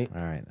show. point.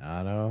 All right,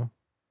 auto.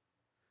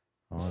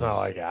 It's Oh, not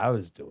like I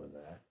was doing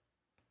that.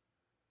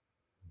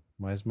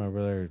 why is my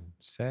brother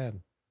sad?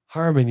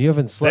 Harmon, you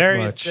haven't slept Very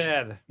much.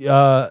 sad.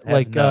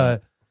 Like none.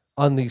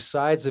 on the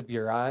sides of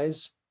your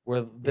eyes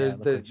where there's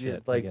look the like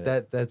shit. I like get it.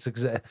 that. That's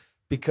exact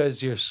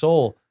because your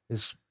soul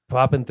is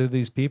popping through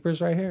these peepers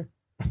right here.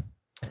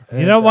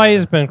 You know And, why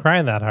he's been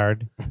crying that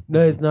hard?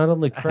 No, it's not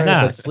only crying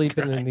Nah. but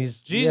sleeping in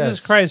these. Jesus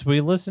yes. Christ, will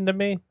you listen to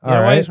me? You All know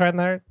why right. he's crying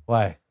that hard?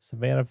 Why?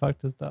 Savannah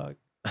fucked his dog.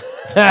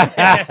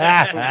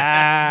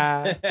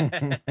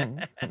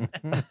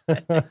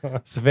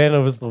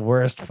 Savannah was the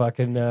worst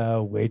fucking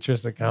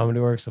waitress at Comedy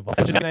Works of all.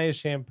 Such a nice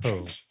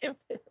shampoo.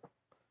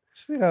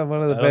 She's got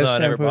one of the I don't best know. I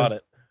never bought shampoos.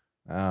 it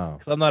Oh,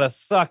 because I'm not a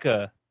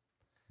sucker.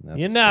 that's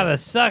You're not true. a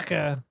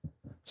sucker.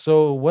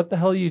 So what the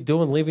hell are you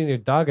doing leaving your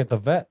dog at the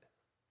vet?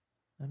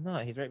 I'm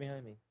not. He's right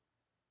behind me.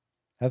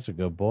 That's a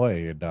good boy,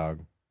 your dog.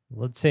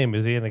 Let's see him.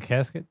 Is he in a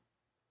casket?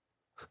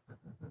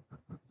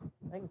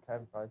 I can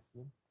kind of probably see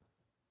him.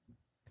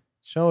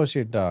 Show us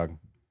your dog.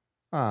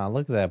 Ah,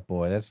 look at that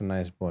boy. That's a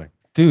nice boy.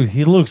 Dude,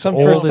 he looks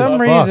old For as some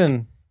fuck.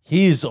 reason,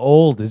 He's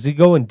old. Is he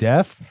going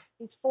deaf?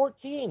 He's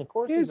 14. Of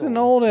course, he's an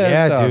old ass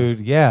Yeah, dog.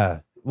 dude. Yeah.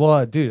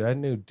 Well, dude, I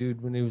knew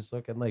dude when he was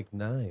looking like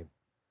 9.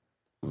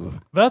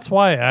 That's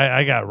why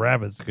I got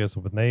rabbits because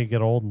when they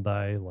get old and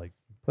die, like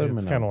Put him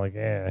it's in kind a, of like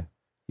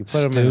you put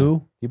him in.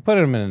 Stew? You put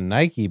him in a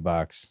Nike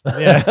box.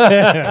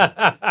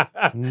 yeah.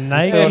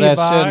 Nike Throw that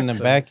box shit in the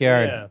and-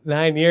 backyard. yeah.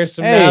 9 years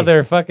from Hey, now,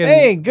 they're fucking.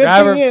 Hey, good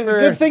Robert thing you, for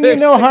good thing you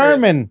fix know stickers.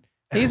 Harmon.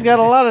 He's got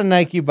a lot of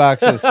Nike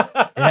boxes.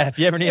 Yeah, if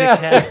you ever need Yeah. a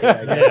casket,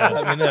 I guess,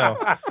 let me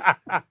know.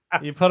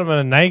 You put them in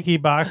a Nike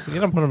box. You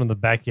don't put them in the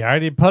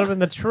backyard. You put them in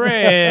the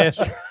trash.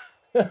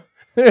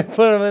 They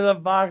put him in the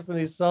box and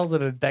he sells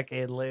it a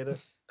decade later.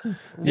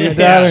 Your Yeah.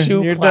 daughter,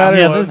 Shoe your flap. daughter,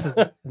 Yeah, was-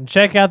 listen. And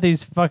check out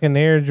these fucking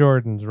Air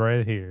Jordans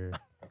right here.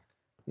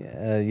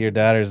 your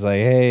daughter's like,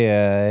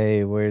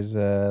 hey, where's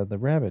the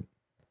rabbit?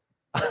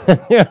 You're And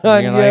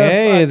you're like,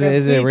 hey, is fucking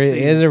it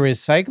feetsies.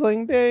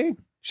 recycling day?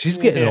 She's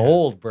getting Yeah.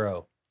 old,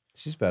 bro.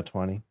 She's about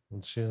 20.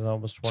 And she's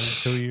almost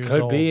 22 years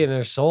Could old. be in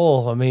her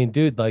soul. I mean,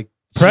 dude, like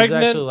she's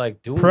Pregnant- actually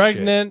like doing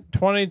Pregnant,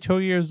 22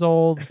 years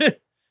old.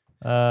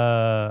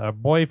 A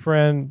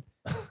boyfriend.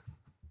 shit.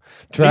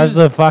 Drives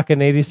a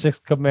fucking 86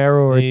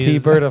 Camaro or a He's-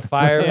 T-Bird, a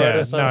Firebird Yeah,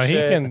 or some no,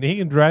 shit. he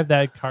can drive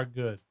that car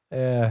good.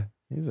 Yeah.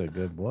 He's a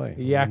good boy.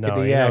 Yakety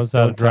No, he yak, knows how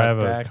to don't talk drive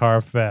a back. car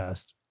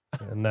fast,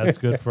 and that's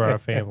good for our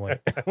family.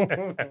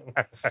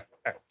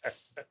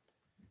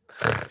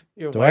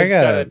 Your Do I wife's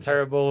got gotta- a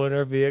turbo in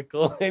her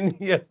vehicle and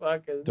you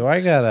fucking Do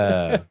I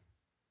gotta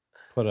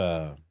put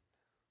a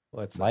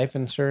what's that? life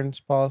insurance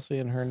policy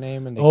in her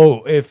name and the,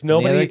 Oh, if and the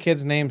other nobody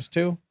kids' names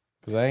too?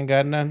 Because I ain't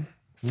got none.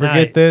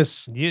 forget Nah,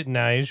 this. You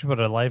should put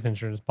a life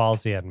insurance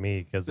policy on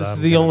me because This is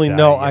the only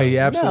note I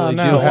absolutely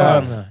No, do no,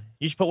 have.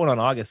 You should put one on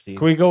Augustine.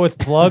 Can we go with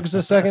plugs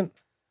a second?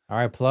 All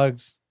right,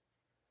 plugs.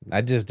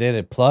 I just did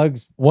it.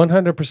 Plugs.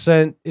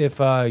 100% if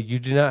you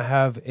do not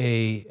have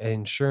a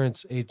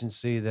insurance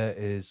agency that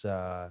is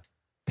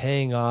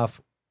paying off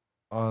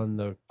on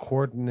the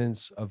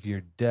coordinates of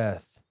your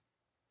death,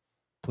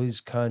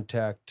 please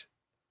contact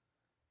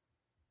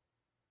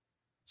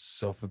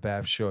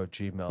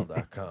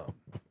sofababshow@gmail.com.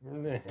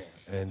 And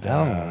I don't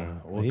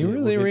know. we'll Are you get-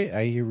 really we'll get-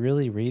 are you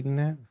really reading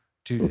that?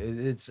 dude,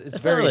 it's That's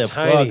not very really a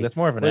tiny. plug. That's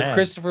more of an When ad.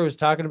 Christopher was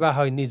talking about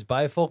how he needs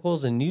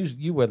bifocals and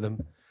you wear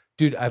them.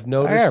 Dude, I've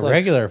noticed I got like,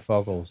 regular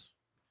focals.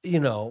 You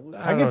know,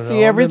 I can don't see know,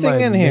 I'm everything my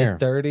in here.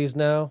 mid-30s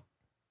now.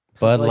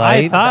 Bud Like,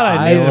 Light. I thought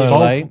I the knew eye Miller both.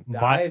 Lite.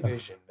 The eye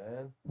vision, man.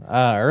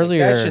 man.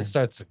 Earlier, That shit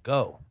starts to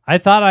go. I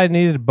thought I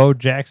needed Bo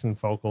Jackson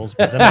focals,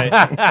 but then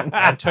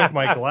I took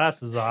my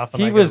glasses off.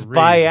 And He I was could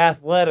read.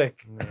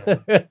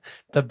 biathletic.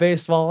 The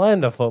baseball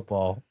and the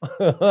football.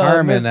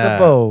 Harmon, Mr.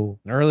 Bo.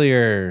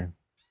 earlier,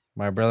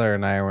 my brother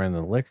and I were in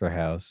the liquor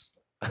house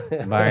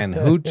buying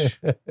hooch.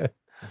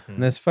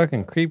 And this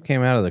fucking creep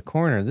came out of the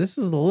corner. This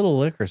is the little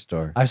liquor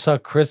store. I saw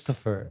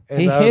Christopher.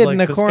 And He I was hid like, in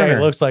the this corner. guy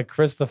looks like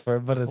Christopher,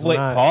 but it's Wait,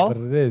 not. Paul? But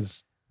it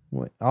is.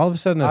 All of a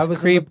sudden, I this was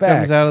in the creep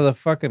comes back. out of the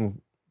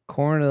fucking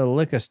corner of the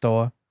liquor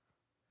store.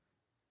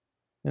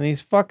 And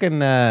he's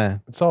fucking,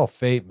 It's all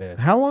fate, man.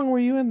 how long were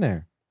you in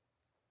there?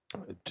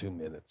 2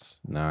 minutes.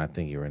 No, I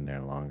think you were in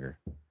there longer.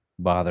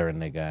 Bothering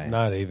the guy.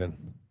 Not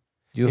even.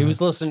 you He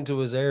was listening to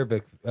his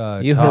Arabic.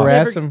 you talk.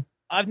 harassed him?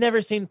 I've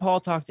never seen Paul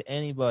talk to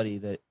anybody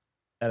that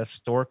at a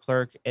store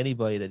clerk,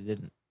 anybody that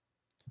didn't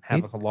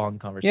have a long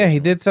conversation. Yeah, he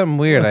did something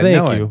weird. Well, I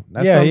know thank it. you.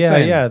 That's yeah, what I'm yeah,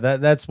 saying. yeah.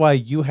 That's why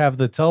you have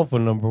the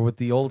telephone number with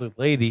the older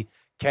lady,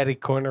 catty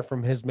corner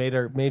from his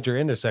major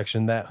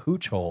intersection, that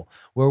hooch hole.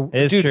 Where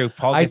It is dude, true.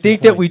 Paul I gets me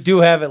think that we points. do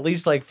have at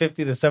least like $50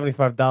 to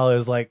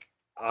 $75 like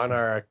on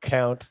our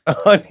account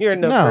on your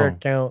number No.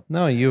 account.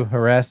 No, you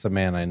harassed the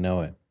man. I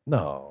know it.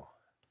 No,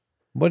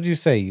 What'd you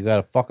say? You got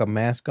a fucking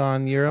mask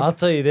on, Europe? I'll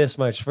tell you this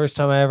much: first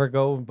time I ever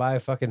go and buy a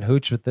fucking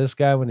hooch with this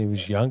guy when he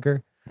was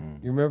younger.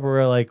 Mm. You remember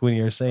where like when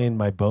you were saying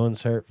my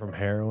bones hurt from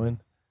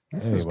heroin?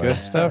 This is Anyway.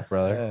 good stuff,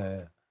 brother.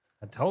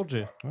 Yeah. I told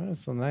you. Oh,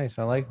 that's so nice.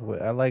 I like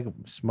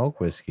smoke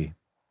whiskey.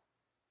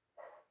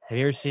 Have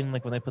you ever seen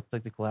like when they put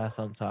like the glass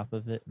on top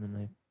of it and then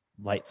they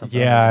light something?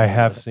 Yeah, on I it?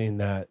 have seen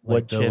that. wood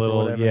Like the chip or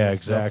little, whatever, yeah, and the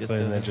smoke just exactly,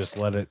 and goes then in. just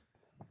let it.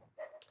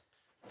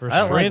 For I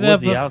don't like straight up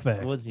woodsy,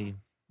 effect. woodsy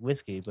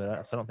whiskey,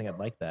 but so I don't think I'd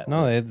like that.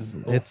 No,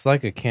 it's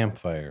like a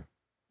campfire.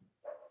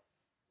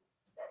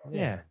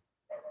 yeah.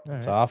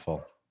 It's All right.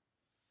 awful.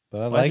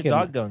 But I Why's like your it.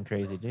 dog going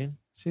crazy, dude?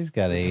 She's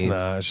got It's AIDS.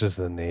 not. It's just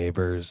the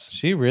neighbors.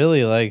 She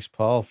really likes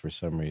Paul for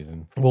some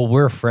reason. Well,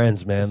 we're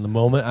friends, man. The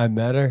moment I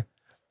met her,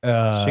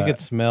 She could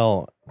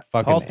smell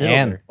Paul fucking diddled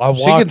ant. her. I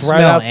She walked could right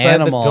smell outside the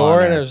animal door,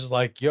 on and I her. was just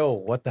like, "Yo,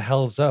 what the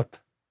hell's up?"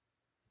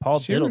 Paul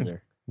She diddled re-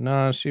 her.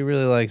 No, she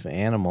really likes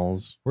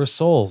animals. We're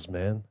souls,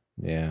 man.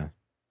 Yeah.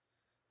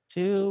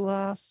 Two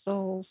lost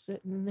souls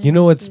sitting. You in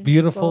know a what's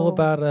beautiful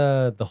fishbowl.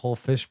 about the whole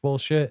fishbowl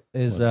shit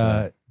is What's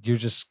that? you're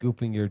just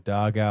scooping your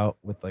dog out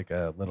with like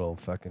a little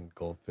fucking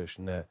goldfish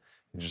net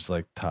and just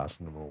like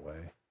tossing them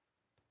away.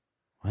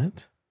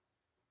 What?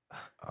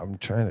 I'm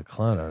trying to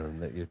clown on him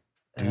that your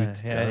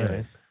dude's yeah, dying.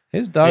 anyways.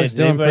 His dog's Did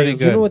doing anybody- pretty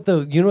good.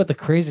 You know what the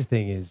crazy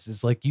thing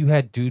is like you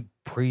had dude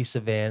pre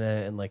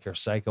Savannah and like your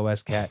psycho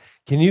ass cat.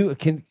 Can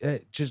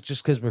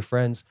just because we're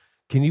friends,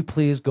 can you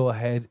please go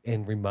ahead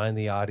and remind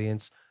the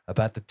audience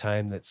about the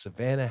time that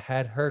Savannah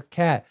had her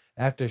cat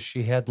after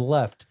she had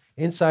left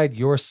inside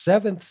your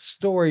 7th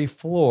story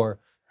floor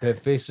that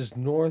faces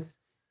north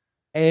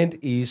and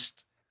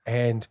east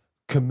and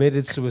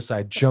committed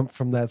suicide, jumped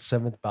from that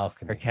 7th Her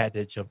balcony. cat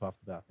did jump off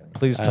the balcony.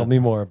 Please tell me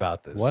more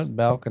about this. What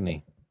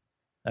balcony?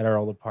 At our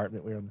old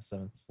apartment, we were on the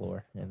 7th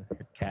floor, and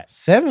her cat.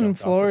 7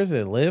 jumped off floors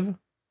that live?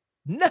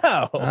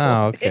 No.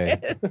 Oh,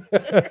 okay.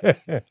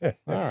 man.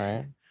 All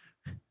right.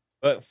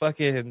 But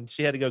fucking,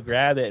 she had to go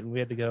grab it, and we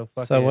had to go.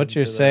 Fucking So what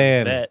you're to the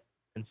saying- vet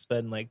and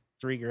spend like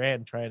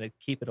 $3,000 trying to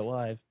keep it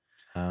alive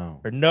Oh.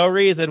 for no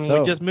reason. So-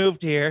 We just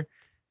moved here.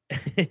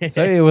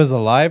 So it was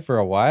alive for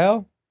a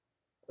while?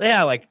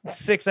 Yeah, like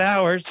 6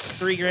 hours,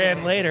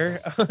 $3,000 later.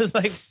 I was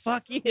like,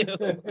 "Fuck you."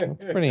 That's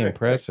pretty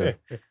impressive.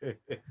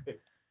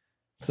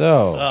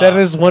 So, That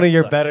is one of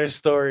your sucks. better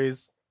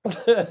stories.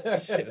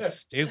 Shit is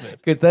stupid.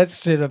 Because that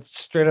shit have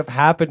straight up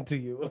happened to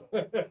you.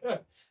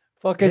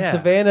 Fucking Yeah.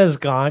 Savannah's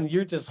gone.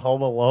 You're just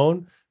home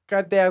alone.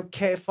 Goddamn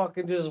cat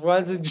fucking just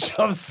runs and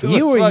jumps to You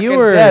its were- you fucking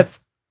were- death.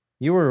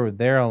 you were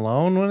there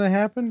alone when it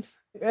happened?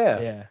 Yeah.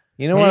 Yeah.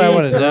 You know what I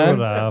would have done?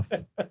 Rudolph.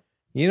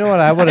 You know what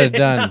I would have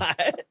done?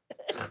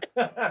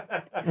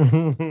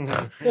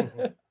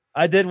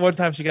 I did one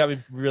time. She got me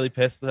really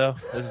pissed though.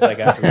 This is like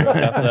after we broke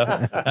up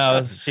though. I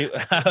was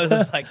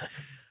just like,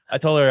 I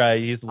told her I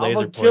used a I'm laser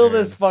gonna kill pointer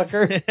this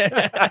fucker.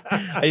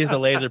 and- I used a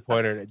laser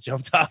pointer and it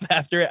jumped off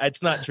after it.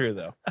 It's not true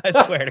though. I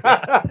swear to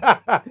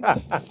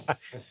God.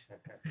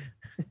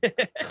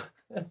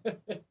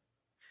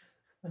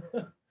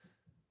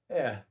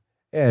 Yeah.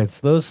 Yeah, it's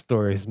those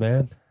stories,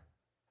 man.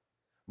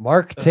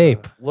 Mark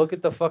tape. Look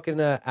at the fucking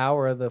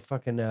hour of the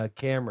fucking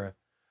camera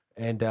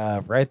and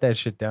write that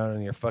shit down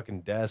on your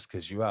fucking desk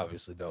because you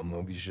obviously don't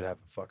move. You should have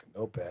a fucking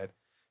notepad.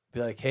 Be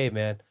like, hey,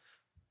 man,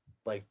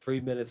 like 3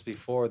 minutes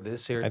before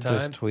this here I time.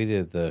 just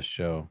tweeted the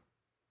show.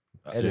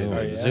 I didn't Zoom,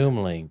 know, yeah.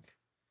 Zoom link.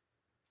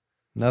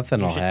 Nothing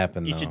You will should-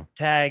 happen You though. should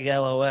tag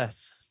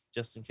LOS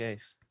just in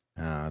case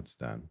No, it's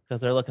done.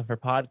 because they're looking for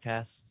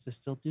podcasts to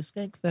still do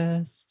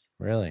Skankfest.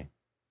 Really?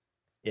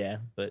 Yeah,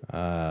 but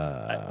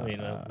I mean,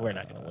 we're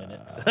not going to win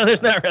it, so Uh,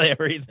 there's not really a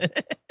reason.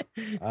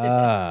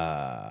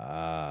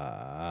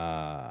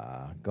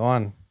 Go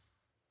on.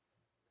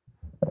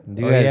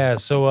 Do you Oh, guys- yeah.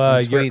 So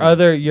I'm your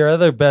tweeting.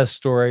 other best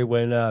story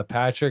when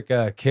Patrick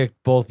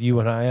kicked both you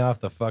and I off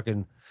the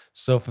fucking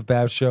Sofa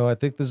Bab show. I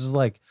think this was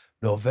like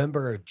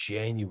November or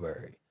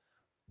January.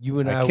 You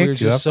and I I, we were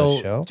kicked you just off the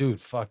so, show? dude.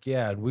 Fuck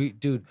yeah, and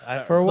dude,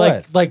 For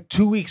what? like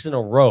 2 weeks in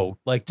a row,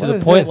 like to What the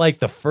is point, this? like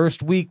the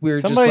first week we were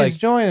Somebody's just like,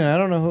 joining. I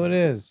don't know who it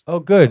is. oh,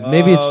 good,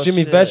 maybe it's Oh,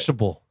 Jimmy shit.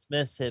 Vegetable. It's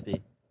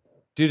Mississippi.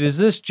 Dude, is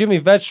this Jimmy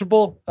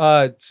Vegetable?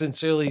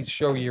 Sincerely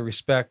show your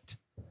respect.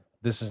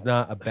 This is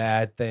not a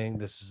bad thing.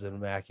 This is an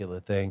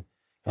immaculate thing.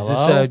 Is this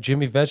Hello?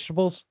 Jimmy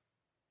Vegetables?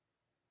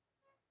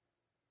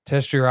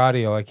 Test your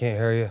audio. I can't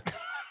hear you.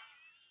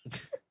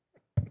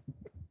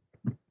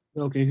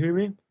 Okay, hear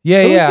me?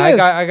 Yeah, Who's yeah,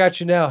 this? I got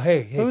you now.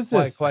 Hey, Who's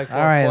quiet, this? Quiet, All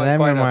right, never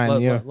quiet up.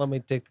 mind, you. Let me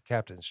take the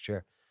captain's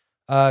chair.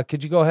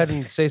 Could you go ahead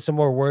and say some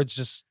more words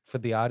just for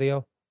the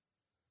audio?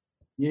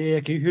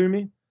 Yeah, can you hear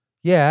me?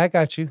 Yeah, I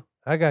got you.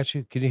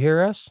 Can you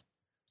hear us?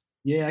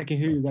 Yeah, I can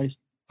hear you guys.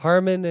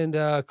 Harmon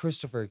and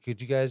Christopher,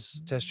 could you guys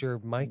test your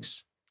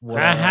mics?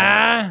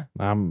 My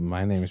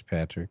name is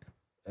Patrick.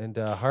 And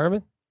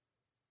Harmon,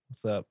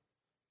 What's up?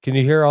 can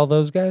you hear all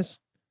those guys?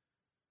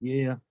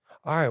 Yeah.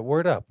 All right,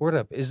 word up.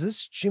 Is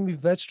this Jimmy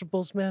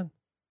Vegetables, man?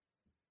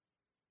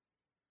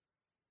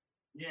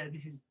 Yeah,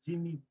 this is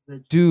Jimmy.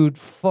 Dude,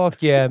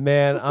 fuck yeah,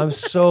 man. I'm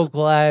so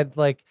glad,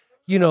 like,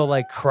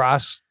 like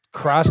cross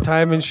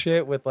time and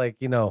shit with like,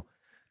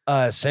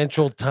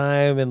 central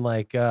time and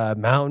like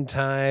mountain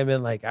time,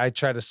 and like I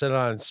try to set it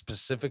on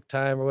specific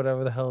time or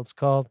whatever the hell it's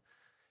called.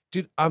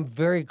 Dude, I'm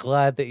very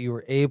glad that you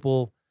were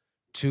able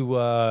to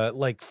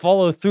like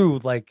follow through,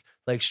 like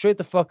straight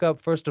the fuck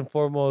up first and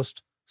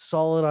foremost.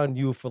 Solid on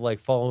you for like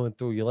following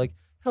through. You're like,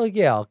 hell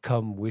yeah, I'll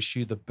come wish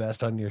you the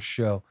best on your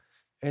show.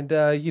 And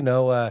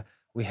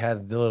we had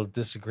a little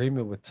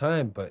disagreement with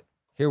time, but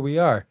here we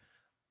are.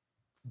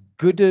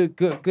 Good to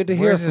hear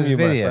Where's from this you,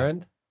 video? my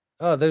friend.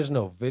 Oh, there's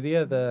no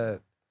video.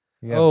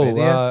 You got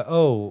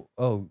video?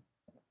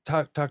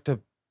 Talk to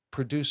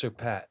producer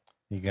Pat.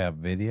 You got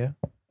video?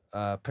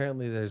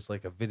 Apparently there's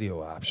like a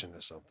video option or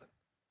something.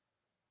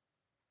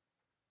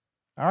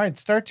 All right,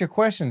 start your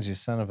questions, you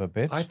son of a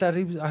bitch. I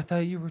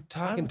thought you were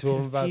talking to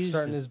him about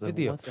starting his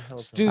video. What the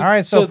hell's Dude, All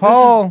right, so this is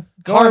Paul,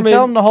 go on, Harmon-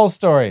 tell him the whole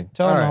story.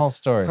 Tell him All the right. whole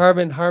story.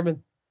 Harmon,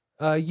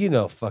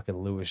 fucking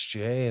Louis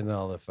J and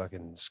all the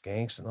fucking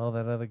skanks and all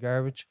that other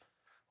garbage.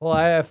 Well,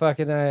 I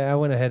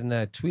went ahead and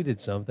I tweeted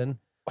something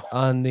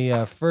on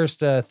the first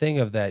thing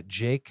of that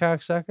Jake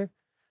cocksucker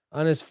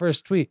on his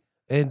first tweet.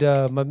 And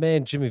my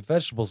man Jimmy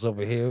Vegetables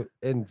over here,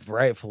 and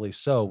rightfully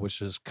so, which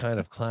was kind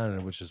of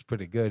clowning, which was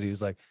pretty good. He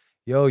was like,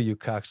 yo, you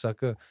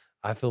cocksucker,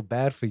 I feel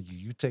bad for you.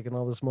 You taking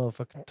all this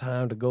motherfucking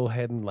time to go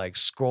ahead and like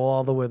scroll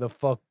all the way the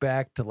fuck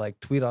back to like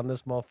tweet on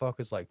this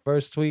motherfucker's like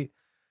first tweet.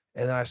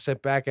 And then I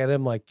sent back at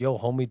him like, yo,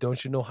 homie,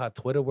 don't you know how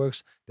Twitter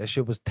works? That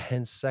shit was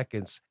 10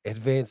 seconds,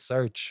 advanced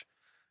search.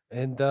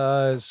 And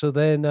so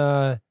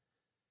then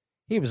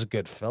he was a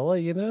good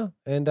fella,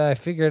 and I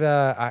figured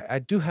I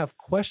do have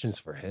questions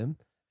for him.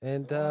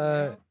 And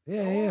yeah.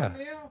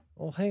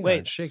 Well, hang on,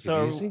 Wait, shake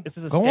so it easy. this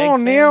is a Go Skanks on,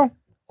 fan? Neil.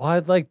 Well,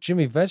 I'd like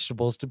Jimmy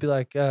Vegetables to be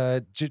like,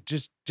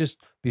 just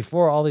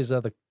before all these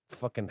other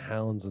fucking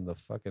hounds in the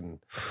fucking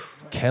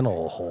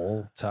kennel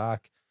hole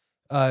talk.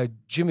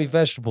 Jimmy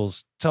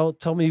Vegetables,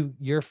 tell me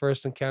your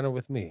first encounter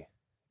with me.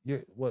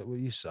 What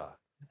you saw.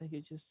 I think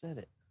you just said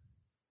it.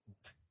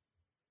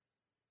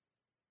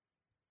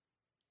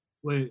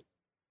 Wait.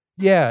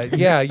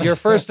 Yeah, your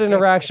first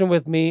interaction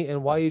with me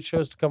and why you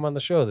chose to come on the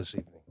show this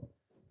evening.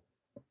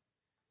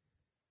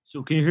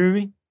 So can you hear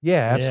me?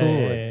 Yeah,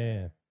 absolutely.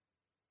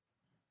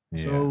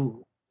 Yeah.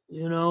 So,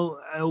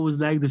 I always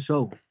like the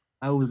show.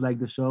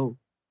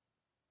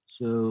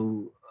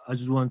 So I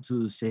just want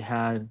to say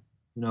hi,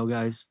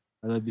 guys.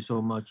 I love you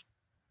so much.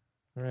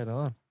 Right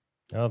on.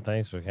 Oh,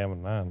 thanks for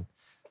coming on.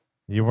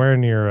 You're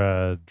wearing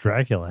your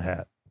Dracula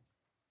hat.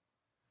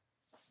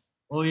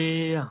 Oh,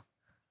 yeah.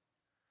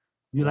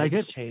 You like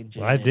it?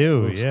 Changing. I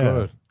do, Looks yeah.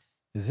 good.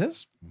 Is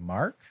this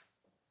Mark?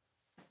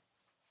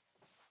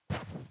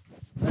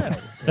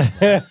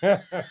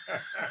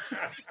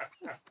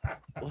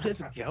 What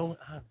is going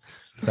on?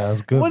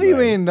 Sounds good. What do you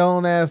man. mean?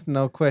 Don't ask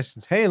no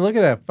questions. Hey, look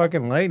at that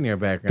fucking light in your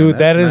background. Dude,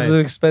 that That's is an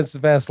nice.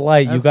 expensive ass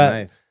light. That's you got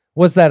nice.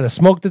 what's that? A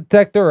smoke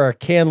detector or a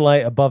can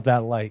light above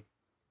that light?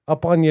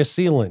 Up on your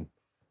ceiling.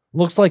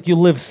 Looks like you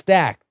live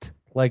stacked.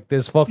 Like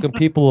there's fucking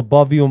people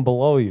above you and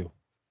below you.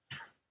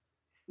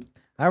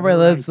 All right,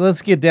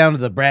 let's get down to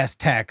the brass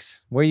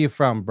tacks. Where you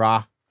from,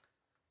 brah?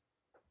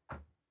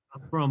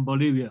 I'm from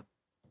Bolivia.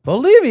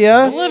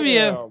 Bolivia.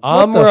 Bolivia. What the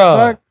Amra.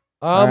 fuck?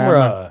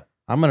 Amra.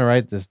 I'm gonna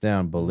write this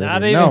down. Bolivia.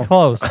 Not even no,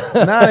 close.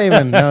 not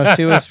even. No,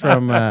 she was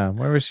from.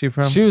 Where was she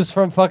from? She was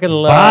from fucking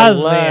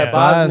Bosnia.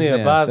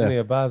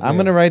 Bosnia. I'm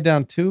gonna write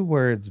down 2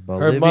 words.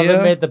 Bolivia. Her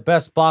mother made the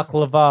best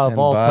baklava of and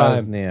all time.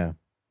 Bosnia.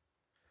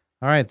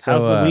 All right, so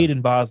How's the weed in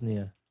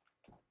Bosnia?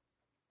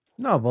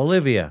 no,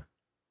 Bolivia.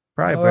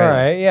 Probably All better.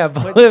 right, yeah,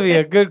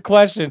 Bolivia. Good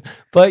question,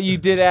 but you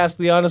did ask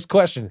the honest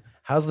question.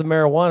 How's the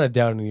marijuana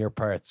down in your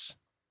parts?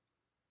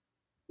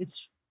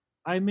 It's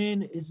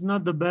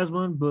not the best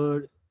one,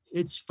 but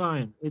it's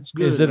fine. It's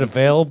good. Is it Like,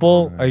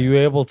 available? Are you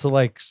able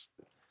to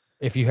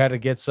if you had to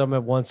get some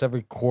at once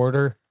every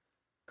quarter,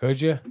 could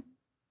you?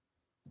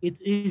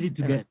 It's easy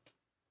to get.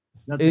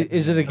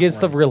 Is it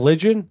against the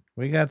religion?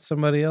 We got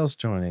somebody else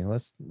joining.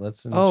 Let's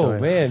enjoy. Oh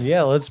man,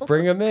 yeah, let's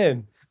bring him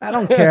in. I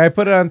don't care. I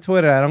put it on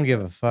Twitter. I don't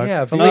give a fuck.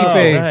 Yeah, Felipe.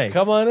 nice.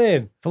 Come on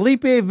in.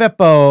 Felipe Vepo.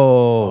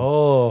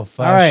 Oh,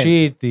 right.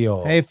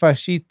 fascito. Hey,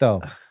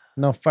 fascito.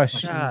 No,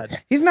 fascito.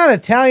 God. He's not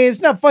Italian.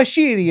 It's not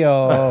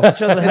fascito. It's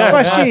Shut the hell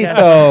up.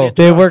 fascito.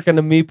 They work in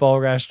a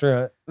meatball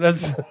restaurant.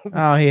 That's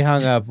Oh, he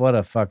hung up. What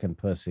a fucking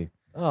pussy.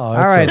 oh. All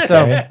right,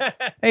 so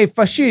hey,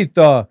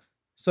 fascito.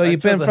 So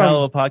you've been a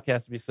hell from. of a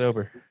podcast to be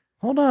sober.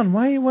 Hold on.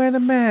 Why are you wearing a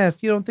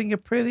mask? You don't think you're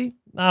pretty?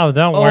 No,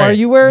 don't Oh, worry. are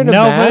you wearing a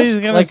Nobody's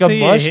mask? gonna Like a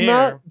see it mush here.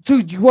 mouth?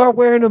 Dude, you are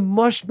wearing a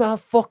mush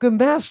mouth fucking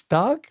mask,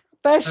 dog.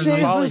 That shit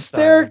is Molly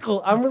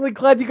hysterical. I'm really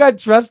glad you got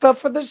dressed up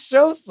for the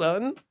show,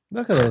 son.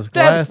 Look at those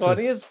That's glasses.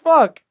 funny as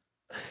fuck.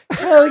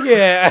 Hell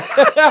yeah.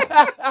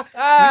 You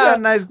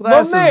got nice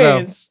glasses, My though.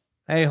 mans.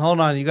 Hey, hold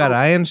on. You got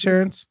eye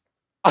insurance?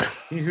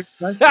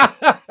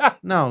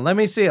 No, let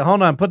me see it.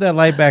 Hold on. Put that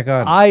light back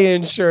on. Eye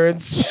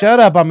insurance. Shut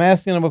up. I'm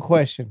asking him a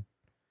question.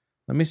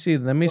 Let me see.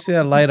 Let me see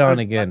that light on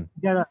again.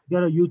 Got a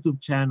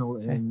YouTube channel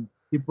and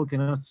people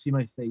cannot see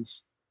my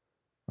face.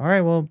 All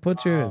right. Well,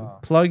 plug your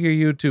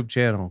YouTube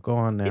channel. Go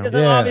on He now.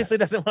 doesn't Yeah. obviously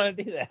doesn't want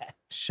to do that.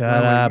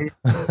 Shut up.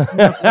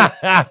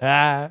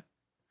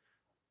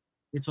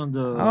 It's on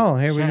the. Oh,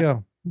 here we chat.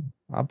 go.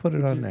 I'll put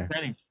it It's on in there.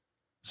 Spanish.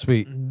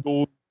 Sweet.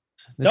 Don't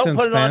It's in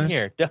put it on Spanish?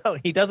 here.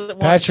 Don't, he doesn't want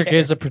Patrick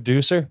is a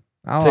producer.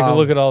 Take a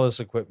look at all this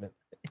equipment.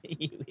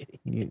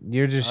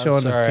 You're just I'm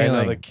showing the sorry, I know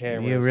ceiling. the You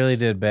cameras. really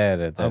did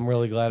bad at that. I'm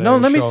really glad. No, I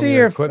let me didn't show see him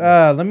your.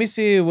 equipment. Let me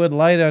see with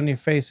light on your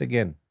face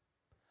again.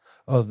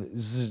 Oh,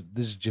 this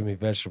is Jimmy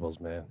Vegetables,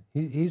 man.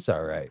 He's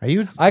all right. Are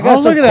you? I got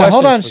oh, some look at that.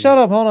 Hold on. questions for Shut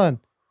you. up. Hold on.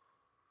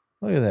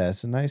 Look at that.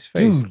 It's a nice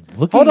face. Dude,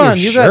 look Hold at on.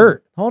 your You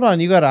shirt. got. Hold on.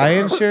 You got eye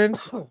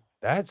insurance.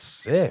 That's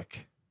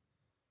sick.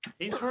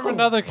 He's from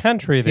another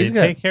country. They He's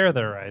got- take care of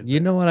their eyes. You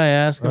know what I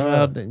ask Oh.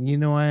 about? You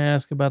know why I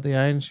ask about the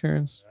eye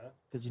insurance?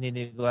 Because you need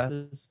new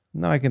glasses.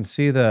 No, I can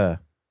see the.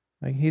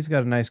 Like he's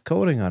got a nice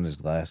coating on his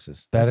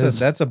glasses. That is-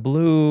 that's a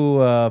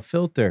blue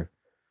filter.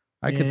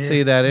 I could Yeah.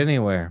 see that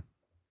anywhere.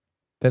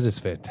 That is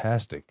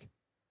fantastic.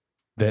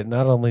 That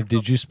not only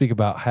did you speak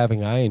about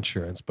having eye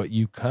insurance, but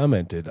you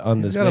commented on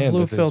He's this got a man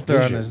blue with his filter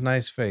on vision. his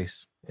nice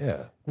face.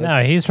 Yeah. No,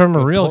 that's he's from a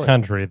good real point.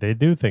 country. They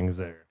do things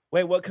there.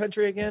 Wait, what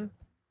country again?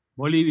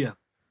 Bolivia.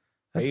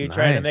 That's Are you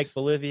trying to nice. make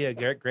Bolivia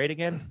great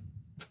again?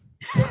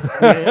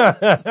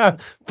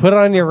 Put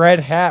on your red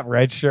hat,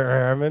 red shirt,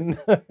 Herman.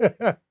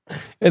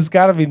 It's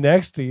got to be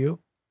next to you.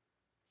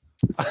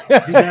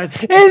 guys-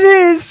 It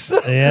is.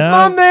 Yeah.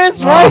 My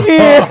man's right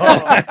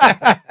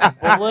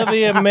here.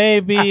 Bolivia may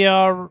be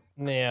yeah,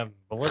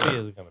 Bolivia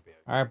is gonna be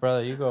All right,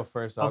 brother, you go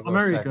first. I'll South go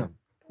America. second.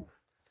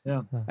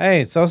 Yeah.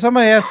 Hey, so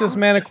somebody asked this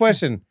man a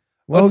question.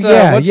 What's,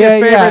 yeah, what's yeah,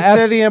 your yeah,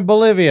 favorite city in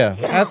Bolivia?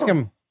 Ask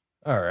him.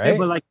 All Yeah, right.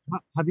 but like,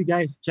 have you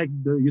guys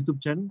checked the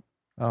YouTube channel?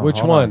 Oh, Which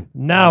hold one?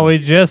 No, we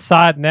just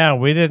saw it now.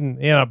 We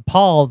didn't,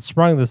 Paul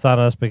sprung this on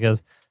us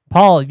because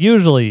Paul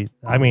usually,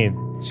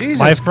 Jesus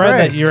my friend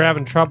Christ. that you're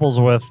having troubles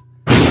with.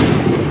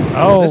 This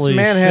Holy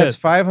man shit. has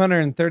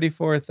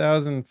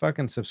 534,000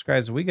 fucking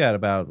subscribers. We got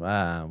about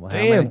how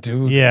Damn, many?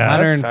 dude. Yeah.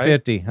 That's tight.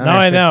 150. No,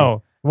 I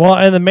know. Well,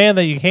 and the man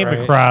that you came Right.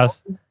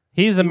 across,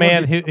 he's a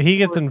man who he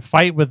gets in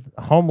fight with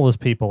homeless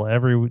people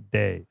every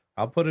day.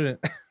 I'll put it in.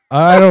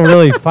 I don't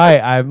really fight.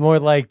 I'm more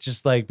like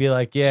just like be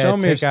like, yeah, Show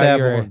me your take out stab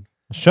your wound.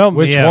 Show me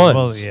Which yeah,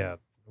 ones? Well, yeah,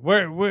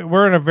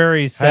 we're in a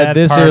very sad had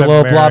this part ear of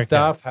lobe lopped America.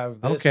 off. Have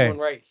this Okay. one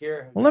right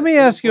here. Well, let have me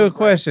this ask you a one right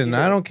question.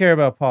 I here. don't care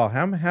about Paul.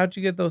 How'd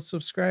you get those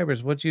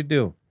subscribers? What'd you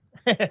do?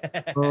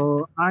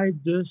 So I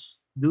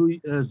just do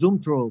Zoom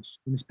trolls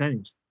in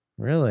Spanish.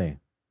 Really?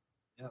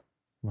 Yep.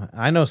 Well,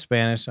 I know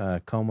Spanish.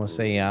 Como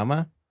se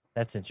llama?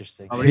 That's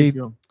interesting.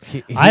 Mauricio.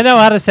 I know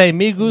how to say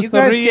 "me You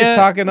guys keep gustaría."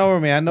 talking over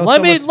me. I know. Let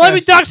so me much let me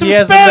Spanish. talk some He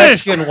has a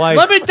Spanish. Mexican wife.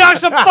 Let me talk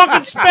some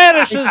fucking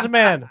Spanish, this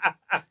man.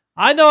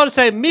 I know how to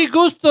say "me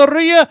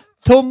gustaría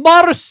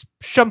tomar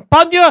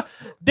champaña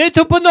de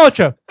tu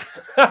panocha."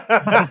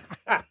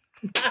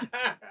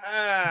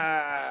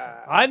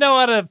 I know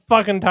how to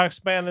fucking talk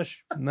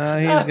Spanish. No,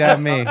 he's got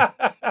me.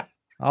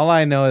 All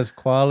I know is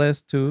 ¿Cuál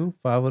es tu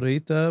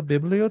favorita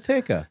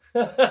biblioteca?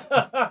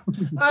 I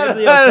Biblioteca, know how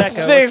to what's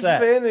speak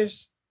that?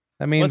 Spanish.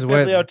 That means What's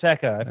what?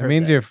 biblioteca? I've That heard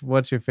means that.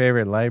 what's your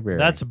favorite library?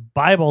 That's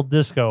Bible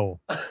disco.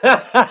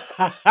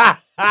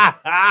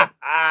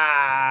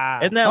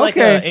 Isn't that like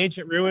Okay. an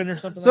ancient ruin or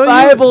something? So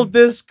like Bible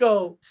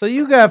disco. so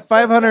you got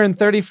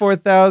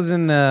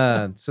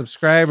 534,000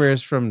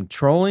 subscribers from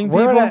trolling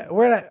people.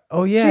 We're at,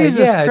 oh yeah,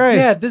 Jesus yeah, Christ.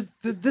 yeah.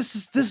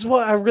 This is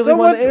what I really So want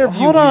what- to interview.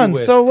 hold you on,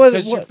 with, so what-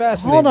 'cause you're what-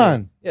 fascinating hold me.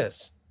 on.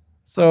 Yes.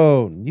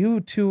 So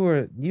you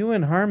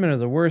and Harmon are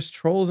the worst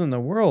trolls in the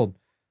world.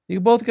 You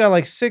both got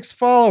like 6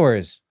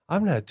 followers.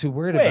 I'm not too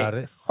worried Wait, about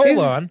it. Hold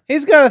on.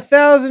 He's got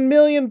 1,000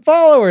 million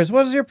followers.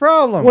 What is your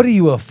problem? What are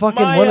you, a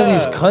fucking My, one of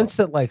these uh, cunts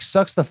that like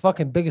sucks the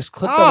fucking biggest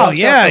clip? Oh, that walks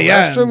yeah, out the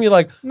yeah. restroom? You're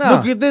like, No.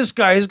 look at this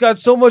guy. He's got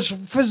so much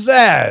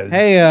pizzazz.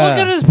 Hey, Look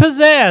at his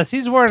pizzazz.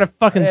 He's wearing a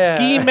fucking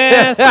ski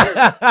mask.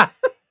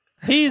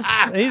 He's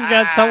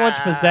got so much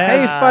pizzazz.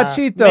 Hey,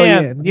 Fachito,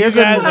 Man, you you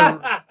guys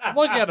are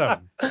Look at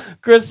him.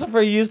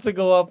 Christopher used to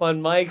go up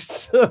on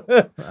mics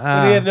when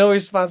he had no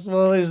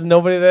responsibilities,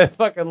 nobody that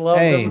fucking loved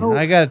Hey, him.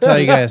 I gotta tell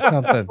you guys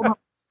something. For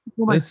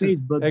my This is- face,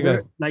 but Hey, go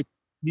ahead. like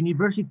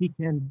university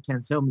can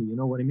sell me. You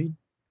know what I mean?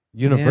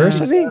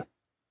 University?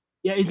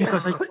 Yeah, it's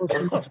because I go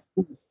to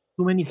too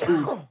many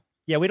schools.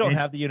 Yeah, we don't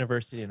have the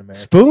university in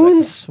America.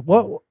 Spoons?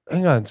 What?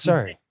 Hang on,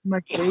 sorry. My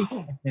face,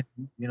 and,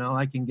 you know,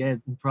 I can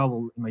get in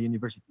trouble in my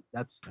university.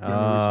 That's the only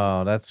reason.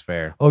 Oh, that's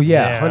fair. Oh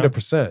yeah, Yeah.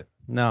 100%.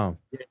 No,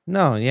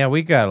 yeah,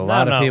 we got a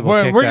lot of people.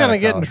 We're kicked out gonna of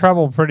get in college.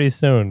 trouble pretty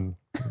soon.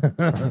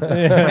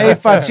 Hey,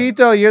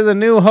 Fachito, you're the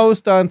new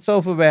host on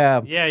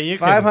SofaBab. Yeah, you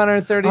can.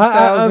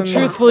 530,000. I'm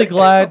truthfully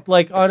glad,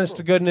 like, honest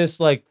to goodness,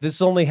 like,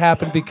 this only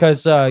happened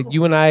because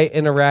you and I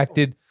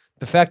interacted.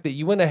 The fact that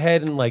you went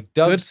ahead and like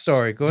dug Good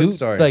story, good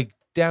story. like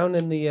down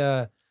in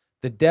the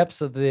depths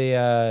of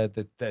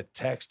the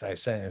text I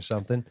sent or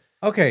something.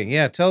 Okay,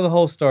 yeah, tell the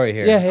whole story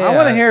here. Yeah, I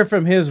want to yeah. hear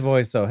from his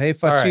voice though. Hey,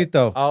 All right,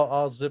 Fachito.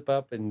 I'll zip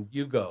up and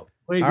you go.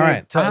 Wait, All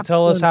guys, right. I have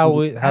Tell us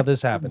to- how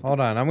this happened. Hold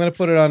on, I'm gonna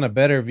put it on a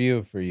better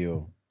view for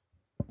you.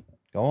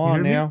 Go on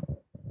hear me? now.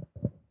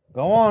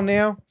 Go on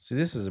now. See,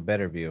 this is a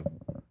better view.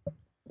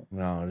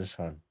 No, this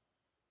one.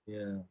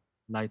 Yeah,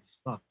 light's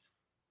fucked.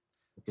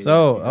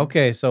 So yeah.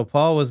 okay, so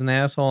Paul was an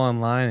asshole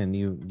online, and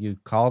you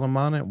called him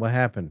on it. What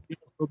happened?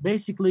 So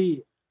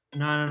basically,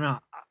 no.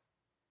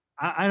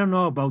 I don't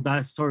know about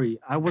that story.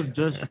 I was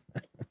just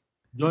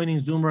joining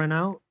Zoom right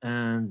now,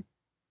 and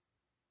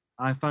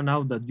I found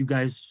out that you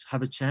guys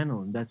have a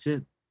channel, and that's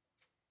it.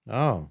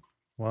 Oh,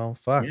 well,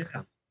 fuck.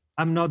 Yeah,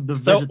 I'm not the.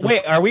 So vegetable-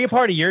 wait, are we a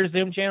part of your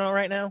Zoom channel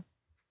right now?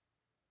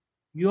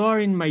 You are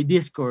in my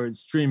Discord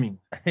streaming.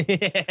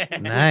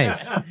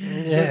 Nice.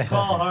 Yeah.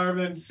 Call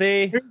Harmon.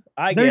 See,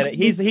 I There's- get it.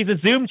 He's a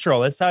Zoom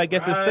troll. That's how he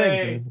gets his things.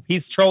 Right. And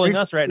he's trolling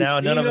us right now,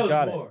 and none of us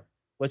got it. more.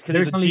 What's because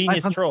he's a only genius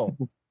 500 troll.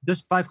 people.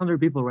 Just 500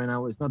 people right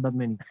now. It's not that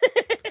many.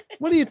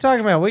 What are you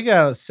talking about? We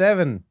got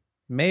 7,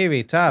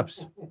 maybe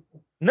tops.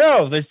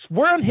 No,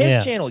 we're on his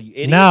Yeah. channel. You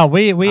idiot. No,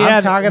 we I'm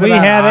had talking we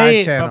about had our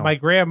 8, channel. but my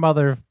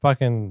grandmother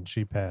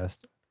she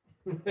passed.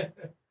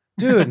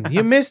 Dude,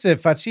 you missed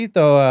it,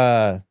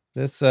 Fachito.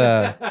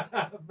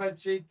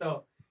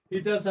 Panchito. He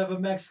does have a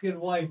Mexican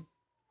wife.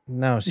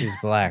 No, she's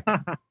black.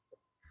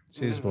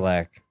 She's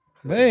black.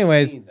 But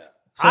anyways, so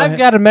I've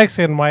got a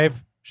Mexican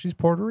wife. She's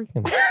Puerto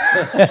Rican.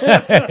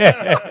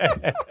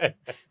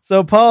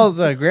 so Paul's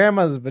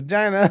grandma's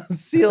vagina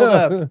sealed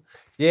up.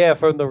 Yeah,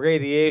 from the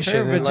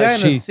radiation. Her and,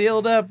 vagina like,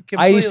 sealed up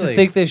completely. I used to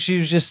think that she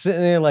was just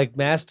sitting there like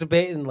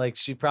masturbating, like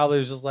she probably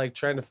was just like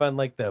trying to find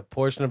like the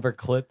portion of her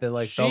clit that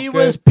like She felt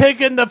was good.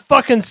 picking the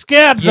fucking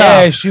scabs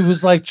Yeah, off. she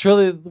was like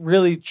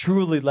really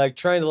truly like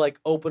trying to like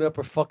open up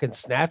her fucking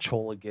snatch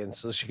hole again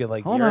so she could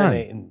like Hold on.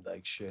 urinate and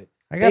like shit.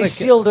 I They gotta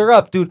sealed her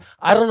up, dude.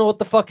 I don't know what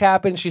the fuck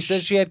happened. She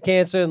said she had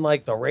cancer and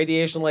like the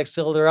radiation like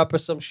sealed her up or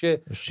some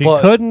shit. She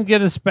But couldn't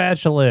get a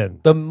spatula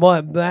in. the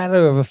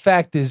matter of the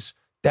fact is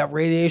that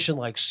radiation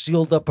like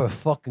sealed up her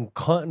fucking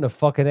cunt and her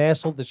fucking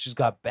asshole that she's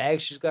got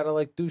bags she's got to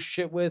like do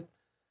shit with.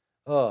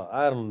 Oh,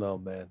 I don't know,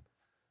 man.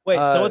 Wait,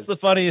 Uh, so what's the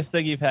funniest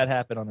thing you've had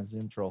happen on a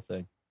Zoom troll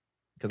thing?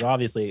 Because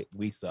obviously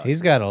we suck.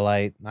 He's got a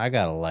light. I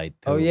got a light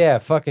too. Oh yeah,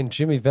 fucking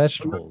Jimmy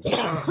Vegetables.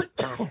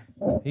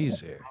 He's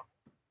here.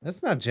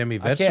 That's not Jimmy I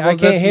Vegetables.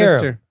 can't That's hear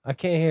Mr. him. I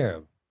can't hear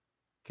him.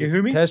 Can you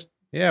hear me? Test.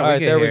 Yeah, All we right,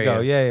 can there we hear go.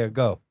 you. Yeah,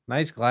 go.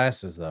 Nice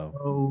glasses though.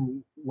 So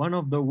one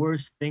of the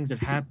worst things that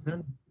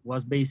happened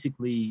was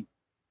basically,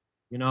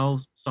 you know,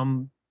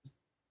 some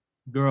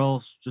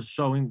girls just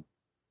showing,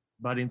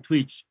 but in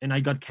Twitch, and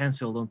I got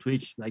canceled on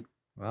Twitch. Like,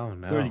 Oh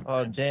no. 30.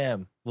 Oh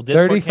damn! Will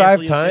Discord 35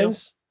 cancel you too?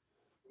 times?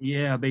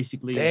 yeah,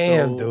 basically.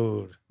 Damn,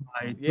 so dude.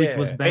 my Twitch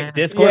was Yeah. Hey, banned.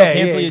 Discord will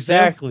cancel you too?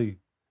 exactly.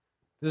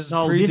 This is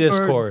No,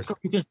 pre-Discord.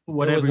 You can do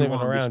whatever wasn't you even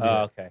want. on around Discord. yet.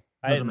 Oh, okay.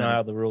 I Doesn't didn't know matter.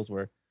 how the rules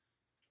were.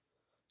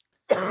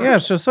 Yeah,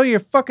 so you're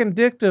fucking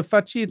dick to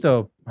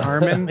Fachito,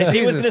 Harmon. If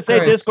he was Jesus gonna say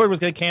Christ. Discord was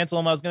gonna cancel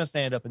him, I was gonna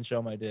stand up and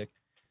show my dick.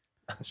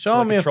 Show So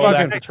I me a could troll back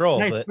fucking the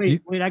troll, Hey, but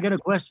wait, I got a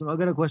question.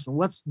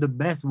 What's the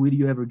best weed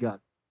you ever got?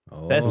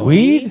 best Oh.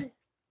 Weed?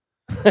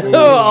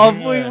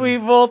 Oh, we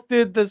both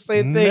did the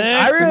same thing.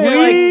 Next I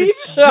really Weed?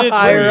 like the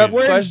Higher up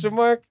weed. question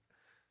mark.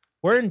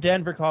 We're in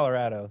Denver,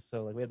 Colorado,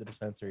 so like we have the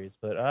dispensaries.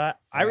 But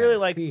I really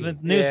like the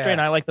new Yeah. strain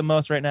I like the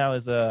most right now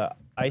is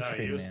ice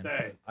cream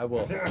man. I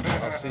will.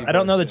 I'll see. I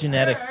don't know the soon.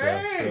 genetics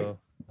though, so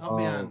I'll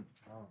be on.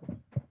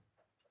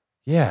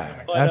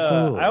 Yeah, but,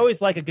 absolutely. I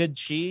always like a good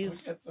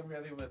cheese.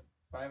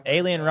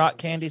 Alien rock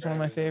candy is one of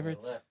my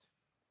favorites.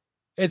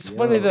 It's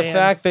funny the Vans.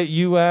 fact that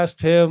you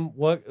asked him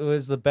what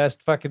was the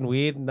best fucking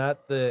weed,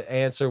 not the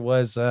answer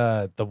was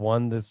the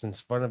one that's in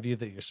front of you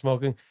that you're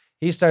smoking.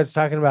 He starts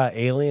talking about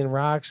alien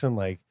rocks and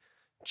like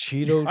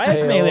Cheeto I have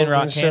some alien tails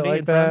rock and shit candy like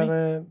in front that, of me.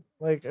 man.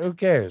 Like, who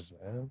cares,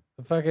 man?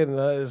 The fucking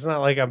it's not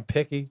like I'm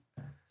picky.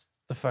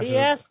 The fuck. He is it?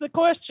 asked the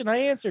question, I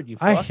answered you.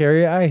 I Fuck. hear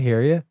you. I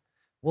hear you.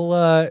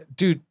 Well,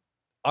 dude,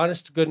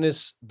 honest to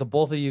goodness, the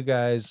both of you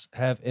guys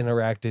have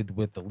interacted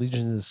with the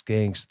Legion of the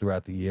Skanks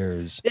throughout the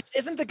years. This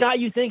isn't the guy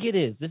you think it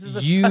is. This is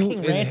a You fucking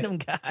and- random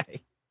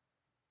guy.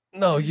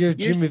 No, you're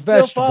You're Jimmy still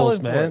Vegetables,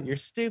 falling for it. man. You're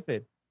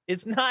stupid.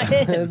 It's not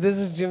him. This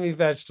is Jimmy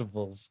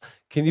Vegetables.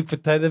 Can you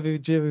pretend to be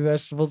Jimmy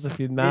Vegetables if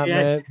you're not, Yeah,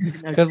 man? okay,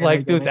 Because, I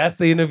like, can. dude, that's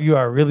the interview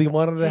I really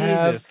wanted to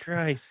have. Jesus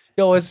Christ.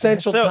 Yo,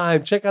 Essential So,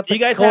 Time. Check out do the you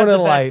guys have Conan the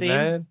Light, vaccine?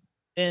 man.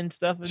 And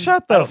stuff. And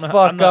Shut I the don't know- I'm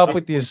fuck not- up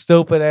with your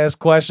stupid ass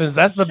questions.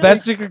 That's the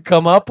best you could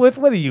come up with.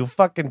 What are you,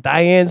 fucking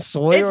Diane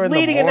Sawyer It's in the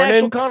leading an morning?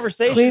 actual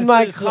conversation. Clean instead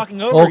my of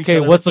talking over each Okay,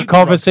 other what's like the you do,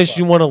 conversation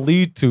you motherfucker. want to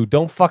lead to?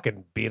 Don't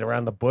fucking beat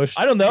around the bush.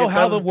 I don't know Get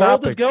how down the to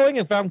world is topic. going.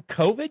 If I'm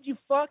COVID, you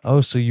fuck.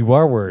 Oh, so you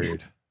are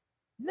worried.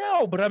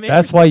 No, but I mean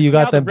That's why you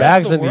got how them the rest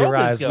bags of the under your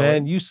world is eyes, going.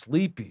 man. You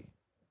sleepy.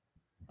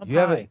 I'm You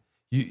haven't. high.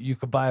 You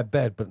could buy a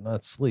bed but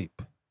not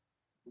sleep.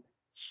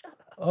 Shut up.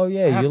 Oh I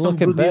yeah, have you're some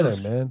looking good better,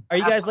 news. man. Are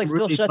you I have guys like some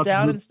still really shut fucking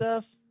down good- and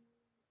stuff?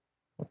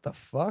 What the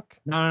fuck?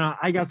 No.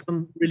 I got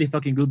some really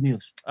fucking good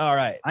news. All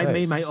right. I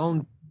made my Nice.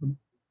 own.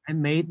 I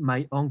made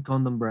my own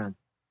condom brand.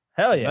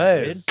 Hell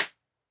yeah, Nice. dude.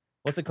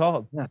 What's it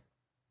called?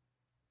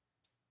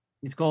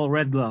 It's called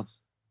Red Gloves.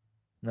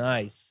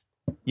 Nice.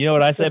 You know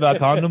what I say about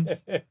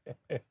condoms?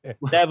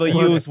 Never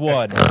use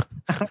one.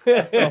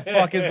 The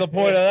fuck is the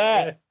point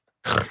of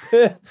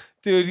that?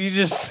 Dude, you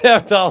just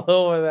stepped all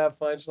over that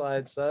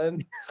punchline,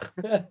 son.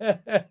 My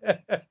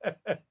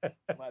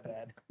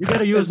bad. You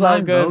gotta use It's all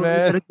mine, good, bro. You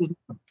man. gotta use-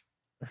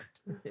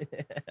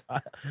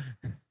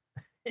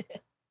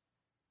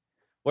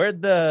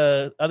 Where'd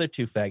the other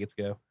two faggots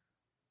go?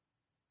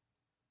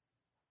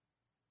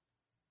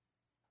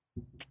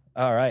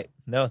 All right.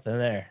 Nothing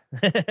there.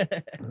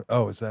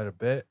 Oh, is that a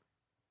bit?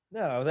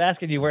 No, I was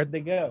asking you where'd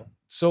they go?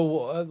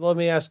 So let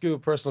me ask you a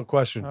personal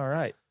question. All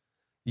right.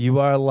 You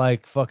are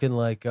like fucking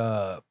like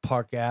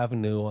Park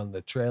Avenue on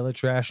the trailer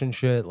trash and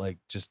shit, like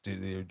just due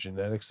to your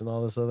genetics and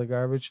all this other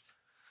garbage.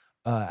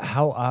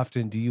 How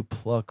often do you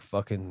pluck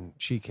fucking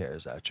cheek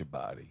hairs out your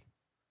body?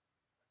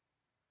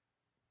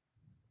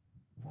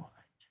 What?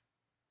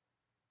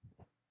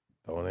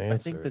 Don't I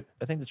answer.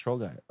 think the troll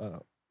guy.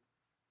 Oh,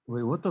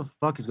 Wait, what the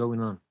fuck is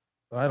going on?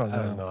 I don't know.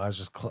 I don't know. I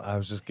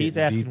was just He's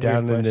getting asking deep weird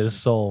down into his questions.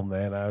 soul,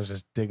 man. I was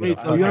just digging Wait, a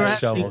so fucking you're asking-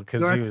 shovel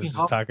because you're he was asking just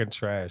how- talking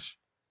trash.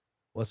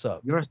 What's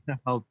up? You're asking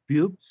about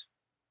pubes?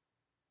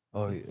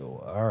 Oh,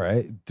 all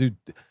right, dude.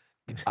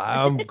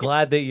 I'm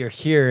glad that you're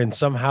here and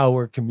somehow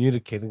we're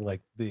communicating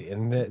like the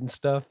internet and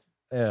stuff.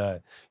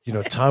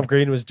 Tom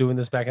Green was doing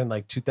this back in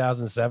like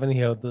 2007. He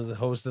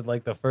hosted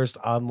like the first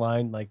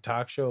online like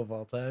talk show of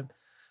all time.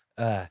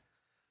 Tell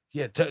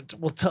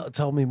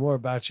me more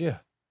about you.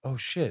 Oh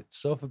shit,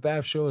 Sofa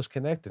Bab Show is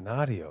connecting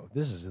audio.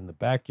 This is in the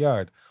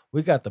backyard.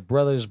 We got the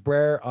Brothers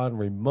Brer on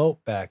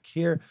remote back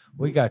here.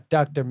 We got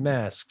Dr.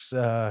 Masks,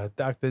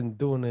 Doctor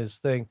doing his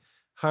thing.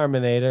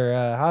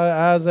 Harmonator,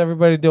 how's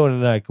everybody doing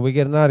tonight? Can we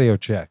get an audio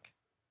check?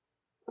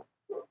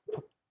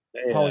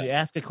 Paul, you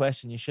ask a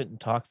question, you shouldn't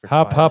talk for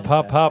Hop, 5 hop, minutes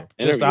hop, after. hop.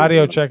 Just Interview.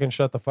 audio check and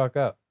shut the fuck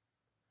up.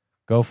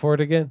 Go for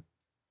it again.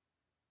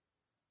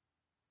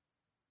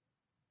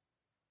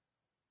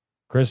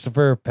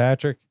 Christopher,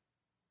 Patrick,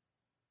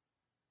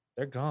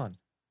 They're gone.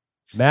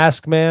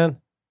 Mask Man.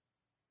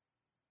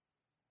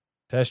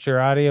 Test your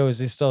audio. Is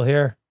he still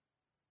here?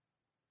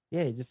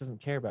 Yeah, he just doesn't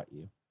care about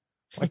you.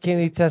 Why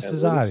can't he test Yeah,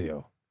 his lose.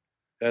 audio?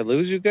 Did I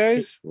lose you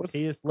guys? What's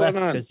He just going left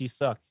on? because you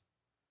suck.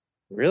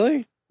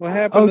 Really? What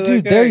happened Oh, to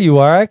dude, that there guy? you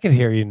are. I can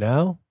hear you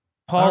now.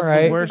 Paul's all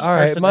right, the worst all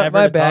right. person My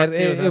ever to bad. talk to,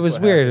 and It that's was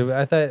what weird. happened.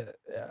 I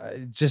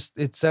thought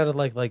it sounded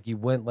like you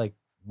went like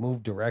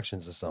moved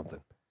directions or something.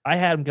 I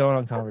had him going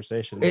on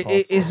conversation. with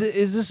Paul Is Stewart.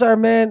 this our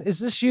man? Is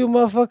this you,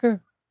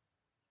 motherfucker?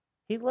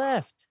 He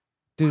left.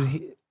 Dude,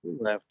 He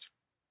left.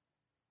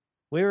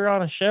 We were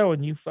on a show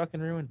and you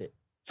fucking ruined it.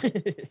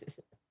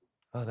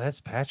 oh,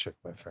 that's Patrick,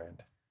 my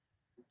friend.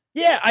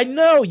 Yeah, I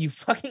know, you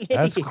fucking idiot.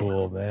 That's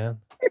cool, man.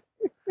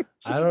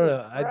 I don't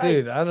know, I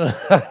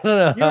don't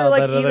know You were how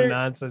like that other either-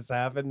 nonsense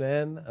happened,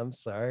 man. I'm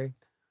sorry.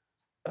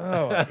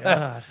 Oh my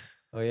god.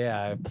 Oh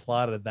yeah, I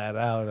plotted that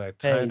out. I Hey,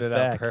 timed he's it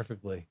out back.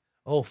 perfectly.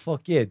 Oh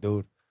fuck yeah,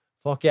 dude.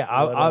 Fuck yeah.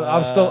 What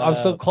I'm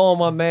still up? calling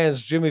my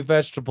man's Jimmy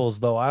Vegetables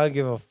though. I don't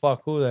give a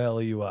fuck who the hell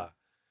you are.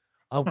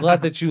 I'm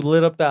glad that you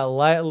lit up that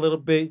light a little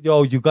bit.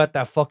 Yo, you got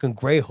that fucking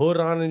gray hood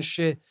on and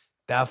shit.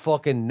 That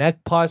fucking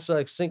neck part's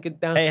like sinking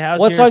down. Hey, how's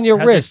What's your- on your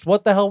how's your- wrist?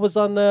 What the hell was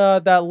on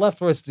the that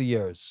left wrist of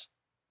yours?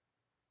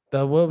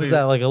 What was Wait.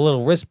 that? Like a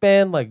little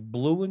wristband, like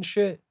blue and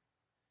shit?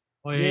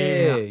 Oh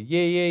Yeah,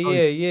 yeah. Oh,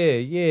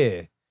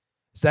 yeah.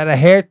 Is that a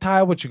hair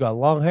tie? What you got?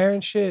 Long hair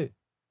and shit?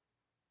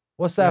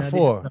 What's that Yeah, this-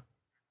 for?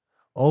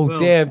 Oh well,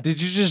 damn! Did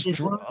you just? this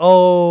one-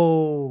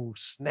 Oh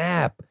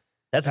snap!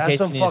 That's in That's case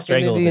some you need to fucking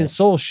strangle a Indian bit.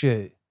 soul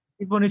shit.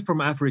 This one is from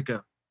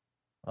Africa.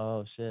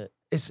 Oh shit.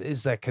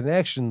 It's that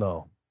connection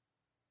though.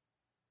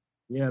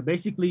 Yeah,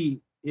 basically,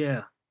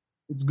 yeah,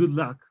 it's good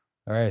luck.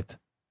 All right.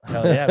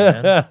 Hell yeah,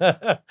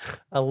 man.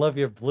 I love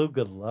your blue.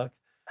 Good luck.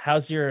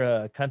 How's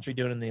your country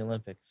doing in the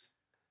Olympics?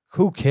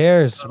 Who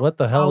cares? What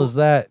the hell How- is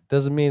that?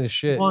 Doesn't mean a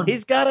shit. Won.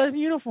 He's got a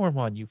uniform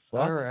on, you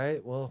fuck. All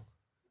right. Well.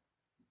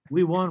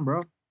 We won,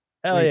 bro.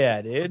 Hell Wait.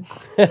 yeah, dude.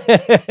 you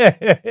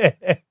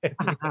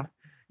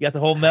You got the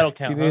whole medal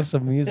count. need Huh?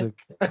 some music.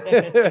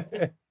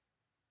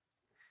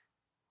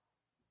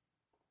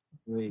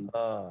 Wait.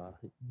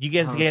 You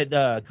guys Huh.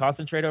 get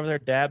concentrate over there,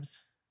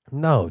 dabs?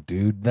 No,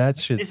 dude, that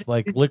shit's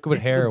like liquid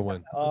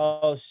heroin.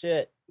 Oh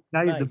shit.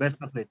 That is the Nice. best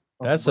athlete.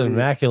 of That's an Bolivia.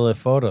 immaculate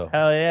photo.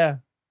 Hell yeah.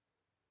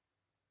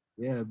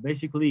 Yeah,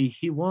 basically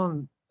he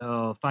won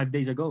 5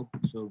 days ago.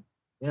 So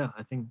yeah,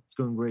 I think it's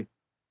going great.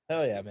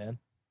 Hell yeah, man.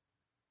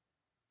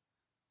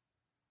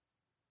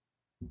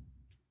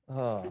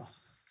 Oh.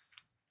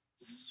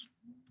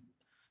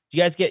 Do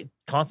you guys get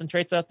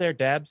concentrates out there,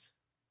 dabs?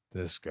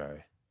 This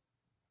guy.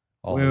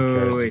 All Wait, he wait,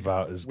 cares wait.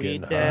 about is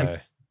getting Weed high.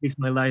 dabs? Fix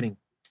my lighting.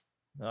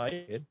 No,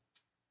 you're good.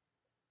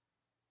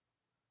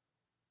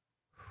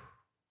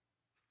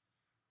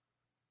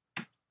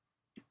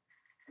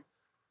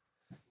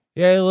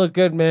 Yeah, you look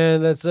good,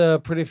 man. That's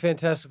a pretty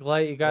fantastic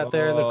light you got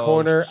there in the Oh,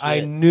 corner. I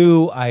shit.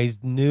 knew,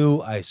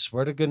 I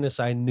swear to goodness,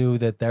 I knew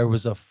that there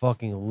was a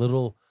fucking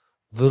little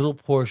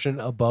portion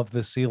above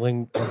the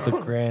ceiling of the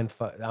grand.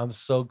 I'm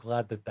so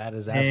glad that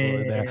is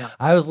absolutely there. Yeah.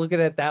 I was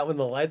looking at that when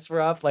the lights were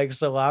off, like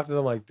so often.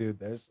 I'm like, dude,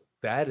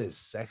 that is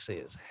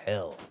sexy as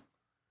hell.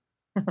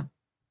 Hell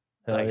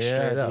Like, yeah,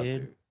 straight up,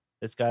 dude. dude.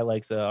 This guy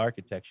likes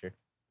architecture.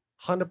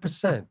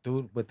 100%,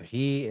 dude, with the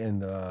heat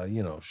and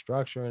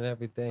structure and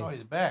everything. Oh,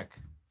 he's back.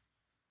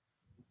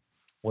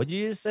 What'd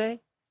you just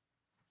say?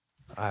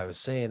 I was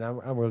saying, I'm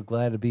real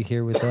glad to be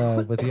here with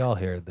y'all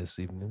here this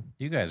evening.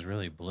 You guys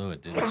really blew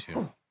it, didn't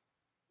you?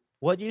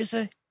 What'd you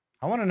say?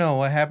 I want to know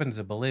what happens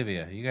in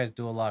Bolivia. You guys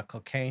do a lot of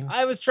cocaine?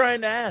 I was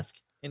trying to ask.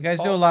 You guys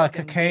do a lot of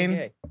cocaine?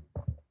 JK.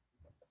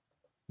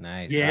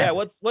 Nice. Yeah.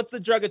 What's the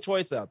drug of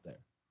choice out there?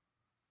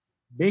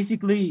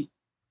 Basically,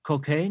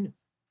 cocaine,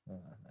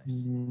 Oh,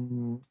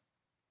 nice.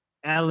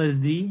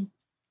 LSD.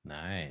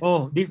 Nice.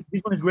 Oh, this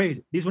one is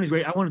great. This one is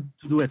great. I wanted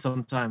to do it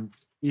sometime.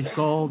 It's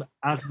called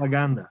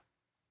ashwagandha.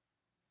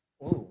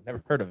 Ooh,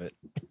 never heard of it.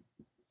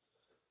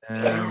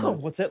 And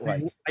What's it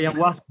like?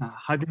 ayahuasca.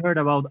 Have you heard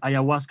about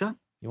ayahuasca?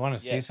 You want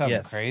to see Yes, something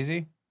yes.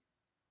 crazy?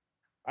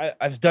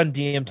 I've done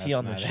DMT That's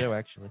on the not it. show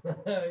actually.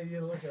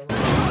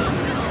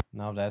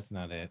 No, that's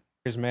not it.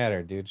 Here's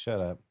matter, dude. Shut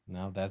up.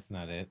 No, that's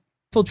not it.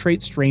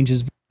 Infiltrate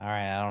Strange's All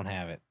right, I don't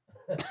have it.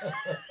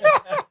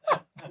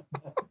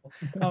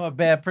 I'm a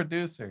bad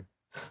producer.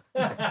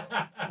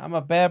 I'm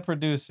a bad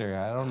producer.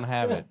 I don't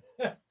have it.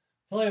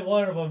 Play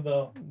one of them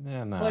though.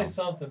 Yeah, no.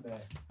 something, man.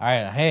 All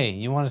right, hey,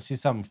 you want to see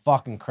something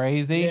fucking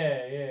crazy?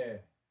 Yeah.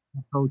 I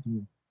told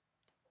you.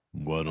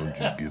 Why don't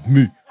you give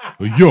me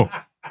a yo?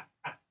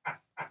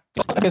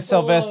 Look at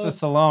Sylvester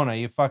Stallone.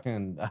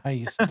 Are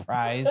you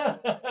surprised?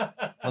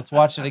 Let's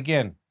watch it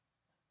again.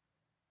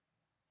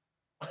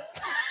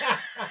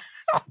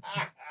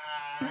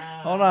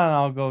 Hold on,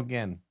 I'll go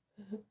again.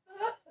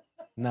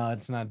 No,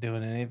 it's not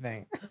doing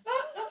anything.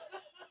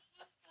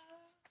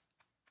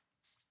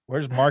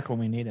 Where's Mark when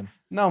we need him?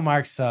 No,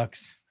 Mark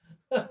sucks.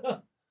 The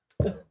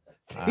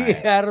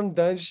Alright. Adam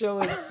Dunn show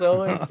is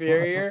so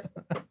inferior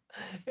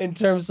in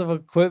terms of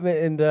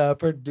equipment and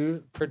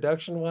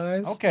production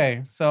wise.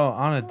 Okay, so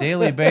on a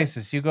daily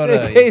basis, you go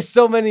They pay to.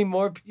 so many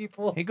more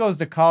people. He goes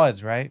to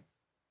college, right?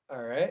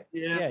 All right.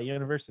 Yeah,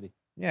 university.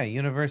 Yeah,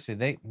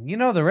 university.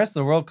 The rest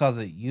of the world calls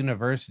it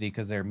university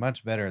because they're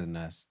much better than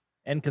us.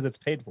 And because it's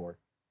paid for.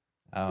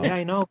 Oh. Yeah,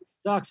 I know. What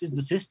sucks is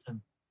the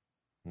system.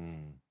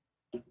 Hmm.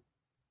 So,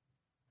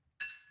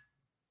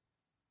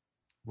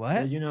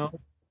 What? you know,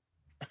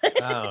 I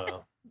don't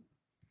know.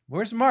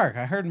 Where's Mark?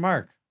 I heard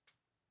Mark.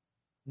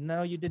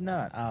 No, you did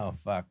not. Oh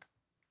fuck.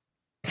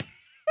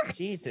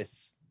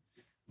 Jesus.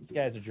 These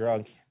guys are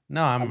drunk.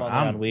 No, I'm only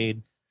on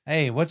weed.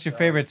 Hey, what's your Sorry.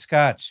 favorite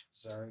scotch?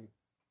 Sorry.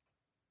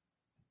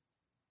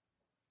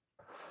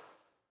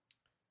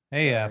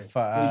 Hey,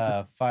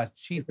 Sorry.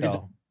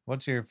 Facito.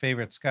 What's your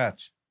favorite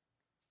scotch?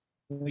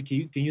 wait,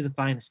 can you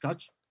define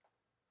scotch?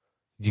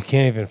 You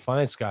can't even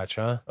find scotch,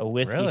 huh? A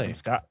whiskey Really? from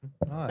Scott.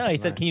 Oh, No, that's he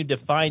said, nice. can you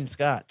define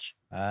scotch?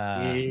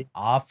 Yeah.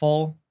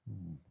 Awful.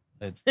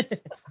 It,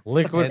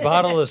 Liquid It-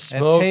 bottle of it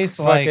smoke. tastes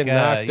like fucking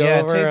knocked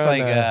it over tastes on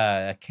like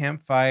the- a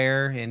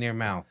campfire in your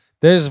mouth.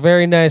 There's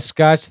very nice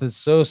scotch that's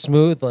so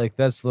smooth. Like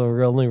that's the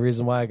only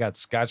reason why I got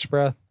scotch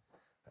breath.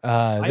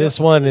 This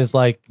one is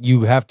like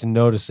you have to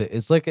notice it.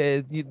 It's like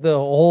the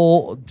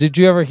whole. Did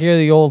you ever hear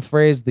the old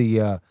phrase,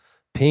 the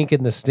pink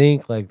and the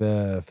stink, like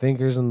the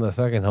fingers in the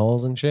fucking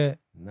holes and shit?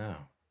 No.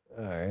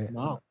 All right.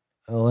 No.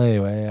 Well,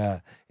 anyway, yeah,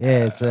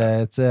 it's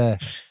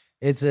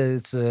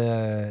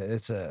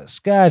a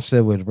scotch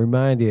that would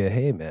remind you,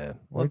 hey man,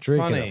 we're What's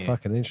drinking funny? a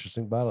fucking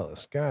interesting bottle of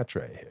scotch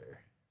right here.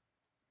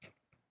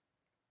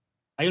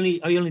 I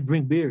only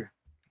drink beer.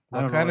 I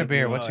What don't kind know of beer?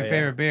 anything What's else. your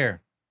favorite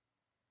beer?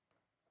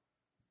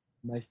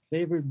 My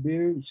favorite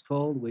beer is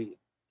called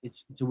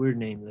it's a weird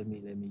name. Let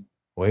me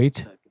Wait,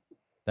 check.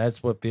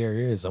 that's what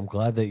beer is. I'm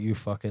glad that you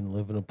fucking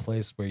live in a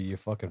place where your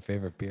fucking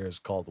favorite beer is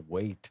called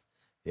Wait.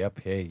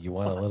 Yep. Hey, you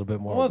want a little bit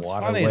more Well, it's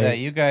water funny weight? that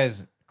you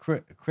guys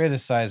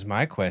criticize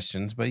my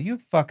questions, but you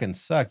fucking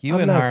suck. You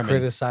I'm and not Harmon.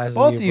 criticizing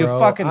Both you, of you bro.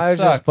 fucking I was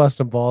suck. just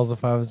busting balls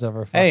if I was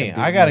ever. Hey,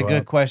 fucking I got a beating good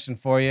you question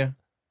for you.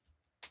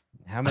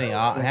 How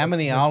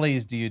many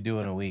ollies do you do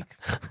in a week?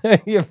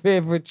 up. Your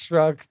favorite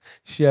truck,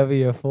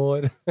 Chevy or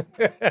Ford?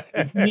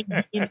 You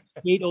mean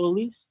skate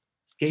ollies?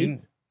 Do Skate?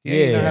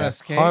 you know how to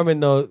skate?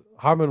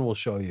 Harmon will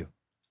show you.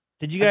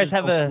 Did you I guys just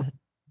have hope- a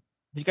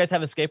Did you guys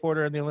have a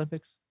skateboarder in the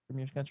Olympics from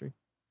your country?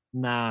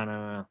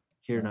 No.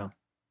 Here now.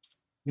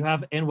 You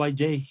have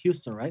NYJ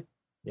Houston, right?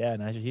 Yeah,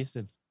 Nigel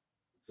Houston.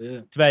 Yeah.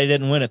 Too bad he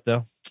didn't win it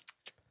though.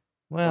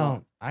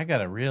 Well, I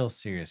got a real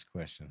serious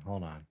question.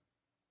 Hold on.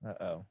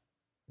 Uh-oh.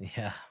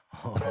 Yeah.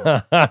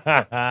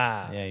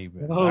 yeah, Yeah, you.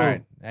 Oh. All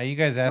right. Now you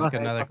guys ask Okay,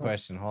 another okay.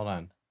 question. Hold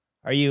on.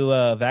 Are you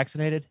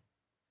vaccinated?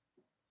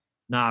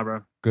 Nah,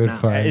 bro. Good Nah.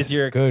 friend. Is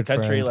your Good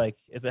country friend. like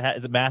is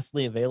it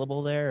massively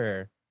available there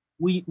or?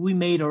 We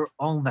made our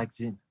own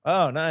vaccine.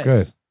 Oh, nice.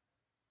 Good.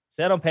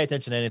 See, I don't pay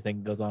attention to anything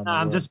that goes on. in the Nah,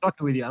 I'm world. just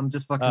fucking with you. I'm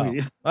just fucking Oh.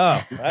 with you.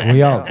 Oh,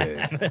 We all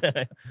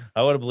did.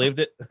 I would have believed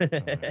it.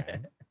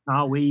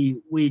 Now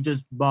we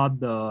just bought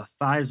the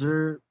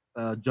Pfizer,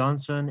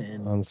 Johnson,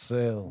 and On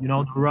sale. you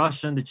know the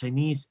Russian, the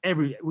Chinese.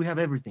 We have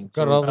everything.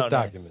 Got So, all the nice.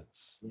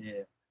 documents. yeah.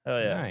 Oh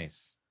yeah.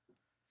 Nice.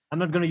 I'm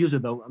not gonna use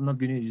it though. I'm not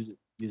gonna use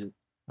it.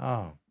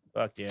 Oh.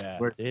 Fuck yeah,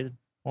 Where- dude.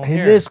 Well, In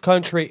here. this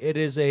country, it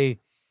is an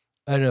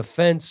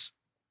offense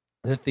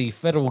that the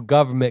federal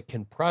government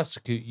can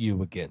prosecute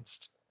you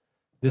against.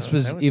 This Oh,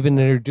 was that was- even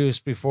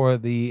introduced before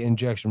the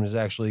injection was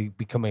actually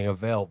becoming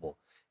available.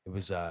 It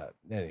was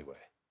anyway.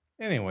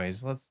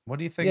 Anyways, what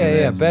do you think Yeah, of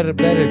yeah, this?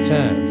 better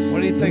times. What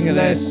do you This think is of a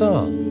nice this?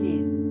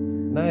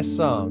 song? Nice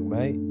song,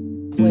 mate.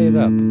 Play it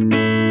up.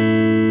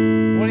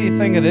 What do you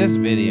think of this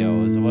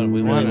video? Is what we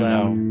It's want really to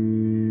loud.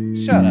 know.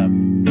 Shut up.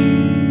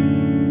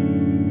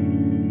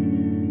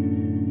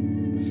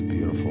 It's a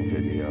beautiful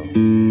video.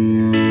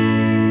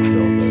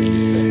 Dildo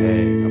used to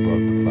hang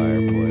above the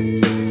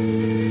fireplace.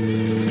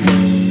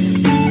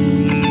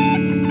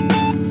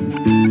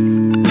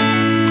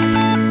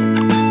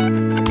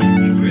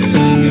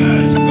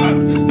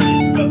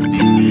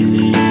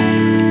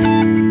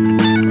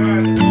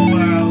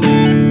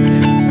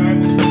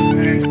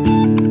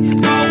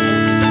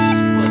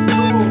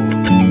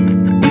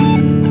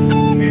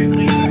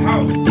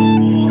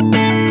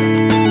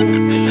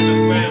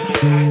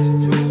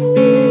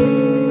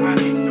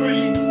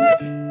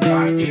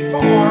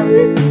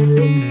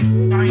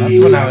 That's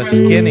when I was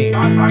skinny. You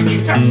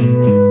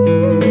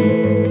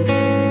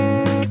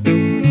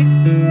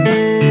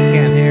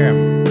can't hear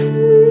him.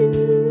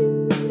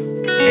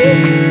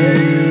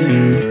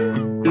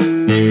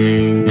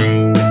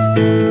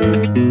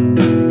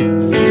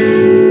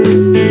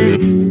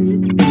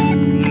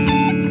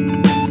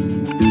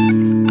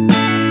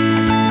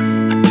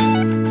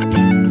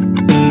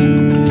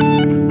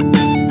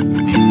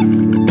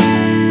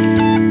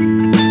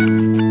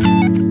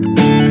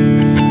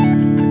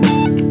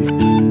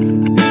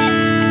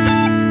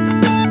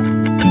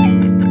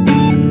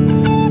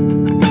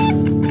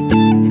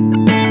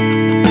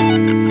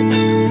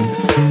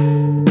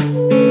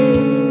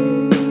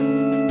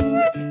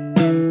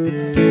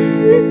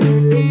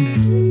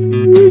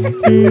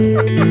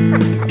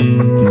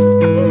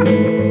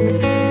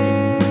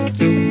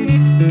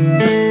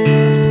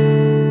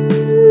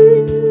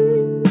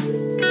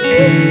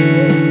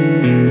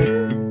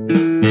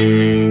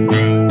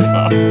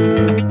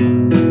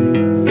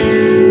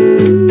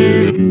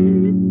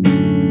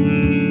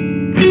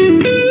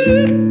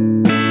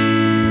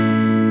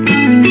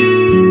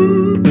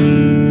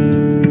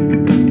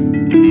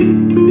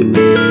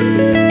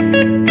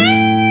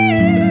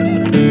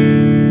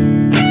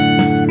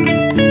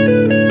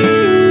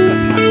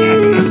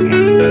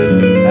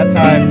 That's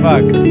how I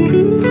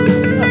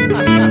fuck.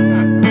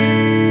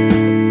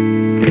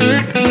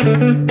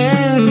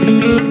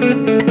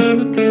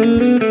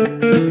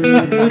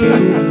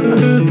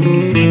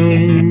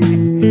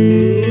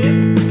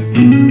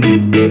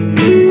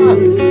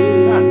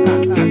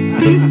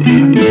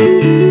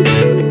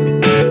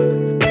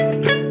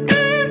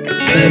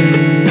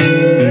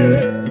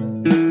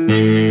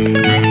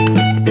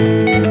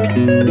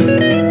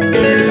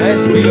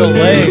 Nice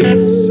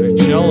violas or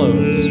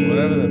cellos,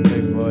 whatever the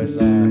big boys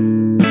are.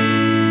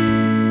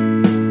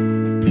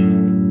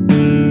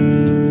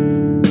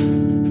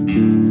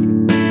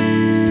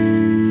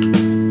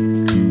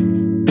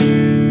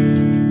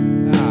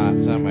 Ah,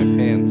 it's on my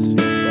pants.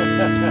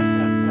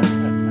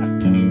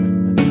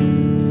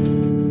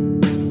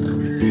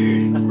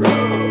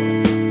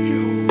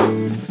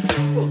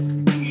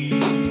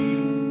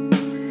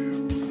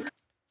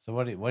 So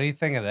what do you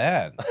think of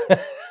that?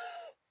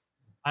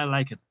 I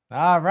like it.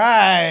 All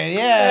right,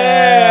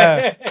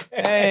 yeah.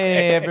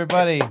 Hey,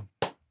 everybody.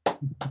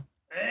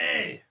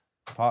 Hey.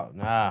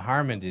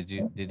 Harmon, did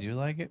you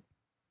like it?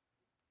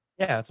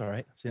 Yeah, that's all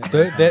right. I've seen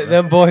it.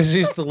 Them boys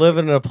used to live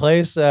in a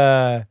place,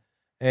 and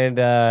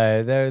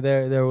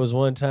there was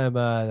one time.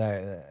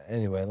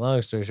 Anyway,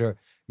 long story short,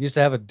 used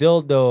to have a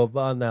dildo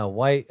on that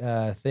white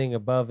thing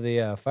above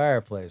the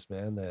fireplace,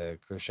 man. The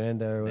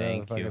crescendo or whatever the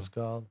Thank fuck you. it's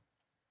called.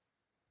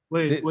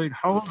 Wait, The-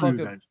 how old are you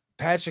fucking- guys?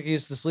 Patrick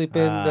used to sleep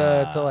in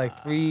till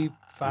like 3,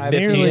 5,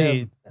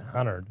 Nearly 15.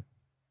 100.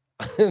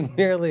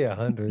 Nearly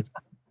 100.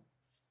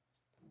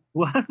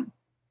 What?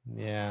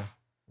 Yeah.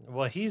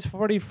 Well, he's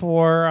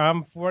 44.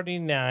 I'm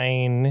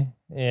 49.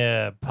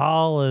 Yeah,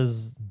 Paul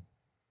is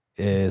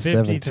 53.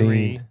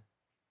 17.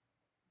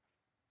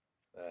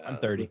 I'm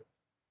 30.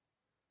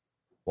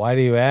 Why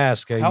do you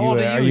ask? How old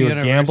are are you, you a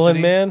gambling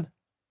University? man?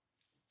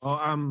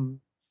 Oh,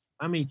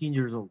 I'm 18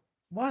 years old.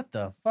 What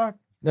the fuck?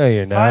 No,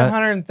 you're not.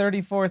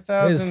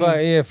 534,000.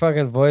 Your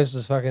fucking voice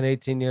was fucking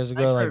 18 years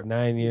ago, I like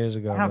 9 years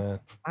ago, I have-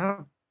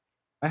 man.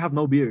 I have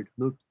no beard.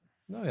 Look.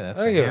 No, that's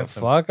I don't give a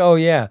handsome. fuck. Oh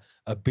yeah,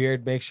 a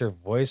beard makes your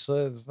voice.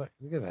 Get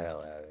the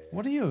hell out of here.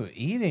 What are you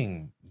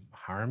eating,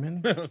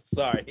 Harmon?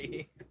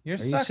 Sorry. You're Are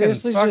you sucking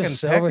seriously fucking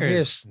just over here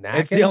peckers. snacking?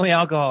 It's the only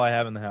alcohol I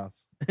have in the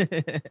house.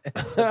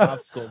 It's a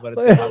popsicle, but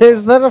it's got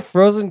Is that a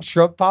frozen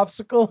Trump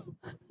popsicle?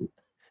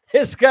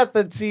 It's got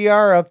the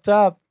TR up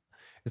top.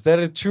 Is that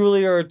a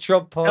Truly or a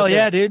Trump Hell pumpkin?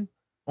 yeah, dude.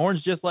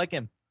 Orange just like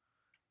him.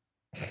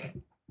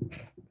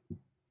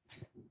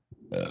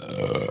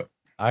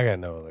 I got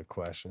no other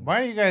questions.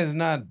 Why are you guys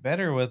not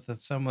better with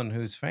someone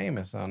who's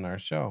famous on our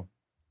show?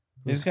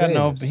 Who's He's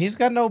famous?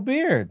 got no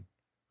beard.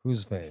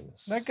 Who's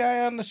famous? That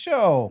guy on the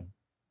show.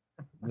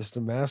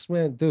 Mr.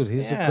 Maskman, dude,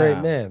 he's a great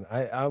Yeah. man.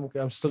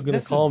 I'm still gonna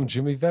This call is- him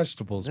Jimmy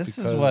Vegetables. This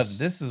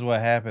because is what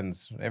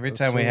happens every Let's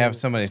time we see have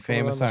somebody what's going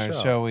famous on on the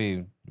our show.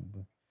 show.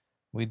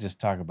 We just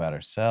talk about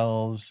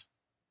ourselves.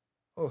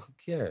 Oh, who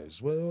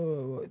cares?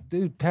 What,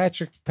 dude,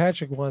 Patrick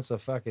wants a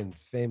fucking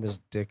famous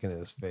dick in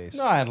his face.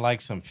 No, I'd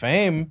like some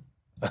fame.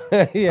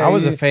 Yeah, I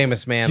was you- a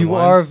famous man. You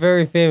once. are a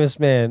very famous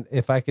man.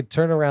 If I could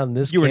turn around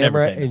this You were never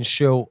camera famous. and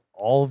show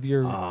all of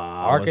your I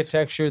was-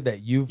 architecture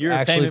that you've You're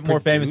actually more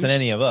famous than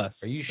produced, any of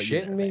us. Are you but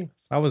you're shitting never me?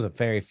 famous. I was a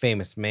very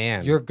famous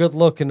man. You're good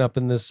looking up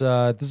in this.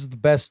 This is the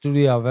best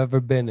studio I've ever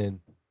been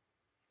in.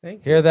 Thank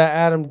you. Hear that,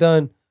 Adam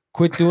Dunn?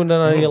 Quit doing it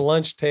on your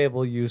lunch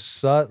table, you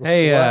slut.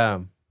 Hey,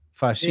 slut.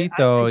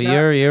 Fashito, think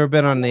you ever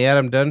been on the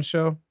Adam Dunn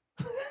show?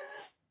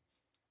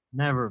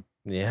 Never.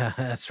 Yeah,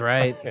 that's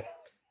right.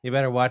 You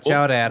better watch We'll-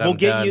 out, Adam. We'll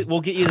get Dunn. you. We'll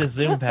get you the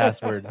Zoom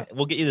password.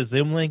 We'll get you the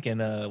Zoom link, and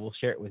we'll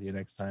share it with you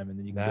next time, and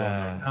then you can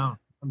Nah. No,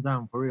 I'm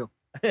down for real.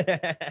 go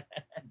on.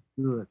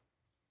 Do it.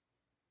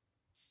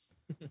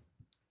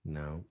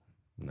 No.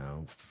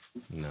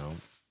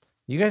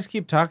 You guys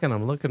keep talking.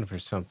 I'm looking for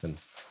something.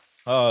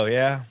 Oh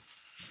yeah.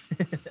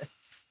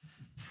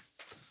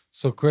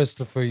 So,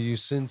 Christopher, you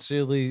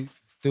sincerely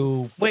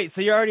do. Wait,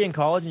 so you're already in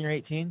college and you're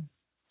 18?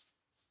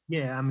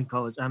 Yeah, I'm in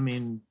college. I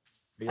mean,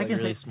 You're I like can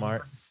really say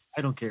smart.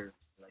 I don't care.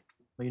 Like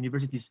my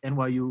university is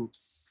NYU,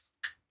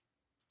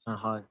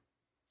 Shanghai.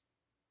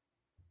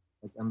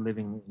 Like I'm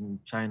living in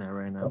China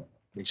right now.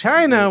 basically.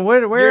 China,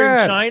 You're where in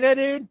at? China,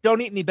 dude.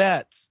 Don't eat any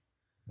bats.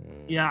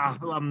 Yeah,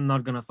 I'm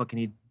not gonna fucking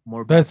eat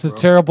more. That's bats, a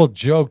bro. terrible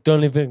joke.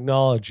 Don't even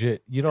acknowledge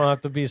it. You don't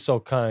have to be so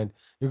kind.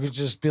 You could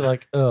just be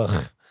like,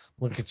 ugh.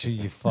 Look at you,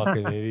 you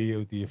fucking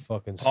idiot, you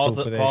fucking Paul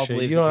stupid believes ass shit.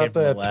 it You don't came have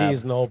from to the lab.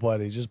 appease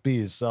nobody. Just be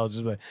yourself.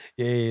 Just be like,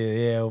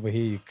 yeah, over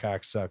here, you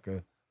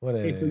cocksucker.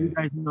 Whatever. Okay, so you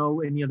guys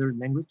know any other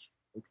language?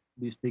 Like,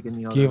 do you speak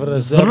any other? Give it a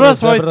language? zebra,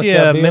 Здравствуйте,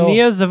 кабел.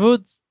 меня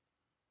зовут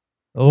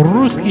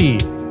Русский.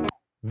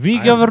 Вы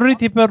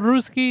говорите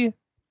по-русски?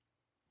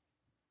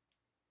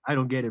 I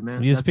don't get it,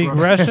 man. You That's speak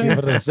Russian. Give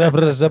Russian?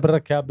 it a zebra,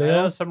 кабел.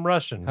 Yeah, some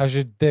Russian. How's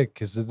your dick?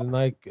 Is it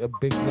a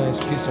big, nice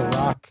piece of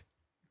rock?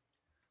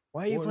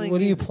 Why are you What, playing?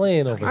 what are you music?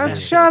 playing over I'm there?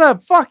 shut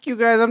up. Fuck you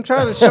guys. I'm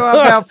trying to show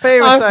off how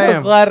famous I'm I so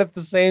am. glad at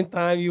the same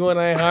time you and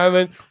I,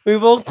 Harmon, we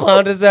both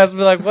clowned his ass and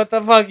be like, what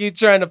the fuck are you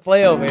trying to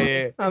play over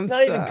here? I'm It's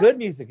not so- even good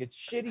music. It's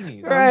shitty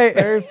music. Right.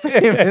 very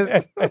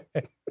famous.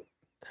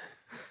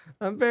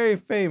 I'm very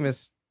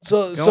famous.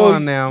 So, Go so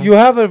on now. you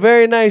have a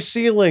very nice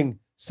ceiling.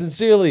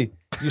 Sincerely,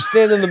 you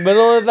stand in the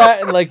middle of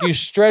that and like you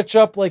stretch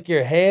up like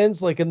your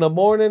hands, like in the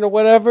morning or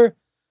whatever.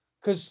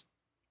 Cause,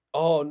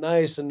 oh,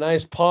 nice, a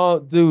nice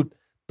palm, dude.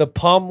 The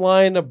palm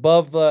line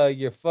above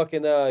your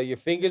fucking your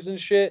fingers and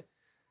shit.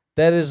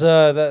 That is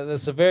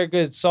that's a very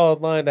good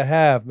solid line to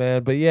have,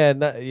 man. But yeah,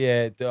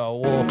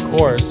 well, of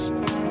course.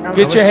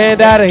 Get your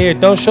hand out of here.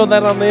 Don't show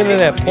that on the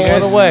internet. Pull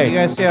it away. You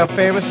guys see how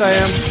famous I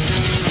am?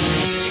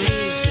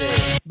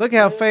 Look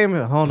how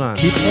famous. Hold on.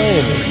 Keep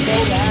playing.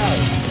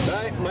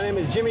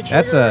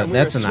 That's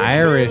an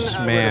Irish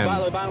man.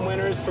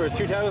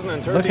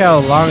 Look how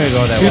long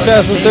ago that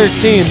was.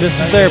 2013. This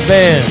is their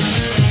band.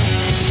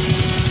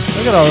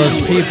 Look at all those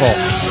people.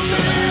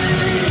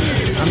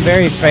 I'm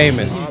very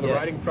famous. The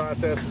writing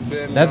process has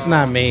been That's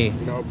not me.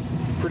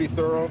 pretty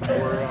thorough.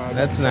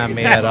 That's not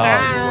me at all.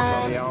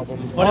 On the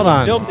album. Hold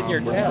on. Filmed in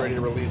your We're tail. ready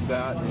to release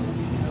that.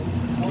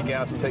 Kick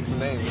ass and take some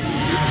names.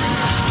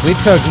 We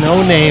took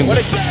no names.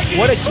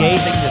 What a gay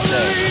thing to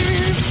say.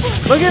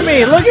 Look at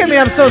me. Look at me.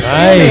 I'm so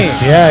skinny.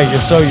 Nice. Yeah,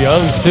 you're so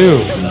young too.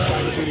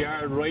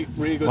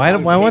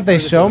 Why won't they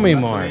show me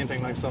more?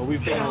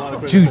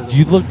 Dude,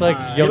 you look like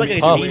a You're young like a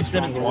pup. Gene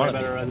Simmons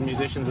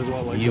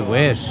wannabe. You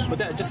wish.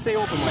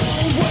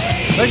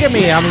 Look at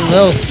me. I'm a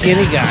little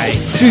skinny guy.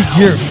 Dude,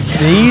 your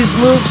knees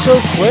move so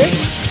quick.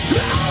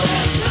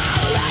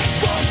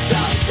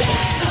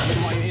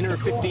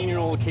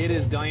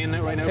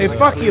 Hey,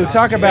 fuck you.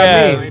 Talk about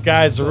Yeah, me.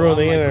 guys, ruin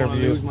the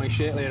interview. my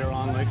shit later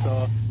on, like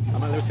so.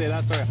 I would say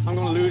that's right. I'm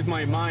going to lose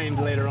my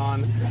mind later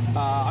on.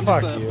 I'm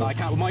Fuck just, you. I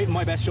can't.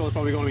 My best show is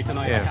probably going to be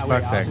tonight. Yeah, I can't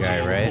fuck wait. that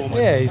guy, right?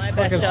 Yeah, he's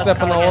fucking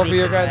stepping all over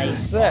your guys'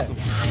 set.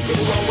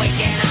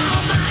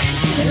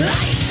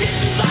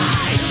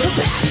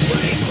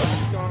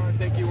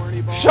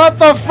 Shut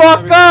the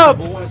fuck up!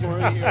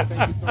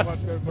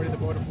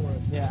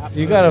 Yeah,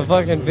 You got a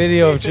fucking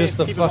video of just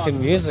the fucking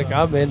music.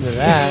 I'm into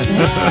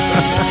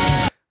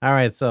that. All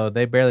right, so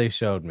they barely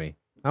showed me.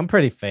 I'm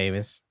pretty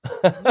famous.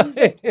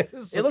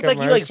 It's It a looked like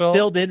you like commercial.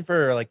 filled in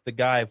for like the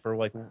guy for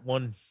like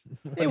one.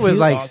 It was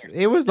like song.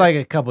 it was like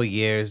a couple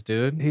years,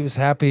 dude. He was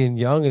happy and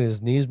young, and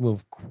his knees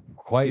moved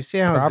quite. Did you see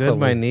how properly. good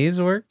my knees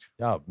worked?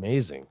 Yeah,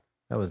 amazing.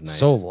 That was nice.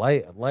 So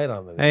light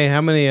on the. Hey, knees.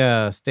 how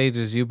many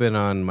stages you been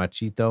on,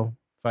 Machito?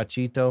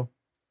 Fachito?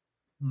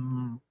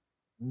 No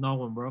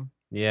one, bro.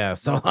 Yeah,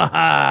 so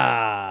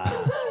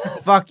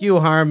fuck you,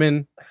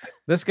 Harmon.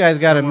 This guy's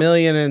got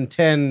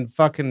 1,000,010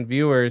 fucking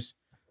viewers.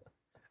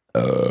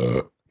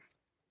 Yeah,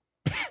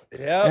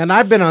 And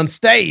I've been on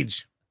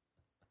stage.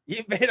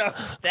 you've been on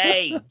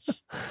stage.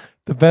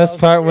 The best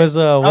part was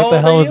what old the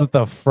are hell was you? it?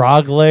 The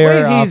frog layer.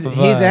 Wait, off of,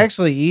 he's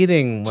actually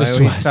eating while just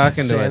he's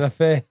talking to Santa us.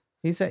 Fe.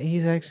 He's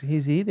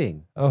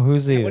eating. Oh,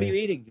 who's eating? What are you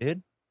eating,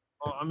 dude?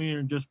 Oh, I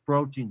mean, just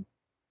protein.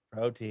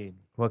 Protein.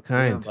 What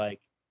kind? Like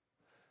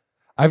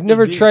I've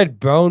never beef. tried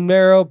bone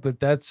marrow, but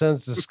that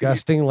sounds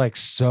disgusting. Like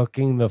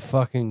soaking the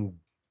fucking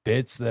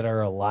bits that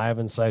are alive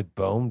inside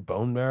bone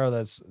marrow.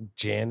 That's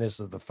Janice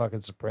of the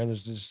fucking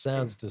Sopranos. Just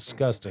sounds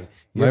disgusting.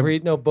 You My- ever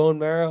eat no bone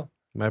marrow?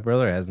 My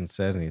brother hasn't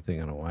said anything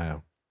in a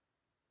while.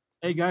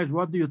 Hey guys,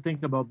 what do you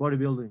think about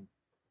bodybuilding?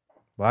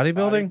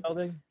 Bodybuilding?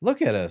 bodybuilding?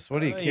 Look at us.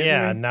 What are you kidding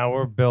Yeah, me? now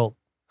we're built.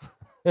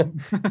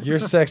 You're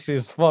sexy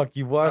as fuck.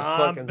 You are I'm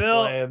fucking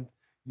built. slammed.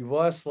 You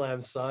are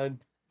slammed, son.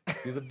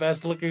 You're the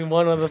best looking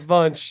one of the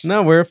bunch.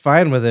 No, we're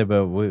fine with it,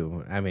 but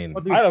I mean,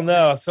 What do you, I don't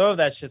know. Some of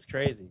that shit's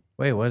crazy.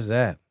 wait, what is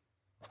that?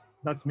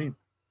 That's me.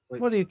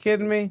 What are you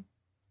kidding me?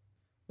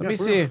 Let Yeah, me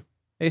for see. real.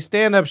 Hey,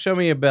 stand up. Show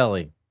me your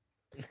belly.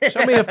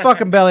 Show me your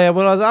fucking belly. I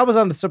was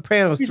on The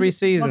Sopranos 3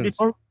 seasons. This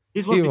was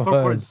He before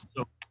quarantine, was.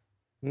 so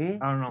Hmm?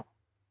 I don't know.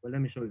 But let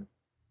me show you.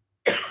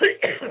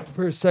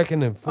 For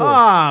second and fourth.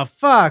 Oh,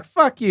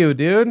 fuck you,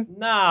 dude.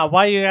 Nah,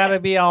 why you gotta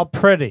be all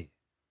pretty?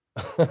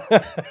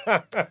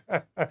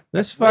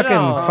 This fucking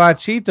don't.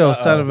 Fachito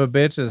son of a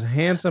bitch is a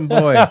handsome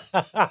boy.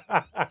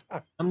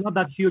 I'm not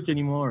that huge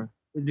anymore.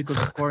 It's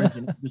because of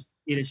quarantine. I just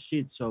eat a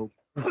shit. So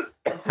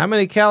How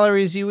many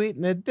calories you eat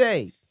in a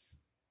day?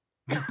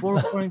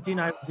 before quarantine,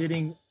 I was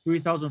eating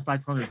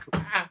 3,500.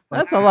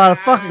 That's a lot of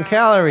fucking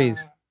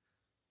calories.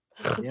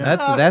 Yeah.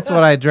 That's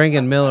what I drink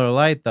in Miller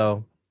Lite,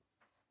 though.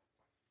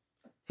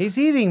 He's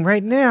eating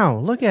right now.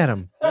 Look at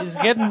him. He's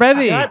getting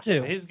ready. Got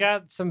to. He's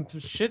got some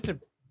shit to.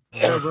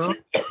 Yeah, bro.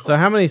 So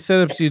how many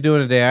sit-ups you do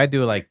in a day? I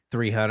do like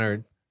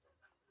 300.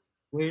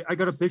 Wait, I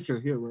got a picture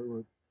here.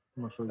 Wait.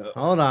 I'm gonna show you.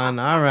 Hold on.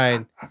 All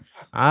right.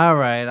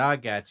 I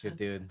got you,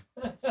 dude.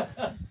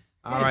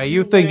 All right.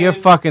 You think you're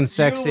fucking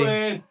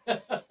sexy.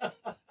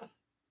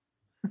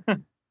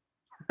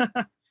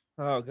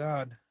 Oh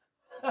God.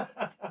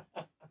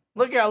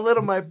 Look how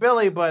little my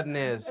belly button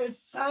is.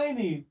 It's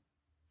tiny.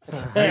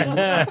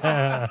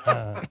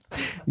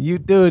 You,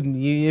 dude.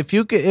 If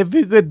you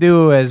could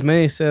do as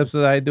many sit-ups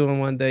as I do in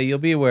one day, you'll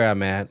be where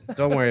I'm at.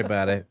 Don't worry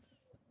about it.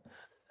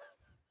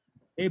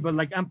 Hey, but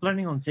like I'm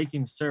planning on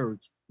taking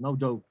steroids. No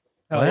joke.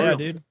 Hell What? yeah,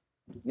 dude.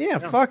 Yeah,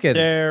 fuck it.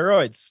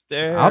 Steroids.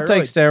 I'll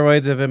take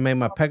steroids if it made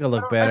my pega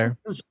look better.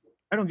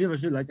 I don't give a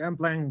shit. Like I'm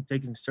planning on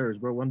taking steroids,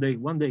 bro. One day.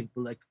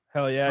 But like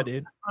Hell yeah,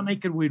 dude. I'll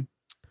make it with.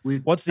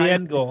 What's the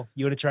end goal?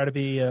 You want to try to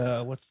be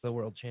what's the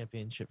world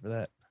championship for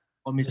that?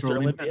 Oh, Mr. Mr.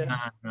 Olympia?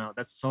 Olympia? No,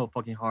 that's so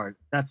fucking hard.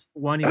 That's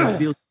one in a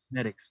billion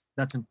genetics.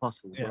 That's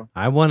impossible, Yeah. bro.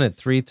 I won it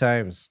 3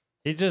 times.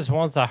 He just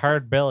wants a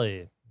hard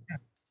belly.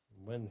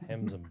 Win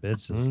him some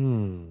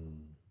bitches.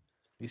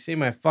 You see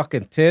my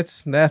fucking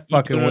tits? That You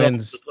fucking put it up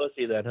wins. the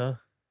pussy then, huh?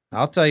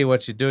 I'll tell you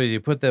what you do is you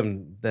put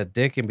that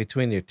dick in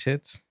between your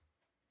tits.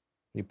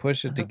 You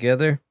push it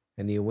together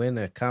and you win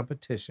a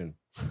competition.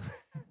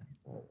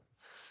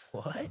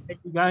 What? Hey,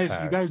 you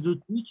guys do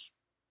Twitch?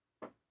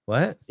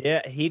 What?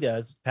 Yeah, he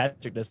does.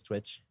 Patrick does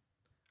Twitch.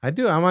 I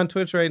do. I'm on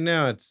Twitch right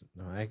now.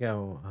 I got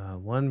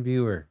 1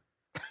 viewer.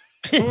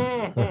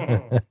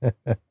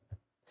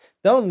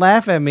 Don't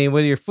laugh at me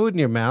with your food in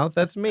your mouth.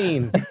 That's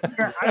mean.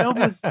 I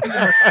almost.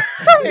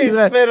 He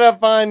spit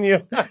up on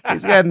you.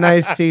 He's got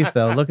nice teeth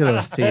though. Look at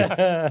those teeth.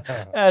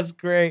 That's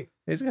great.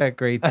 He's got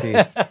great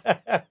teeth.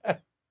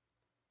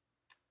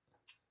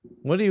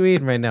 What are you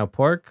eating right now?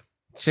 Pork?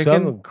 Chicken?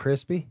 Something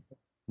crispy?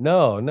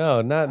 No,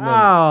 not no.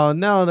 Oh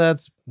no,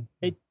 that's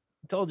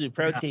Told you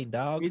protein,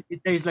 dog.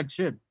 It tastes like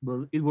shit,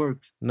 but it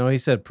works. no. He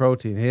said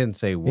protein. He didn't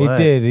say He what.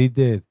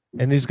 did.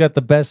 And he's got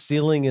the best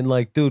ceiling. And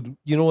like, dude,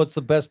 you know what's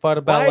the best part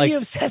about Why are like you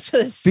obsessed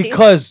with this?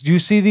 because you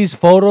see these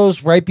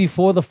photos right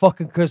before the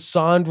fucking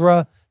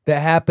Cassandra that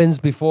happens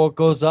before it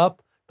goes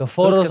up. The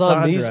photos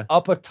on these Cassandra?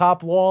 upper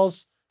top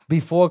walls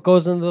before it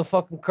goes into the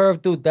fucking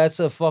curve, dude.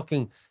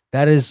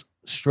 That is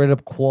straight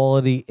up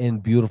quality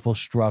and beautiful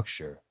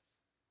structure.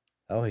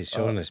 Oh, he's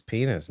showing his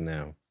penis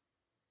now.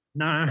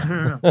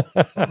 No.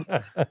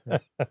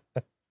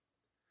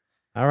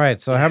 All right.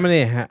 So how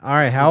many? All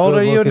right. It's a How old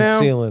are you good-looking now?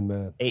 Ceiling,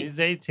 man. He's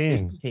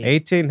 18.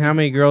 18. How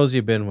many girls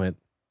you been with?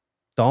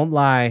 Don't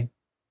lie.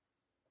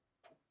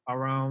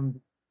 around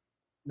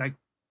like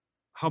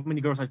how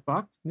many girls I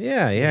fucked?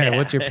 Yeah.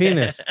 What's your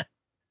penis?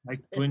 Like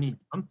 20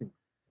 something.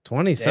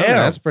 20 something. Damn.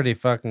 That's pretty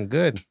fucking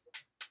good.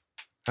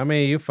 How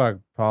many you fuck,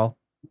 Paul?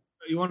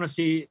 You want to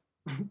see?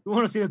 You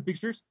want to see the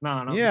pictures?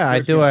 No. Yeah, I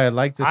do. I'd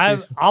like to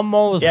see. I'm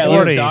almost Yeah, 40.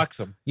 let's dox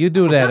him. You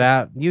do that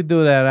out. You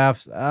do that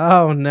out.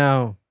 Oh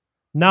no.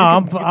 No,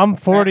 You can- I'm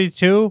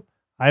 42.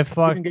 I can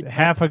fucked get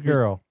half a back.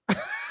 girl.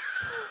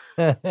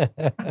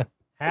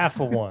 Half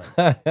of one.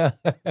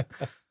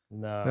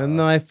 No. And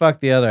then I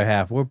fuck the other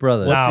half. We're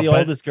brothers. What's Nah, the but-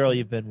 oldest girl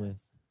you've been with?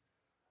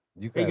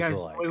 You Hey guys guys,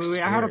 are like wait,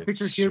 I have a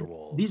picture here.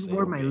 spiritual These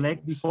were my saint leg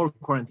beings. before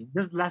quarantine.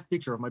 This is the last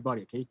picture of my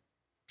body. Okay,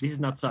 this is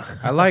not sus.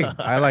 I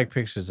like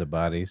pictures of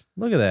bodies.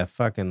 Look at that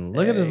fucking.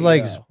 Look at his There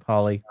you legs, go.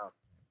 Polly.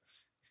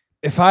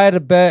 If I had to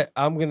bet,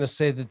 I'm gonna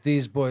say that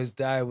these boys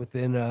die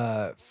within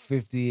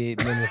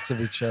 58 minutes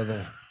of each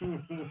other.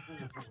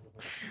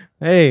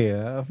 Hey,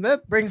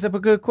 that brings up a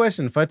good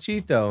question,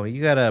 Fachito.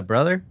 You got a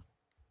brother?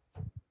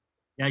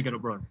 Yeah, I got a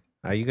brother.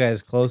 Are you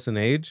guys close in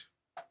age?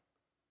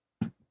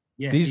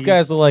 Yeah, These he's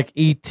guys are like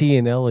E.T.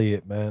 and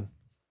Elliot, man.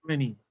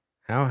 many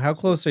How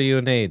close are you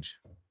in age?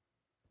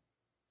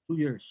 2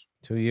 years.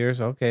 2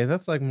 years. Okay,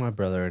 that's like my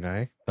brother and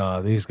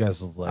I. These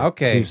guys are like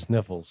Okay. 2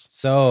 sniffles.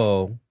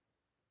 So,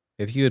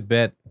 if you had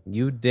bet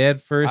you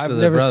dead first I've or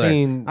the never brother,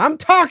 seen. I'm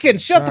talking.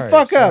 Shut the Sorry,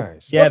 fuck up. sorry.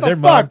 Yeah, What the their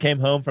mom fuck? came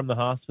home from the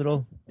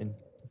hospital and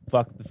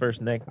fucked the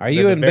first nick. Are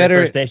you the in very better-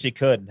 First day she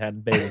could and had a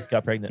baby,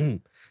 got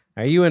pregnant.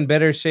 Are you in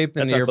better shape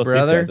than That's how your close these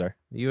brother? guys are.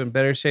 You in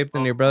better shape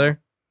than your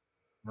brother?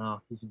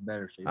 No, he's in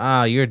better shape.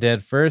 Ah, you're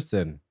dead first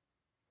then.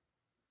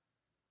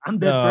 I'm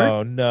dead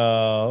first.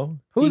 No.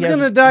 Who's He gonna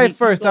hasn't- die he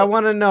first? I still-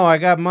 want to know. I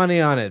got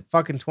money on it.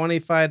 Fucking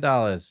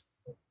 $25.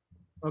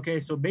 Okay,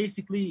 so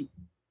basically,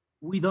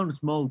 we don't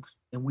smoke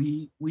and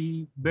we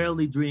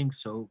barely drink,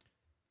 so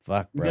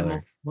Fuck, we get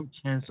brother. no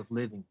chance of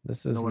living.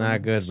 This You is know what I not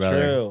mean? good, It's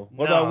brother. true.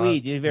 What No, about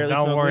weed? Do you barely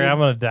Don't smoke worry, weed? I'm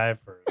gonna die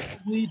first.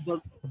 We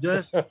but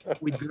just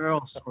with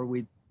girls or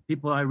with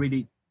people I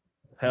really,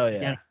 Hell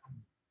yeah. Yeah.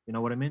 you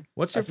know what I mean?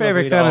 What's I your smoke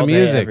favorite weed kind all of day,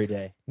 music? every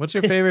day. What's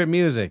your favorite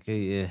music?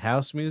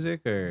 House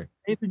music or?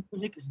 Favorite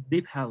music is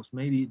deep house,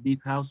 maybe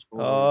deep house.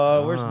 Or,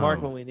 Oh, where's Mark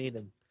Oh. when we need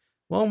him?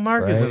 Well,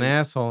 Mark is an Right.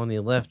 asshole and he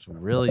left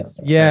really.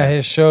 Yeah, fast.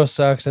 his show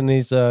sucks, and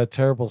he's a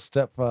terrible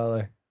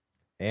stepfather.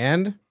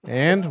 And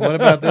what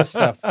about this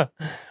stuff?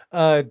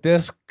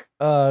 Disc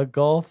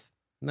golf.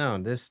 No,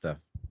 this stuff.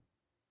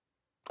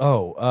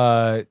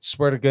 Oh,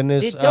 swear to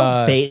goodness.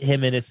 Don't bait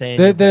him into saying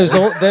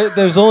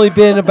There's only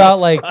been about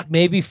like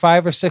maybe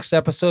 5 or 6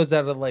 episodes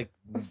out of like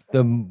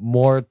the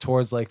more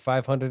towards like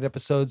 500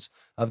 episodes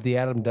of the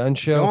Adam Dunn Go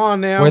show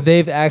on now. where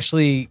they've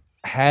actually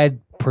had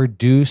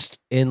produced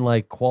in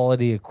like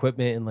quality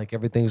equipment and like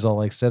everything's all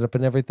like set up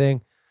and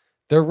everything.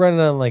 They're running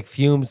on like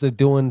fumes. They're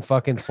doing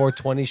fucking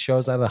 420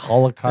 shows out of and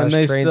Holocaust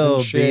they trains still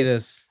and shit. beat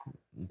us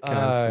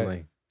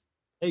constantly.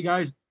 hey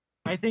guys,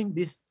 I think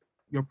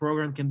your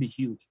program can be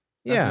huge.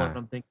 That's Yeah. what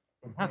I'm thinking.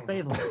 Have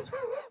faith in it.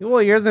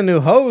 Well, you're the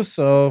new host,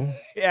 so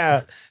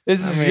Yeah,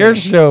 this is I your mean-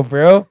 show,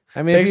 bro.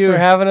 I mean, if Thanks you for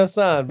having us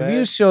on, if man.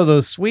 you show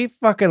those sweet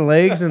fucking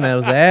legs and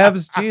those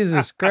abs,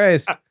 Jesus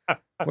Christ,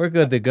 we're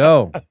good to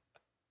go.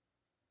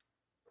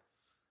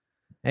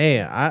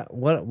 Hey,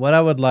 what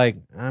I would like,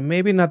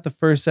 maybe not the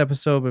first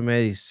episode, but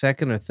maybe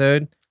second or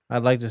third.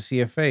 I'd like to see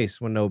your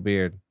face with no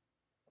beard.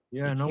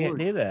 Yeah, You no can't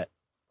worries. do that.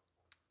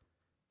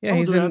 Yeah, I'll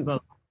he's do that, in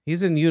but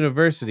he's in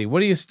university.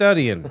 What are you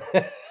studying?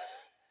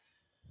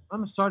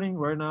 I'm studying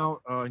right now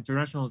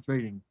international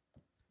trading.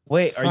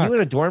 Wait, are Fuck. you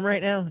in a dorm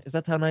right now? Is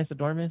that how nice the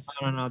dorm is?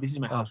 No, this is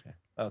my house.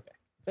 Okay.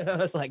 Okay. I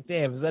was like,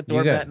 damn, is that You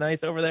dorm got- that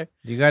nice over there?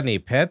 You got any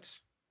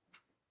pets?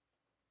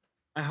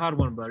 I had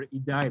one, but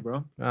it died,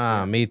 bro.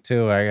 Ah, me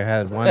too. I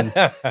had one.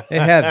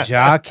 It had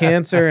jaw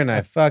cancer, and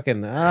I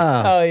fucking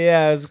Oh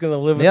yeah, I was gonna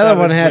live. The other without a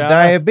one had job.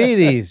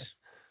 diabetes.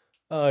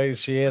 Oh,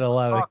 she ate a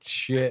lot of Fuck.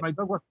 shit. My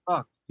dog was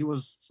stuck. He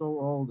was so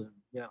old, and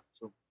yeah,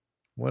 so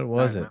What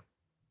was died, it? man.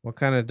 What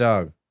kind of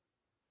dog?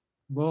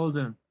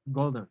 Golden.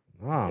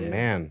 Oh Yeah.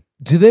 man,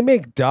 Do they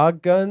make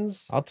dog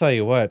guns? I'll tell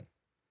you what.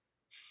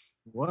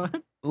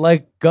 What?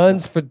 Like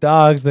guns for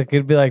dogs that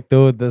could be like,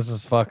 dude, this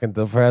is fucking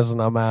depressing.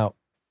 I'm out.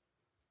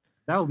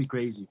 That would be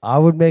crazy. I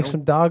would make Nope.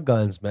 some dog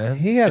guns, man.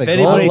 He had If a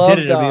anybody I gold. love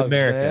did it, it'd be dogs,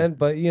 America. man.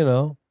 But you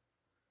know,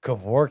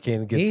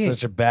 Kevorkian gets He-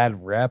 such a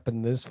bad rap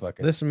in this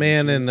fucking. This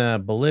man in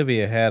species.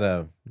 Bolivia had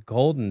a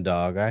golden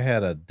dog. I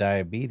had a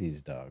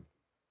diabetes dog.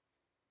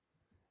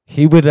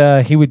 He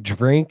would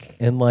drink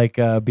and like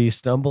be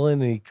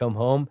stumbling, and he'd come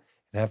home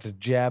and have to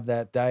jab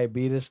that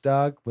diabetes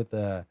dog with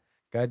a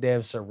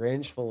goddamn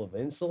syringe full of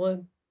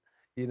insulin,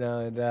 you know.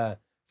 And a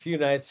few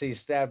nights he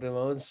stabbed his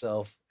own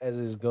self as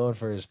he was going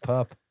for his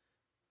pup.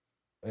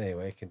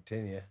 Anyway,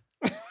 continue.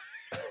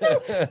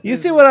 You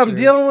This see is what I'm true.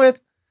 dealing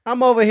with?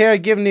 I'm over here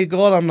giving you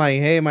gold. I'm like,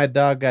 hey, my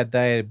dog got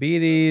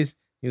diabetes.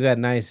 You got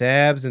nice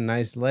abs and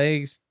nice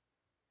legs.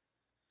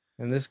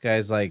 And this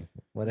guy's like,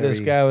 whatever. This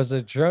you- guy was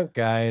a drunk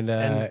guy, and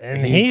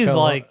And he'd he's come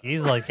up-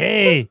 like,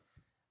 hey,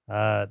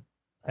 I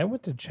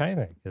went to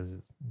China because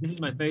This is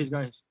my face,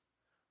 guys.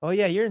 Oh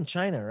yeah, you're in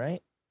China,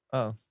 right?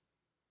 Oh.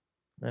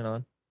 Right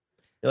on.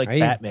 You're like Are you-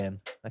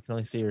 Batman. I can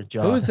only see your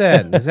jaw. Who's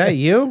that? Is that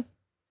you?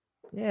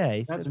 Yeah,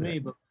 he That's said me,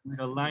 that. but with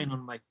a line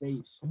on my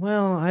face.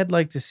 Well, I'd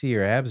like to see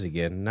your abs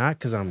again. Not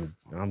because I'm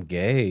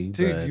gay,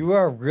 Dude, but you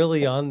are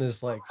really on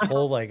this like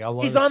whole like I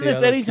want. He's on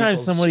this anytime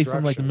somebody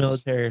from like the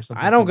military or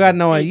something. I don't got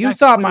no. You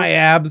saw my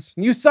abs.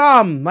 You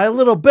saw 'em, my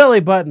little belly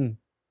button.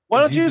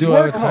 Why don't you just do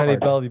have work a tiny hard?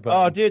 belly button?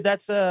 Oh, dude,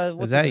 that's Is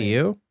what's that his name?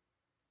 you?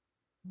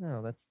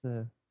 No, that's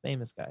the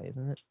famous guy,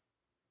 isn't it?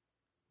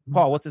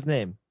 Paul, what's his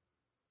name?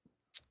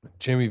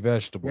 Jimmy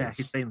Vegetables. Yeah,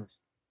 he's famous.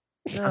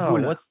 No,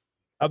 Abdullah. what's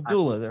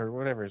Abdullah or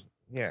whatever?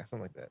 Yeah,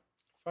 something like that.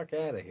 Fuck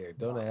out of here!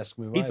 Don't ask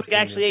me. He's my like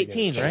opinion actually if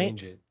you're 18, gonna right?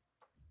 change it.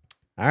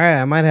 All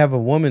right, I might have a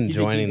woman He's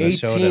joining the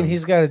show. 18. to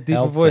He's got a deeper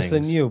help voice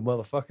than things. you,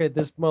 motherfucker.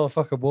 This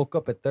motherfucker woke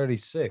up at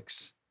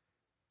 36.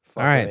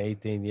 All right. Fucking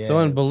 18. Yeah. So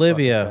in fucking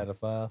Bolivia-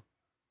 pedophile.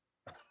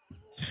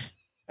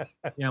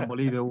 Yeah, in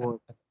Bolivia war.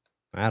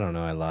 I don't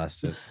know. I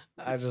lost it.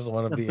 I just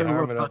want to The be third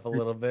world arming up a country.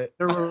 little bit.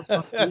 Third world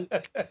country.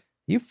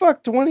 You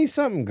fucked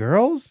 20-something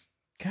girls?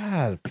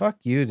 God, fuck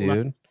you,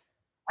 dude.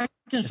 I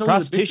can Is show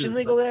prostitution you the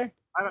legal pictures, there?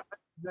 but I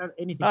don't have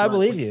anything. I to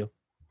believe add. you.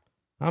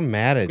 I'm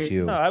mad at Okay,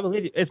 you. No, I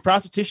believe you. Is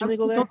prostitution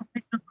legal there? Take a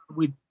picture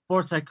with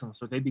 4 seconds,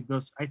 okay?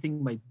 Because I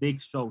think my big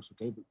shows,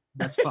 okay? But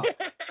that's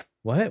fucked.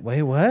 What?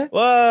 Wait, what?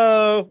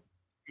 Whoa!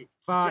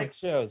 5, Dick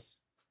shows.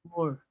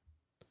 4,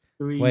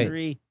 3. Wait.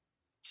 3,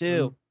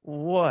 2,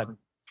 1.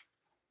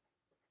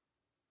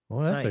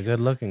 Well, that's Nice. a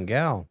good-looking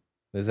gal.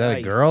 Is that a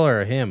Nice. girl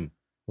or a him?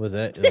 Was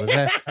that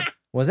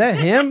was that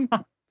him?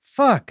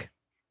 Fuck.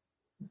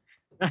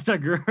 That's a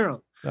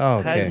girl. Oh,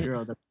 Has That's a okay.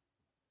 girl.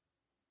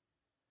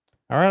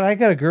 All right, I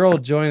got a girl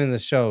joining the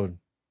show.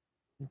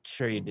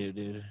 Sure you do,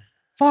 dude.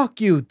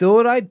 Fuck you,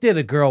 dude. I did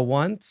a girl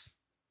once.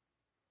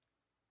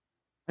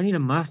 I need a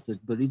mustard,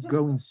 but it's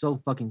growing so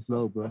fucking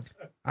slow, bro.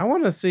 I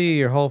want to see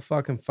your whole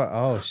fucking.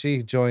 Oh,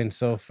 she joined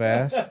so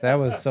fast. That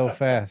was so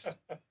fast.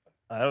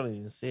 I don't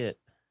even see it.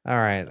 All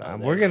right, Oh,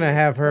 we're there gonna she is.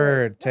 have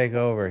her take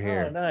over Oh,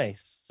 here. nice.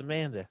 It's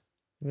Amanda.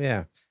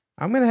 Yeah,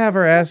 I'm gonna have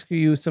her ask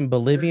you some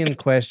Bolivian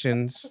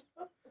questions.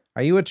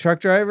 Are you a truck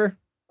driver?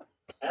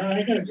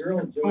 I got a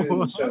girl joining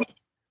the show.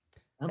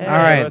 All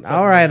right, what's up,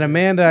 all right, Amanda?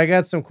 Amanda. I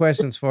got some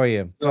questions for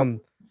you. All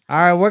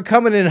right, we're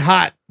coming in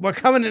hot. We're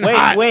coming in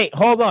hot. Wait,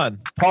 hold on.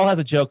 Paul has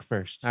a joke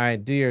first. All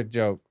right, do your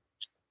joke.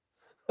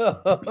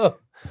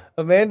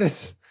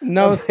 Amanda's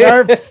No,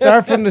 start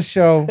from the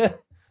show.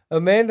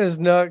 Amanda's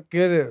not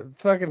good at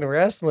fucking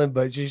wrestling,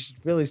 but you should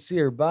really see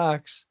her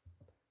box.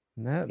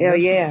 Hell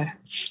yeah.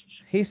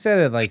 He said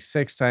it like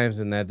 6 times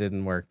and that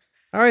didn't work.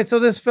 All right, so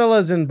this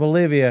fella's in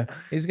Bolivia.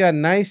 He's got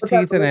nice What's up,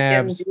 teeth and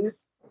Bolivian abs. dude?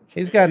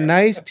 He's got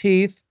nice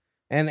teeth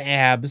and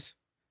abs,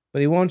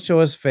 but he won't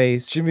show his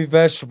face. Jimmy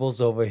Vegetables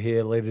over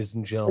here, ladies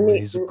and gentlemen.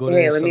 He's a good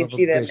here, ass let son me of a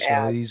see them bitch.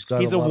 abs.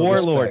 He's a lot of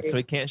warlord, respect. so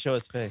he can't show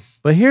his face.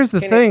 But here's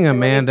the Can thing, I-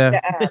 can I see Amanda.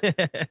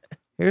 the abs?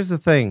 Here's the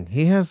thing.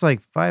 He has like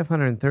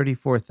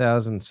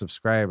 534,000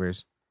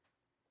 subscribers.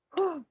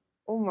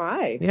 Oh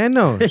my. Yeah, I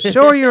know.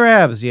 Show her your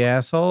abs, you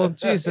asshole.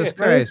 Jesus Let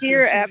me Christ. see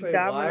your Did she say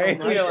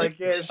abdominal why?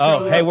 muscles.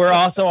 Oh, hey, we're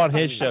also on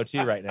his show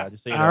too right now.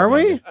 Just so you know, Are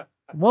we? Amanda.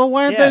 Well,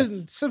 why don't Yes.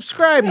 they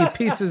subscribe, you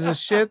pieces of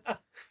shit?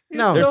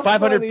 No. There's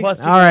 500 plus.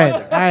 All right.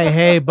 All right.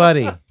 Hey,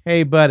 buddy.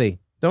 Hey, buddy.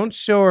 Don't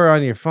show her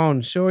on your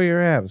phone. Show her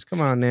your abs.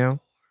 Come on now.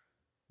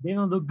 They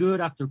don't look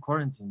good after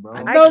quarantine, bro.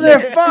 No, they're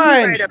can't see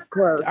fine. Right up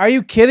close. Are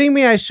you kidding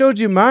me? I showed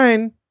you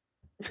mine.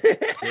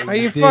 Are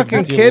you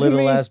fucking kidding me?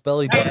 Little ass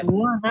belly That's button.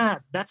 one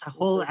ab. That's a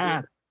whole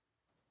ab.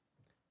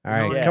 All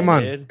right. Yeah, Come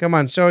on. dude. Come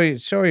on. Show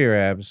your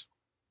abs.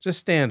 Just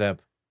stand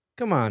up.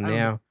 Come on I don't-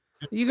 now.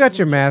 You got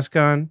your mask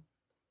on.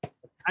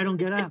 I don't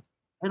get up.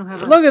 I don't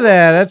have. Look at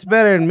that. That's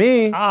better than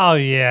me. Oh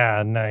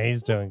yeah, no,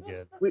 he's doing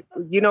good.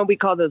 We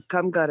call those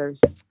cum gutters.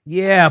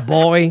 Yeah,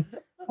 boy.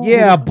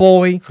 Yeah,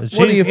 boy. What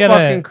are you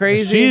fucking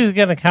crazy? She's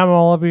gonna come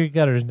all over your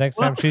gutters next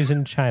time she's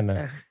in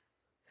China.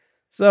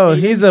 So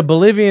he's a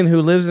Bolivian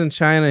who lives in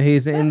China.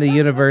 He's in the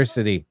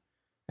university.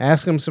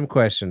 Ask him some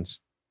questions.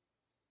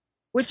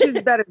 Which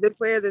is better, this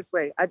way or this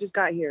way? I just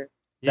got here.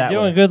 You're That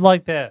doing way. good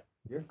like that.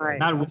 All right.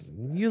 Not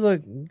You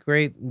look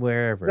great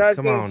wherever. I was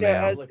Come gonna on show,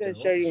 I now. was gonna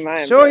show you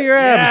mine. Show but- your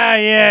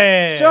abs.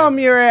 Yeah. Show him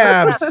your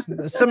abs.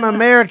 Some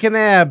American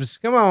abs.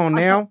 Come on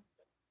now.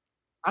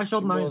 I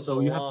showed She mine, mows so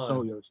the you have to lawn.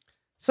 show yours.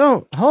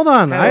 So hold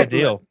on. Kind of a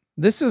deal.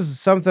 This is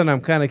something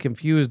I'm kind of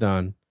confused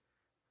on.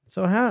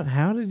 So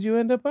how did you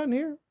end up on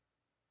here?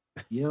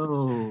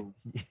 Yo,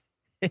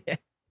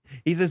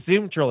 He's a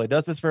Zoom troll. He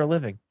does this for a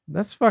living.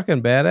 That's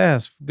fucking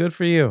badass. Good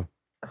for you.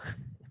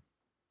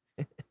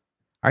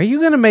 Are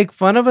you gonna make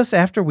fun of us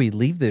after we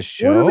leave this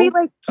What are show? we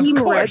like Team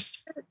Of Red?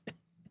 course.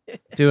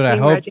 Dude, I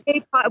Team hope Red?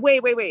 Hey,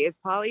 wait. Is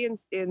Polly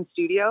in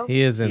studio?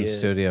 he is in He is.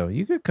 studio.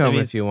 You could come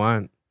Maybe if you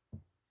want.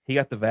 He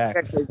got the vax.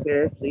 Actually,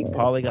 seriously.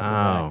 Paulie got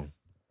Oh. the vax.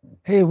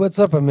 Hey, what's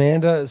up,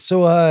 Amanda?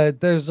 So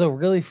there's a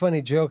really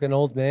funny joke. An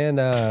old man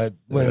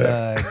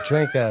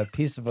drank a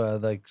piece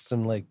of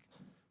some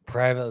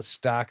private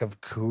stock of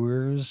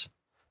Coors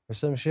or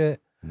some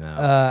shit. No.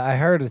 I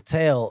heard a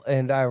tale,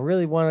 and I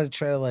really wanted to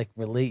try to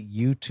relate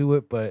you to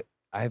it, but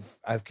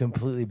I've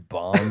completely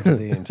bombed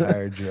the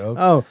entire joke.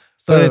 Oh,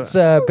 So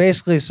so it's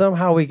basically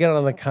somehow we get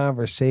on the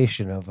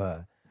conversation of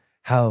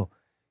how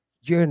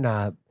you're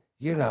not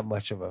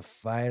much of a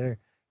fighter.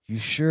 You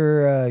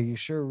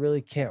sure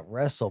really can't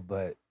wrestle,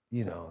 but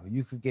you know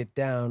you could get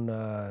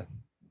down.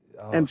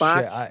 And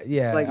box?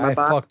 Yeah, Like my I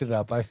box? fucked it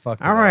up. I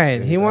fucked it all up. right.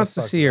 dude. He I wants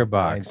to fucked see it your up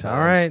 9 box. All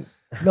times.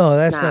 right. No,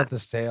 that's Nah. not the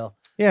stale.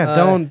 Yeah.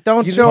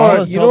 Don't you show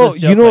know, it. you know,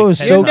 this you joke know, like what was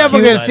 10 so You're never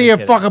cute. gonna see a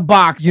kidding. fucking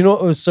box. You know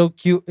what was so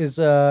cute is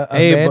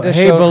Hey, Amanda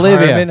hey, showed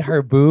Bolivia. Harmon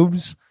her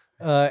boobs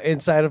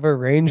inside of her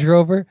Range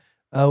Rover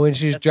when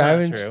she's That's not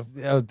driving. true.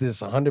 Oh, this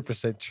is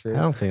 100% true. I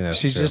don't think that's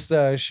She true.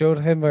 just showed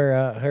him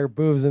her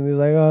boobs, and he's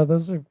like, "Oh,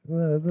 those are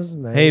this is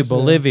nice." Hey,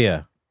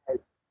 Bolivia.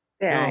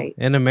 Yeah.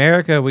 In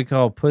America, we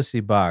call pussy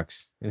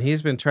box, and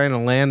he's been trying to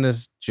land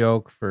this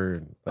joke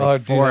for like Oh,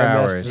 dude, 4 I messed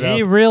hours. it up.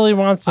 He really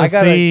wants to I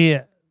gotta- see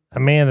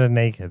Amanda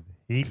naked.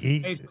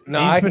 He's No,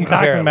 I been can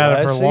care talking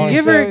about it for less. a long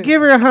Give time. her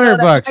 $100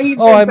 bucks.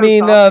 Oh, I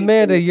mean,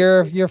 Amanda,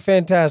 you're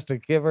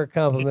fantastic. Give her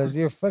compliments.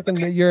 You're fucking.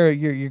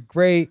 You're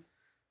great.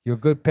 You're a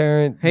good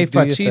parent. Hey, You do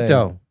your thing.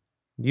 Fachito,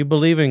 you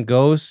believe in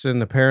ghosts and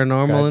the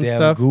paranormal and Goddamn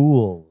stuff?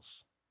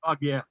 Ghouls. Fuck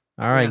yeah.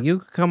 All right, you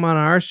can come on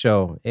our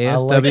show, I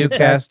like it.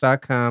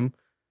 aswcast.com.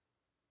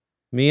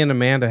 Me and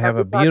Amanda have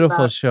a we talk beautiful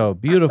about- show.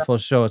 Beautiful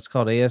show. It's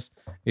called AS.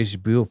 It's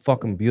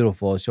fucking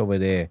beautiful. It's over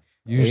there.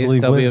 Usually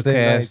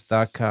Wednesday nights.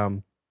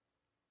 aswcast.com.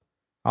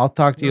 I'll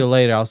talk to you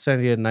later. I'll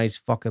send you a nice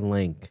fucking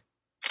link.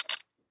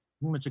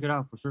 I'm gonna check it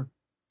out for sure.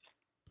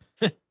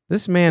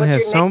 This man What's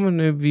has your so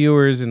many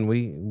viewers, and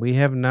we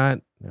have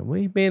not.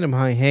 We made him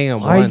hang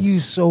him Why are once. you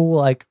so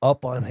like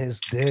up on his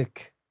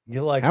dick?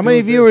 You're like, How many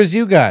dude, viewers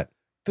you got?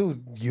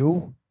 dude?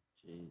 You?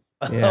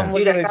 Yeah. I'm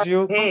looking at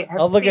you. Hey, have I'm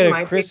you looking seen at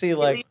my Chrissy picture?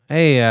 like.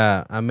 Hey,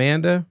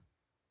 Amanda.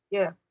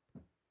 Yeah.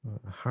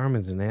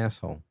 Harmon's an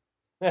asshole.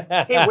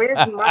 Hey, where's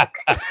Mark?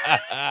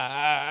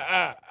 Happy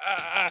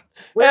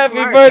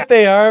Mark?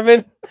 birthday,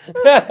 Harmon.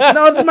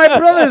 No, it's my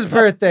brother's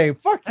birthday.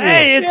 Fuck you.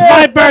 Hey, it's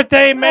my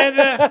birthday,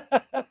 Amanda.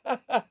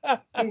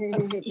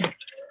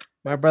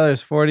 My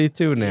brother's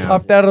 42 now.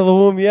 Popped out of the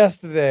womb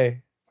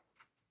yesterday.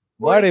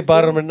 Marty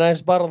bought 42? him a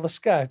nice bottle of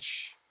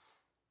scotch.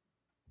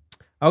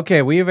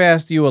 Okay, we've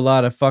asked you a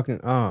lot of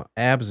fucking. Oh,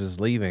 Abs is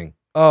leaving.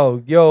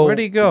 Oh, yo. Where'd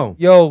he go?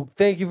 Yo,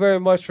 thank you very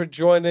much for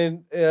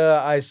joining.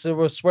 I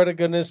swear to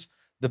goodness,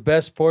 the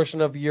best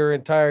portion of your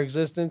entire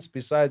existence,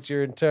 besides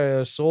your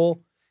entire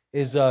soul,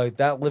 is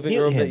that living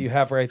Mute room that him. you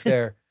have right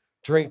there.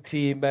 Drink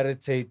tea,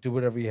 meditate, do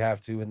whatever you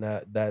have to in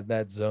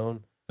that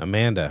zone.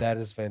 Amanda. That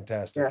is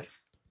fantastic.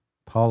 Yes.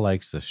 Paul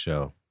likes the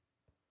show.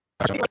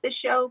 You like this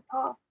show,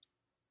 Paul?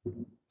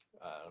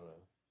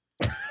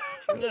 I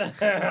don't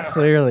know.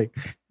 Clearly.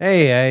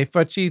 Hey,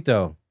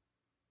 Fachito.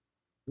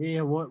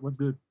 Yeah, what's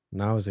good?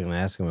 No, I was going to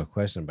ask him a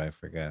question, but I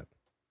forgot.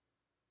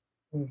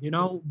 You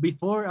know,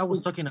 before I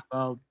was talking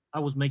about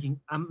I'm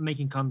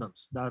making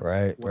condoms. That's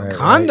Right, what right.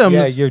 I'm- Condoms?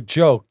 Yeah,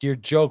 your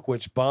joke,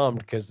 which bombed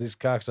because these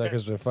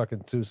cocksuckers were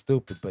fucking too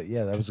stupid. But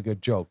yeah, that was a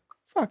good joke,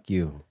 Fuck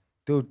you.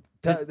 dude.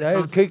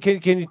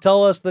 Can you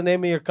tell us the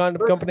name of your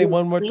condom company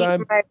one more Eat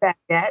time? My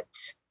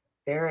baguette.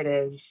 There it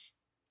is.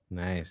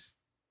 Nice.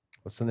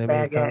 What's the name of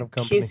your condom Baguette.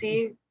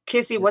 company?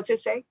 Kissy. What's it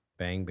say?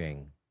 Bang,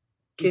 bang.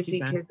 Kissy,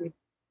 bang. kissy.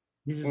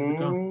 This is the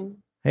condom. Mm.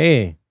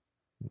 Hey,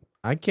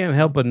 I can't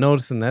help but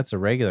noticing that's a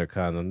regular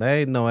condom. That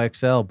ain't no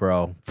XL,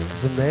 bro.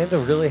 Does Amanda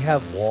really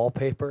have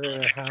wallpaper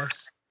in her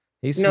house?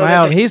 He No,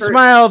 smiled. that's a He cur-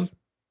 smiled.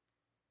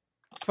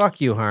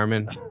 Fuck you,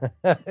 Harmon.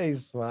 He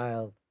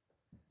smiled.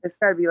 It's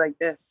gotta be like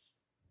this.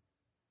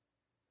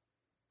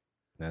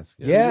 That's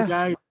good.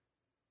 Yeah.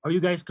 Are you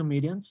guys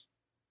comedians?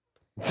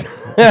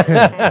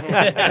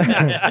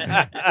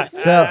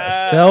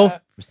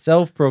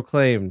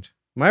 Self-proclaimed.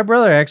 My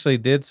brother actually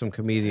did some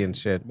comedian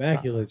shit.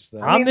 Immaculate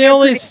stuff. I'm the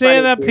only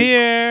stand up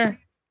here,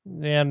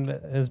 and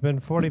it's been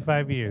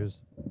 45 years.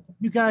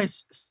 You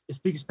guys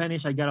speak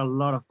Spanish. I got a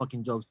lot of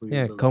fucking jokes for you.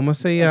 Yeah, brother. ¿cómo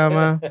se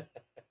llama?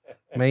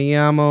 Me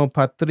llamo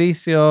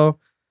Patricio.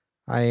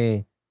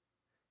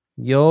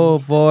 Yo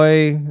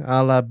voy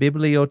a la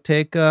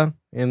biblioteca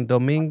en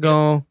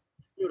domingo.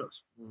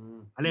 Libros.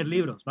 A leer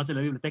libros. Vas a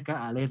la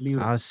biblioteca a leer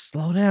libros.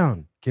 Slow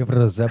down. Give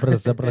her a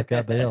zebra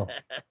cabello.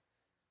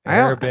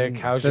 Arabic.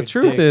 How's The your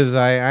truth dick? is,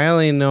 I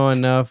only know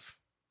enough.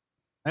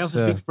 I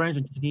also to- speak French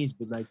and Chinese,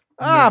 but like.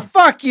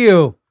 Fuck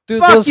you. Dude,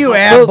 Fuck those you, fu-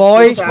 ab those-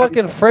 boy. those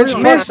fucking French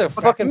Miss- fucks are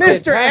fucking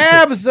Mr. fantastic.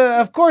 Abs,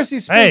 of course he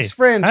speaks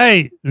French.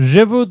 Hey,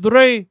 je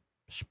voudrais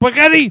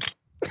spaghetti.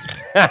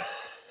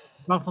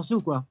 Parle français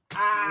ou quoi?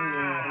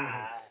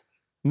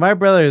 My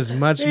brother is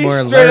much He more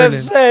straight up learned.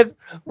 said,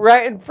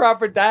 right in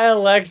proper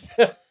dialect.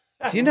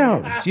 Do you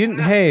know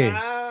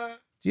how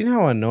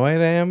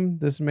annoyed I am?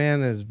 This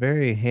man is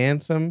very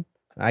handsome.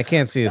 I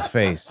can't see his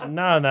face.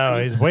 No,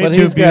 he's way But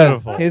too he's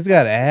beautiful. he's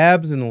got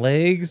abs and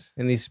legs,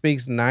 and he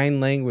speaks 9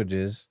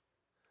 languages.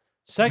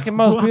 Second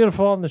most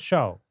beautiful on the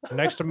show,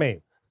 next to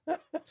me.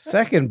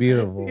 Second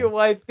beautiful. Your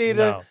wife beater.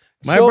 No.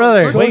 My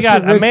brother. We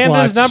got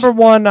Amanda's number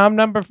 1. I'm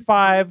number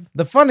 5.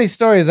 The funny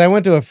story is I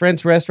went to a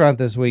French restaurant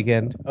this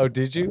weekend, Oh,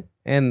 did you?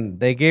 and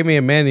they gave me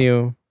a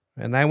menu,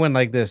 and I went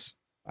like this.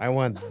 I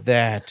want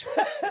that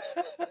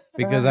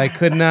because I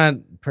could not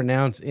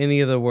pronounce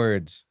any of the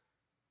words.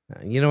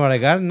 You know what? I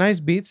got a nice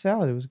beet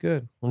salad. It was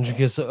good. Why don't you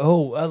get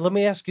let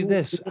me ask you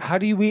this: how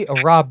do you eat a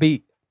raw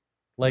beet?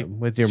 Like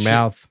with your shit-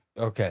 mouth.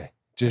 Okay,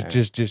 Yeah.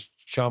 just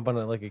chomp on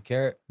it like a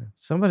carrot.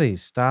 Somebody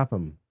stop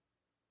him.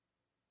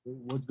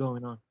 What's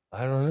going on?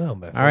 I don't know,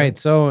 man. All right.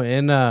 So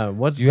in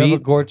what's You have a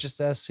beet?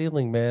 gorgeous ass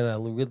ceiling, man. I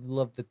really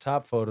love the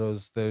top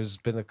photos. There's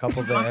been a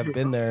couple that have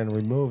been there and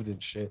removed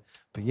and shit.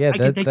 But yeah, I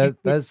can take you-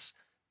 that's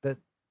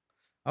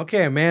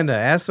Okay, Amanda,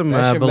 ask some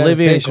That's your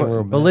Bolivian meditation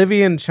room, man.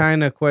 Bolivian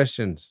China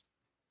questions.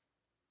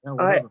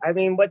 I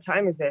mean, what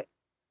time is it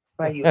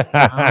by you?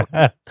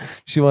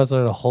 she wants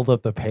her to hold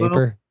up the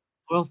paper.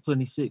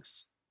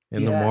 12:26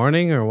 In the Yeah.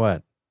 morning or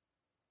what?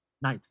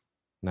 night.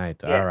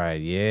 Night. All Yes.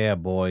 right. Yeah,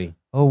 boy.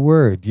 Oh,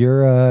 word!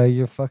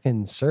 You're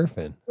fucking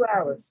surfing. 2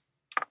 hours.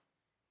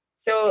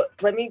 So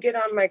let me get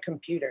on my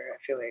computer. I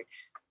feel like.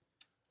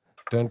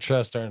 Don't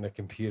trust her on a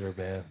computer,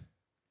 man.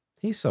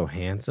 He's so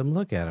handsome.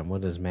 Look at him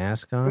with his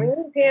mask I on. mean,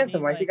 he's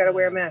handsome. Why does he got to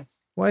wear a mask?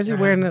 Why is he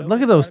wearing that?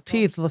 Look at those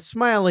teeth. Let's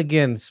smile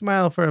again.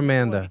 Smile for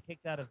Amanda.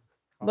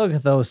 Look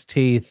at those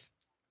teeth.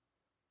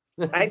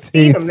 I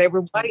seen them. They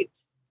were white.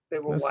 They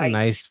were That's white. a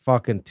nice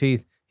fucking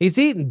teeth. He's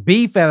eating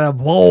beef out of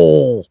a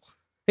bowl.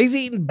 He's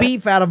eating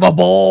beef out of a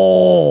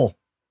bowl.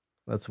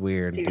 That's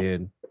weird,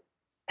 dude.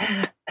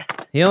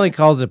 He only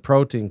calls it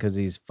protein because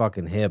he's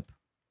fucking hip.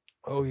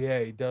 Oh yeah,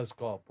 he does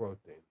call it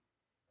protein.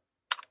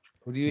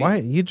 What do you Why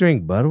eat? you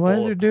drink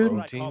Budweiser, dude?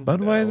 protein?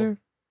 Budweiser.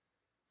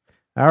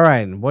 All right.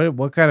 and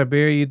What kind of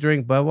beer you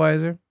drink?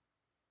 Budweiser.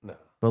 No.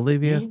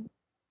 Bolivia. Me?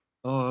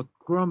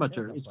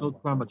 Chromature. It's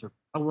called Chromature.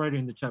 I'll write it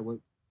in the chat. Wait.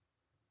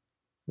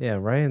 Yeah,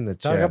 right in the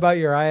Talk chat. about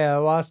your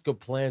ayahuasca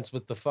plants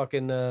with the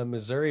fucking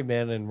Missouri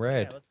man in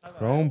red.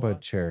 Chrome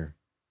Butcher.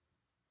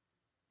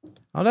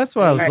 Oh, that's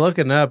what I was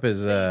looking up.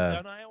 Is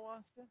Done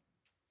ayahuasca?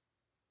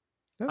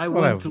 that's I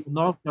what I went to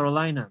North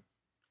Carolina.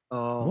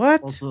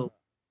 What? Also,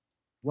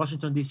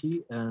 Washington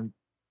D.C. and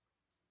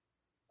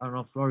I don't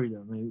know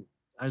Florida. Maybe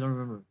I don't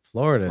remember.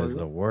 Florida is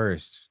the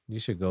worst. You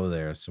should go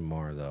there some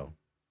more though.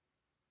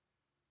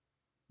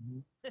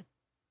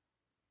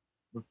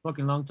 But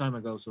fucking long time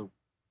ago, so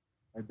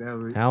I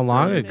barely. How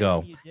long barely-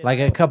 ago? Like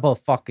a couple of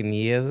fucking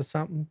years or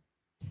something?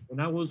 When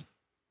I was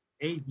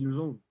 8 years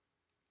old.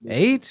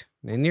 8?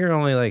 And you're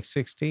only like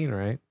 16,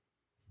 right?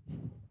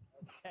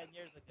 10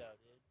 years ago,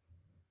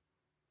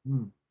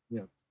 dude.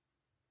 Yeah.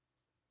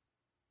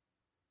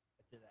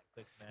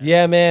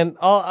 Yeah, man.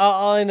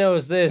 All I know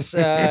is this.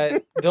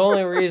 The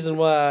only reason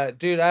why,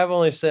 dude, I've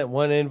only sent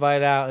one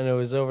invite out, and it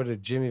was over to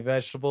Jimmy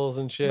Vegetables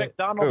and shit.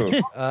 McDonald's.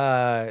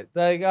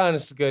 Like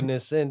honest to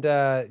goodness, and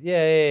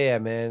yeah,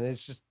 man.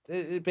 It's just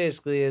it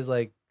basically is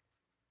like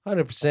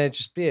 100%.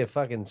 Just be a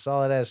fucking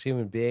solid ass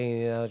human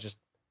being. Just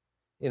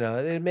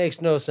it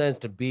makes no sense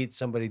to beat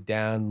somebody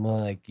down.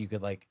 Like you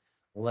could like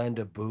lend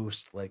a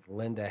boost, like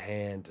lend a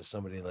hand to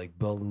somebody like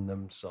building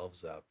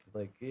themselves up.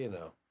 Like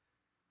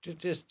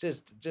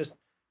just.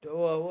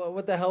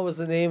 What the hell was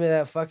the name of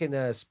that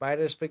fucking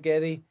spider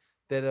spaghetti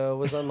that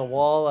was on the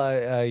wall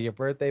your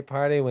birthday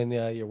party when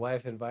your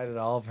wife invited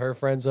all of her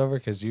friends over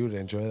because you would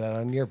enjoy that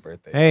on your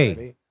birthday Hey,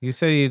 party? you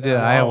said you did Oh,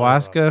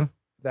 ayahuasca?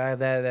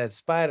 That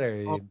spider,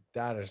 your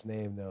daughter's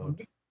name though.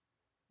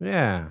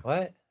 Yeah.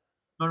 What?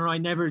 No, I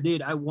never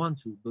did. I want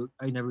to, but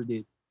I never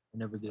did. I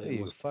never did. It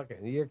You was-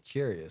 you're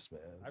curious,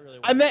 man.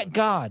 I met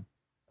God.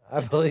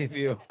 I believe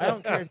you. I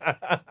don't care.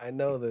 I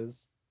know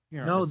this.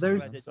 No,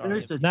 there's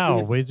a No,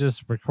 tree- we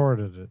just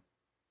recorded it.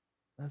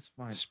 That's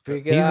fine.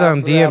 Speak it He's out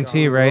on for that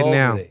DMT right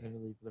now. globally.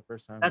 Literally for the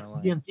first time That's in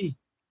my life. DMT.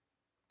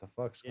 The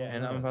fuck's Yeah, going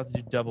and I'm on? about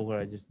to do double what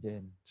I just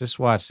did. Just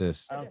watch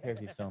this. I don't care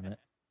if you film it.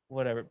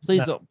 Whatever.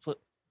 Please No. don't.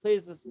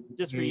 Please, this is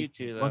just for you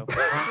two, though.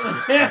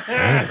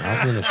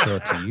 I'm gonna show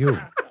it to you.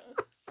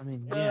 I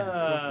mean,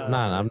 yeah.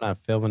 I'm not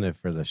filming it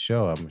for the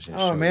show. I'm just.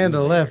 Oh,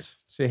 Amanda left.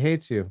 She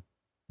hates you.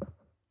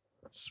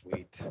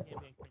 Sweet.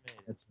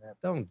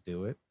 Don't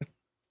do it.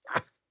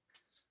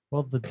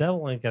 Well, the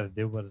devil ain't got to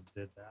do what it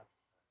did that.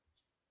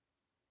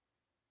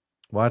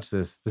 Watch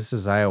this. This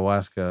is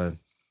ayahuasca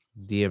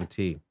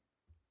DMT.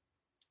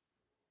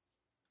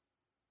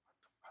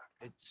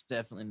 It's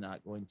definitely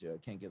not going to. I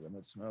can't get that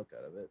much smoke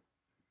out of it.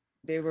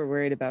 They were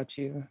worried about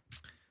you.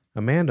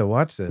 Amanda,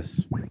 watch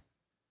this.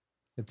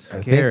 It's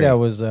I scary. think that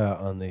was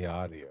on the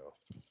audio.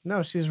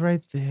 No, she's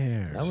right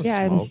there. That was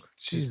Yeah, and- smoke.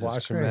 She's Jesus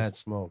watching Christ. Matt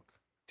smoke.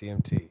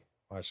 DMT.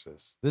 Watch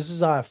this. This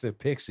is after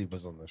Pixie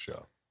was on the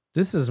show.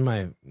 This is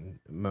my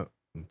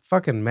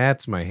fucking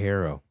Matt's my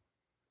hero.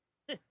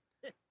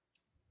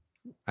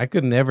 I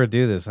could never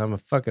do this. I'm a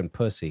fucking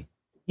pussy.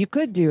 You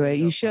could do it.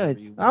 You should.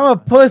 I'm a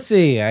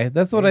pussy.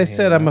 That's what I Yeah,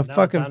 said. I'm a Now it's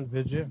fucking. on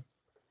video.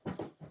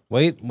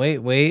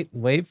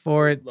 Wait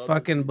for it.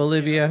 Fucking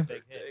Bolivia.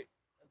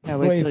 Yeah,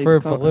 Wait till he's for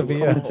co-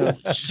 Bolivia.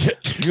 comatose.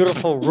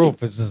 Beautiful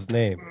Roof is his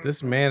name.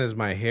 This man is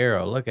my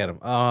hero. Look at him.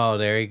 Oh,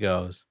 there he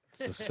goes.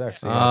 It's a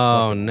sexy.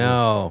 Oh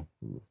no.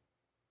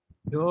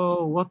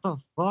 Yo, what the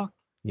fuck?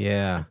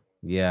 Yeah.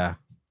 Man,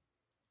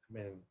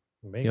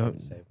 maybe Yo-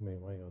 save me.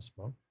 Want to go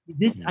smoke?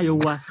 This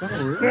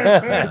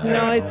ayahuasca?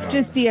 No, it's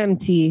just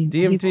DMT. He's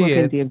DMT, smoking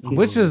it's- DMT.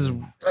 which is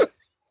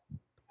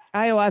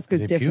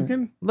Ayahuasca's he different.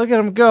 puking? Look at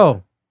him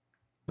go.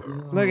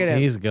 Look at him.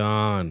 He's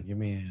gone. Give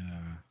me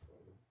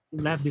He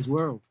left this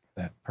world.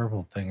 that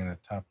purple thing in the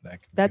top of that.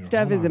 That computer.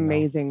 stuff Hold is on now.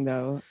 amazing,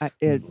 though.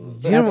 you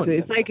know what-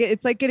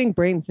 It's like getting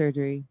brain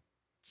surgery,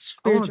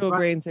 spiritual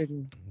brain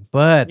surgery.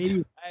 But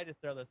I had to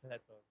throw those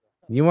headphones.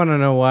 you want to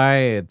know why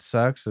it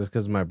sucks? Is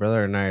because my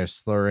brother and I are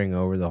slurring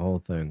over the whole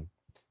thing.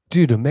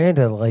 Dude,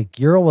 Amanda, like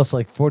you're almost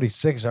like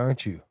 46,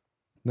 aren't you?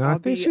 No, I I'll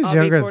think be, she's I'll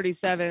younger. be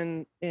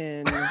 47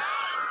 in.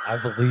 I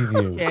believe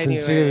you. January.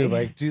 Sincerely,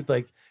 like, dude,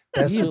 like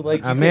that's what, like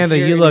you can Amanda,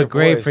 hear you in look your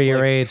great voice, for your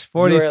like, age.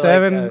 you are like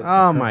 47? a-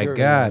 Oh my you're-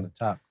 God.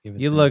 Top. Give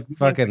it You to look me.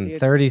 fucking dude.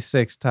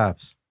 36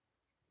 tops.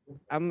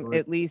 I'm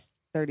at least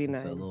It's a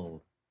 39.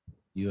 little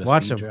USB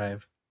Watch him.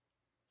 drive.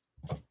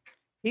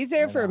 He's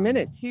there for a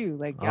minute too.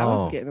 Like I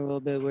Oh. was getting a little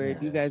bit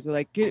weird. You guys were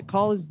like,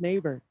 call his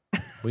neighbor.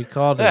 We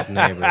called his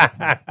neighbor.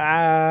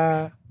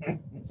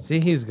 See,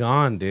 he's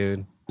gone,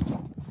 dude.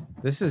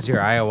 This is your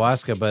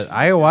ayahuasca, but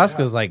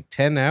ayahuasca's like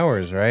 10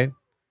 hours, right?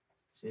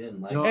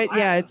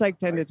 Yeah, it's like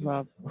 10 to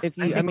 12. If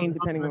you, I mean,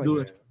 depending on what do you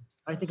it.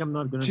 I think I'm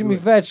not gonna Jimmy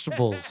do it.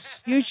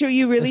 Vegetables.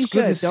 You really It's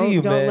good to should. see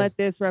you, Don't man. let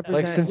this represent.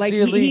 Like,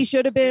 sincerely, he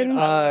should have been.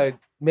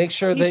 Make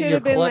sure He that should you're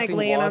have been, like, collecting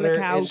laying on the water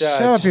couch. and,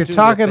 Shut up, just you're doing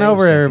talking your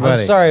over thing.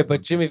 everybody. I'm sorry,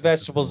 but Jimmy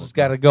Vegetables has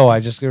got to go. I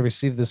just gonna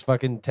receive this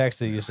fucking text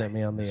that you sent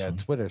me on the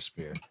Twitter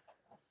sphere.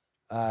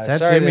 Is that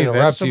sorry Jimmy to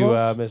interrupt you,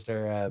 Vegetables?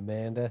 Mr.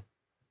 Amanda.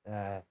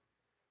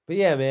 But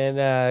yeah,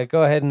 man,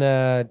 go ahead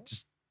and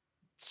just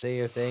say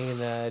your thing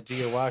and do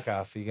your walk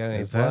off. You got any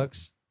Is that-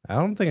 plugs? I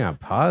don't think I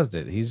paused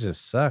it. He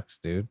just sucks,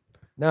 dude.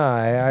 No,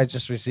 I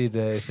just received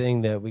a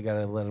thing that we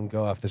gotta let him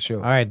go off the show.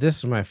 All right, this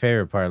is my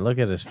favorite part. Look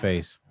at his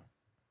face.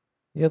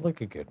 You're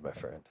looking good, my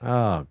friend.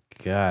 Oh,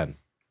 God.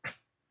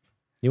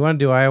 You want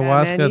to do Yeah,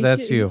 ayahuasca? man,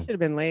 That's should, you. should have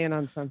been laying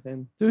on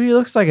something. Dude, he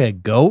looks like a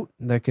goat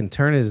that can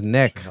turn his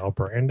neck. Oh,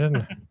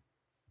 Brandon.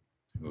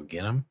 Go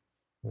get him.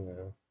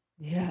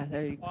 Yeah,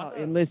 there you go.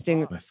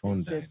 Enlisting My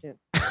phone died. assistant.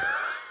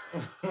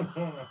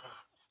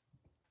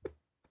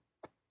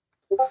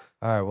 All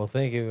right. Well,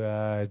 thank you,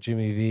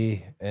 Jimmy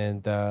V,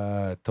 and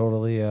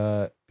totally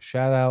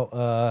shout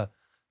out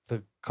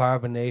the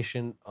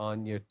carbonation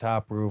on your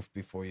top roof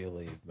before you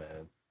leave,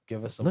 man.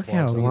 Give us some. Look plugs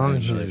how so we long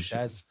can he's- leave.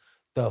 That's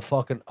the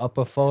fucking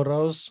upper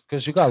photos,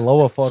 because you got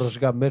lower photos,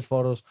 you got mid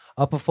photos,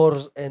 upper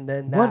photos, and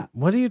then that.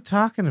 What are you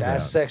talking about?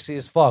 That's sexy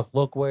as fuck.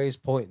 Look where he's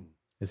pointing.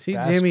 Is he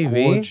That's Jimmy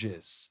V?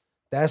 gorgeous.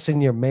 That's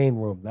in your main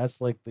room.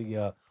 That's like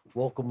the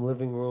welcome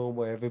living room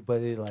where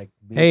everybody like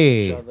meets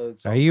Hey, each other.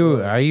 It's all are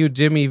you good.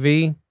 Jimmy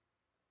V?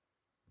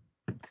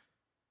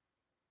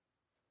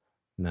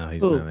 No,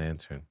 he's Who? not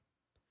answering.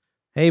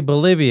 Hey,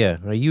 Bolivia,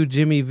 are you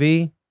Jimmy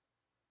V?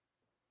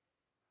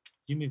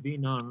 Jimmy V?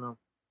 No.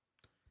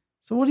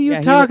 So what are you Yeah,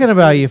 he- talking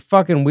about, you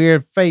fucking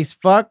weird face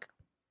fuck?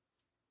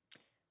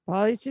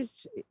 Well, it's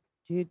just,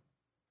 dude.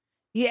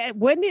 Yeah,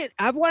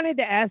 I wanted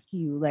to ask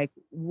you, like,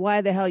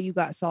 why the hell you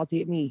got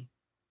salty at me,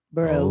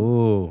 bro?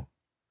 Oh,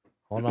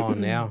 hold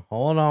on now.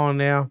 Hold on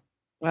now.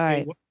 All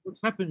right. What's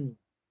happening?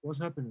 What's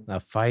happening? A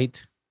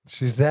fight.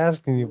 She's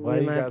asking you why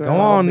Yeah, you my got bro. Go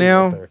salty on with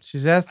now. her.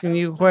 She's asking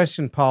you a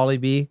question, Polly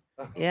B.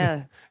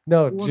 Yeah.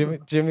 No,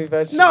 Jimmy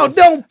Vegetables. No,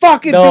 don't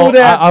fucking No, do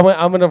that.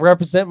 I'm gonna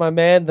represent my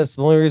man. That's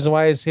the only reason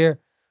why he's here.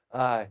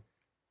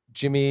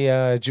 Jimmy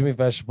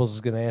Vegetables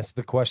is gonna answer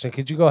the question.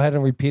 Could you go ahead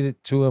and repeat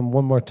it to him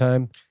one more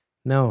time?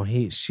 No,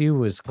 she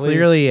was Please.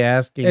 clearly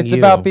asking It's you.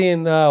 about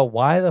being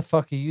why the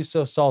fuck are you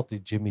so salty,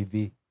 Jimmy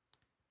V?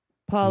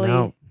 Polly.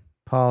 No,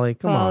 Polly,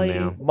 come Polly.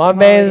 on now. My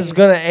man is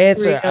gonna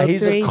answer.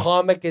 He's a 303.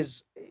 comic.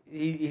 He's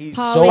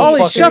Polly, so Polly,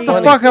 fucking shut the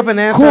funny. fuck up and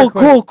answer. our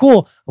question.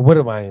 Cool. What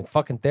am I in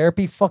fucking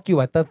therapy? Fuck you.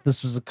 I thought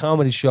this was a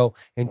comedy show,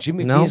 and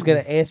Jimmy No. V is gonna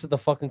answer the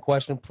fucking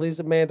question. Please,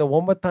 Amanda,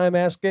 one more time.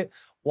 Ask it.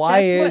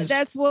 Why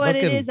That's what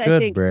it looking is. I good,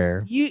 think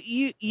Brer.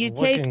 you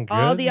Looking take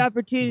all the good.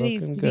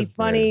 opportunities Looking to be good,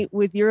 funny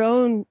with your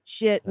own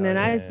shit, and Oh, then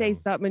I yeah. say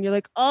something, and you're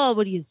like, "Oh,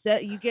 what do you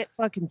say?" You get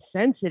fucking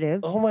sensitive.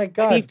 Oh my And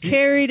god! you've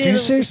carried do you it.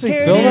 seriously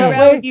carried feel it that around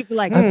way? with you for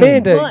like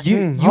Amanda, months.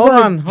 you Hold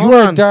are, on, you hold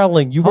are on.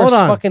 darling. You Hold were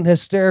on. fucking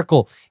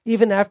hysterical.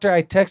 Even after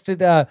I texted,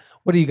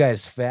 what are you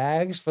guys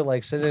fags for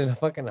like sending a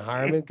fucking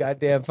Harmon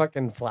goddamn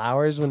fucking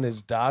flowers when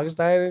his dog's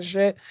dying and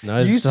shit? No,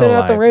 he's You still sent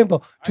out the alive.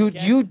 rainbow,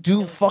 dude. You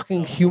do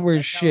fucking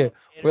humorous shit.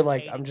 We're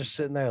like, I'm just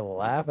sitting there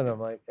laughing. I'm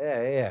like,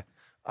 yeah.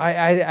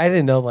 I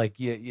didn't know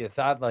like you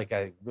thought like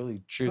I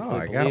really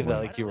truthfully I got believe that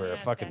one. like you were a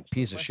fucking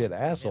piece of shit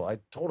asshole. I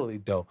totally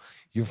don't.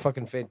 You're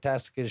fucking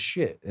fantastic as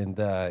shit. And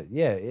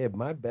yeah,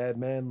 my bad,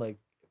 man. Like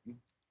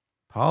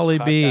Polly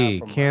Cock B out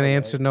from can't my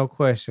answer no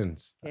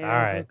questions. All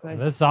right.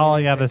 That's all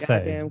I got to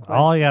say.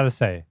 All I got to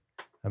say.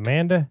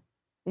 Amanda,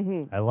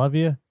 Mm-hmm. I love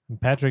you. And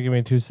Patrick, give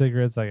me 2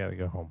 cigarettes. I got to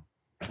go home.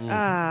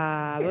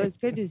 Ah, well, it's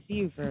good to see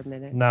you for a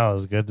minute. No, it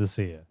was good to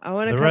see you. I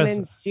want to The come rest-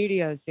 in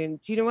studio soon.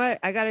 Do you know what?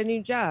 I got a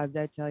new job.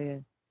 Did I tell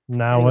you?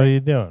 Now, what are you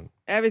doing?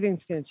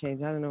 Everything's gonna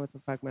change. I don't know what the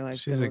fuck my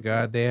life's She's gonna a look like.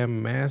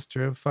 goddamn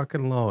master of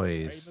fucking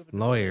lawyers.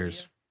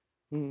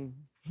 Mm.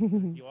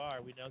 You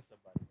are. We know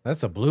somebody.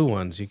 That's a blue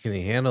one. So can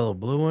you handle a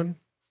blue one?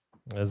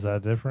 Is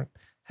that different?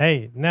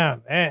 Hey,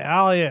 now,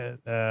 Alia,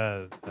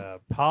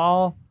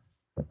 Paul,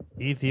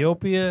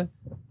 Ethiopia,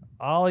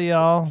 all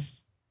y'all.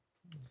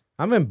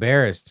 I'm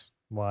embarrassed.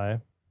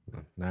 Why?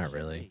 Not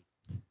really.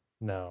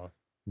 No.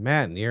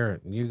 Matt,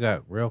 you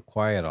got real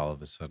quiet all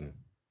of a sudden.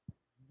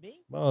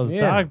 Well, his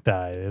Yeah. dog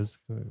died. It was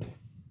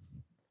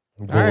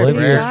right,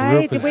 Bolivia's Brer.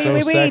 roof is Wait, so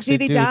wait, wait. sexy,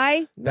 Did he dude. die?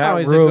 No, That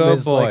he's a room good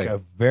is like boy. a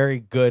very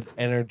good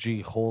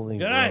energy holding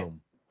Good night.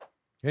 room.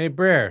 Hey,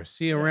 Brer,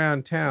 see you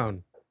around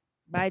town.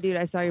 Bye, dude.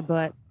 I saw your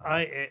butt.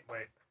 Wait.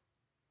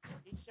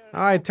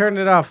 Oh, I turned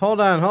it off. Hold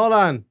on.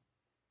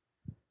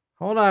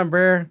 Hold on,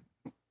 Brer.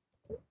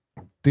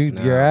 Dude,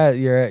 No.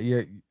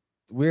 you're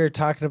we were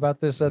talking about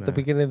this at the No.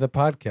 beginning of the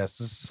podcast.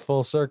 This is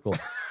full circle.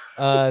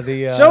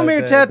 The Show me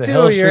your the tattoo,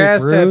 Hill your Street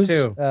ass Brews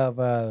tattoo. of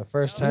the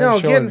first time. No,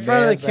 get showing in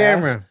front of man's the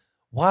camera. ass.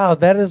 Wow,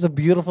 that is a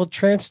beautiful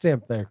tramp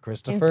stamp there, Can't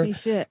Christopher. see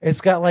shit. It's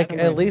got like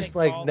Haven't at really least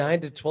like 9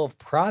 to 12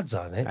 prods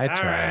on it. I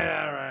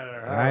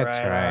tried. I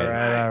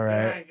tried. All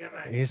right.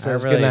 He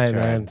says really good night,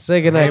 tried. man.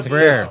 Say good night Hey, to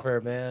Brer.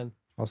 Christopher, man.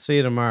 I'll see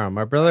you tomorrow.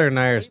 My brother and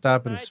I are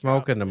stopping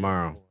smoking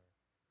tomorrow.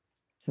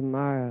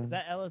 Tomorrow. Is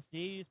that LSD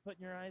you just put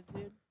in your eyes,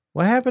 dude?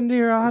 What happened to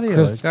your audio? It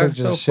Christopher got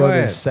so just showed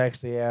quiet. his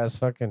sexy ass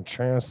fucking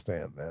tramp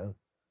stamp, man.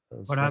 It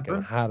was What fucking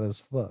happened? hot as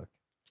fuck.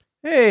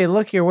 Hey,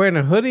 look, you're wearing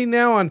a hoodie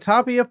now on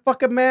top of your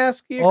fucking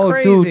mask. You're Oh,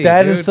 crazy, dude,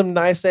 that is dude. some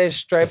nice ass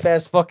striped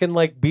ass fucking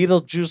like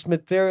Beetlejuice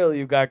material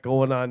you got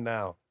going on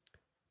now.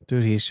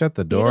 Dude, he shut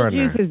the door in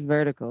Beetlejuice there. is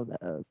vertical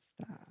though.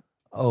 Stop.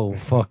 Oh,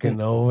 fucking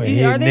no.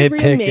 Are they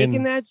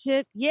remaking that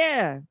shit?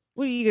 Yeah.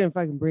 What are you gonna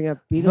fucking bring up?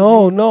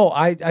 Beetlejuice? No,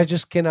 I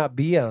just cannot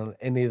be on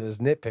any of this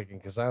nitpicking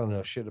because I don't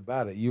know shit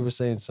about it. You were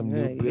saying some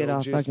Yeah, new you get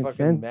all Beetlejuice fucking fucking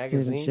sensitive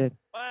magazine. and shit.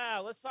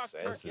 Wow, let's talk to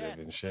our Sensitive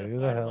guests. and shit. Get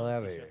the hell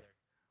out of here.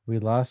 We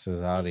lost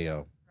his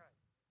audio.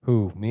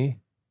 Who, me?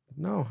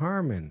 No,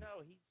 Harmon.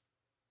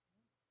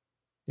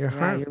 Your,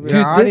 Yeah, you're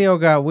your right. audio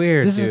got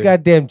weird. This is dude.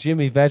 goddamn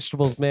Jimmy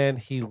Vegetables, man.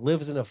 He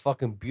lives in a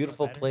fucking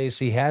beautiful place.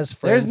 He has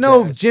friends. There's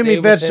no that Jimmy stay with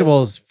him.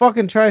 Vegetables.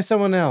 Fucking try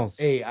someone else.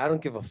 Hey, I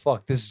don't give a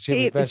fuck. This is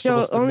Jimmy Hey,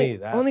 Vegetables so to only me.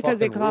 That only because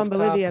they fucking call him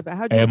rooftop- Bolivia, but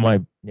how'd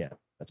you? Yeah,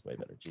 that's way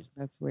better. Jesus.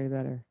 That's way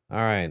better. All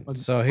right.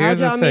 So How'd here's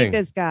the y'all meet thing.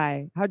 this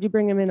guy? How'd you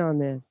bring him in on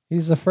this?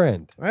 He's a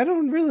friend. I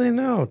don't really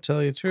know,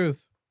 tell you the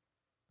truth.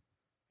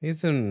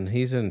 He's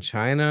in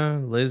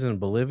China, lives in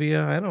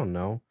Bolivia. I don't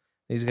know.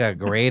 He's got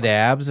great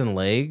abs and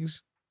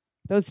legs.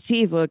 Those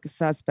teeth look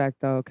suspect,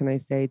 though. Can I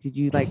say? Did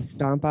you like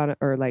stomp on it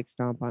or like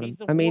stomp on him?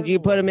 I mean, do you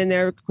put him in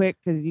there quick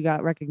because you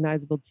got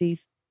recognizable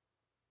teeth?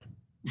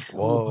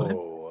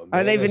 Whoa.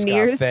 Are they Amanda's got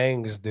veneers?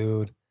 fangs,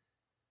 dude.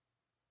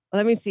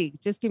 Let me see.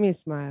 Just give me a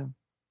smile.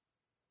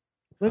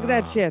 Look at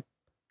that chip.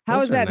 How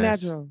those is are that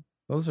nice. natural?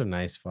 Those are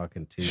nice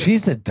fucking teeth.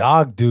 She's a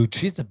dog, dude.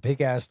 She's a big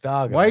ass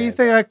dog. Why do you Amanda.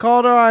 think I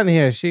called her on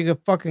here? She could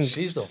fucking.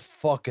 She's a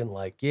fucking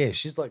like, yeah,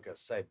 she's like a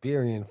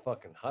Siberian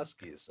fucking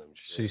husky or some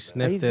shit. She man. I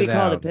sniffed used to be it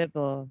called a out. pit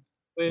bull.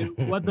 Wait,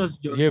 what does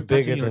your You're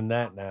bigger tattoo your- than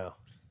that now.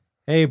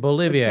 Hey,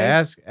 Bolivia,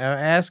 What'd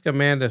ask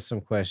Amanda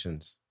some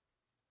questions.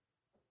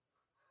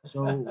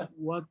 So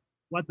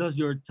what does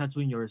your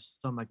tattoo in your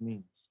stomach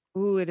means?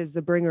 Ooh, it is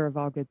the bringer of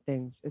all good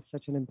things. It's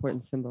such an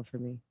important symbol for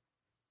me.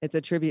 It's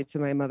a tribute to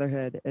my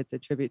motherhood. It's a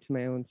tribute to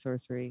my own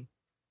sorcery.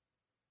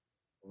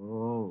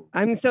 Oh.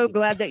 I'm so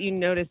glad that you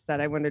noticed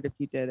that. I wondered if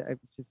you did. I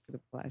was just gonna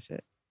flash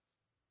it.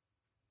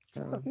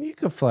 So You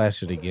can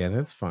flash it again.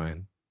 It's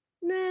fine.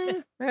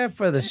 nah.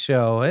 For the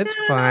show, it's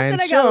fine.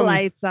 But I Show got 'em-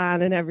 lights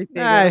on and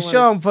everything. I Nah, don't show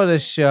wanna- them for the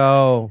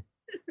show.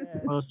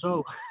 Oh,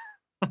 so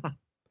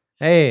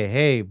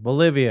Hey,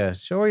 Bolivia,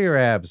 show her your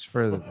abs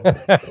for again.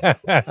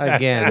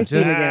 Let me see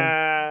it Just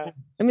again.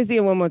 Let me see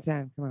it one more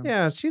time. Come on.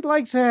 yeah, she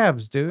likes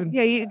abs, dude.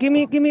 Yeah, you give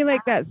me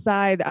like that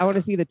side. I want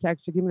to see the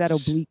texture. Give me that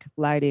oblique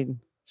lighting.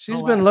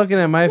 She's been looking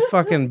at my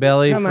fucking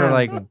belly Come for on.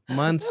 like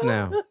months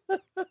now.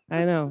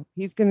 I know.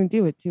 He's gonna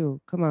do it too.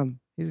 Come on.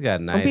 He's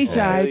got nice. Don't be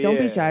shy. abs. Don't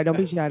be shy. Don't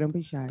be shy. Don't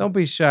be shy. Don't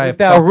be shy. With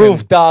that fucking-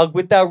 roof dog,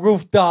 with that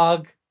roof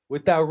dog,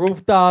 with that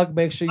roof dog,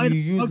 make sure Why you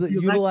the fuck use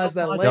you like utilize so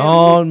that much? lamp.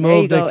 Don't There you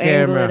move the go.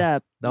 Angle it camera.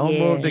 up. Don't Yeah.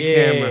 move the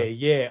Yeah, camera.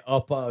 yeah,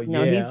 up, No,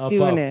 yeah, he's up,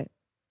 doing up. it.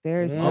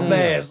 There's. My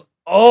man's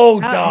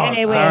dog.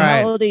 Hey, wait. All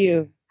right. How old are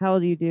you? How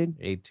old are you, dude?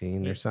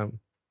 18 or something.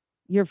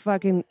 You're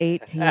fucking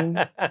 18.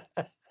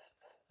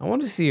 I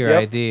want to see your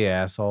Yep. ID,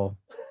 asshole.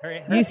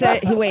 You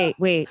said. Wait.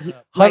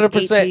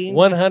 100%,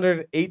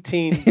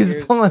 118. He's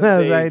years pulling of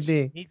out his age.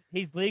 ID.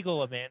 He's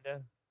legal,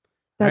 Amanda.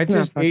 That's I not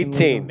just- fucking 18.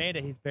 legal.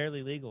 Amanda, he's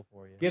barely legal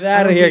for you. Get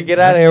out of don't here. think Get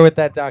out of so. here with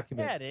that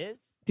document. Yeah, it is.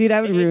 Dude,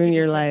 I would And ruin the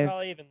your interest life. rate's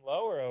Probably even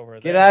lower over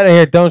Get there. out of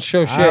here. Don't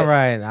show shit. All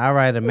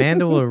right.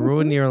 Amanda will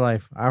ruin your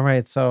life. All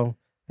right. So,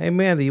 hey,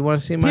 Amanda, you want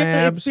to see my It's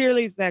abs?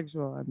 purely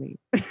sexual. I mean,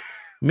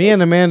 Me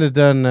and Amanda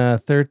done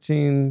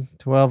 13,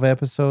 12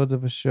 episodes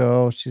of a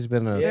show. She's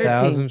been on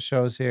 1,000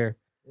 shows here.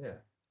 Yeah.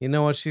 You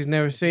know what she's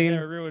never You're seen?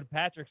 gonna ruin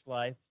Patrick's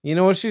life. You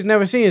know what she's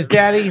never seen is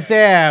Daddy's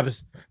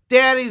abs.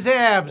 Daddy's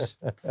abs.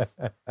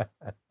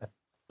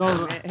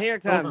 so here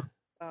it comes.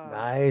 Oh.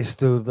 Nice,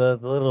 dude. The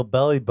little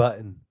belly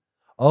button.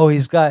 Oh,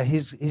 he's got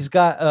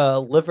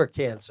liver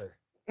cancer.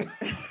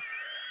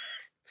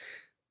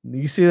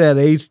 You see that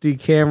HD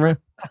camera?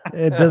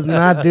 It does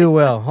not do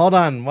well. Hold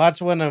on.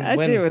 Watch when I'm. That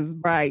When, shit was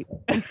bright.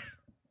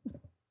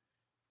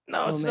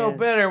 no, it's Oh, no man.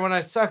 better when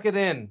I suck it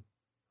in.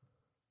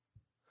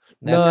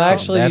 No, That's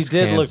actually, you that's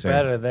did look cancer.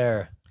 better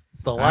there.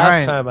 The All last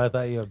right. time I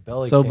thought you had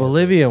belly So cancer.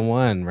 Bolivia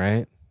won,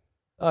 right?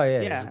 Oh yeah,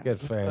 he's Yeah. a good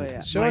friend. Oh,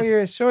 yeah.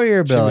 Show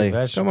your belly. Jimmy Come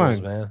Vegetables,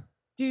 on. man.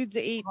 Dude's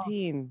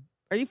 18.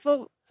 Are you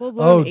full blown?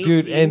 Oh, 18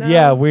 dude, and now?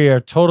 yeah, we are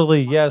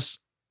totally yes.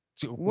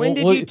 When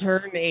did you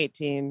turn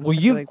 18? Will I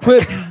feel you like that-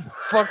 quit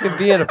fucking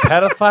being a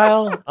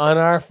pedophile on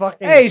our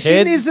fucking Hey, kids?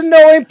 she needs to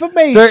know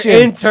information.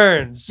 They're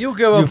interns. You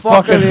give a you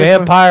fuck fucking if-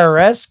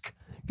 vampire-esque.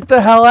 Get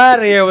the hell out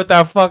of here with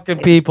our fucking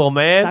people,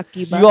 man.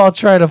 Sucky You all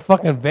try to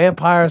fucking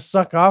vampire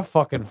suck our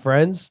fucking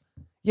friends.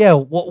 Yeah,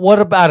 what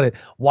about it?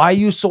 Why are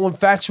you so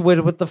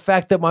infatuated with the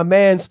fact that my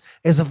man's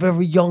is a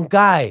very young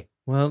guy?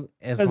 Well,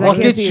 as 'Cause I What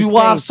can't gets see his you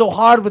off face. so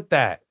hard with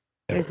that?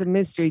 There's a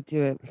mystery to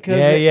it.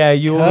 Yeah,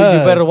 you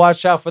better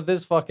watch out for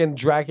this fucking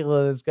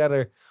Dracula that's got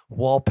her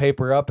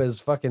wallpaper up as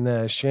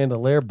fucking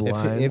chandelier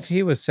blinds. If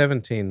he was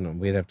 17,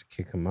 we'd have to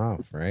kick him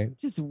off, right?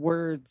 Just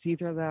words. He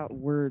throws out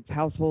words,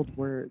 household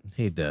words.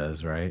 He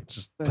does, right?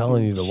 Just Fucking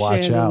telling you to watch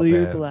out,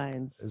 chandelier man.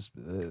 blinds.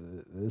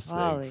 This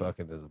Ollie. thing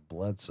fucking is a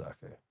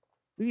bloodsucker.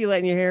 Are you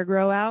letting your hair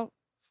grow out?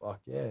 Fuck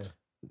yeah.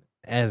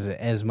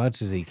 As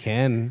much as he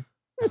can.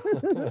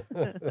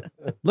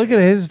 Look at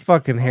his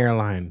fucking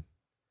hairline.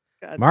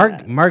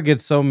 God, Mark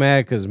gets so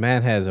mad because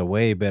Matt has a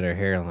way better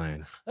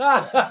hairline.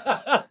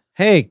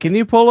 Hey, can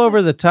you pull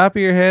over the top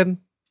of your head,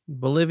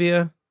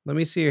 Bolivia? Let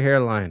me see your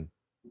hairline.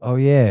 Oh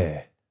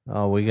yeah.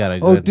 Oh, we got a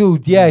good. Oh,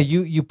 dude, yeah,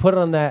 you put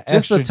on that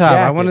just the extra top. I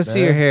jacket, want to see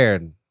your man.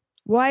 hair.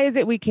 Why is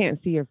it we can't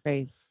see your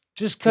face?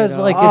 Just because, You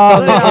know? like, it's Oh, on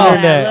the look at that,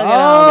 internet. look at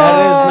all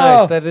That is that.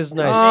 nice. That is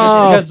nice. Oh, Just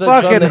because it's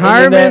on fucking the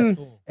Harmon.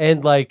 internet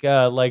and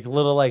like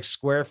little like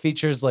square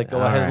features, like go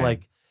All ahead and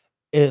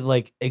right.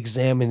 like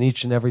examine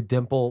each and every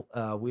dimple.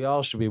 We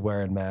all should be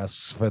wearing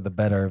masks for the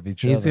better of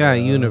each other. He's got a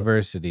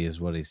university, is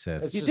what he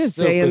said. It's You're just just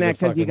saying stupid that to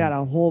because you fucking-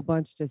 got a whole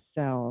bunch to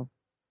sell.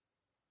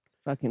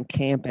 Fucking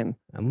camping.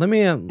 And let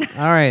me. All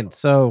right,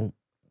 so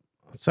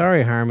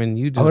sorry, Harmon.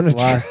 You just gonna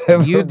lost.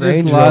 drive You a just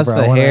Range lost Rover.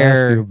 I the wanna ask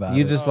hair. you about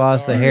You it. just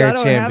lost the Dude, hair I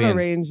don't have a champion.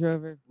 Range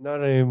Rover.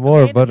 Not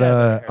anymore, but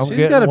I'm She's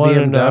getting got a one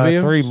in BMW.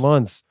 3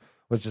 months,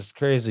 which is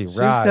crazy. She's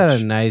got a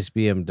Raj. nice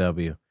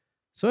BMW.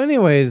 So,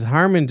 anyways,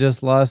 Harmon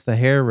just lost the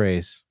hair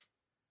race.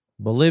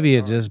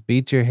 Bolivia just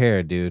beat your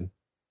hair, dude.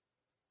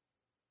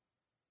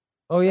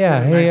 Oh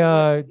yeah, hey,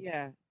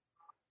 Yeah.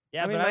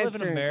 Yeah, I mean, but I mine's live in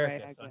turned America.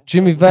 gray, I so- guess.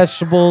 Jimmy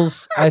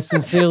Vegetables. I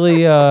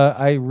sincerely,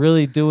 I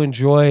really do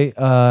enjoy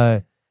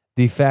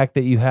the fact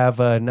that you have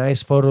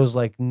nice photos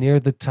like near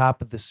the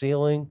top of the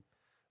ceiling.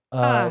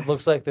 It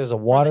looks like there's a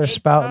water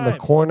spout in the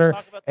corner,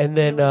 and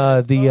then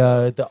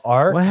the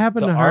art. What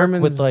happened the to arc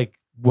with Harmon's like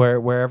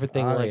where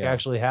everything like audio?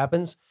 actually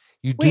happens.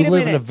 You Wait do a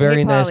live in a minute. very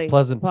Hey, nice, Polly,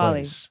 pleasant Polly.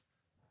 place.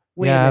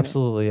 Wait a Yeah, minute.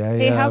 absolutely. I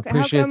Hey, how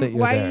appreciate come, that you're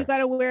why there. you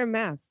gotta wear a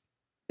mask?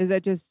 Is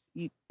that just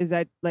is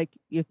that like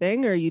your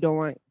thing, or you don't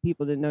want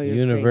people to know your face?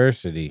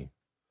 University.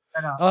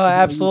 Oh,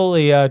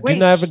 absolutely. Do Wait,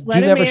 never let do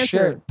him never answer,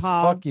 share.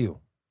 Paul. Fuck you.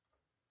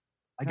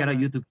 I got a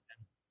YouTube.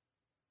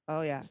 Oh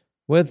yeah.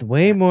 With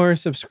way more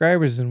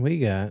subscribers than we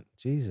got.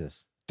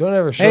 Jesus. Don't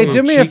ever show Hey, your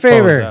do me a cheekbones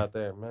favor. out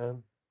there,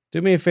 man.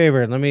 Do me a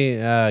favor. Let me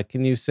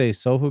can you say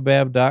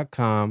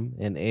sofabab.com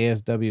and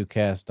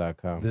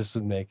aswcast.com? This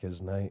would make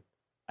his night.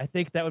 I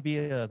think that would be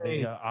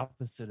the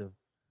opposite of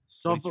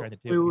So, what he's trying to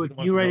do. wait, He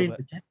can you wants write to it in know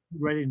the chat?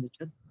 Write it in the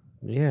chat.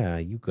 Yeah,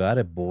 you got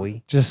it,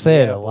 boy. Just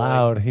say it Yeah, boy.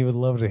 aloud. He would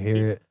love to hear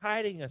He's it.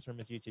 hiding us from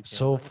his YouTube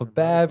channel. Sofa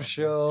Bab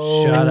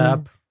Show. Shut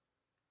up.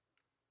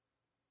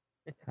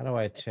 How do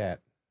I chat?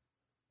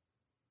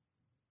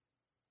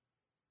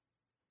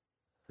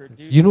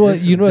 You know what?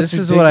 This, You know what's this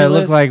is what I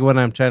look ridiculous? like when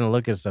I'm trying to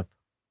look at stuff.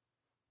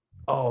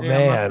 Oh Yeah,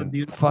 I'm not man,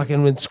 the-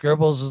 fucking when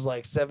Scribbles was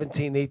like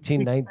 17,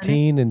 18,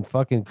 19 and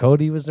fucking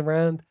Cody was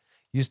around,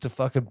 used to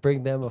fucking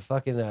bring them a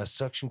fucking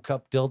suction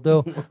cup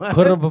dildo,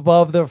 put them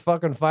above their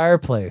fucking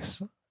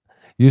fireplace.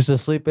 Used to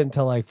sleep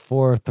until like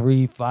 4,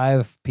 3,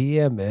 5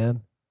 p.m.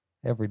 man,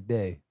 every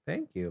day.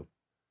 Thank you.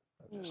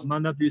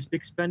 Amanda, do you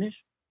speak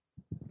Spanish?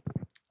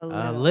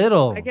 A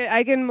little.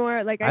 I can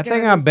more like I can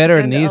think I'm better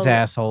than understand these a-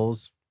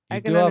 assholes. I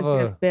You can do have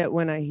understand a- a bit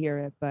when I hear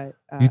it, but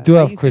You do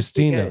I have used to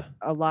speak Christina. it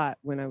a lot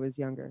when I was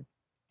younger.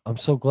 I'm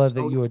so glad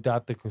that you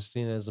adopted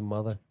Christina as a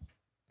mother.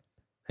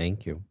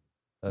 Thank you.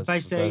 That's, If I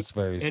say that's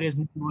very. eres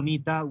muy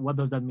bonita, what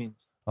does that mean?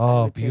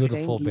 Oh, would say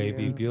beautiful, thank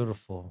baby, you.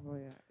 beautiful. Oh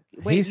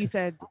yeah. Wait, you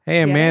said Hey,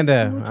 yes,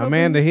 Amanda. mucho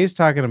Amanda, bonita? he's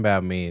talking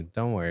about me.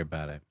 Don't worry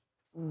about it.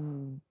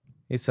 Mm.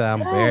 He said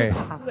I'm very.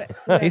 Do it,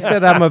 do He it.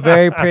 said I'm a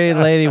very pretty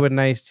lady with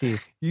nice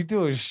teeth. You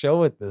do a show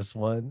with this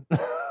one.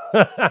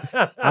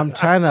 I'm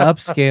trying to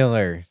upscale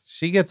her.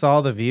 She gets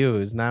all the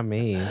views, not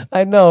me.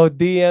 I know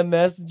DM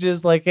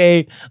messages like,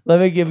 "Hey,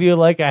 let me give you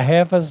like a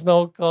half a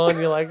snow cone."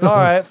 You're like, "All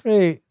right,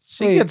 sweet, She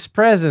sweet." gets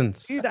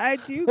presents. Dude, I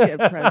do get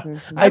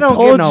presents. I don't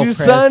told get no you,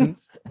 son.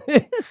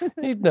 presents.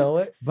 You'd know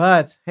it.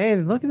 But hey,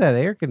 look at that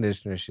air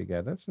conditioner she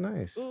got. That's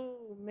nice.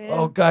 Ooh man.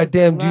 Oh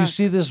goddamn! Do you Relax.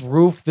 see this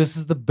roof? This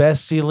is the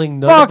best ceiling.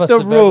 None Fuck of us the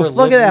have roof. ever Look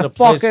lived at in that a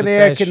place fucking with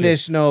air that shit.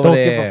 conditioner over Don't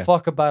there. give a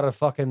fuck about a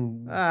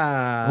fucking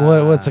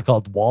Ah. what's it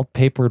called?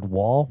 Wallpapered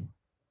wall,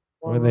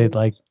 where they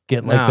like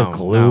get like the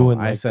glue no,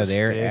 and I like said the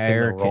air, stick and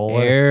air, the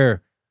roller.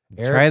 air.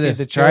 Try Cherokee, this.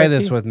 the Try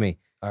this Cherokee? with me.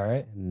 All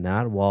right,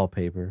 Not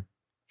wallpaper.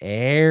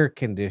 Air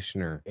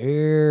conditioner.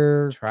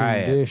 air Try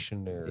it.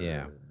 conditioner.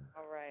 Yeah.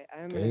 All right,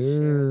 I'm gonna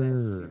share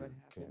this. See what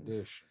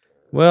happens.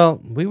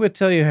 Well, we would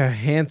tell you how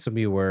handsome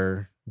you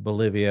were,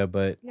 Bolivia,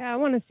 but Yeah, I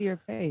want to see your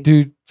face,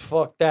 Dude,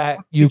 fuck that.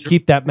 You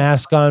keep that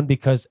mask on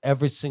because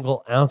every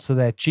single ounce of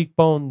that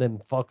cheekbone, then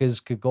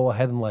fuckers could go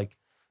ahead and like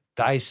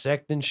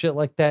dissect and shit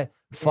like that.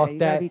 Fuck you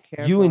gotta that. be You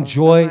careful.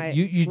 enjoy, I might-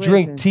 you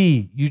drink listen.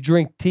 tea. You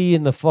drink tea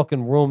in the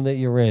fucking room that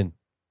you're in.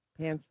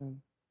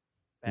 handsome.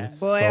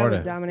 It's Boy, I sorta.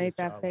 would dominate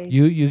that face.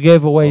 You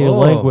gave away your Oh.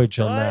 language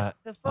on What that.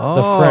 the fuck? The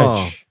Oh.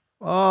 French.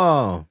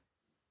 Oh.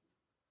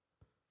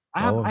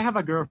 Oh. I have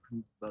a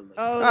girlfriend, but like,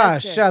 Oh, Ah,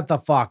 that's it. shut the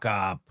fuck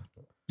up.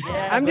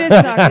 Yeah, I'm but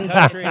just if you're in a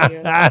talking shit country- to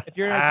you. If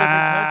you're in a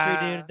different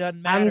country, dude, it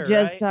doesn't matter. I'm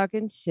just right?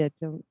 talking shit.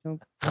 Don't.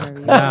 Whatever.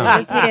 You're No.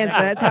 just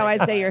handsome. That's how I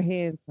say you're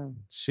handsome.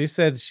 She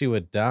said she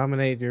would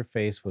dominate your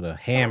face with a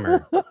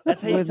hammer.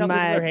 That's how you with tell people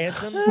my- they're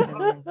handsome.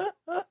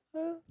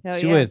 Hell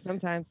She yeah, would-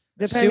 sometimes.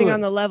 Depending would-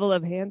 on the level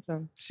of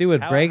handsome. She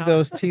would How- break how-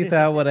 those teeth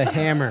out with a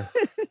hammer.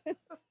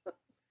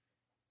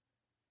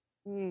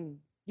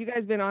 You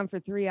guys been on for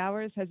 3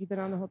 hours? Has he been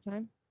on the whole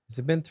time? Has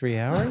it been 3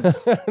 hours?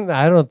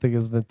 I don't think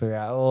it's been 3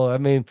 hours. Well, I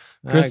mean,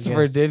 I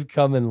Christopher guess. did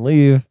come and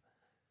leave.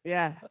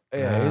 Yeah.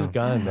 Yeah, he's Oh.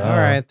 gone now. All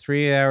right,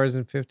 3 hours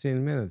and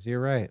 15 minutes.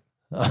 You're right.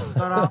 shout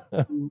out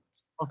to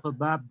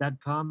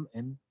alphabab.com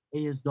and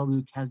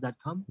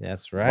aswcast.com.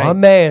 That's My right.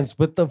 man's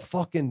with the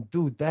fucking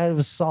dude. That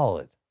was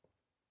solid.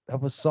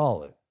 That was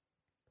solid.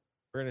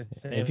 We're gonna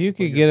send If him you for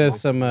could your get us book.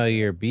 some of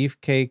your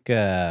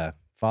beefcake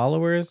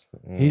followers,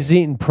 He's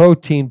eating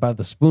protein by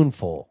the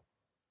spoonful.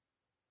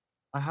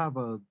 I have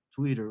a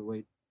Twitter.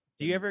 Wait,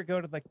 Do you ever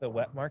go to like the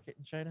wet market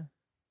in China?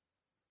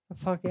 The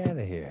fuck out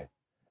of here.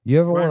 You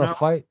ever Right want to now-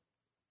 fight?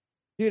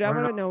 Dude, I Why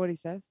want to not? know what he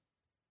says.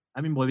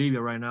 I'm in Bolivia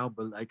right now,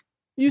 but like,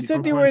 you the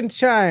said you were girlfriend- in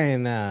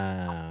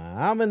China.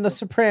 I'm in The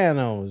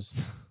Sopranos.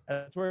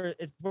 That's where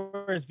his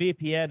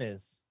VPN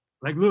is.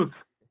 like, look,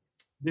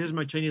 this is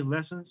my Chinese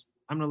lessons.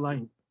 I'm not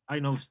lying. I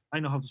know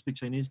how to speak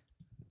Chinese.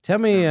 Tell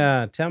me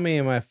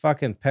my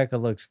fucking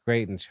Pekka looks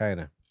great in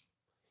China.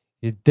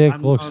 Your dick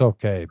I'm- looks I'm-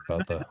 okay,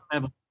 brother.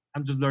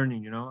 I'm just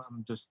learning, you know.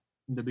 I'm just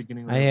in the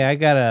beginning. I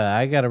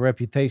got a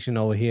reputation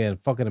over here in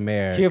fucking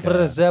America. Give it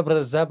a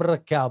zebra,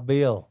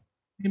 cowbell.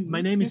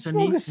 My name You is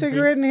smoke a Anik.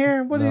 cigarette in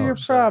here? What is No, your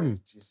sorry.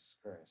 problem? Jesus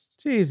Christ.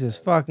 Jesus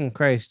fucking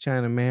Christ,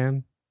 China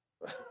man.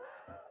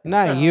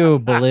 Not you,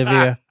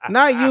 Bolivia.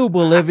 Not you,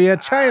 Bolivia.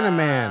 China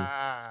man.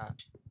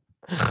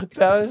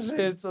 That was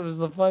it was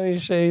the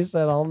funniest shit he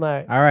said all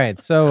night. All right,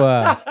 so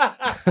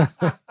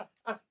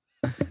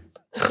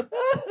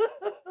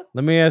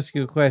let me ask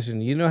you a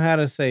question. You know how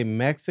to say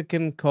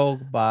Mexican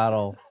Coke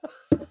bottle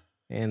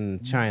in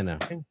China?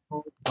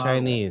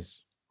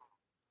 Chinese.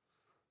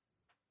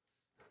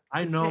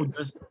 I know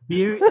just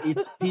beer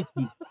is pity.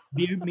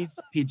 Beer means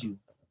piju.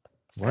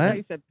 I thought you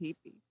What? said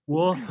pee-pee.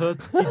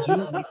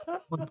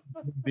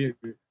 Beer.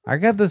 I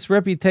got this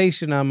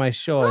reputation on my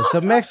show. It's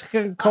a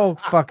Mexican Coke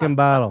fucking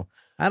bottle.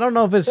 I don't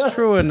know if it's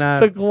true or The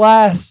not.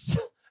 glass,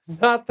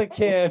 not the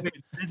can.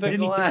 The Let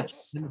me search.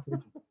 glass. Let me search.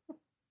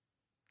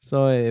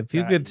 So if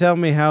you could tell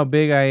me how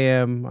big I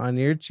am on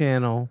your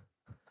channel.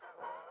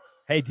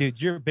 Hey,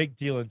 dude, you're a big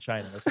deal in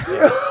China. Let's do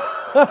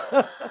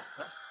it.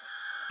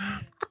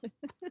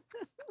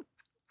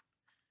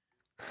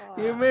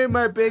 You made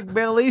my big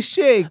belly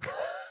shake.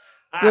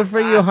 Good for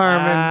you,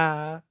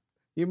 Harmon.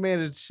 You made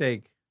it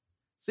shake.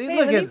 See, Hey,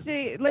 look let me at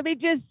see. Let me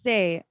just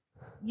say,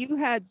 you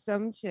had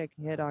some chick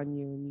hit on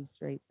you, and you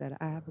straight said,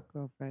 "I have a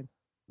girlfriend."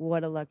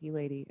 What a lucky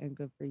lady, and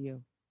good for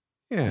you.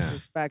 yeah.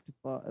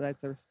 Respectable.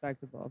 That's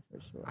respectable for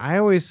sure. I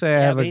always say I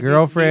have but a he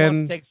girlfriend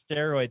wants to take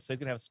steroids, so he's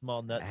gonna have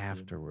small nuts soon.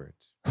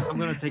 afterwards. I'm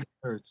gonna take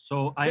birds.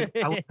 So I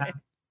would have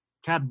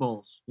cat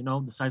balls. You know,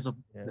 the size of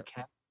Yeah. the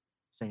cat.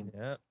 Same.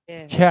 Yeah.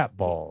 Yeah. Cat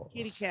balls.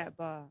 Kitty cat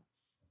balls.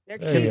 They're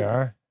There cute. you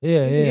are.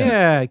 Yeah, yeah.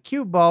 Yeah,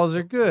 cute balls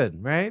are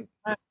good, right?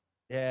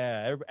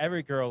 Yeah,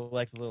 every girl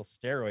likes a little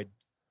steroid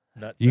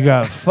nut. You sack.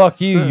 got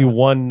fuck you, you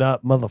one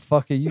nut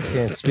motherfucker. You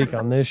can't speak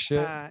on this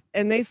shit.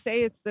 And they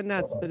say it's the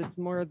nuts, but it's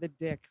more the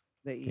dick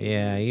that you.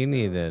 Yeah, use, you so.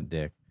 need a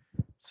dick.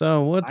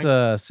 So what's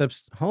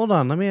hold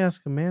on, let me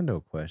ask Amando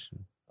a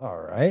question. All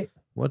right.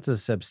 What's a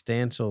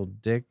substantial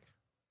dick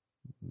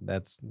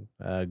that's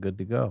good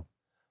to go?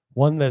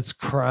 One that's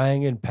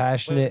crying and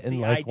passionate What's and the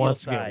like ideal wants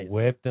to size? get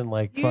whipped and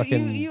like You-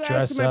 fucking you asked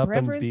dress my up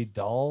and be preference?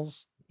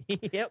 dolls.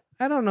 Yep.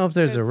 I don't know if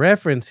there's a Because-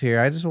 reference here.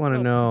 I just want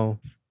to No, know.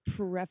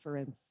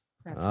 Preference.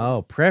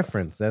 Oh,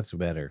 preference. That's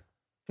better.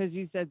 Because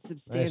you said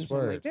substantial.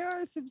 Like, word. there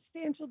are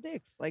substantial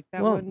dicks like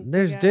that Well, one.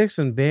 there's big ass- dicks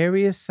in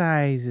various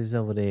sizes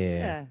over there.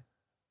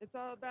 Yeah. It's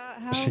all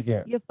about how She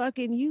can't- you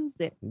fucking use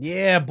it.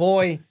 Yeah,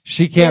 boy.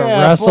 She can't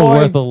Yeah, wrestle boy.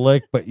 worth a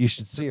lick, but you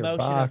should see her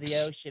Motion of box.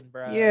 the ocean,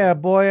 bro. Yeah,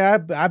 boy.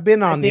 I've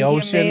been on I the think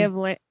ocean. you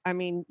may have. I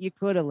mean, you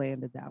could have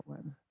landed that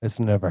one. It's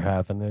never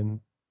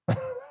happening. Yeah,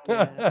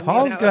 I mean,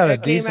 Paul's that- got a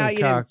that came decent out, you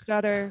didn't cock.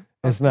 stutter.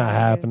 It's not Okay.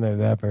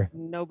 happening ever.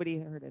 Nobody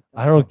heard it.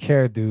 I don't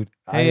care, dude.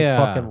 Hey, I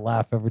fucking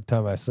laugh every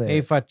time I say Hey,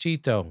 it.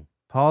 Fachito.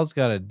 Paul's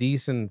got a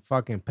decent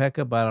fucking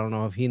pickup, but I don't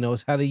know if he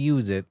knows how to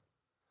use it.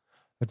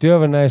 I do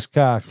have a nice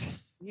cock.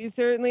 You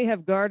certainly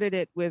have guarded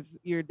it with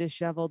your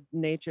disheveled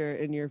nature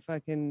and your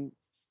fucking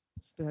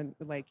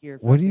like your.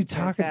 What are you fucking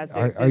talking?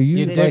 fantastic Are you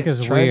Your disposition. dick is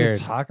trying weird.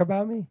 to talk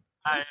about me?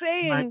 I'm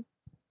saying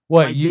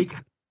What my you? dick,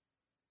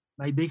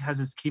 my dick has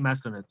a ski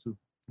mask on it too.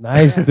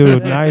 Nice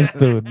dude. Nice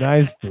dude.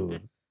 Nice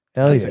dude.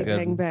 Hell That's yeah. a good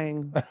bang one.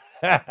 bang.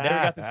 Never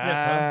got the snip,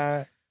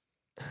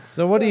 huh?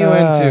 So what are you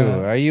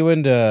into? Are you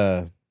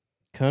into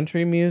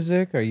country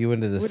music? Are you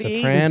into the What are you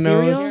eating, Sopranos?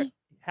 cereal?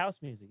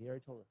 House music. You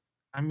already told us.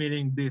 I'm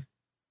eating beef.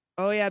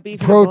 Oh yeah, beef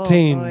and a bowl.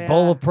 Protein. Oh, yeah.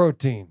 Bowl of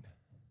protein.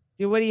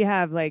 Dude, what do you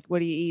have? Like, what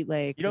do you eat?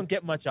 Like, You don't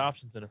get much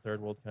options in a third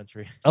world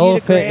country. do you eat a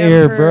Elephant gram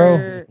ear, bro.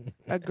 per-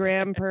 A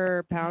gram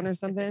per pound or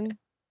something.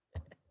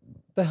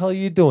 The hell are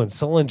you doing?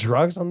 Selling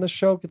drugs on this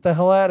show? Get the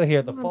hell out of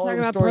here. The I'm talking following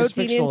about story is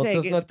protein fictional. It intake.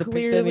 does not It's depict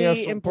any clearly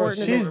actual important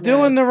person. to She's this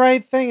doing man. the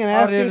right thing and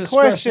Audio asking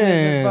discretion is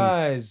questions.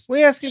 advised.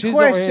 We asking She's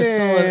over here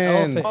selling questions.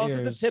 elephant Paul's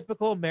ears. just a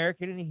typical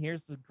American, and he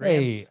hears the grams.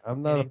 Hey,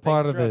 I'm not and a he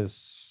part thinks of drugs.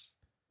 this.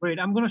 Wait,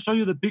 I'm gonna show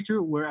you the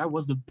picture where I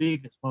was the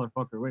biggest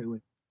motherfucker. Wait.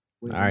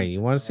 All right,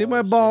 you want to see Oh, my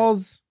shit.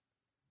 balls?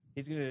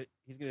 He's gonna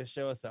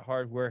show us that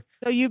hard work.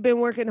 So you've been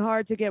working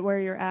hard to get where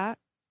you're at.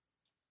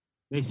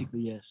 Basically,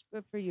 yes.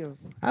 Good for you.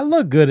 I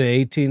look good at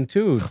 18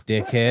 too,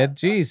 dickhead.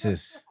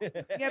 Jesus.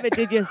 Yeah, but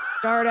did you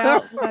start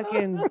out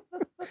fucking?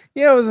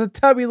 Yeah, it was a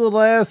tubby little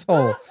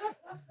asshole.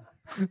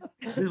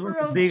 This was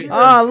the big-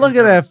 Oh, look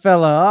at that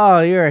fella. Oh,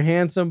 you're a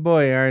handsome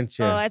boy, aren't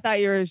you? Oh, I thought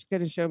you were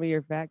going to show me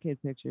your fat kid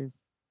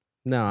pictures.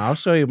 No, I'll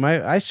show you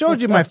I showed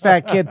you my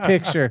fat kid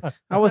picture.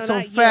 I was No, so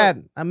not you. fat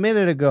a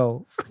minute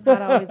ago.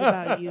 Not always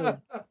about you.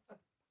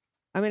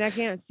 I mean, I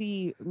can't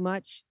see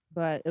much,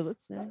 but it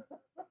looks nice.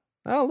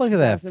 Oh, look at You got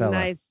that some fella.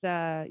 nice.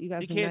 You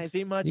got You some can't nice.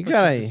 see much, You but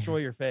gotta- you destroy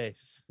your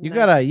face. You nice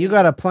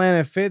got a feet.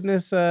 Planet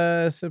Fitness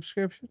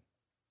subscription?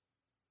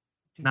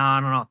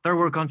 No. Third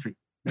world country.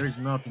 There is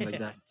nothing like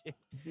that.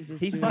 You just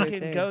He do your fucking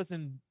thing. goes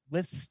and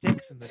lifts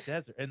sticks in the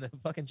desert, in the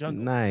fucking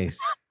jungle. Nice.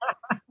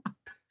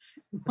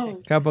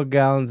 Couple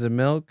gallons of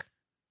milk.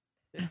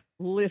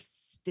 Lift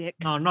sticks.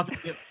 No,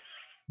 nothing.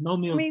 No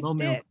milk. Me No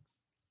milk. sticks.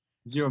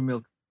 Zero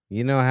milk.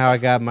 You know how I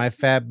got my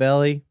fat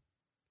belly?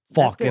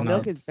 That's good. Fucking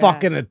Milk is fat.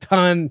 fucking a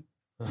ton.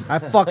 I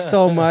fuck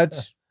so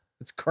much.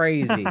 It's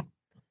crazy.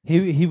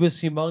 He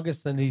was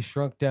humongous, then he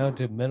shrunk down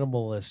to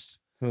minimalist.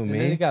 Who, And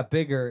then he me? got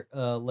bigger,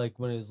 like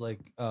when his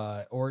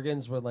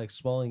organs were like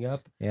swelling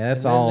up. Yeah,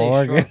 that's and then all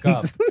they shrunk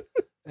organs. up.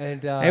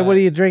 And Hey, what are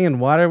you drinking?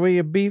 Water with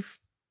your beef?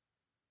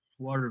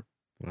 Water.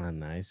 Oh,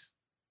 nice.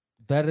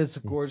 That is a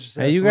gorgeous.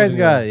 Hey, you guys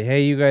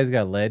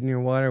got lead in your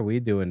water? We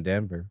do in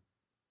Denver.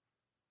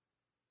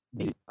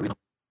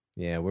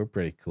 Yeah, we're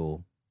pretty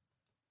cool.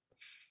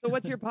 So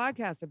what's your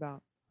podcast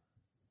about?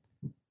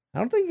 I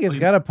don't think he's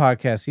got a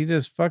podcast. He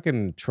just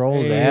fucking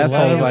trolls Hey, assholes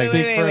let him wait, like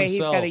speak wait, for wait. He's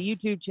got a himself.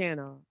 YouTube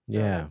channel. So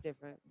Yeah. that's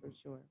different for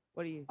sure.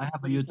 What do you? I have a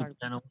what do you YouTube talk-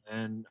 channel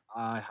and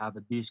I have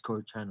a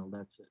Discord channel.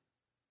 That's it.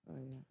 Oh,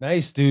 yeah.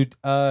 Nice, dude.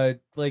 Let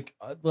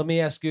me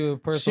ask you a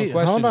personal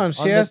question. Hold on.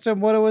 She the- asked him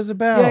what it was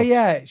about.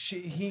 Yeah. Ask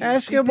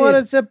she him what did.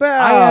 it's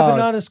about. I have an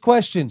honest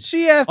question.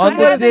 She asked On him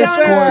the what it's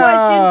Discord-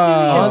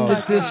 about. On the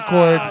Fuck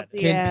Discord, off, can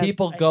yes.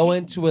 people go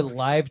into a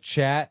live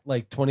chat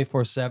like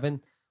 24/7?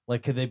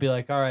 Like, could they be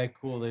like, all right,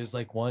 cool. There's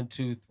like 1,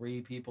 2,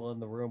 3 people in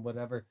the room,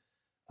 whatever.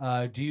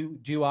 Do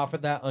you offer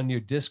that on your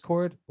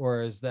Discord,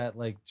 or is that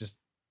like just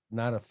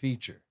not a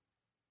feature?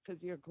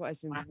 Because your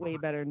question's way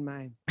better than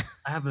mine.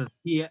 I have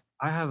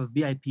a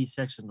VIP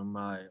section on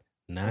my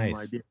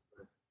Nice.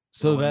 Discord.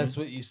 So You know what I that's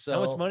mean? what you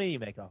sell. How much money do you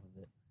make off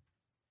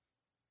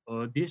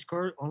of it?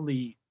 Discord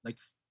only like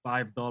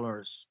 $5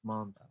 a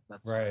month.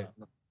 That's Right.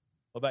 What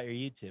about your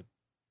YouTube?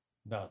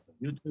 Nothing.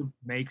 YouTube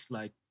makes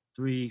like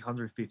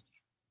 350.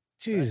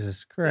 Jesus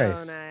So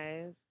Christ.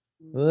 nice.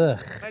 Ugh.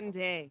 One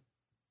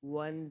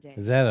day.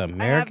 Is that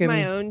American? I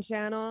have my own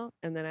channel,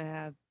 and then I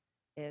have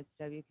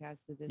ASW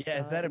Cast with this.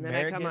 Yeah, is fella, that and then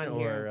I come American on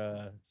here or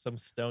and- some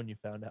stone you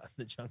found out in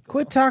the jungle?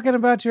 Quit talking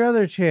about your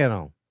other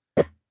channel.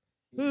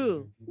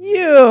 Who?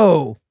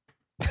 You.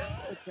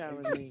 Quit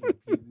telling me.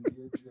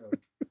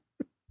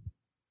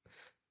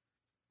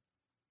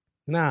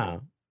 Nah.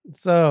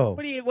 So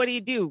What do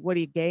you do? What do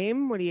you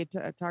game? What do you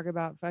talk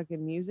about?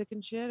 Fucking music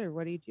and shit, or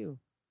what do you do?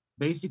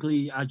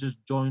 Basically, I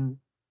just join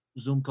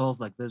Zoom calls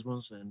like this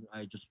ones and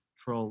I just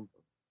troll.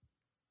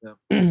 Yeah.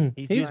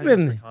 He's he's using this for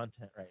been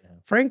content right now.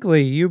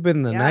 frankly, you've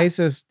been the Yeah.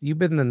 nicest. You've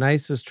been the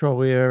nicest troll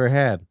we ever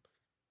had.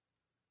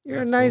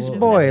 You're a nice Absolutely.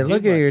 boy. Doesn't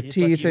Look do at your much. He just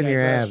lets teeth you and guys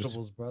your have abs.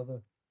 Vegetables,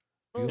 brother.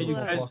 Oh,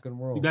 Beautiful guys- fucking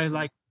world. You guys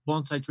like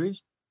bonsai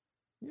trees?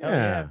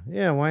 Yeah,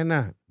 yeah. Why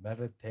not?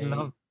 Meditate.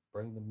 Love-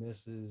 Bring the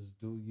misses.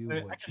 Do you?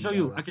 Wait, I what can show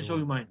you. gotta I can do show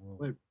you in mine. that world.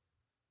 Wait.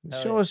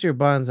 Show us your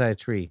bonsai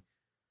tree.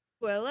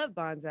 Well, I love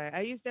bonsai.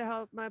 I used to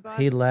help my boss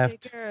He to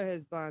left. take care of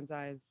his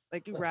bonsais.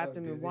 Like you wrapped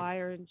them in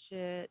wire and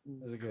shit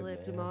That's a and good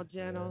clipped them man, all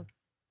gentle.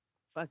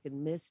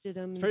 Fucking misted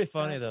them. It's pretty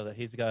funny though that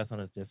he's got us on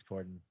his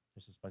Discord and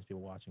there's just a bunch of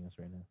people watching us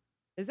right now.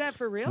 Is that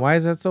for real? Why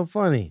is that so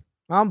funny?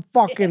 I'm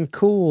fucking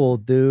cool,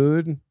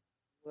 dude.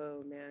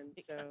 Whoa, man.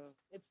 So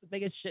It's the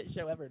biggest shit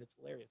show ever. And it's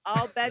hilarious.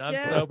 I'll And bet I'm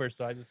you. sober,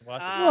 so I just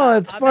watch it. Well,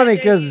 it's I'll funny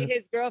bet you 'cause-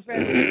 his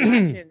girlfriend was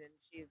watching and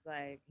he's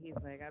like,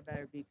 I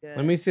better be good.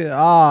 Let me see.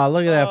 Oh,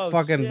 look at that Oh,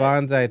 fucking shit.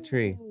 bonsai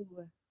tree. Ooh,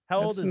 How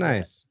old That's is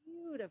nice.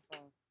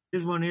 beautiful.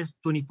 This one is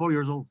 24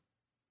 years old.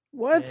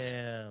 What? that?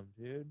 Damn,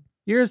 dude.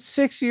 You're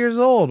 6 years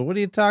old. What are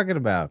you talking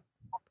about?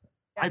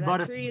 Yeah, I that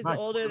bought it tree is back.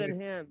 older than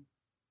him.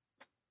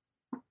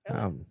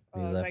 Oh, Oh,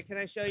 he I was left. like, can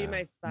I show you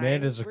my spine?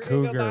 Amanda's a We're gonna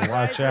go cougar. bonsais,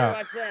 Watch or out.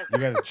 Watch this. You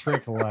got to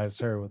tranquilize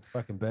her with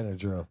fucking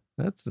Benadryl.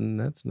 That's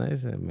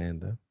nice,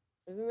 Amanda.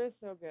 Isn't this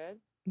so good?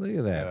 Look at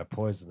You that. gotta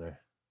poison her.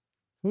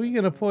 Who are you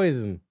gonna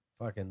poison?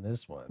 Fucking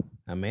this one.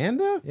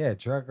 Amanda? Yeah,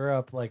 drug her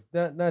up like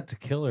not to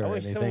kill her I or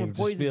wish someone anything. would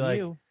Just poison be like,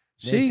 you.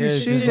 She make her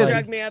she's just You a-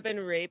 drug me up and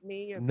rape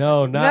me? you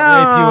no, fucking- not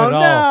rape you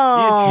at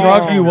all. No,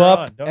 Drug no. you Hold up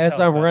on, don't as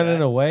tell I'm about running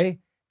that. away,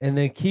 and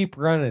then keep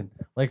running.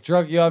 Like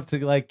drug you up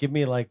to like give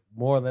me like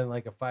more than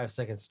like a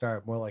 5-second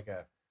start, more like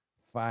a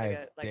 5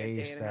 like a day day and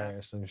a start half.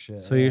 or some shit.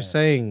 So you're Yeah.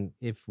 saying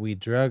if we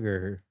drug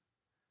her,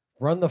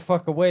 run the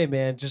fuck away,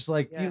 man. Just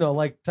like Yeah. you know,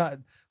 like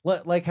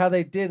like how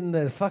they did in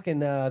the fucking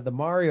the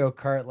Mario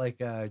Kart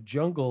like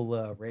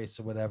jungle race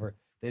or whatever.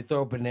 They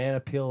throw banana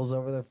peels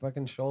over their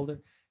fucking shoulder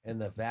and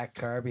the back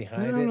car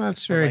behind it. I'm not would,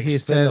 sure like, he spin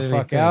said the fuck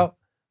anything. out.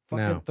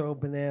 Fucking No. throw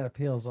banana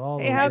peels all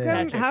Hey, over how there. come?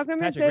 Patrick, How come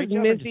it Patrick, reach says over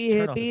and just Missy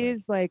turn off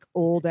his Hippies like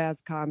old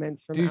ass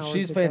comments from Dude, hours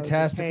she's ago, just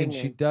fantastic and she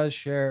hanging? does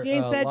share She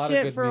ain't a said lot of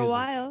shit good for a music.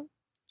 while.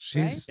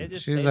 she's It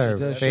just she's stays- our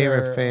she does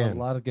favorite share fan. A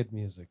lot of good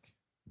music.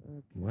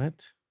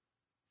 What?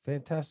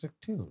 Fantastic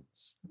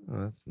tunes.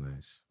 Oh, that's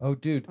nice. Oh,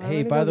 dude. I'm Hey,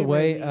 gonna by go the get my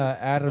way, weed.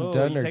 Adam Oh,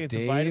 Dunn you or taking some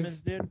Dave.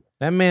 vitamins, dude?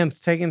 That man's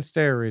taking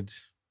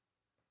steroids.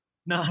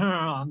 No,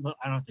 I'm not.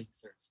 I'm not taking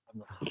steroids. I'm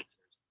not taking steroids.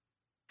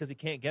 Because he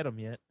can't get them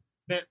yet.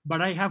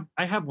 But I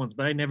have ones,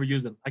 but I never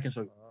use them. I can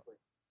show you.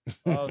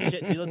 Oh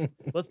shit, dude!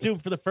 Let's do them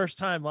for the first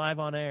time live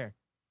on air.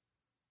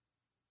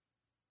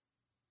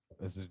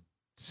 That's a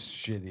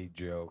shitty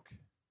joke.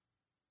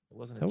 It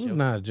wasn't. That was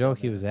not a joke.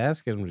 He was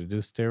asking him to do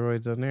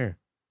steroids on there.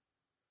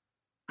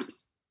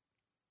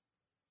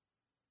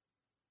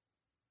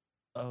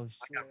 Oh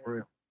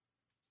shit!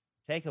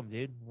 Take them,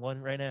 dude.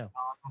 One right now.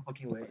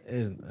 Fucking way.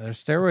 Are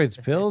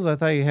steroids pills? I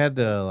thought you had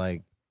to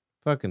like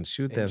fucking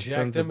shoot that Inject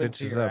sons of them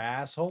into bitches your up.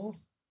 asshole.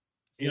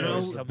 You know,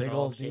 Steroids, a big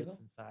old needle.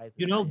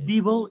 You know,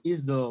 Debo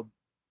is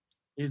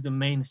the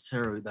main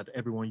steroid that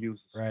everyone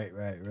uses. Right.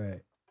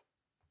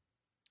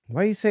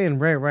 Why are you saying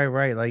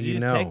right? Like Did you you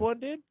know? just take one,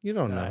 dude? You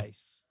don't know.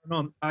 Nice.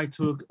 No, I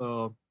took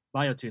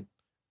biotin.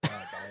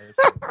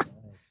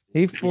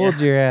 He fooled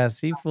your ass.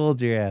 He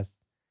fooled your ass.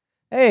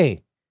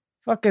 Hey,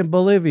 fucking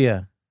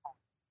Bolivia.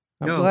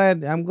 Yo.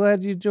 I'm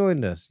glad you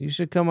joined us. You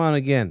should come on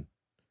again.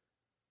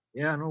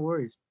 Yeah, no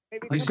worries.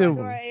 Maybe You come on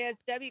to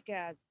should- our ASW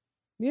cast.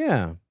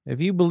 Yeah.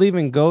 If you believe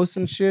in ghosts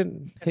and shit,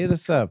 hit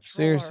us up.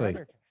 Seriously.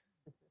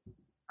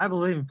 I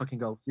believe in fucking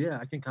ghosts. Yeah,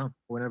 I can come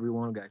whenever you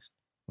want, guys.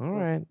 All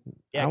right.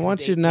 Yeah, I 'cause want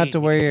he's you not 18, to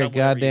you wear can your come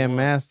whenever you goddamn want.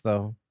 mask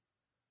though.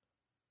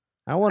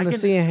 I want to can-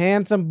 see a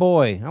handsome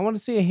boy. I want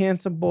to see a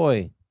handsome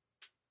boy.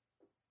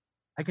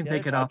 I can The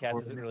take other it off. podcast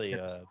for- isn't really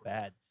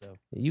bad, so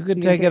You could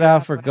You take take it it out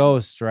off for right?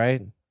 ghosts,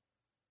 right?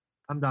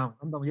 I'm down.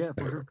 Yeah,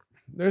 for sure.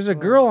 There's a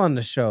girl on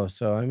the show,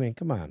 so I mean,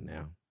 come on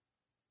now.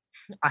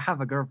 I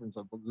have a girlfriend,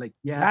 so like,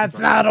 yeah. That's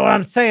not what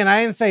I'm saying.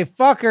 I didn't say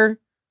fuck her.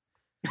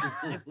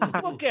 just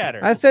look at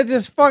her. I said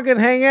just fucking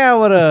hang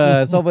out with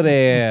us over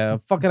there.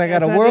 Fucking, I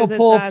got a Yes, that is a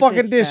Whirlpool sausage fucking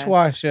fest.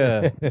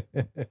 dishwasher.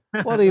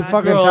 What are you Sausage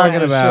fucking Girl talking on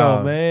the about,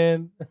 show,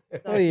 man?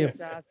 What are you?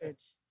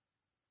 Sausage.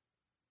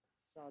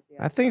 Salty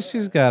I think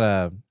she's got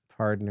a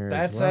partner.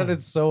 That as well.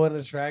 sounded so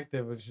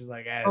unattractive, and she's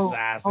like, "Ah,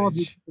 All of,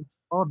 you, sausage."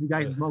 all of you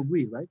guys smoke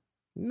weed, right?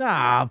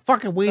 Nah,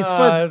 fucking weeds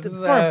Nah, for, it's,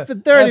 for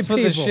 30 that's for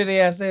people. the shitty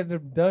ass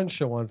Adam Dunn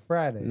show on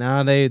Friday.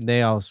 No,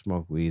 they all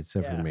smoke weed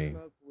except for Yeah. me.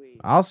 Smoke weed.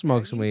 I'll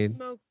smoke Yeah, some you weed.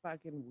 Smoke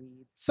fucking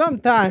weed.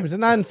 Sometimes,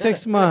 not in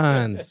 6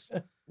 months.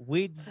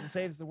 Weed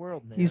saves the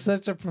world, man. He's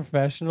such a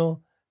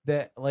professional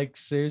that, like,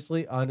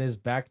 seriously, on his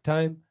back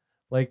time,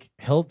 like,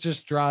 he'll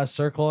just draw a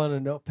circle on a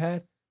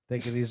notepad,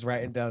 thinking he's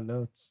writing down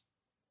notes.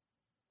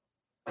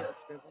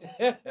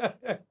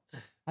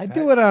 I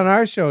do it on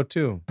our show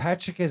too.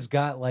 Patrick has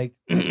got like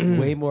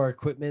way more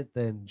equipment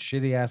than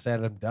shitty ass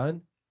Adam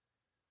Dunn.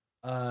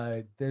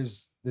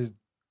 There's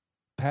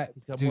Pat.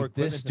 He's got Dude, more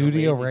equipment this than a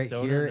studio lazy right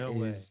stoner? here No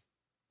way. is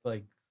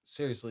like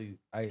seriously.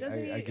 I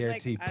Doesn't he, like,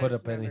 guarantee I put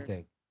just up remember-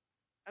 anything.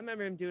 I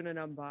remember him doing an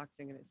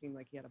unboxing, and it seemed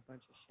like he had a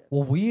bunch of shit.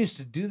 Well, we used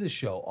to do the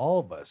show. All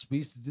of us. We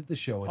used to do the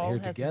show in Paul here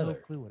has together. no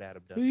clue what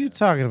Adam does. Who you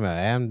talking about?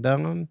 Adam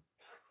Dunn?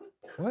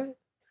 What?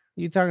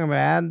 You talking about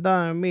Adam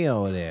Dunn or me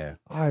over there?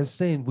 I was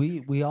saying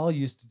we all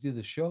used to do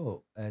the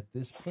show at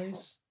this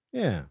place,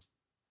 Yeah.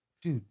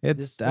 dude. It's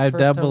this is the I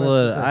first time double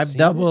since it. I've I've seen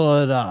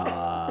doubled it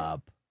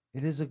up.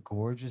 It is a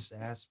gorgeous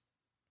ass.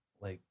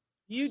 Like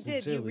You did. You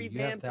sincerely, have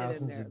revamped it in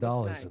thousands there. of It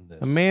dollars looks in this.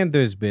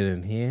 Amanda's been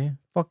in here.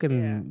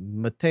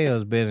 Fucking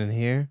Mateo's been in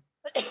here.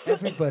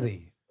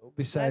 Everybody. Last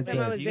Besides time I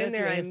that, was you guys in do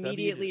there, I ASW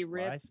immediately live?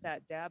 ripped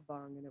that dab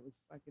bong, and it was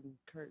fucking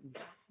curtains.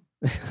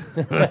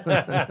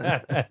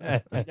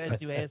 You guys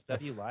do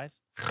ASW live?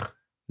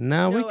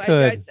 No, we I-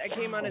 could. I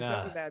came on a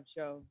Nah. Superbad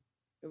show.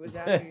 It was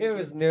after it you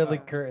was did, nearly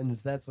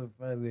curtains. That's a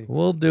funny.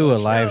 We'll do a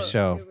live No,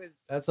 show. it was-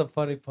 That's a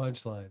funny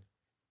punchline.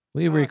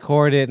 We Oh,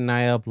 record it and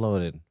I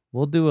upload it.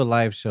 We'll do a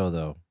live show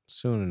though,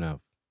 soon enough.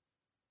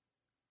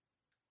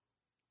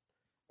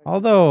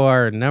 Although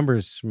our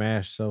numbers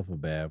smashed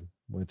Sofabab,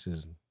 which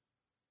is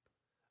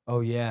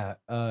Oh yeah,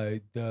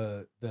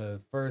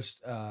 the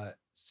first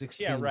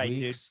 16 right, dude.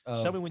 weeks Show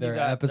of me when you their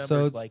got numbers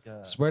episodes. like,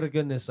 Swear to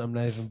goodness, I'm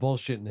not even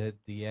bullshitting it.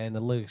 The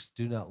analytics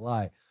do not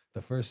lie.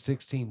 The first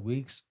 16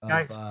 weeks of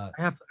Guys, I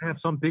have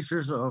some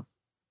pictures of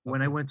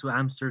when I went to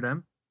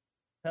Amsterdam.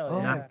 Hell Oh,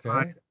 And I yeah.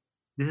 tried-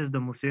 This is the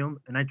museum,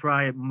 and I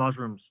tried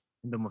mushrooms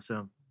in the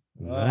museum.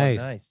 nice.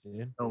 Oh, nice,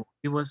 dude. So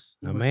it was.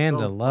 Amanda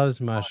so,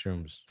 loves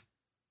mushrooms.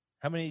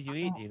 How many did you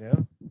eat? Do you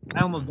know?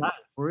 I almost died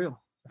for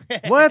real.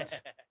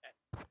 What?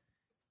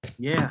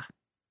 Yeah,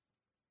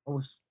 I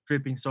was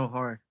tripping so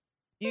hard.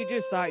 You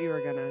just thought you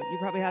were gonna. You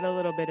probably had a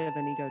little bit of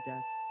an ego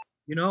death.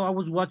 You know, I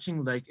was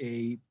watching like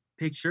a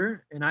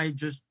picture, and I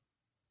just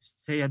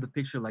stay at the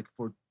picture like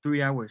for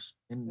 3 hours,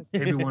 and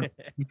everyone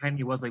behind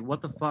me was like,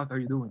 "What the fuck are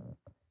you doing?"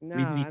 No,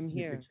 Leave me I'm to the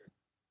here. picture.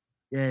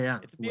 Yeah, yeah.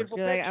 It's a it was. beautiful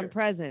You're like, picture. I'm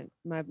present.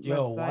 My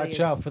Yo, body watch is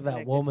out for that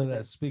connected to woman this.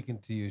 that's speaking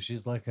to you.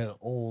 She's like an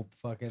old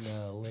fucking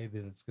lady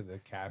that's gonna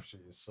capture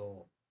your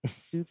soul.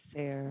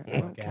 Soothsayer. I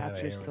Fuck don't outta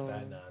capture here soul. with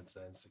that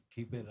nonsense.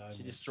 Keep it on. She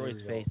your destroys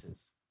cereal.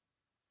 faces.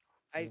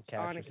 I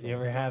capture honestly. You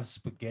ever have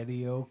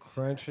spaghetti-o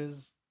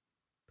crunches?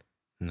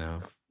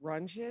 No.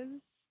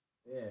 Crunches?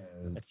 Yeah,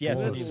 It's, yeah,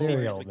 it's when Good you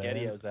cereal, leave your man.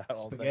 SpaghettiOs out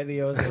all night.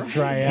 SpaghettiOs that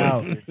dry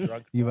out. You're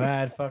drunk. You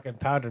add fucking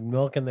powdered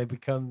milk and they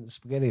become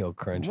spaghetti-o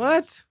crunches.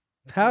 What?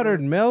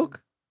 Powdered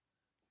milk?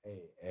 Hey,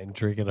 and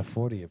drinking a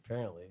 40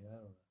 apparently. I don't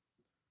know.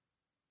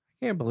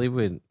 I can't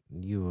believe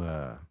you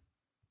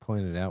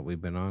pointed out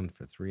we've been on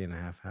for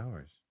 3.5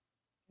 hours.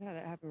 Yeah,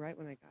 that happened right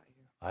when I got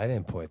here. I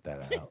didn't point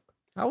that out.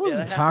 I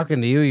wasn't that talking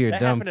to you, your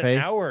That dumb happened face.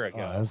 an hour Oh, ago.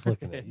 I was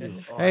looking at you.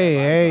 Oh,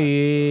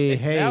 Hey,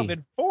 It's now hey.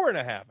 been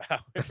 4.5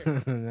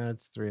 hours. No,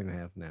 it's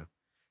 3.5 now.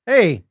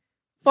 Hey,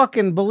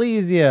 fucking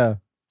Belizia.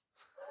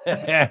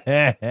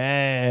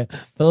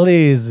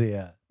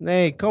 Belizia.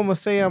 Hey, ¿cómo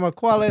se llama?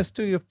 ¿Cuál es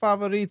tu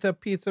favorita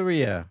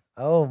pizzeria?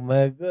 Oh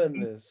my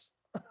goodness.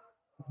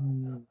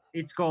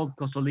 It's called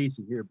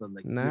Cosolisi here, but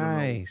like you don't know.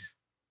 Nice.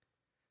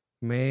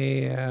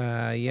 Me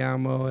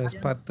llamo es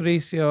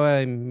Patricio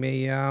y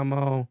me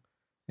llamo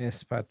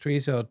es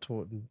Patricio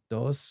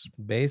dos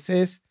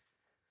veces.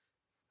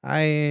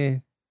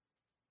 I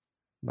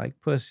like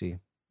pussy.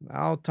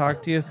 I'll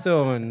talk to you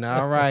soon.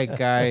 All right,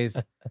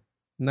 guys.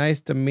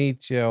 Nice to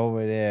meet you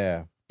over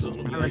there.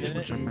 I think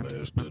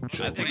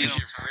we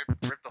should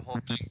rip the whole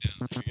thing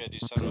down. We gotta do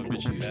something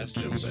bitch and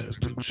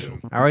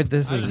bastards. All right,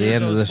 this is the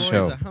end of the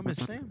show.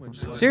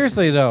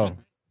 Seriously though,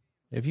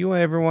 if you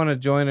ever want to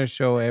join a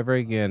show ever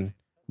again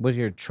with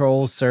your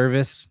troll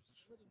service,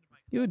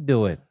 you would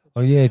do it.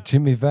 Oh yeah,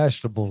 Jimmy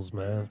Vegetables,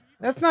 man.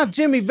 That's not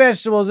Jimmy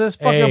Vegetables. That's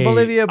fucking Hey,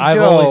 Bolivia I've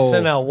Joe. only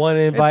sent out one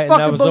invite, and that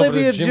fucking was over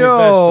Bolivia to Jimmy Joe.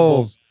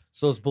 Vegetables.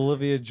 So it's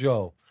Bolivia Joe.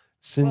 Well,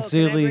 can I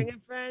Sincerely, bring in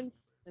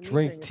friends? And you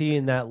bring drink in tea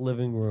in that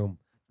living room.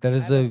 That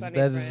is have a a funny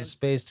that is a friend.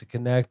 space to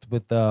connect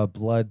with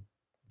blood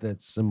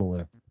that's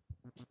similar.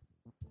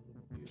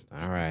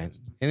 All right.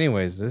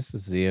 Anyways, this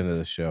is the end of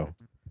the show.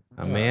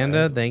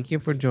 Amanda, thank you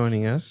for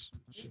joining us.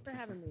 Thanks for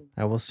having me.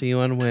 I will see you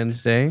on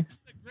Wednesday.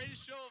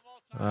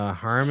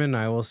 Harmon,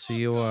 I will see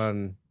you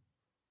on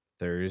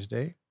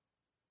Thursday.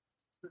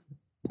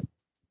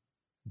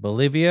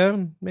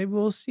 Bolivia, maybe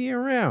we'll see you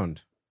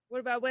around. What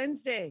about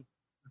Wednesday?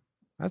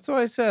 That's what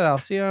I said. I'll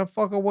see you on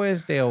fucking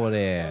Wednesday over Oh,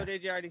 there.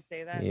 did you already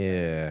say that?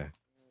 Yeah.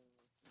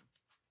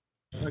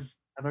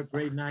 Have a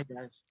great night,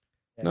 guys.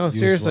 No, You as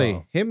seriously,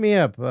 well. hit me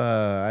up.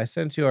 I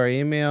sent you our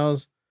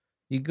emails.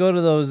 You go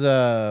to those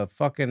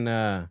fucking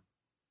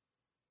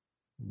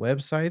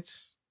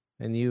websites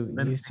and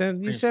you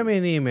send me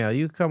an email.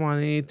 You come on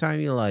anytime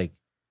you like.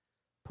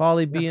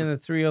 Paulie B in the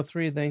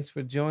 303, thanks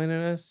for joining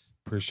us.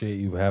 Appreciate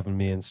you having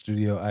me in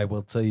studio. I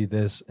will tell you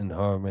this, and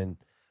Harmon,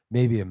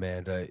 maybe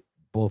Amanda,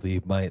 both of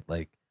you might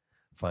like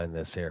find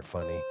this here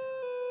funny.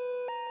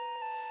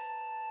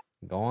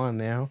 Go on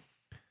now.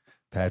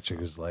 Patrick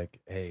was like,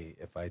 "Hey,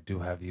 if I do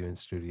have you in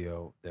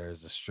studio, there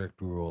is a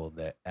strict rule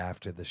that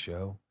after the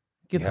show,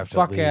 Get you the have to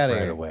fuck leave out of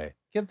right here. away."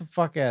 Get the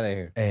fuck out of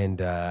here. And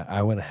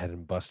I went ahead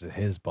and busted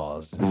his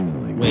balls. Just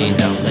been like, We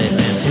don't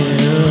listen to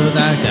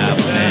the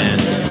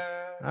government.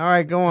 All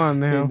right, go on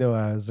He now. knew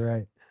I was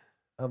right.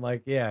 I'm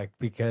like, yeah,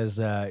 because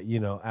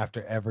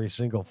after every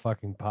single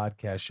fucking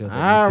podcast show that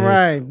All we did,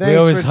 right, we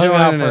thanks always for hung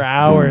out joining for us.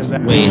 hours.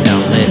 We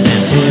don't listen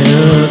to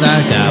the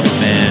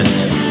government.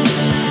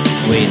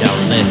 We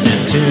don't listen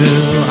to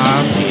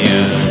our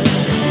peers.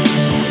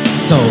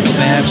 So the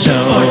Bab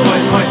Show.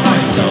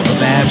 So the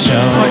Bab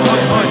Show.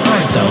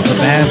 So the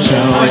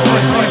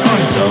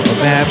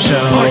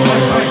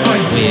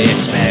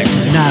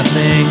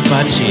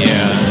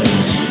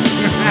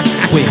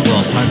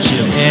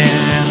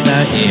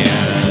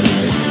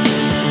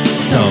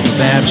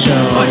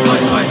Show.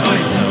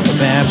 Sofa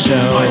Bab Show.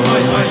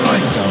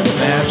 Sofa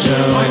Bab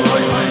Show.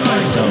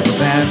 Sofa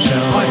Bab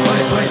Show.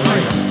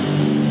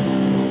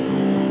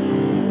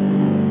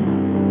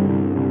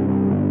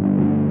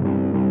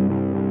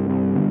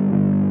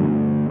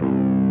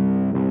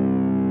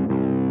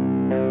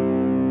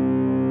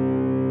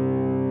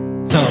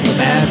 Sofa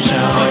Bab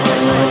Show.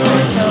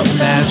 Sofa Bab Show. Sofa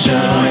Bab Show.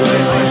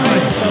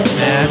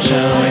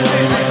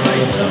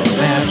 Sofa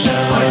Bab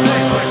Show.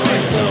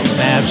 Sofa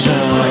Bab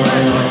Show.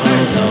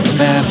 Sofa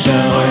Bab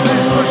Show.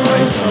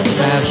 Sofa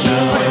Bab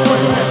Show.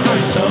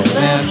 Sofa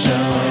Bab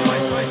Show.